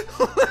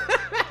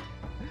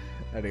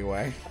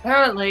 Anyway.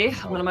 Apparently,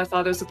 one of my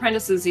father's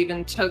apprentices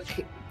even took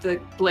the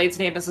blade's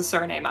name as a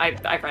surname. I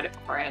read it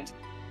beforehand.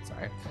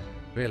 Sorry.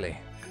 Really?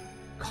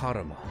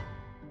 Karuma.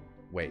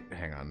 Wait,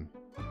 hang on.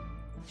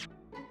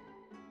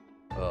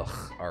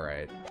 Ugh,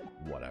 alright.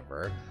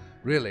 Whatever.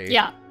 Really?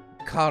 Yeah.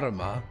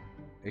 Karuma.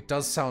 It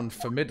does sound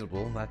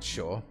formidable, that's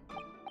sure.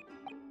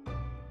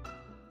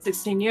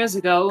 16 years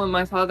ago, when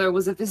my father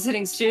was a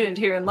visiting student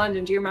here in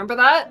London, do you remember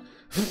that?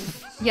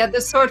 He had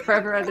this sword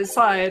forever at his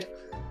side.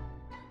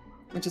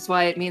 Which is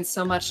why it means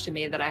so much to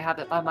me that I have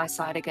it by my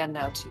side again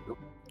now, too.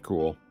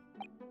 Cool.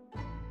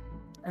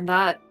 And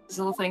that is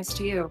all thanks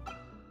to you.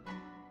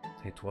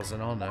 It was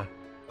an honor.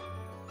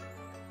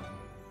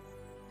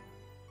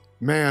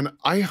 Man,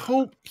 I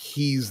hope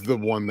he's the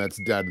one that's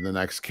dead in the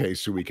next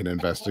case so we can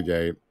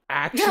investigate.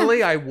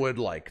 Actually, I would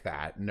like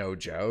that. No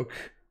joke.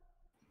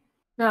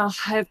 Now,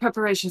 I have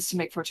preparations to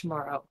make for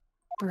tomorrow.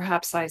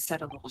 Perhaps I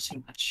said a little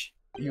too much.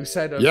 You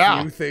said a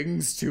few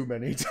things too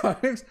many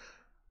times.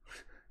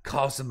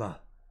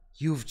 Kazuma,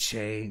 you've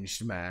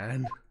changed,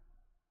 man.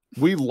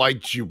 We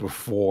liked you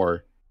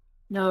before.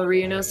 No,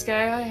 Ryunosuke,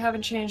 I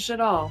haven't changed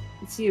at all.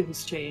 It's you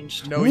who's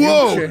changed. No,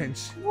 Whoa! you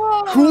changed.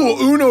 Whoa. Cool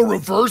Uno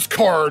reverse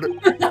card.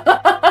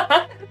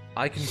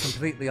 I can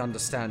completely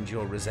understand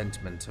your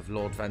resentment of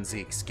Lord Van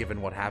Zeeks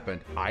given what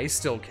happened. I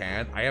still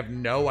can't. I have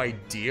no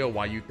idea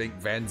why you think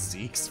Van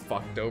Zeeks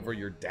fucked over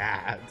your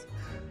dad.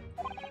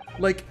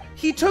 Like,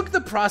 he took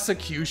the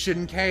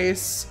prosecution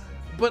case,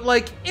 but,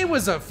 like, it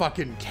was a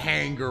fucking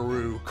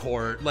kangaroo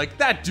court. Like,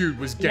 that dude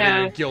was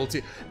getting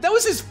guilty. That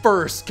was his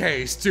first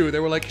case, too. They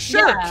were like,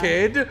 sure,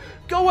 kid,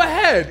 go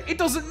ahead. It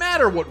doesn't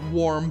matter what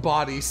warm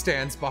body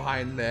stands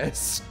behind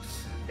this.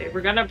 They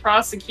were gonna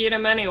prosecute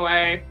him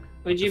anyway.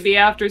 Would you be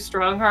after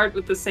Strongheart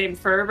with the same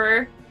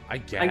fervor? I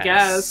guess. I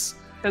guess.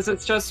 Because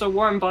it's just a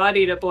warm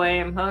body to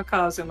blame, huh,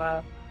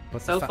 Kazuma?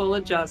 But so full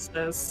of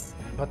justice.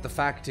 But the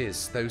fact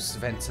is, those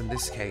events in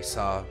this case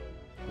are,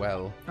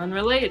 well...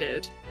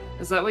 unrelated.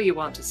 Is that what you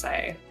want to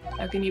say?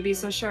 How can you be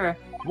so sure?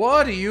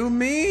 What do you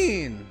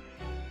mean?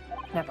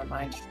 Never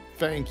mind.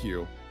 Thank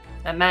you.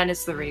 That man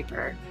is the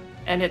Reaper.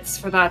 And it's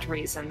for that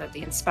reason that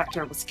the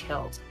inspector was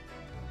killed.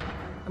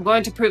 I'm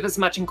going to prove as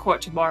much in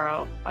court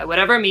tomorrow, by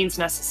whatever means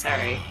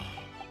necessary.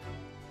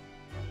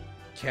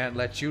 Can't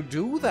let you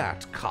do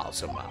that,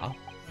 Kazuma.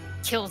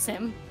 Kills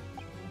him.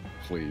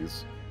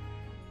 Please.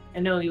 I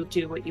know you'll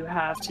do what you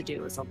have to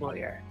do as a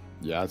lawyer.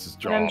 Yeah, it's his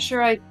job.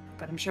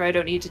 But I'm sure I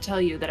don't need to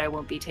tell you that I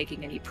won't be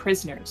taking any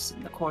prisoners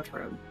in the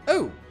courtroom.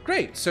 Oh,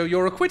 great. So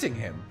you're acquitting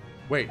him.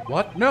 Wait,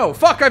 what? No,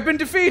 fuck, I've been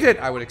defeated!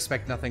 I would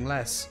expect nothing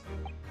less.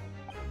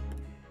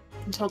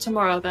 Until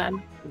tomorrow,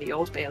 then, in the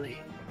Old Bailey.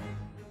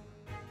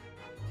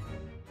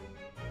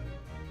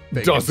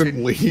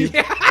 Doesn't leave.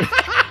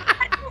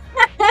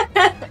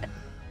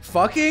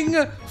 Fucking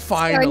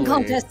finally.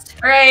 Contest.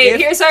 Alright,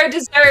 here's our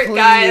dessert,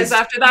 guys,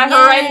 after that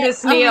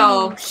horrendous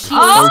meal.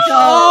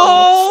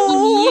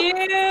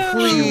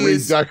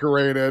 Please.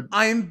 Redecorated.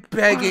 I'm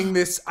begging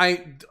this.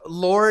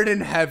 Lord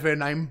in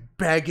heaven, I'm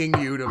begging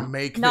you to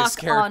make this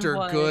character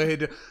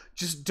good.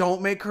 Just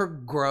don't make her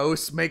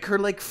gross. Make her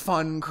like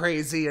fun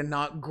crazy and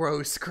not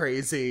gross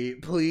crazy.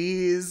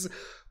 Please.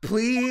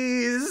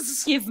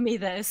 Please. Give me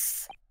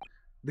this.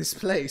 This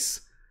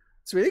place.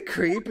 It's really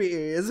creepy,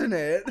 isn't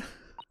it?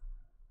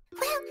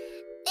 Well,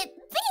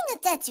 being a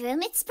dead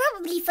room, it's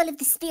probably full of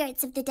the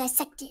spirits of the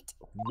dissected.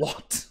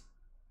 What?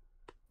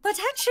 But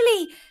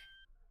actually,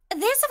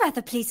 there's a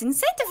rather pleasing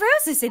scent of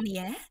roses in the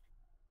air.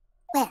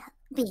 Well,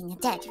 being a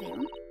dead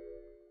room,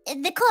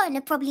 the coroner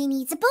probably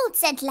needs a bold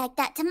scent like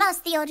that to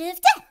mask the odor of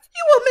death.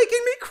 You are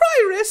making me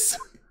cry, Iris.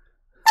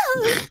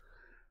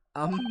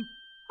 Oh.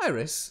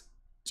 Iris,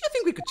 do you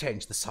think we could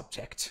change the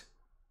subject?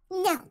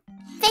 No.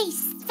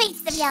 Face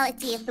the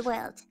reality of the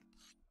world.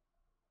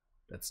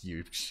 That's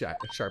you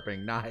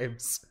sharpening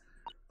knives.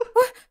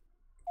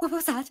 What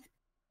was that?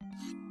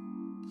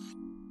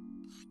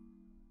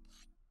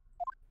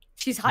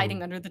 She's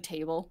hiding under the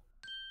table.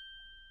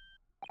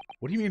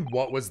 What do you mean,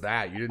 what was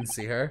that? You didn't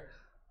see her?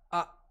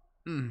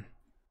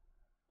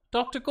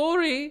 Dr.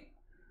 Gory?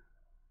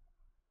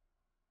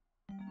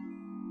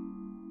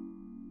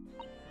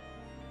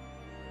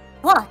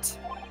 What?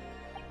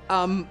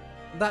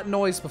 That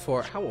noise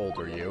before. How old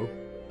are you?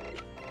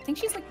 I think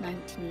she's like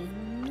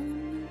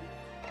 19.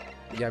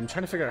 Yeah, I'm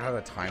trying to figure out how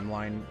the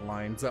timeline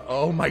lines up.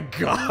 Oh my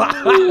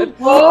god!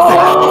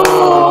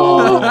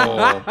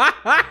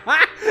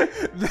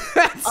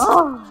 That's...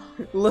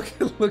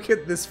 Look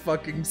at this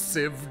fucking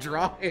Civ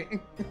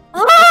drawing.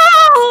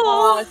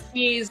 Oh,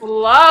 she's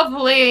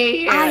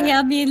lovely. I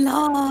am in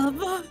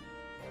love.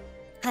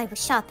 I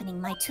was sharpening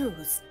my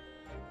tools.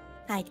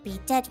 I'd be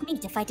dead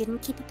meat if I didn't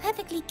keep a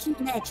perfectly keen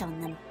edge on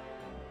them.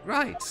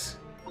 Right.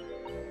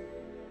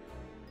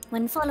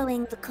 When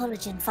following the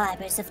collagen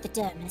fibers of the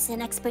dermis, an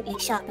expertly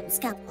sharpened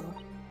scalpel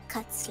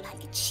cuts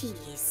like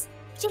cheese.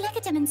 Would you like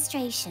a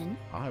demonstration?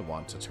 I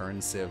want to turn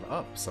Civ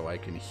up so I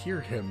can hear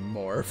him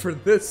more for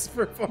this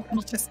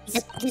performance.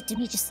 Let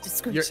me just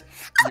scooch.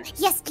 Oh,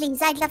 yes,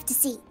 please. I'd love to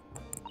see.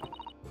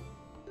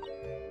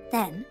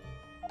 Then,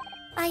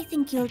 I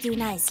think you'll do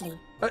nicely.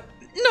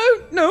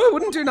 No, I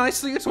wouldn't do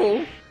nicely at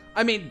all.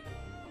 I mean,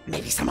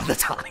 maybe some other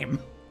time.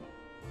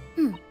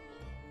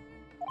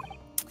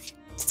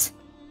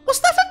 Was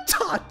that a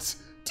tut?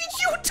 Did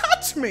you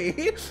tut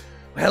me?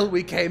 Well,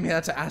 we came here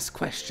to ask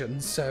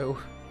questions, so...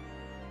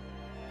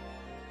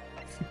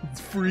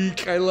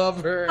 Freak, I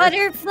love her.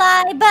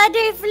 Butterfly,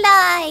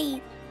 butterfly!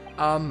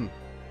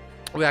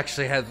 We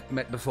actually have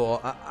met before.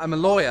 I'm a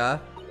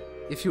lawyer,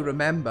 if you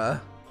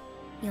remember.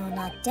 You're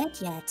not dead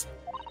yet.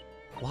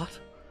 What?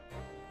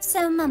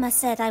 So Mama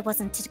said I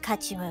wasn't to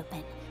cut you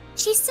open.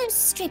 She's so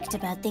strict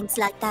about things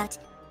like that.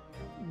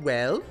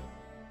 Well,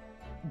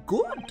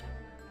 good.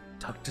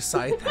 Dr.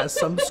 Scythe has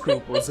some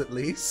scruples, at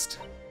least.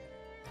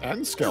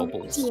 And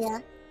scalpels. Oh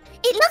dear.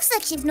 It looks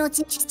like she's not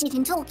interested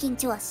in talking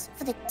to us,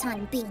 for the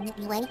time being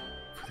anyway.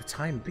 For the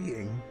time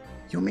being?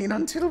 You mean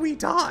until we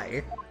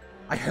die?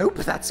 I hope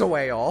that's a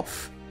way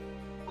off.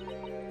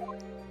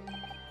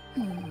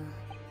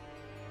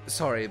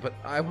 Sorry, but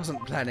I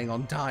wasn't planning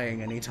on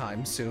dying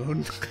anytime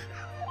soon.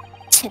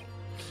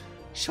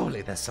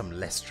 Surely there's some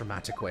less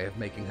dramatic way of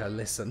making her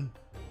listen.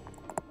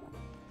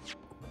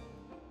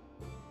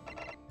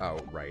 Oh,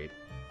 right.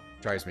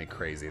 Drives me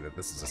crazy that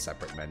this is a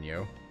separate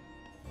menu.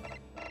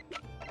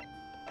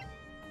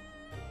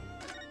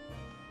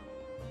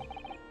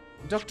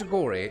 Dr.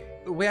 Gory,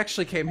 we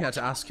actually came here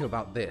to ask you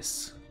about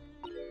this.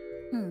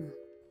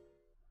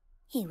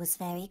 He was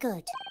very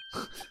good.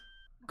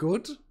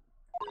 Good?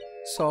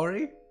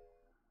 Sorry?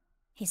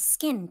 His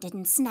skin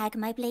didn't snag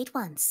my blade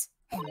once,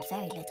 and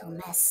very little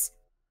mess.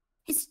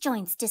 His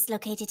joints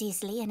dislocated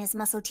easily, and his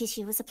muscle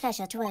tissue was a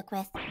pleasure to work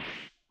with.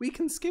 We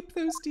can skip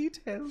those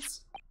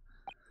details.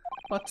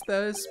 But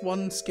there's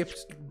one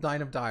skipped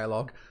line of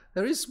dialogue.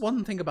 There is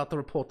one thing about the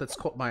report that's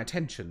caught my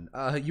attention.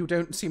 You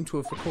don't seem to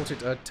have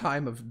reported a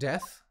time of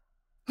death.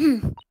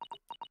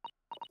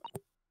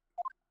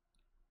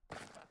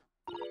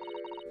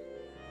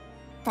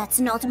 That's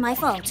not my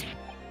fault.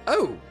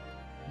 Oh!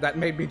 That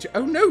made me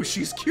oh no,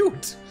 she's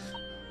cute!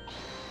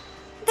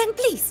 Then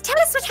please, tell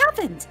us what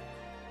happened!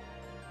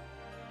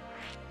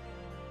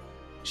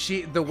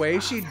 The way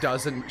she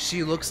doesn't...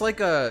 She looks like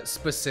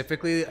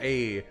specifically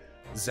a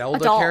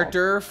Zelda doll.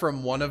 character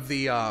from one of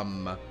the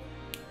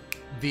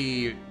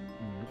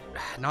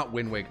not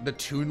Wind Waker, the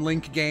Toon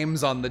Link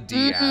games on the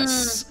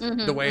DS.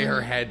 The way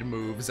her head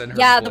moves and her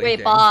the way it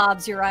blinking.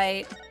 bobs, you're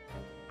right.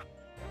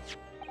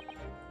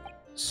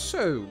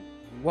 So,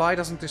 why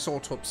doesn't this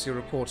autopsy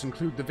report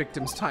include the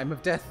victim's time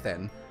of death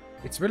then?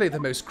 It's really the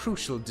most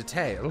crucial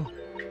detail.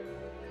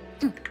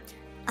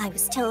 I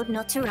was told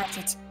not to write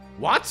it.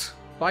 What?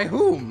 By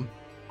whom?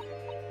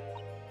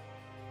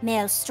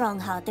 Mail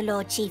Strongheart, the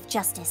Lord Chief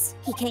Justice.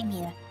 He came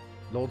here.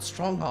 Lord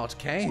Strongheart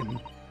came.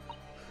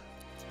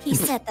 He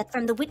said that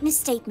from the witness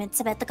statements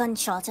about the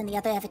gunshot and the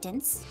other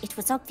evidence, it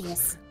was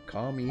obvious.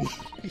 Kami.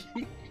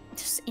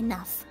 Just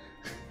enough.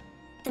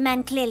 The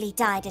man clearly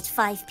died at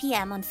 5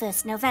 p.m. on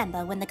 1st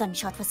November when the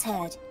gunshot was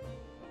heard.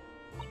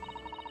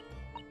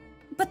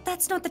 But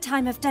that's not the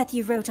time of death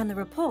you wrote on the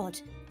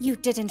report. You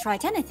didn't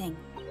write anything.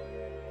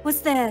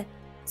 Was there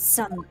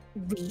some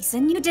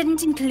reason you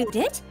didn't include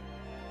it?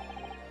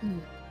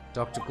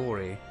 Dr.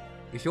 Gory,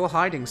 if you're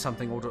hiding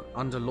something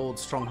under Lord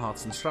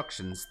Strongheart's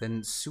instructions,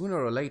 then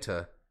sooner or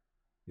later,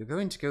 you're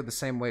going to go the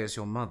same way as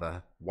your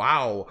mother.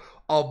 Wow,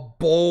 a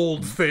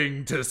bold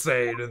thing to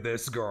say to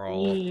this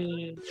girl.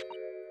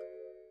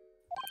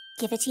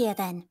 Give it here,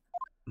 then.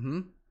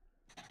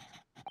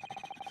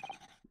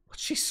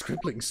 What's she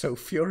scribbling so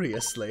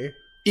furiously?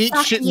 Eat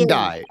Fuck shit you. and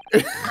die.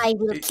 I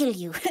will kill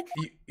you.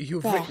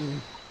 You've There.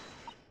 written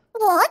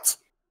What?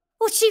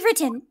 What's she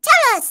written?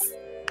 Tell us!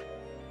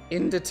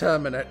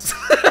 indeterminate.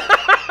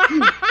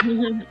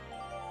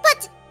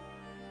 But...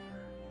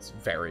 It's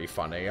very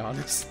funny,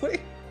 honestly.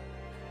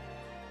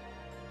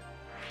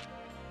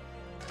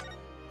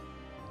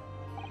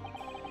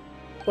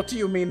 What do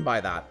you mean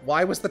by that?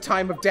 Why was the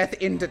time of death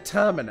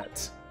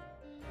indeterminate?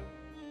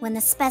 When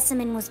the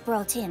specimen was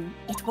brought in,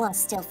 it was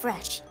still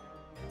fresh.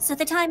 So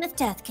the time of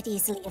death could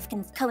easily have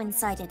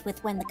coincided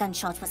with when the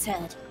gunshot was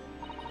heard.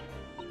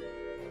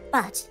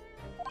 But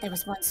there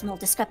was one small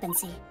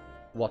discrepancy.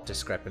 What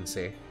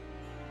discrepancy?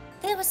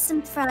 There was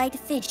some fried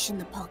fish in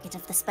the pocket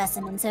of the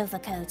specimen's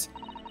overcoat.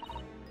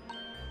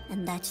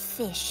 And that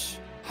fish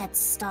had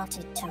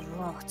started to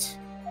rot.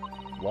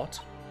 What?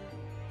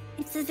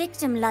 If the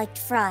victim liked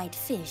fried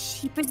fish,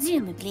 he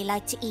presumably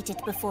liked to eat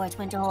it before it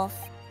went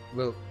off.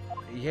 Well,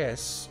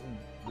 yes.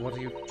 What are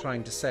you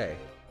trying to say?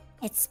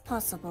 It's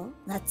possible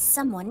that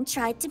someone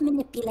tried to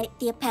manipulate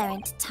the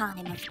apparent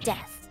time of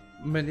death.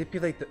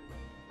 Manipulate the...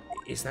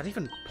 Is that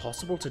even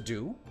possible to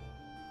do?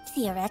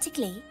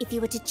 Theoretically, if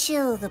you were to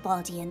chill the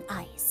body in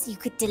ice, you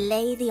could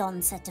delay the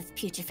onset of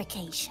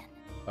putrefaction.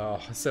 Oh,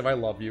 so I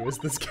love you as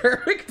this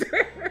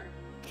character.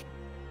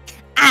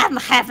 I'm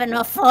having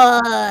a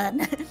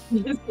fun!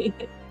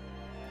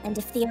 And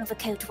if the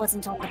overcoat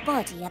wasn't on the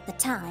body at the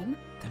time...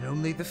 Then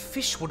only the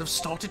fish would have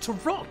started to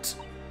rot.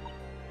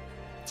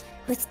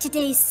 With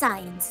today's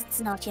science, it's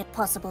not yet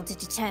possible to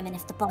determine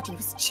if the body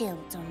was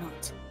chilled or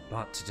not.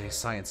 But today's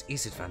science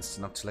is advanced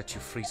enough to let you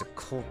freeze a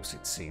corpse,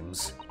 it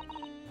seems.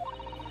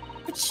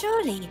 But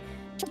surely,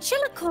 to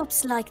chill a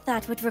corpse like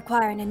that would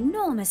require an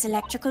enormous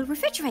electrical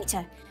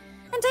refrigerator.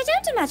 And I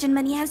don't imagine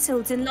many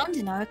households in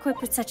London are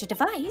equipped with such a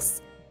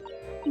device.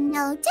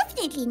 No,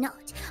 definitely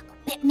not.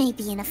 But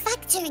maybe in a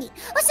factory,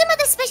 or some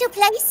other special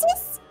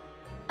places?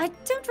 I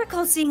don't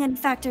recall seeing any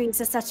factories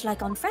as such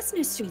like on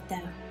Fresno Street,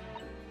 though.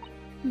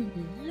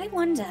 I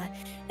wonder,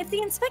 if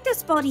the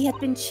inspector's body had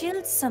been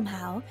chilled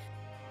somehow,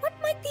 what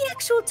might the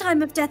actual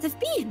time of death have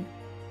been?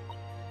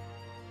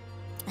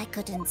 I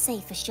couldn't say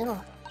for sure.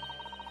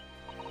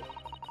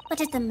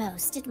 But at the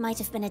most, it might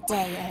have been a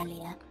day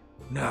earlier.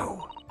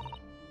 No.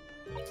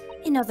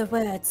 In other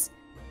words,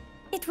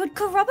 it would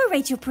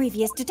corroborate your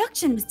previous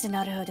deduction, Mr.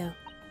 Naruhodo.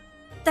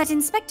 That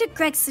Inspector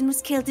Gregson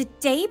was killed a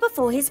day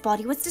before his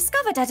body was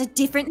discovered at a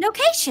different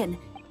location.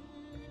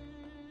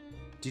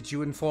 Did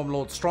you inform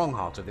Lord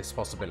Strongheart of this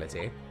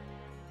possibility?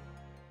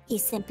 He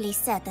simply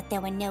said that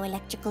there were no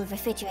electrical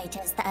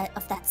refrigerators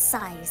of that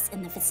size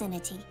in the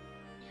vicinity.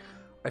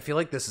 I feel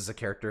like this is a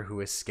character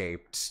who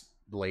escaped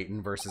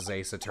Layton versus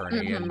Ace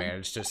Attorney and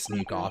managed to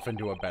sneak off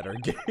into a better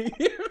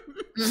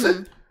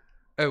game.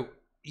 Oh,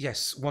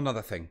 yes, one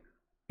other thing.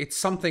 It's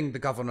something the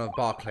governor of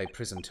Barclay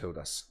Prison told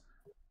us.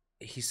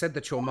 He said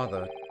that your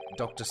mother,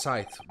 Dr.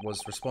 Scythe, was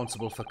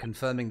responsible for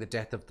confirming the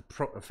death of the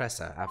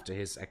professor after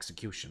his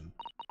execution.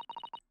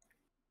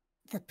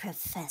 The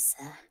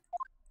professor?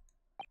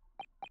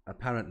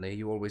 Apparently,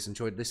 you always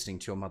enjoyed listening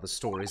to your mother's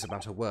stories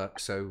about her work,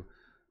 so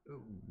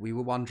we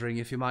were wondering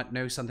if you might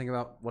know something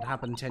about what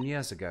happened 10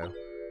 years ago.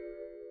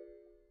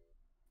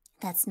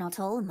 That's not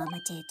all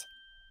Mama did.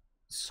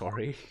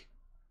 Sorry?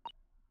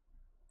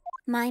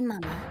 My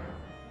Mama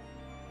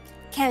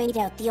carried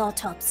out the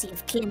autopsy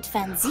of Clint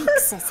Van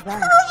Zeeks as well.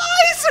 Her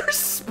eyes are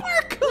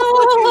sparkling!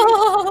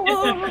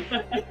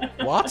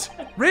 What?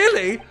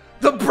 Really?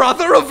 The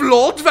brother of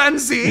Lord Van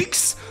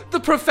Zeeks? The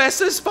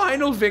professor's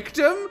final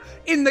victim?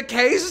 In the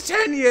case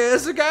 10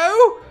 years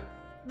ago?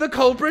 The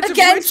culprit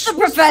Against of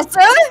the which professor?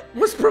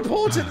 was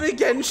purportedly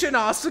Genshin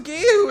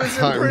Asugi, who is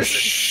in I'm prison.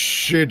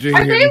 shitting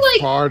Are they, and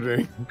like-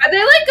 farting. Are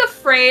they like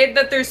afraid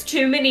that there's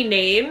too many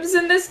names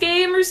in this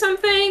game or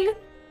something?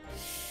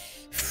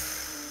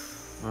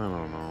 I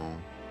don't know.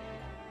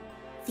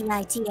 The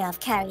idea of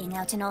carrying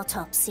out an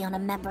autopsy on a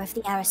member of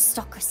the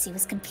aristocracy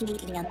was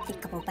completely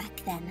unthinkable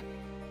back then.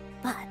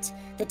 But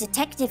the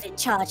detective in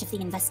charge of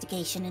the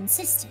investigation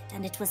insisted,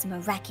 and it was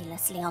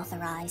miraculously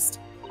authorized.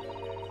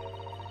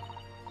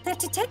 That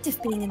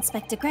detective being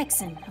Inspector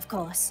Gregson, of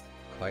course.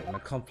 Quite an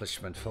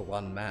accomplishment for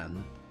one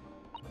man.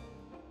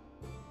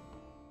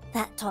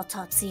 That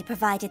autopsy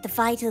provided the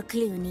vital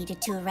clue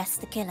needed to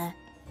arrest the killer.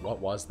 What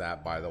was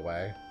that, by the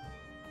way?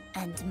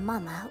 And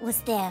Mama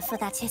was there for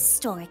that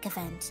historic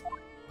event.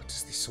 What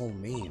does this all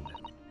mean?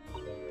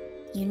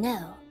 You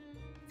know,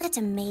 that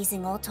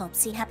amazing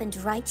autopsy happened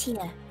right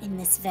here, in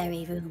this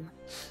very room.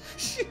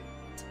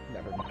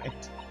 Never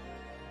mind.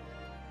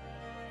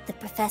 The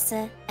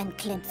Professor and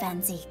Clint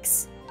Van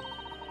Zeeks.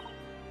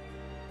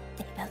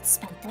 They both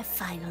spent their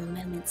final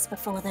moments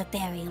before their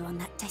burial on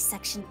that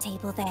dissection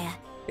table there.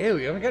 Ew,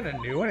 you haven't got a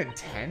new one in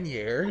 10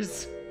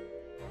 years?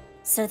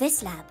 So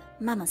this lab,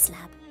 Mama's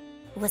lab,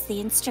 was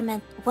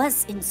instrumental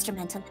in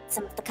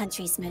some of the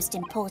country's most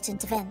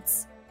important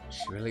events.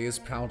 She really is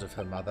proud of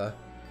her mother.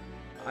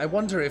 I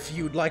wonder if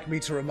you'd like me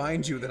to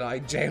remind you that I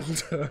jailed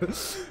her.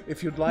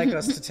 If you'd like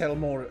us to tell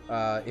more,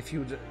 if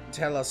you'd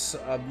tell us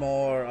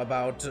more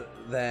about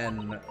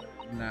then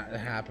that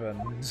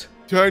happened.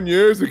 10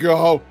 years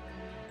ago.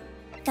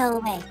 Go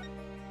away.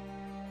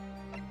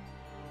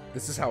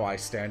 This is how I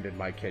stand in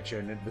my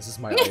kitchen, and this is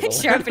my idol.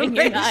 Sharpening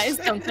your knives.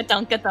 Donka,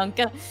 donka,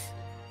 donka.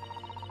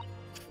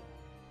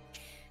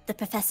 The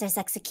Professor's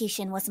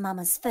execution was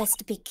Mama's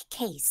first big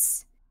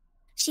case.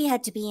 She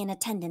had to be in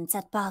attendance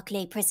at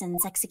Barclay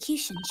Prison's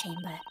execution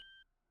chamber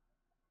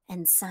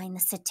and sign the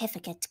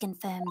certificate to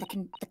confirm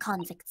the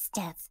convict's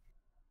death.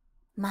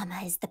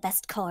 Mama is the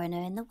best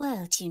coroner in the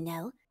world, you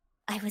know.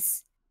 I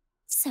was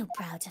so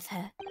proud of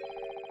her.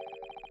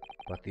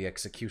 But the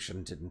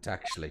execution didn't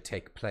actually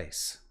take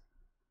place.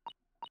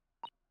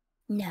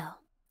 No,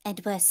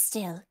 and worse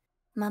still,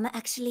 Mama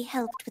actually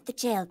helped with the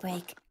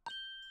jailbreak.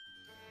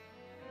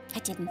 I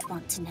didn't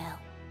want to know.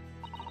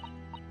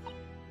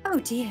 Oh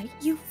dear,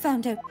 you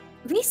found out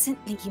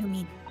recently, you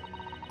mean?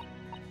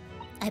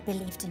 I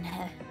believed in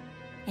her,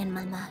 in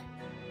Mama,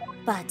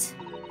 but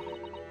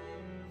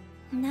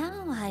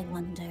now I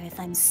wonder if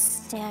I'm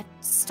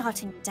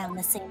starting down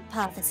the same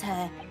path as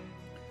her.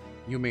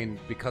 You mean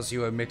because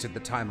you omitted the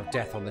time of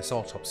death on this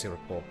autopsy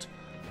report?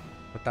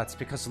 But that's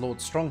because Lord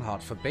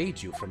Strongheart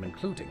forbade you from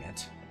including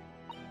it.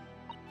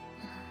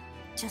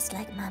 Just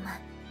like Mama.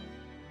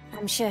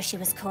 I'm sure she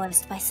was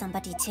coerced by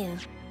somebody too.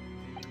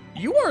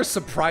 You are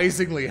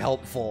surprisingly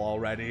helpful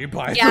already,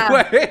 by Yeah, the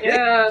way.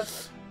 yeah.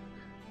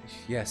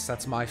 Yes,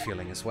 that's my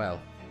feeling as well.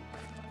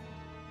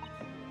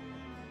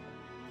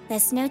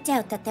 There's no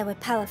doubt that there were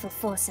powerful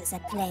forces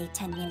at play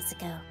 10 years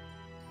ago.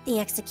 The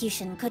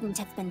execution couldn't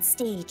have been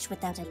staged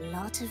without a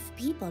lot of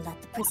people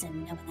at the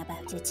prison knowing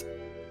about it.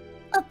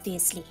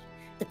 Obviously,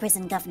 the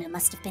prison governor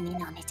must have been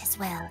in on it as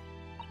well.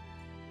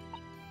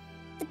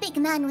 The big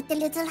man with the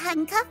little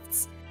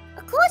handcuffs?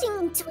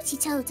 According to what he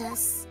told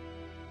us,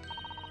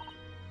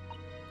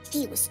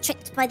 he was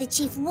tricked by the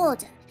chief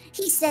warder.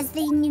 He says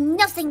they knew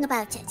nothing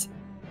about it.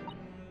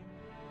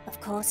 Of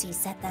course he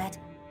said that.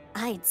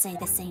 I'd say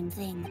the same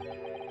thing.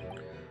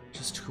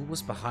 Just who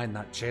was behind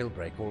that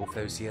jailbreak all of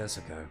those years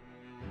ago?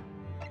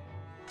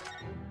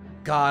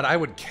 God, I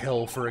would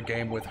kill for a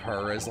game with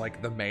her as,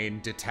 like, the main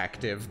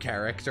detective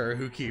character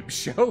who keeps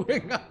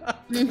showing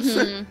up.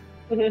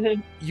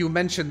 You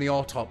mentioned the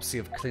autopsy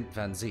of Clint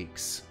Van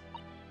Zeeks.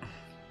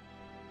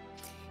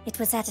 It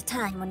was at a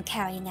time when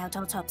carrying out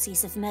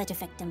autopsies of murder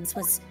victims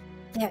was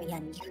very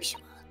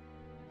unusual.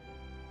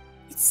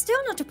 It's still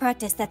not a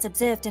practice that's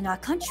observed in our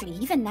country,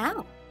 even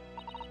now.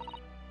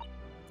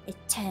 It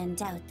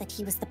turned out that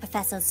he was the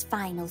professor's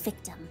final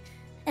victim,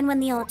 and when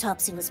the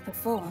autopsy was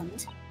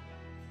performed,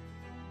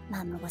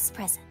 Mama was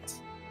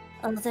present,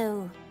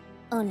 although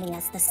only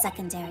as the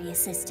secondary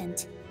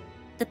assistant.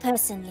 The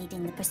person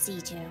leading the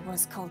procedure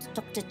was called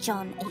Dr.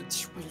 John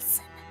H.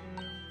 Wilson.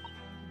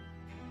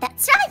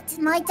 That's right,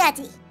 my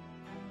daddy.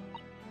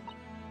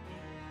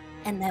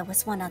 And there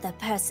was one other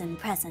person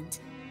present.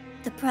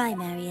 The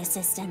primary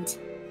assistant.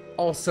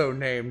 Also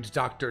named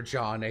Dr.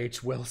 John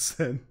H.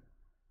 Wilson.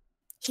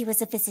 He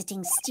was a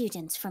visiting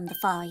student from the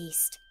Far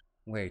East.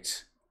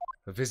 Wait,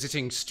 a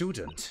visiting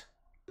student?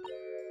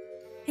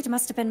 It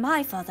must have been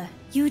my father,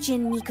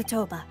 Eugene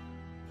Mikotoba.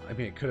 I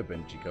mean, it could have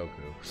been Jigoku.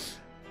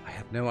 I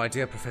had no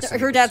idea Professor...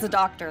 Her dad's a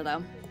doctor,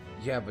 though.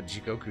 Yeah, but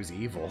Jigoku's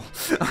evil.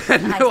 I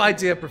had no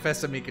idea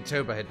Professor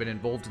Mikotoba had been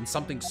involved in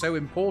something so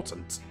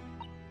important.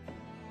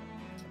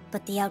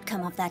 But the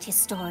outcome of that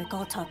historic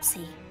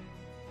autopsy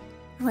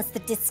was the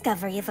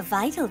discovery of a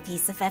vital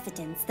piece of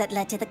evidence that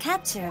led to the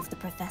capture of the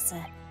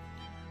professor.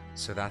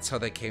 So that's how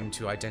they came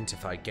to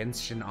identify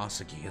Genshin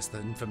Asugi as the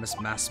infamous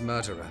mass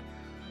murderer.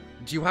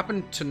 Do you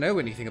happen to know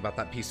anything about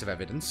that piece of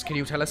evidence? Can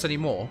you tell us any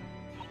more?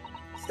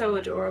 So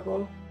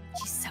adorable.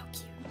 She's so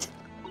cute.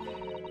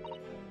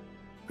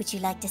 Would you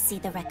like to see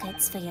the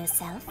records for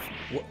yourself?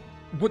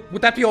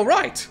 Would that be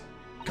alright?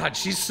 God,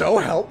 she's so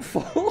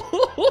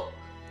helpful.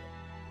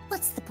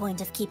 What's the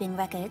point of keeping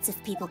records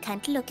if people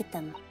can't look at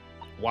them?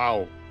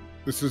 Wow.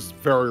 This is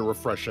very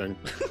refreshing.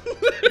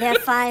 They're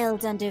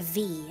filed under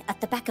V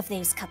at the back of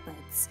those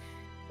cupboards,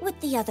 with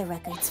the other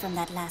records from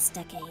that last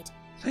decade.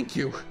 Thank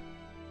you.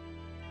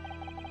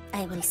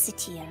 I will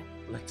sit here.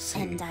 Let's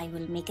see. And I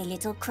will make a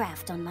little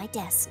craft on my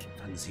desk.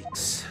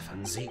 Fanziks.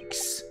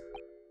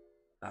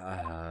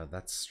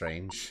 That's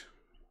strange.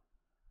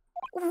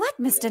 What,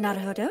 Mr.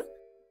 Naruhodo?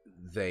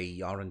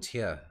 They aren't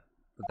here.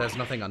 But there's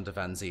nothing under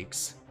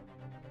Fanziks.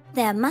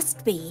 There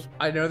must be.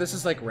 I know this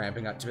is like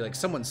ramping up to be like,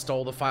 someone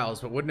stole the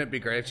files, but wouldn't it be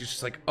great if she's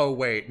just like, oh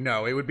wait,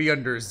 no, it would be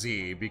under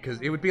Z,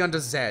 because it would be under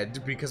Z,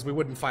 because we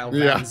wouldn't file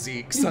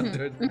Fanziks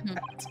under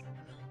that.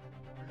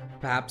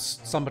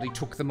 Perhaps somebody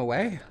took them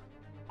away?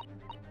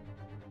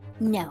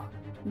 No.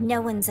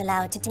 No one's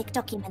allowed to take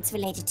documents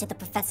related to the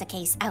professor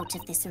case out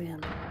of this room.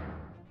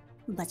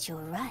 But you're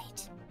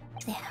right.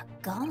 They're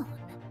gone.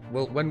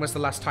 Well, when was the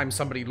last time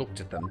somebody looked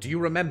at them? Do you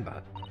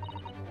remember?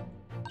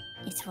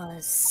 It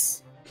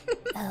was...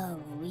 Oh,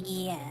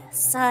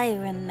 yes, I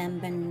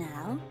remember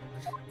now.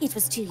 It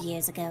was 2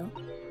 years ago.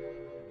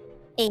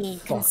 A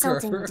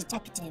consulting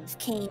detective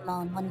came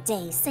on one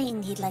day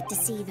saying he'd like to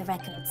see the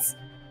records.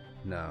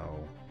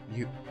 No,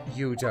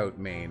 you don't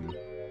mean...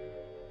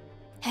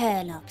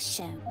 Herlock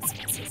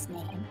Sholmes was his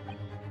name.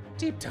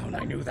 Deep down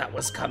I knew that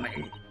was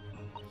coming.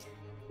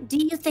 Do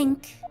you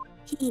think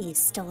he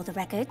stole the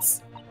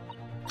records?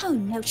 Oh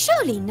no,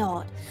 surely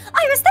not.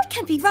 Iris, that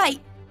can't be right.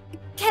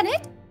 Can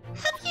it?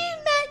 Have you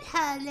met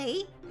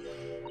Hurley?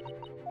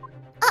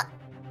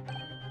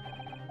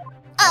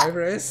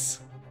 Iris?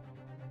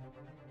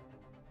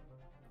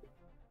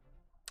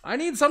 I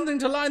need something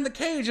to line the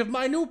cage of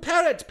my new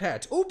parrot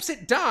pet. Oops,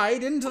 it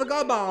died into the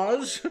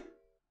garbage.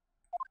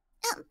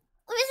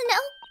 Rizno,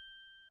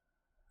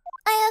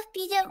 I hope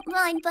you don't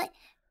mind, but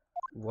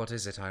What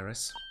is it,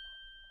 Iris?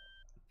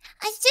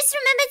 I just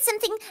remembered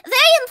something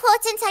very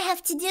important I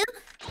have to do.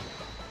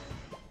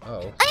 Oh.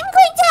 I'm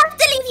going to have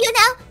to leave you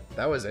now.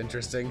 That was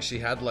interesting. She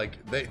had like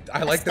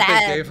I like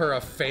that they gave her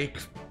a fake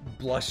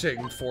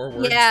blushing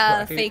forward.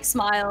 Yeah, sprite. fake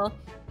smile.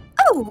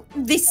 Oh,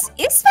 this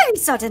is very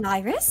sudden,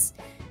 Iris.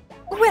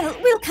 Well,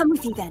 we'll come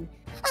with you then.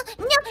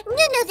 No,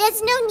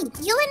 there's no need.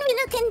 You and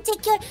Reno can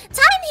take your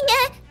time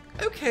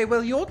here. Okay,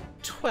 well you're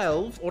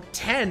 12 or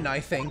 10, I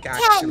think,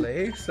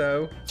 actually.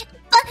 So.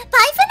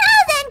 Bye for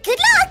now then. Good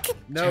luck.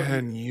 No.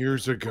 10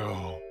 years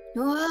ago.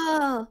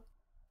 Whoa.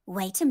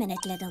 Wait a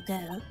minute, little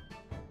girl.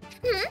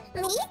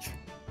 Me?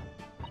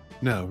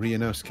 No,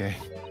 Ryunosuke.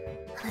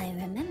 I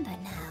remember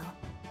now.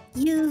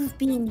 You've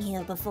been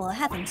here before,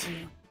 haven't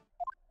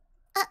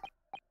you?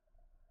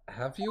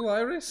 Have you,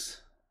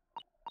 Iris?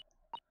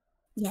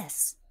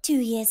 Yes, 2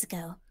 years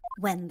ago,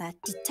 when that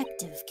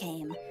detective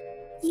came.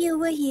 You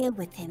were here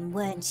with him,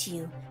 weren't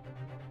you?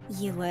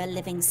 You were a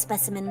living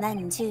specimen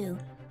then, too.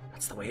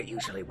 That's the way it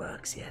usually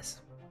works,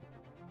 yes.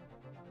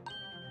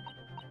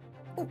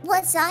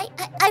 Was I?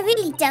 I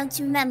really don't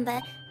remember.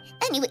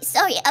 Anyway,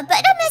 sorry, a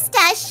better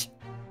mustache.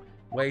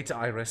 Wait,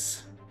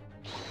 Iris.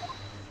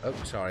 Oh,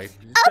 sorry.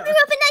 I'll brew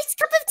up a nice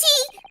cup of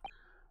tea.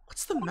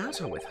 What's the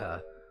matter with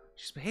her?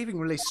 She's behaving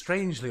really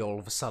strangely all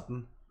of a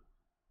sudden.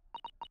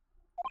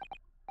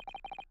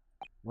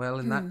 Well,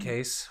 in that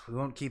case, we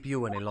won't keep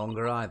you any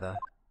longer either.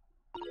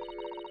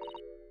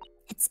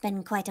 It's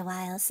been quite a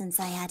while since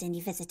I had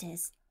any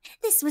visitors.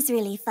 This was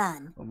really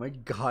fun. Oh my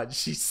god,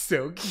 she's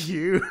so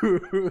cute.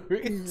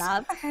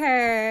 Love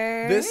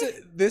her.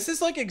 This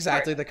is like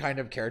exactly the kind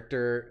of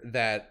character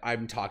that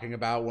I'm talking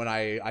about when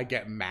I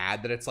get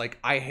mad that it's like,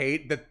 I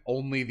hate that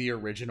only the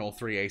original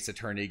 3 Ace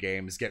Attorney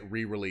games get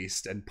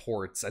re-released and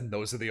ports, and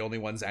those are the only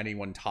ones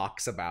anyone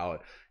talks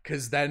about.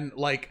 Cause then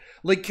like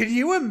can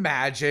you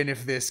imagine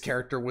if this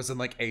character was in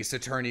like Ace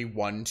Attorney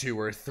 1, 2,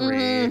 or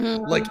 3?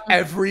 Like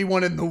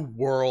everyone in the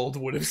world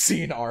would have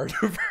seen art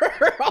of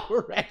her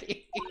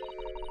already.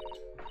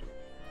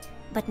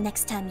 But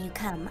next time you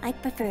come, I'd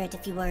prefer it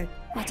if you were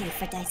ready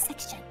for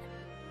dissection.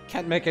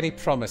 Can't make any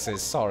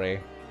promises,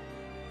 sorry.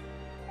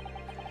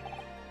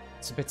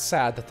 It's a bit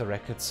sad that the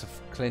records of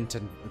Clint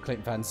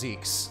Van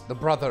Zeeks, the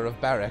brother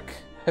of Barrick,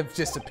 have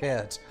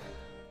disappeared.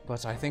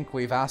 But I think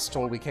we've asked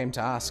all we came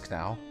to ask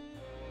now.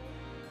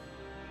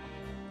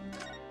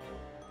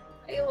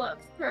 I love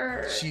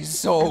her. She's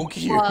so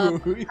cute.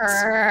 Love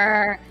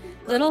her.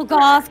 Little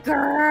goth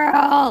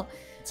girl.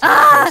 She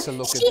has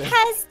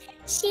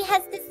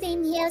the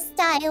same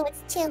hairstyle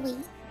as Tilly.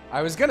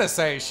 I was gonna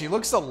say, she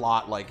looks a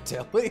lot like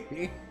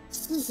Tilly.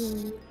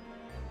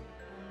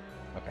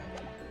 Okay.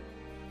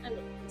 I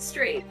love the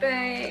straight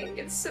bang.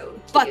 It's so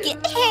cute.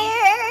 Bucket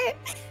hair.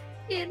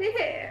 In the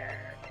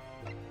hair.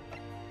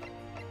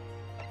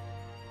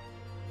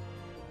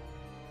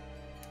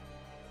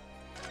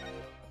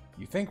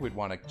 You think we'd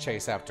want to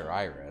chase after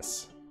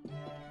Iris?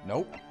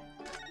 Nope.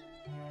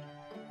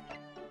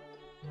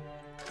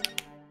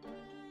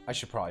 I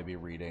should probably be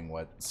reading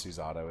what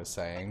Susato is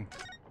saying.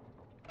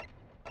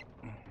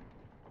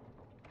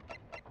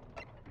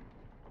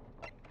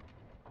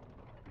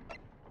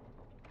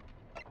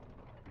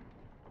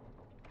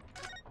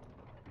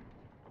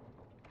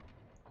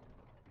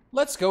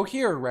 Let's go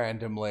here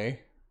randomly.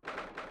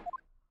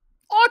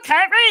 I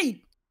can't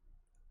read!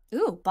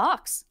 Ooh,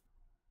 box.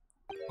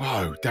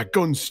 Oh, that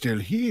gun's still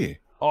here.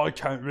 I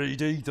can't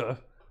read either.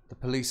 The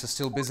police are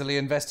still busily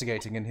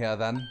investigating in here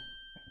then.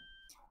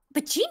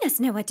 But Gina's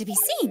nowhere to be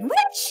seen,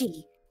 wouldn't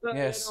she? But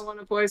Yes. I don't want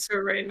to voice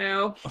her right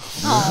now.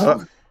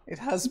 Oh, it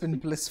has been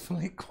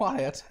blissfully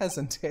quiet,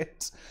 hasn't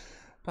it?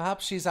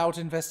 Perhaps she's out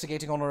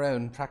investigating on her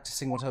own,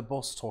 practicing what her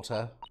boss taught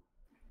her.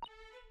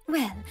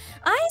 Well,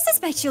 I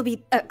expect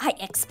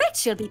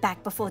she'll be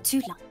back before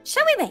too long.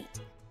 Shall we wait?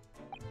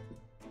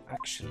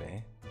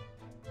 Actually,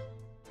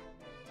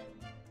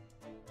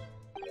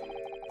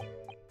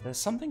 there's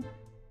something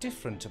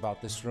different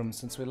about this room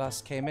since we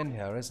last came in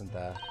here, isn't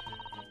there?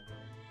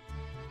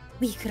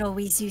 We could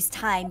always use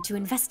time to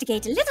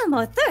investigate a little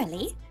more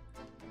thoroughly.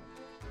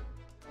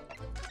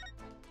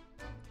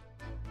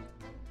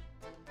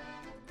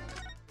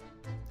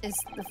 Is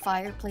the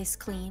fireplace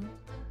clean?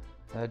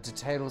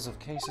 Details of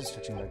cases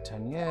stretching back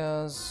 10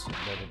 years,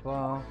 blah blah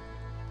blah.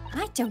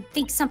 I don't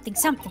think something.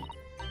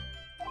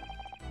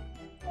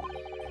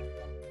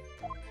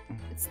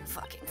 It's the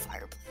fucking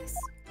fireplace.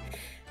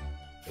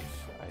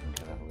 If I can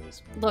get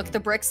always... Look, the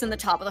bricks in the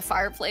top of the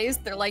fireplace,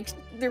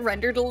 they're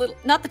rendered a little,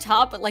 not the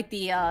top, but like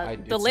the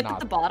lip at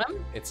the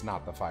bottom. It's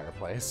not the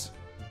fireplace.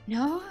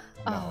 No? No,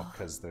 Oh.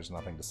 because there's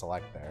nothing to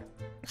select there.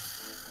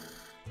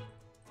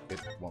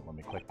 It won't let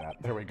me click that.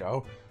 There we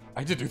go. I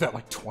had to do that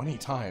like 20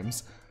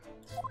 times.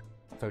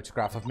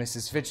 Photograph of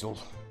Mrs. Vigil.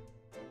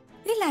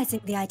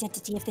 Realizing the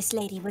identity of this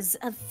lady was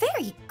a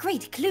very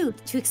great clue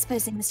to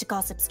exposing Mr.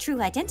 Gossip's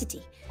true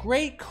identity.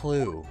 Great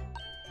clue.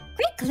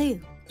 Great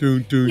clue.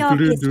 Dun, dun, He dun,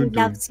 obviously dun,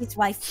 dun. loves his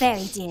wife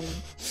very dearly.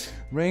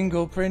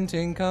 Ringo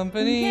Printing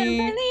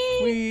Company.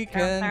 We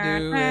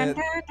can do it.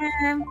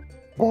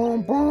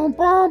 Bum, bum,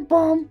 bum,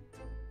 bum.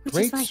 Which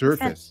Great is why he felt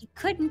surface. he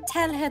couldn't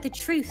tell her the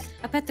truth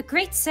about the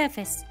great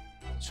surface.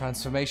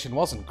 Transformation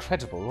was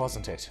incredible,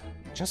 wasn't it?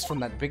 Just from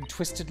that big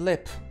twisted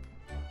lip.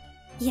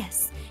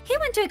 Yes, he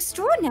went to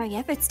extraordinary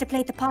efforts to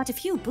play the part of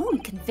Hugh Boone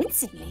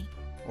convincingly.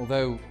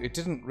 Although it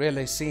didn't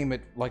really seem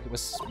like it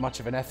was much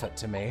of an effort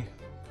to me.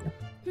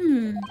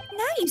 Now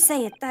you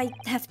say it, I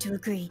have to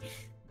agree.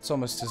 It's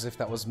almost as if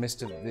that was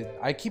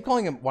I keep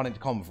wanting to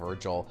call him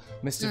Virgil.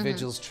 Mr.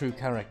 Vigil's true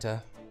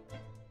character.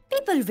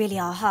 People really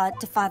are hard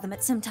to fathom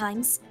at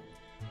sometimes.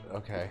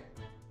 Okay.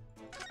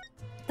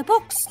 The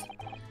box.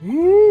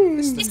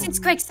 This is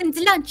Gregson's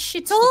lunch.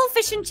 It's all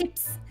fish and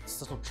chips.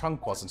 This little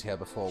trunk wasn't here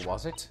before,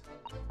 was it?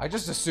 I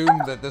just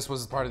assumed that this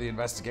was part of the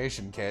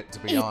investigation kit, to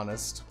be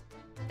honest.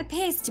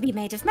 Appears to be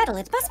made of metal.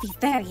 It must be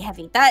very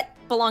heavy. That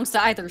belongs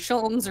to either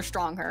Shulms or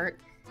Strongheart.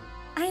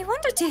 I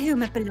wonder to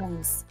whom it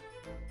belongs.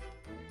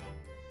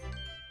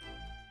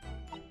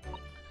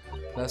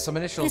 There's some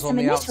initials There's on some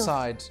the initials.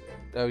 outside.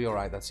 Oh, you're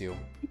right, that's you.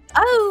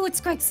 Oh,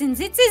 it's Gregson's.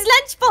 It's his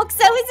lunchbox.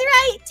 I was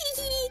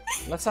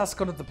right. Let's ask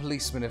one of the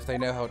policemen if they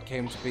know how it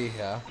came to be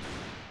here.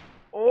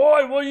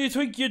 Oi, what do you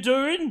think you're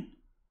doing?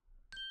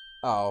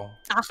 Oh.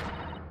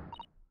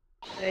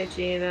 Hey,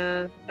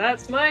 Gina.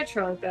 That's my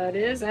trunk, that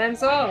is.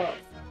 Hands off.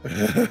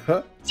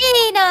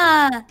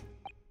 Gina!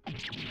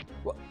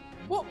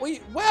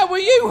 Where were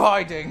you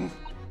hiding?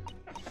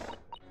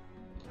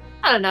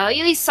 I don't know,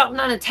 you leave something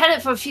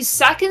unattended for a few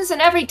seconds and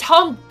every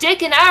Tom,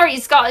 Dick, and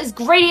Harry's got his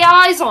greedy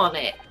eyes on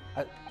it.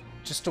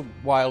 Just a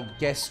wild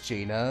guess,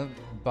 Gina,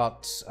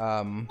 but,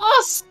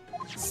 Oh,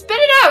 spit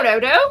it out,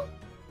 Odo!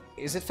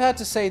 is it fair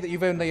to say that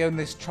you've only owned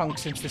this trunk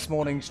since this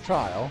morning's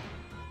trial?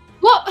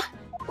 What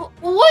are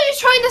you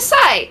trying to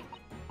say?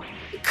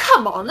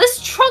 Come on,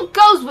 this trunk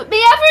goes with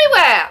me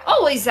everywhere!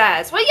 Always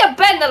has. Where you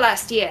been the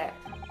last year?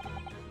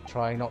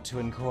 Try not to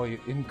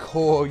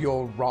incur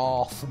your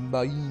wrath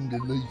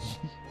mindedly.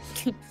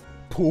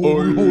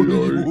 Poor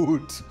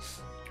Hollywood.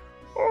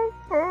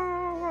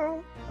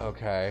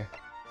 Okay.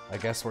 I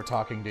guess we're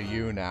talking to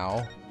you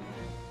now.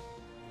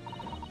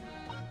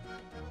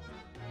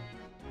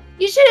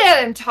 You should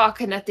hear them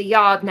talking at the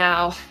yard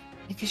now.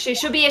 Because they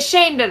should be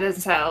ashamed of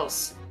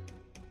themselves.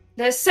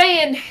 They're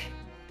saying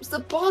was the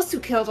boss who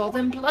killed all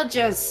them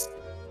bludgers.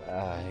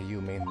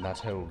 You mean that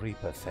whole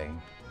Reaper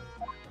thing?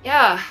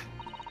 Yeah.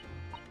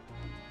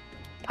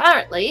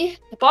 Apparently,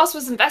 the boss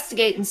was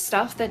investigating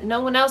stuff that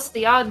no one else at the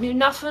Yard knew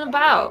nothing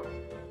about.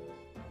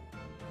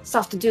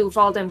 Stuff to do with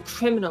all them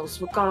criminals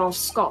who got off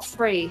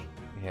scot-free.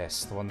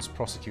 Yes, the ones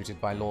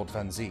prosecuted by Lord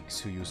Van Zieks,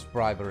 who used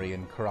bribery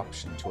and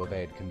corruption to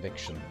evade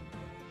conviction.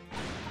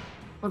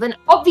 Well then,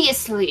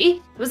 obviously,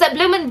 it was that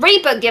bloomin'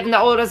 Reaper giving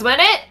the orders,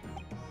 wasn't it?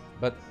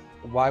 But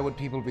why would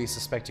people be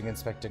suspecting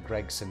Inspector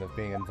Gregson of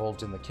being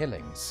involved in the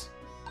killings?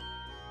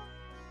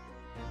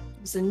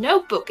 There was a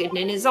notebook in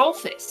his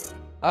office.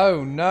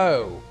 Oh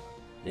no!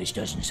 This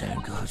doesn't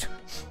sound good.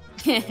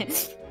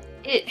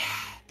 It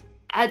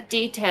had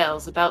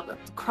details about the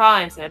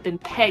crimes that had been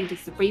pegged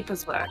as the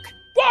Reaper's work.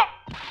 What?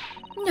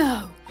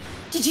 No.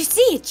 Did you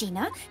see it,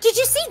 Gina? Did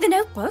you see the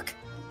notebook?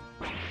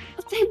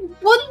 But they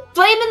wouldn't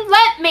blaming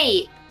let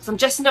me! So I'm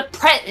just an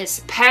apprentice,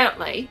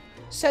 apparently.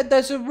 Said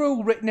there's a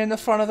rule written in the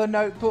front of the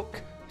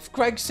notebook. If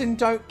Gregson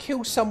don't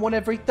kill someone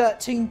every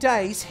 13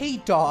 days, he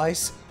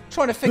dies.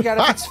 Trying to figure out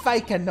if it's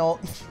fake or not.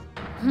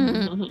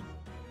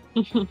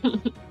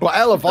 Well,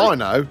 hell if I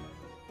know.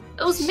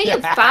 It was me who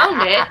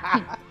found it.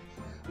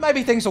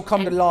 Maybe things will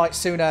come to light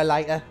sooner or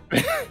later.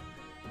 It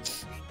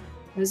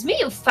was me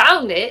who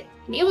found it,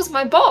 and he was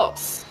my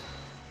boss.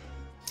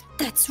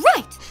 That's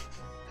right.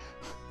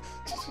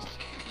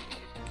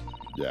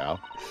 Yeah.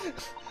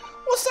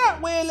 What's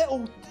that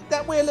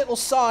weird little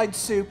side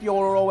soup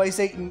you're always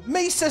eating?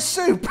 Miso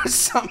soup or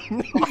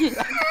something like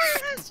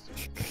that?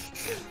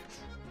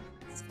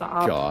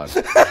 Stop. God.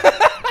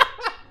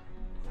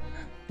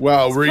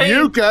 Well,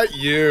 Ryuka,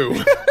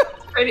 you.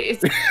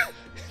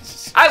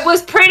 I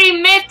was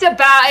pretty miffed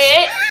about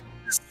it,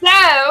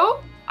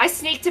 so I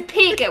sneaked a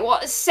peek at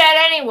what it said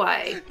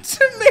anyway.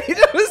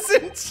 Tomatoes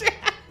in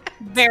chat.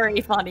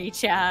 Very funny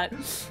chat.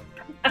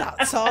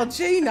 That's our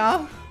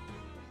Gina.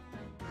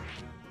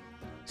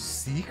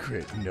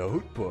 Secret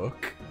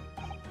notebook.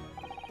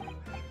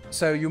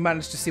 So you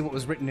managed to see what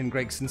was written in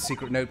Gregson's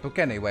secret notebook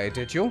anyway,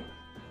 did you?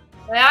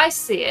 The way I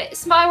see it,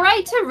 it's my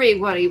right to read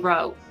what he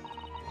wrote.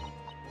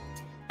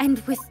 And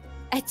with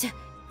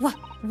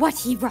what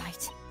he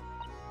write?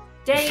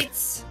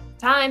 Dates,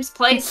 times,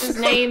 places,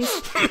 names.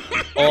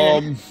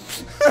 And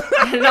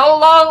a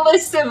long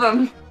list of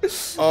them.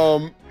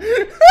 Oh.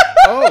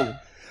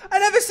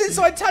 And ever since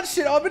I touched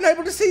it, I've been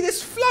able to see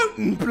this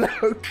floating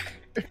bloke.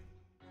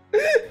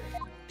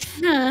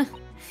 Huh.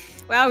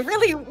 Wow, we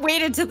really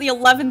waited till the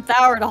 11th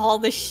hour to haul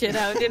this shit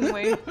out, didn't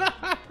we?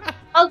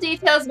 All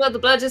details about the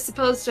blood is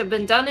supposed to have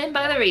been done in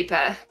by the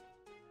Reaper.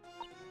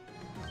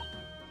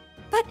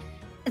 But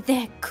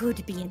there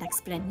could be an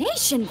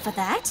explanation for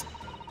that.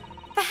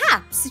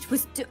 Perhaps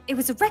it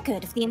was a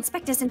record of the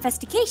inspector's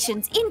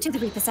investigations into the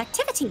Reaper's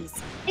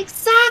activities.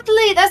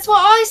 Exactly, that's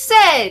what I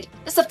said.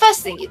 That's the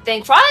first thing you'd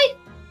think, right?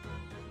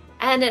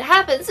 And it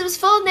happens, it was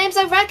full of names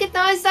I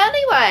recognized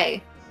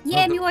anyway.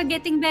 Yeah, you are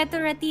getting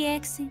better at the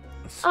accent.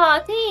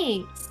 Aw,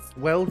 thanks.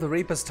 Well, the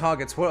Reaper's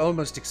targets were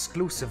almost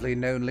exclusively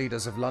known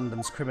leaders of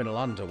London's criminal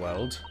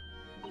underworld.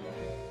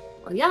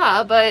 Well,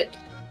 yeah, but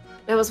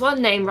there was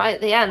one name right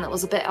at the end that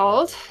was a bit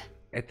odd.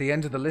 At the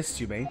end of the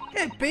list, you mean?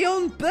 It'd be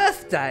on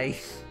birthday!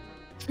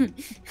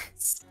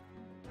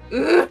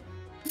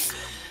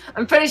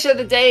 I'm pretty sure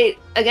the date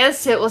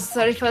against it was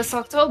 31st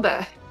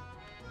October.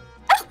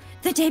 Oh,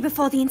 the day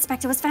before the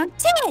inspector was found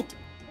dead!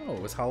 Oh,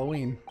 it was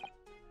Halloween.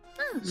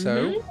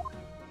 So,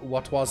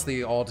 what was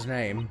the odd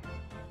name?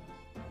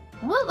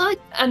 Well, like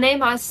a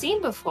name I've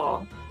seen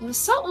before. It was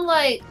something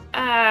like,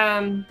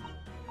 nah,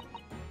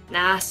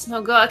 it's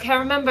no good. I can't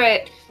remember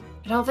it.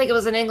 I don't think it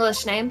was an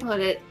English name, put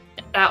it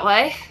that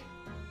way.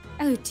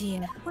 Oh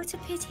dear, what a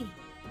pity.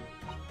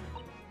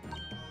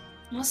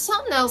 There was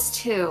something else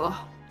too.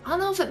 I don't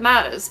know if it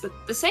matters, but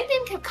the same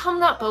name kept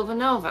coming up over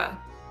and over.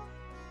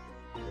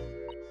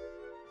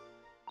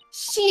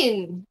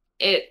 Shin,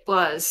 it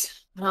was.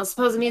 I don't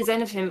suppose it means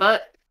anything,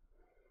 but...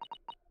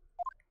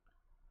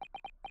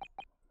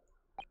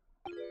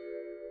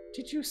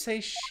 Did you say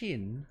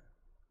Shin?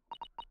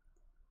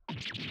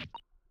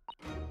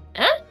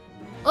 Eh?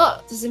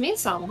 Oh, does it mean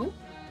something?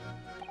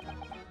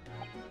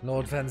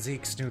 Lord Van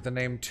Zieks knew the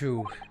name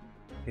too.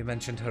 He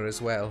mentioned her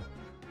as well.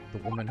 The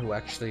woman who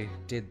actually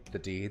did the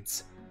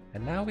deeds.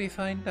 And now we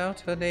find out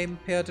her name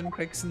appeared in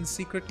Gregson's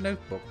secret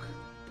notebook.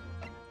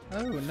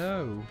 Oh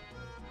no.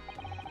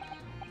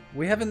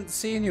 We haven't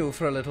seen you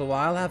for a little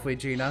while, have we,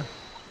 Gina?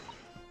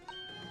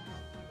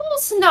 Of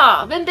course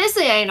not. I've been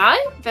busy, ain't I?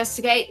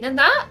 Investigating and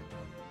that.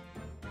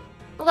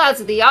 The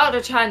lads at the Yard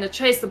are trying to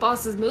trace the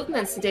boss's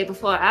movements the day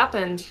before it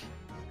happened.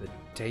 The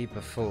day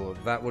before?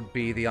 That would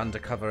be the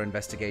undercover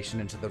investigation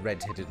into the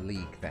Red-Headed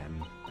League,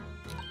 then.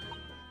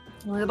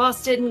 Well, the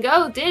boss didn't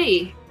go, did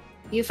he?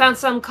 You found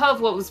some cove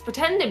what was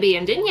pretending to be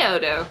in, didn't you,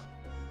 Odo?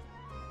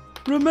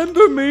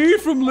 Remember me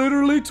from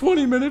literally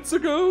 20 minutes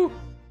ago?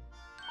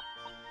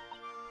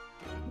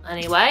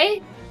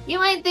 Anyway,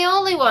 you ain't the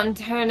only one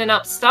turning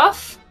up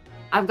stuff.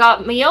 I've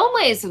got my own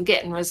ways of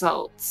getting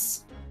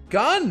results.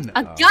 Gun!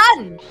 A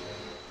gun!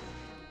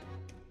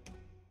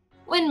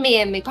 when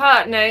me and my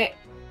partner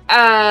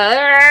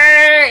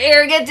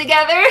here get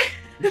together,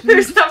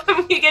 there's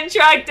nothing we can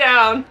track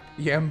down.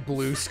 Yem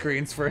blue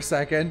screens for a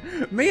second.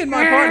 Me and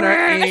my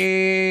partner.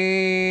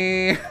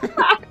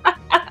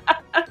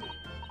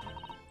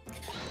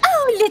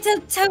 Oh, little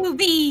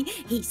Toby!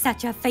 He's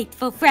such a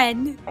faithful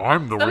friend.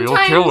 I'm the real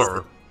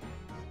killer.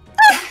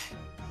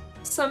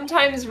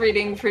 Sometimes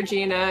reading for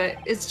Gina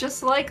is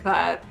just like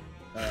that.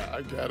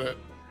 I get it.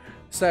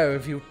 So,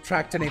 have you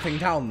tracked anything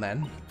down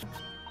then?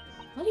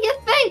 What do you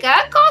think?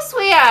 Of course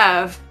we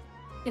have.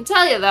 I can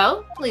tell you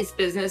though, police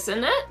business,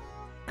 isn't it?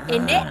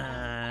 Isn't it?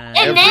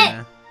 Isn't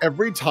it?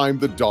 Every time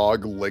the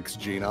dog licks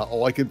Gina,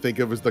 all I can think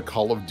of is the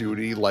Call of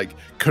Duty, like,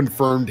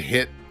 confirmed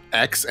hit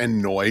X and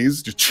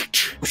noise.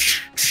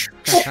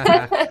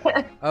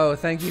 Oh,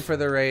 thank you for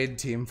the raid,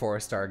 Team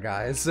 4-star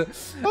guys.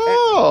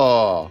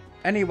 Oh!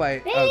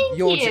 Anyway, Thank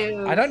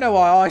you. I don't know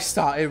why I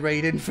started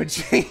raiding for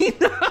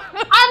Gina.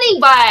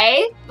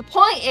 Anyway, the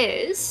point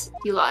is,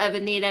 if you lot ever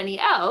need any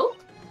help,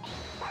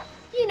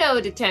 you know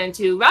who to turn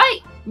to,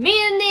 right? Me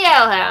and the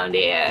L-Hound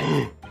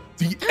here.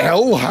 The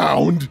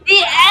L-Hound?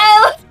 The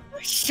L...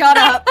 Shut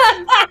up.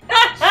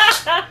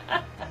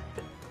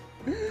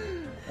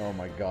 Oh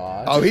my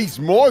god. Oh, he's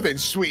more than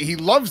sweet. He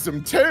loves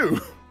them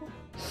too.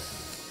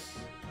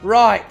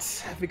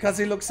 Right, because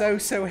he looks so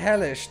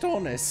hellish,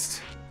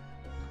 honest.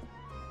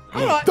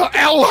 Alright. The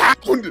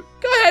L-Hound!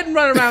 Go ahead and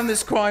run around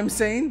this crime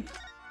scene.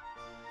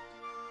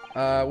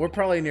 We're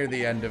probably near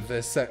the end of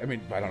this. I mean,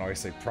 I don't know, I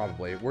say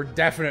probably. We're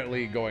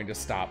definitely going to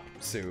stop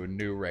soon,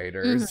 new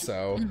raiders,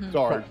 so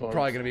Sorry,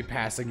 probably going to be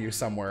passing you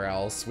somewhere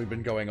else. We've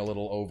been going a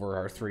little over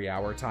our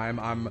 3-hour time.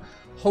 I'm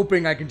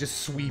hoping I can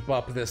just sweep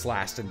up this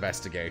last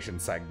investigation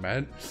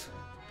segment.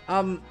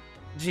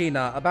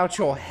 Gina, about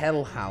your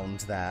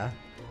hellhound there.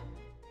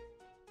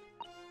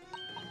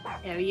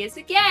 There he is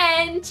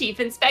again. Chief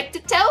Inspector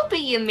Toby,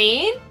 you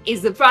mean?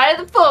 He's the pride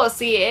of the force,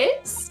 he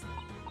is.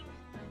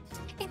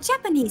 In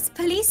Japanese,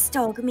 police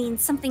dog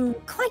means something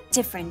quite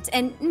different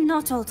and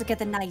not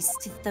altogether nice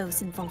to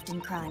those involved in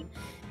crime.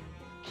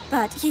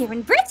 But here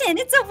in Britain,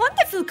 it's a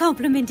wonderful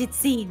compliment, it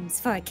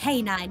seems, for a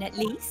canine at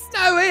least.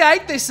 No, he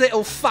ain't this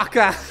little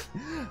fucker.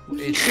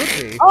 It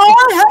should be. Oh,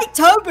 I hate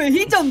Toby.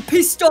 He done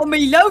pissed on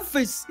me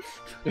loafers.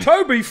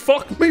 Toby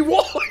fucked me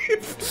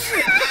wife.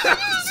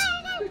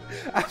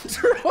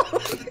 After all.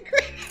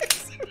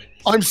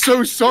 I'm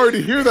so sorry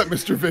to hear that,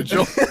 Mr.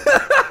 Vigil.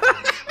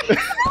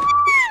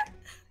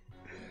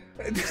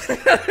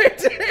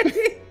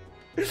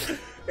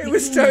 It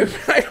was Toby.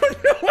 I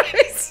don't know what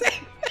I said.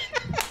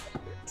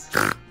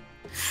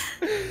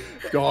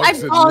 Dogs I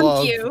in bonked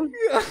love. you.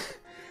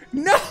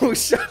 No,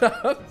 shut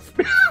up.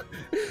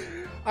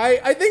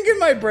 I think in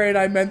my brain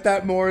I meant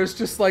that more as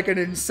just like an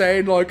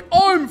insane, like,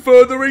 I'm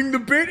furthering the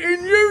bit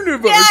in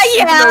universe.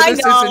 Yeah, No, this I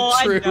isn't know.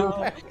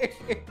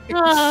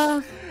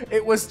 true.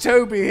 It was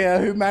Toby here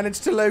who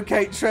managed to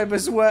locate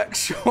Trevor's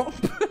workshop.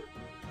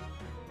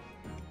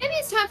 Maybe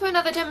it's time for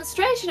another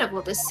demonstration of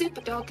what this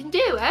super dog can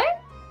do, eh?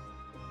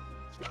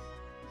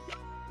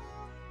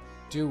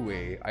 Do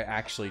we? I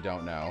actually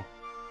don't know.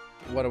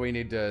 What do we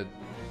need to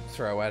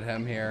throw at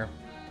him here?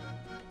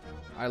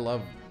 I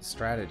love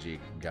strategy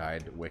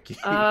guide wiki.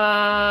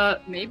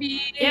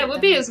 Maybe. Yeah, it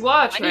would be his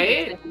watch, I need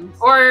right? things.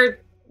 Or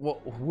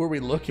What were we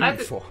looking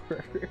for?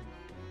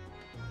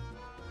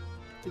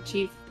 the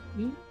chief.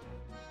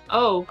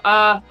 Oh,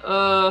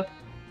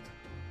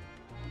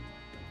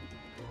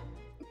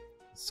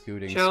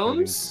 Scooting,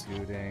 Jones?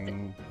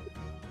 scooting.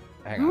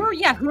 Hang Who on. are,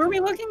 yeah, who are we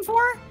looking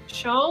for?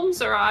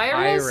 Sholmes or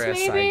Iris,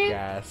 maybe? I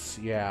guess.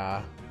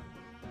 Yeah.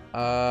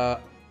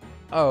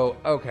 Oh,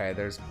 okay.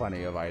 There's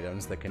plenty of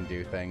items that can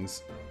do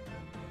things.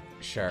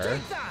 Sure.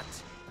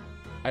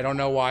 I don't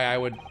know why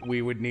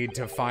we would need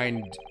to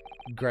find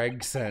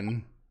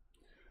Gregson.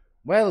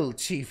 Well,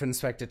 Chief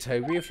Inspector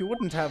Toby, if you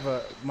wouldn't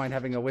mind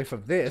having a whiff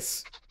of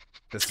this.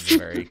 This is a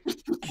very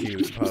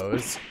cute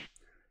pose.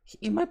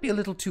 He might be a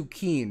little too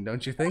keen,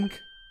 don't you think?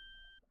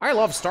 I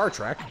love Star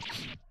Trek.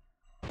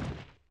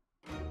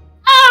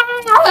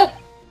 Ah!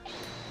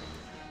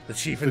 The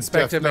Chief The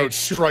Inspector Death Note made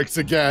strikes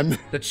again.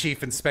 The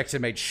Chief Inspector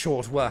made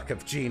short work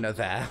of Gina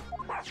there.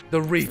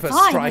 The Reaper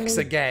Finally. strikes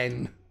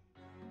again.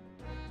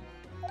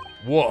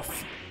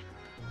 Woof.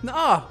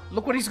 Ah,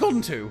 look what he's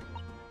gone to.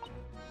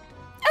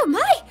 Oh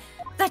my!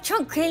 That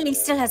trunk clearly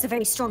still has a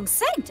very strong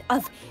scent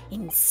of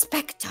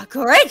Inspector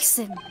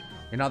Gregson.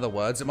 In other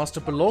words, it must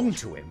have belonged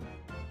to him.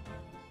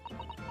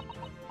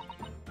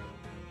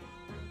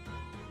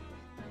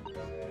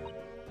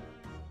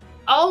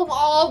 Oh,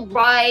 all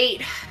right.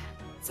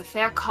 It's a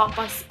fair cop,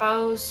 I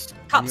suppose.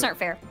 Cops aren't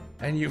fair.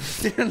 And you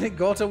nearly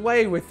got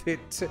away with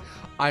it.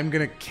 I'm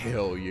gonna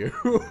kill you.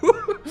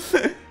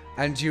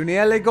 And you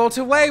nearly got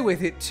away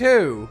with it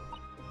too.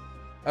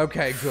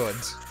 Okay, good.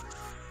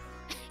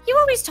 You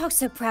always talk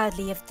so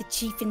proudly of the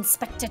Chief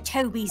Inspector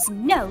Toby's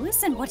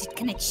nose and what it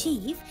can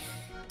achieve.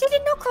 Did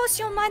it not cross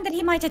your mind that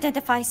he might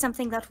identify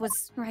something that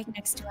was right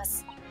next to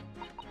us?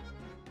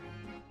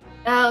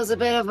 I was a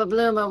bit of a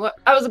bloomer,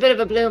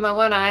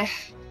 wasn't I?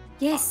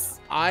 Yes,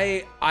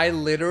 I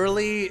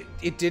literally,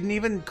 it didn't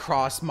even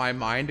cross my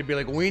mind to be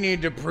like, we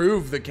need to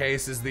prove the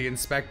case is the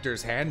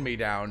inspector's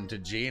hand-me-down to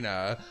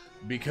Gina,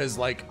 because,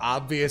 like,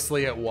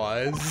 obviously it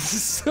was.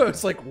 So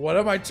it's like, what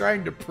am I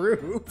trying to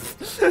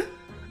prove?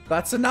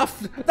 That's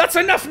enough. That's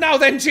enough now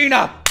then,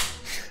 Gina!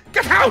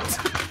 Get out!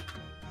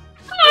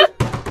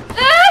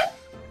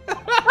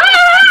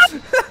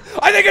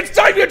 I think it's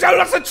time you tell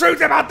us the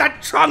truth about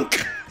that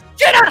trunk!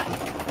 Gina!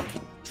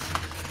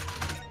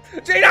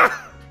 Gina!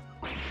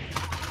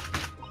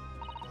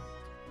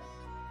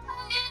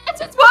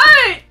 It's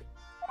what?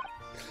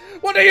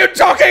 What are you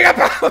talking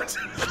about?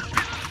 I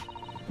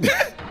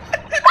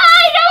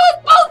know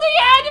it's both the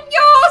end of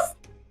yours!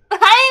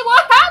 Hey,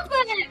 what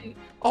happened?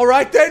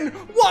 Alright then,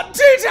 what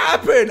did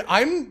happen?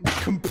 I'm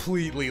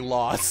completely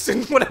lost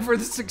in whatever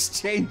this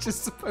exchange is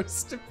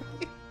supposed to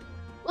be.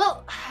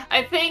 Well,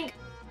 I think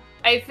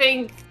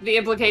the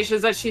implication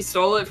is that she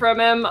stole it from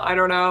him. I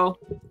don't know.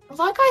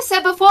 Like I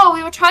said before,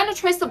 we were trying to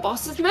trace the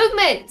boss's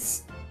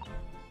movements.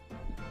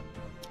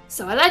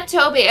 So I let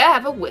Toby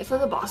have a whiff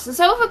of the boss's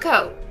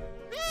overcoat.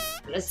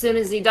 And as soon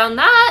as he done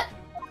that,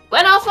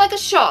 went off like a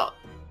shot.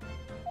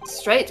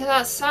 Straight to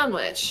that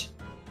sandwich.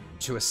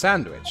 To a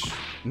sandwich,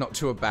 not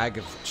to a bag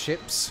of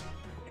chips.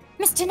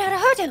 Mr.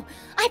 Naruhodo,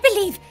 I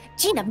believe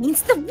Gina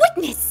means the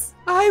witness.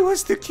 I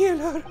was the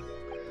killer.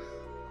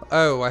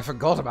 Oh, I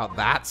forgot about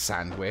that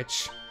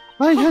sandwich.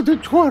 I had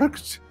it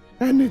twerked,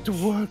 and it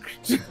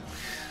worked.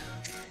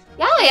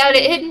 Yeah, I had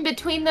it hidden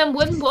between them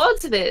wooden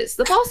boards of his.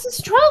 The boss's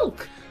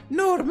trunk.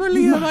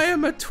 Normally I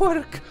am a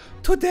twerk.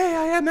 Today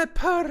I am a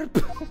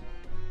perp.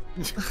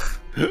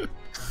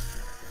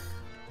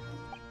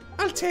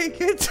 I'll take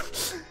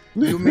it.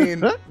 You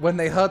mean when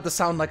they heard the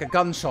sound like a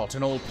gunshot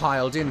and all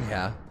piled in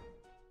here?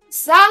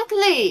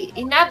 Exactly.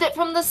 He nabbed it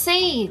from the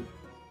scene.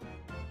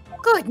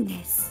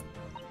 Goodness.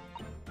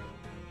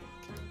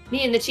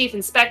 Me and the chief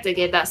inspector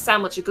gave that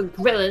sandwich a good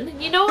grilling, and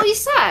you know what he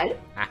said?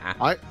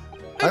 I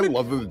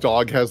love that the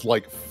dog has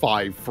like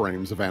 5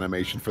 frames of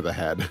animation for the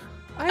head.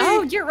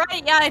 Oh, you're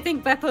right. Yeah, I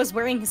think Beppo's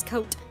wearing his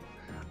coat.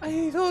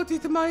 I thought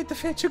it might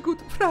fetch a good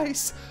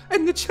price,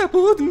 and the chap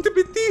wouldn't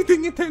be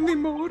needing it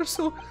anymore,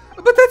 so...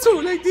 But that's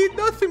all I did,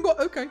 nothing but...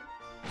 Okay.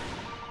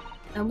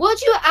 And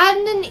would you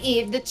Adam and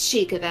Eve the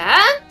cheek of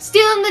it?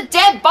 Stealing the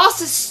dead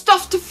boss's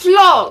stuff to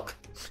flog!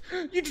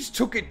 You just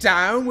took it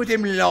down with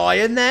him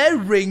lying there,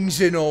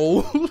 rings and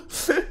all.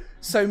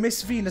 So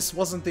Miss Venus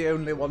wasn't the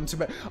only one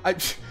to...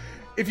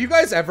 If you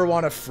guys ever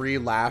want a free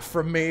laugh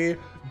from me,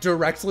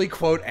 directly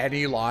quote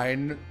any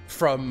line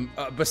from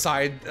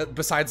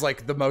besides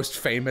like the most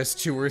famous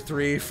 2 or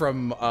 3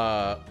 from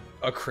A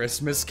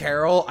Christmas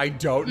Carol. I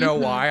don't know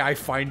why, I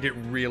find it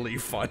really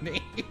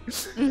funny.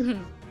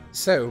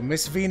 So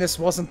Miss Venus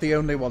wasn't the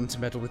only one to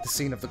meddle with the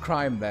scene of the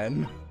crime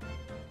then.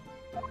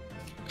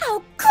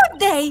 How could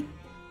they?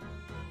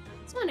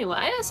 So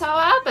anyway, that's how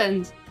it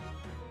happened.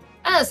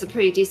 And it's a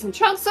pretty decent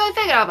trunk, so I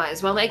figured I might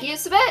as well make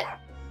use of it.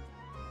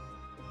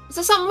 Is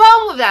there something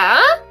wrong with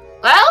that, huh?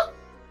 Well?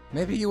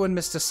 Maybe you and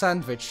Mr.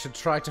 Sandwich should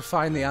try to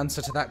find the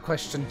answer to that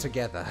question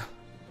together.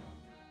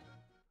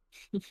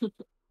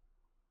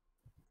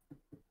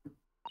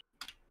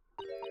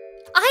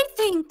 I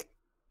think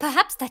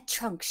perhaps that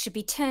trunk should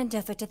be turned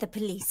over to the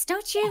police,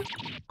 don't you?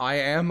 I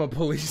am a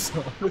police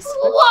officer.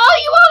 What are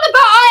you on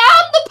about? I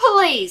am the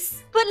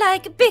police! But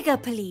like bigger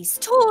police,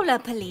 taller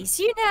police,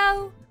 you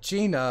know?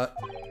 Gina,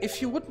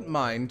 if you wouldn't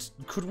mind,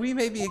 could we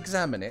maybe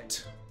examine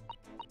it?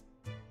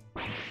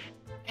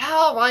 Yeah,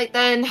 alright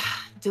then.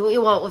 Do what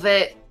you want with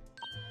it.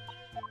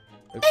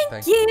 Oops,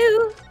 Thank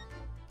you!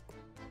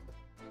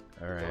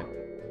 Alright.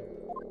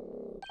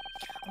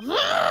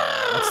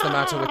 What's the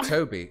matter with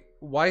Toby?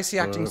 Why is he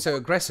acting so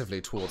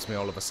aggressively towards me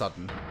all of a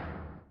sudden?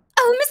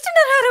 Oh, Mr.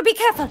 Naruto, be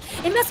careful!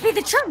 It must be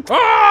the trunk!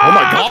 Ah! Oh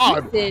my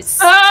god!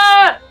 This.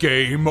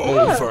 Game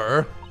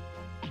over.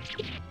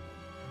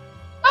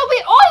 Toby,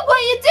 oi, what are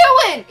you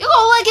doing? You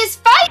look like his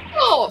face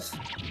off!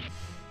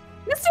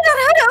 Mr.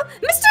 Naruto!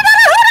 Mr.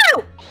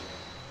 Naruto!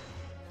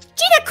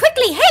 Gina,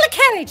 quickly, hail a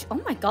carriage!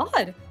 Oh my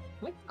god.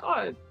 Oh my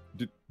god.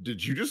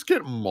 Did you just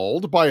get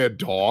mauled by a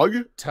dog?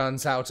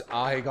 Turns out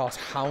I got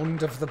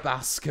Hound of the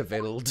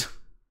Baskerville.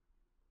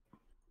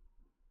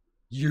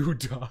 You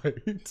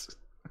died.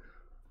 Oh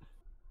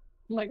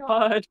my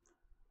god.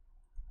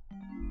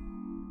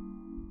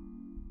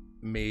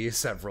 Me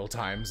several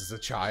times as a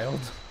child.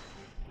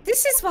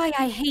 This is why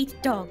I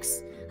hate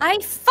dogs. I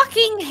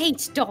fucking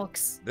hate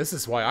dogs. This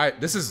is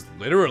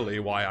literally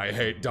why I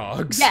hate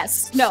dogs.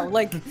 Yes, no,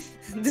 like,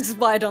 this is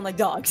why I don't like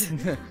dogs.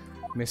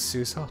 Miss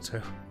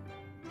Susato.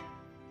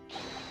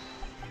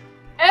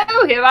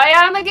 Oh, here I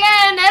am again.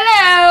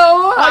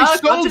 Hello. I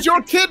stole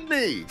your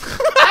kidney.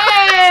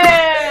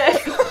 Hey!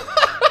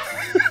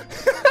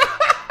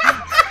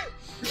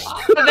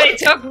 They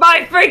took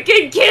my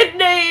freaking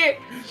kidney.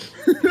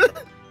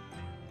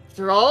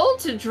 Thrall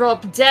to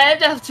drop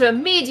dead after a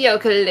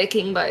mediocre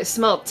licking by a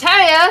small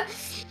terrier.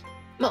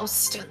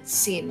 Most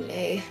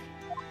unseemly.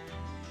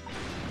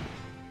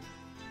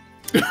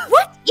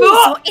 What is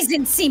or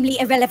isn't seemly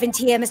irrelevant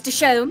here, Mr.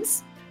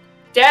 Sholmes?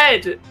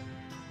 Dead.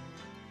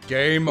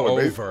 Game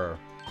over.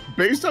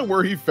 Based on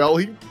where he fell,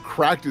 he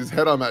cracked his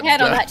head on that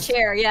Head on desk. that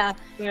chair, yeah.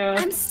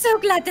 I'm so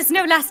glad there's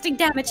no lasting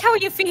damage. How are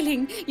you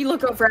feeling? You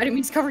look over at him,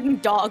 he's covered in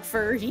dog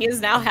fur. He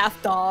is now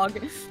half dog.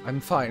 I'm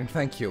fine,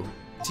 thank you.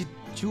 Did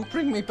you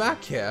bring me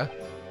back here?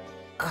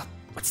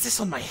 What's this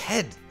on my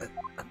head?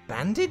 A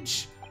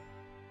bandage?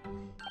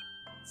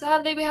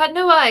 Sadly, we had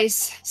no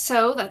ice,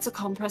 so that's a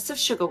compress of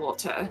sugar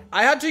water.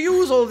 I had to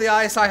use all the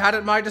ice I had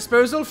at my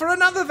disposal for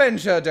another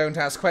venture. Don't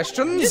ask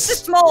questions. Just a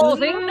small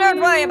thing, don't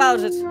worry about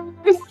it.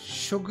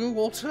 Sugar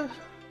water?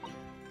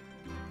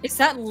 Is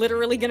that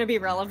literally gonna be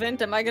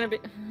relevant? Am I gonna be...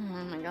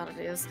 Oh my god,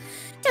 it is.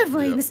 Don't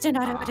worry, Mr.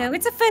 Naruto.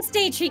 It's a first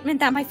aid treatment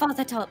that my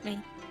father taught me.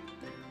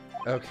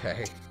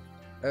 Okay.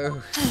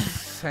 Oh,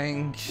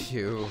 thank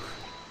you.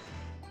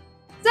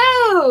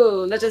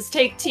 So, let us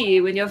take tea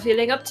when you're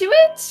feeling up to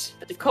it.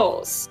 But of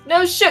course,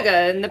 no sugar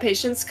in the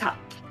patient's cup.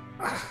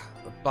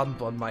 The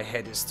bump on my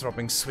head is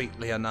throbbing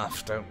sweetly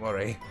enough, don't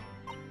worry.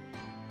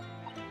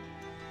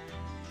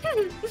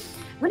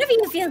 Whenever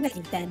you feel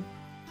ready, then.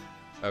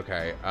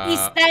 Okay,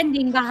 He's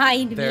standing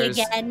behind me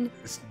again.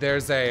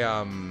 There's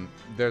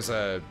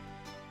a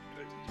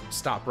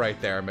stop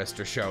right there,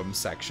 Mr. Shom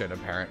section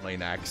apparently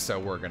next, so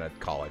we're gonna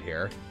call it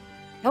here.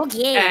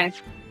 Okay.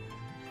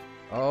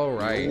 All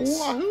right.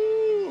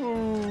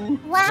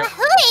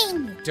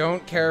 Wahooing!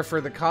 Don't care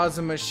for the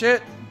Kazuma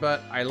shit,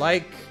 but I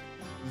like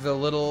the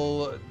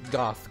little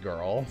goth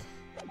girl.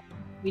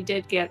 We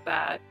did get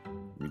that.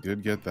 We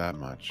did get that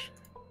much.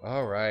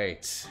 All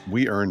right.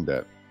 We earned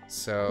it.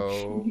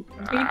 So We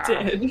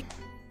did.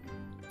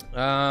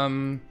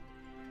 I'm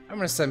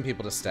gonna send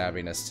people to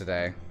Stabbiness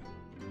today.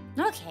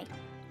 Okay.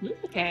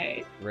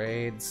 Okay.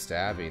 Raid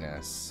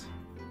Stabbiness.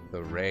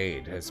 The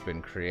raid has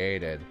been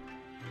created.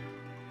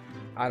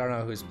 I don't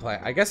know who's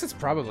playing. I guess it's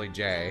probably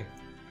Jay.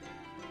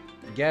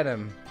 Get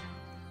him.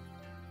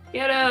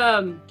 Get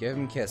him. Give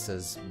him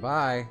kisses.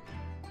 Bye.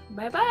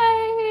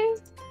 Bye-bye.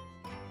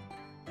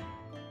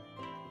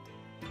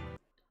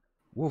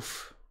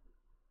 Woof.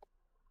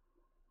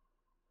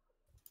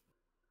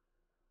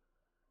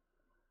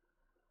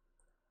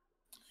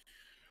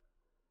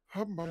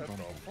 Hum, bum, bum,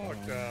 bum,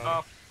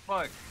 Oh,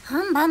 fuck.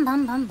 Hum bum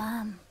bum bum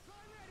bum.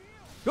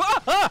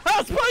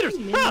 Spiders!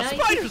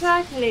 Spiders!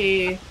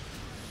 Exactly.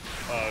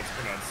 Oh, it's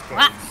pronounced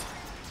spiders.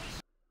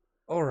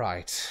 All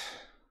right.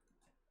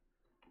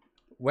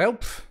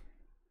 Welp.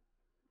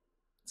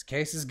 This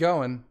case is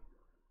going.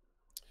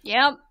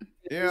 Yep.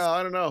 Yeah,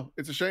 I don't know.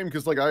 It's a shame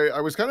because like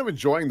I was kind of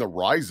enjoying the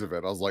rise of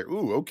it. I was like,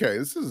 ooh, okay,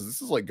 this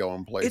is like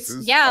going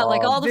places. Yeah,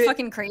 like all the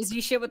fucking crazy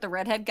shit with the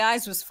redhead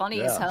guys was funny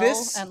as hell,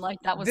 and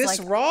like that was this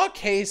like Raw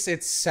case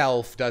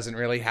itself doesn't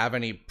really have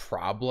any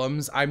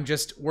problems.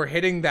 We're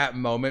hitting that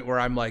moment where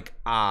I'm like,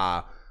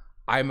 I'm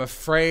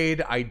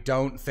afraid I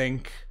don't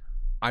think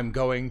I'm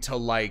going to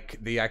like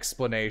the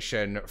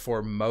explanation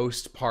for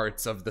most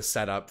parts of the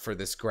setup for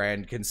this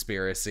grand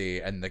conspiracy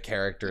and the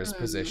characters'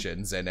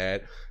 positions in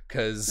it,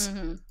 because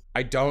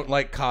I don't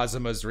like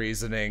Kazuma's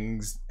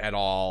reasonings at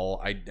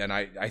all.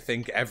 I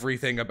think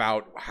everything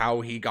about how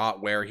he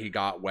got where he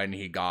got when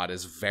he got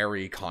is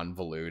very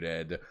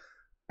convoluted.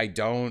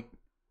 I'm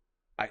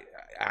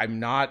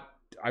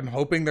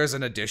hoping there's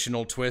an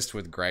additional twist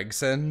with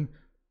Gregson,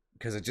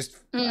 because I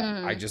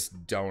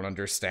just don't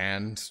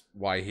understand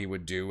why he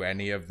would do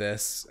any of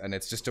this, and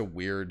it's just a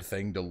weird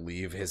thing to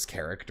leave his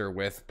character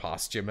with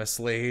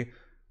posthumously.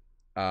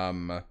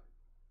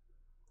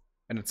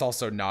 And it's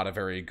also not a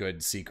very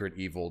good secret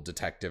evil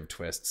detective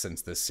twist,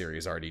 since this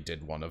series already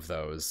did one of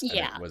those. And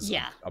it was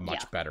a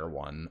much better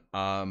one.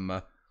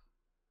 And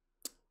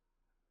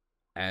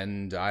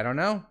I don't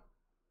know.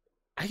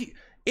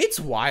 It's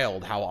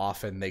wild how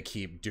often they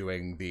keep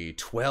doing the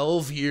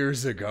 12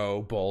 years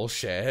ago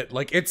bullshit.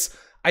 Like,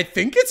 I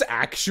think it's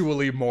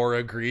actually more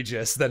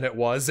egregious than it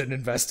was in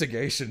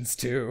Investigations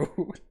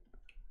 2.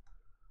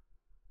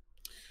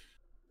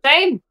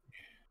 Same.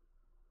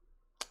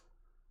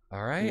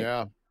 All right.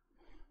 Yeah.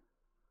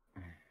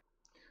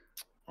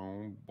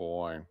 Oh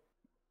boy.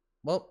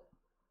 Well,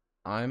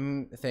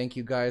 thank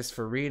you guys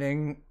for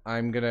reading.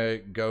 I'm gonna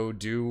go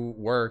do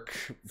work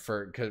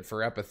for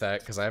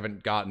Epithet, because I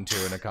haven't gotten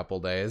to in a couple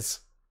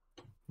days.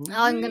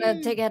 I'm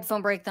gonna take a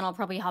headphone break, then I'll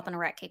probably hop in a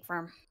rat cake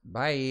farm.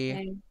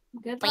 Bye.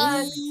 Good Bye.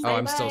 luck. Oh,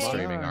 I'm still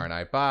streaming, aren't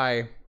I?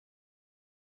 Bye.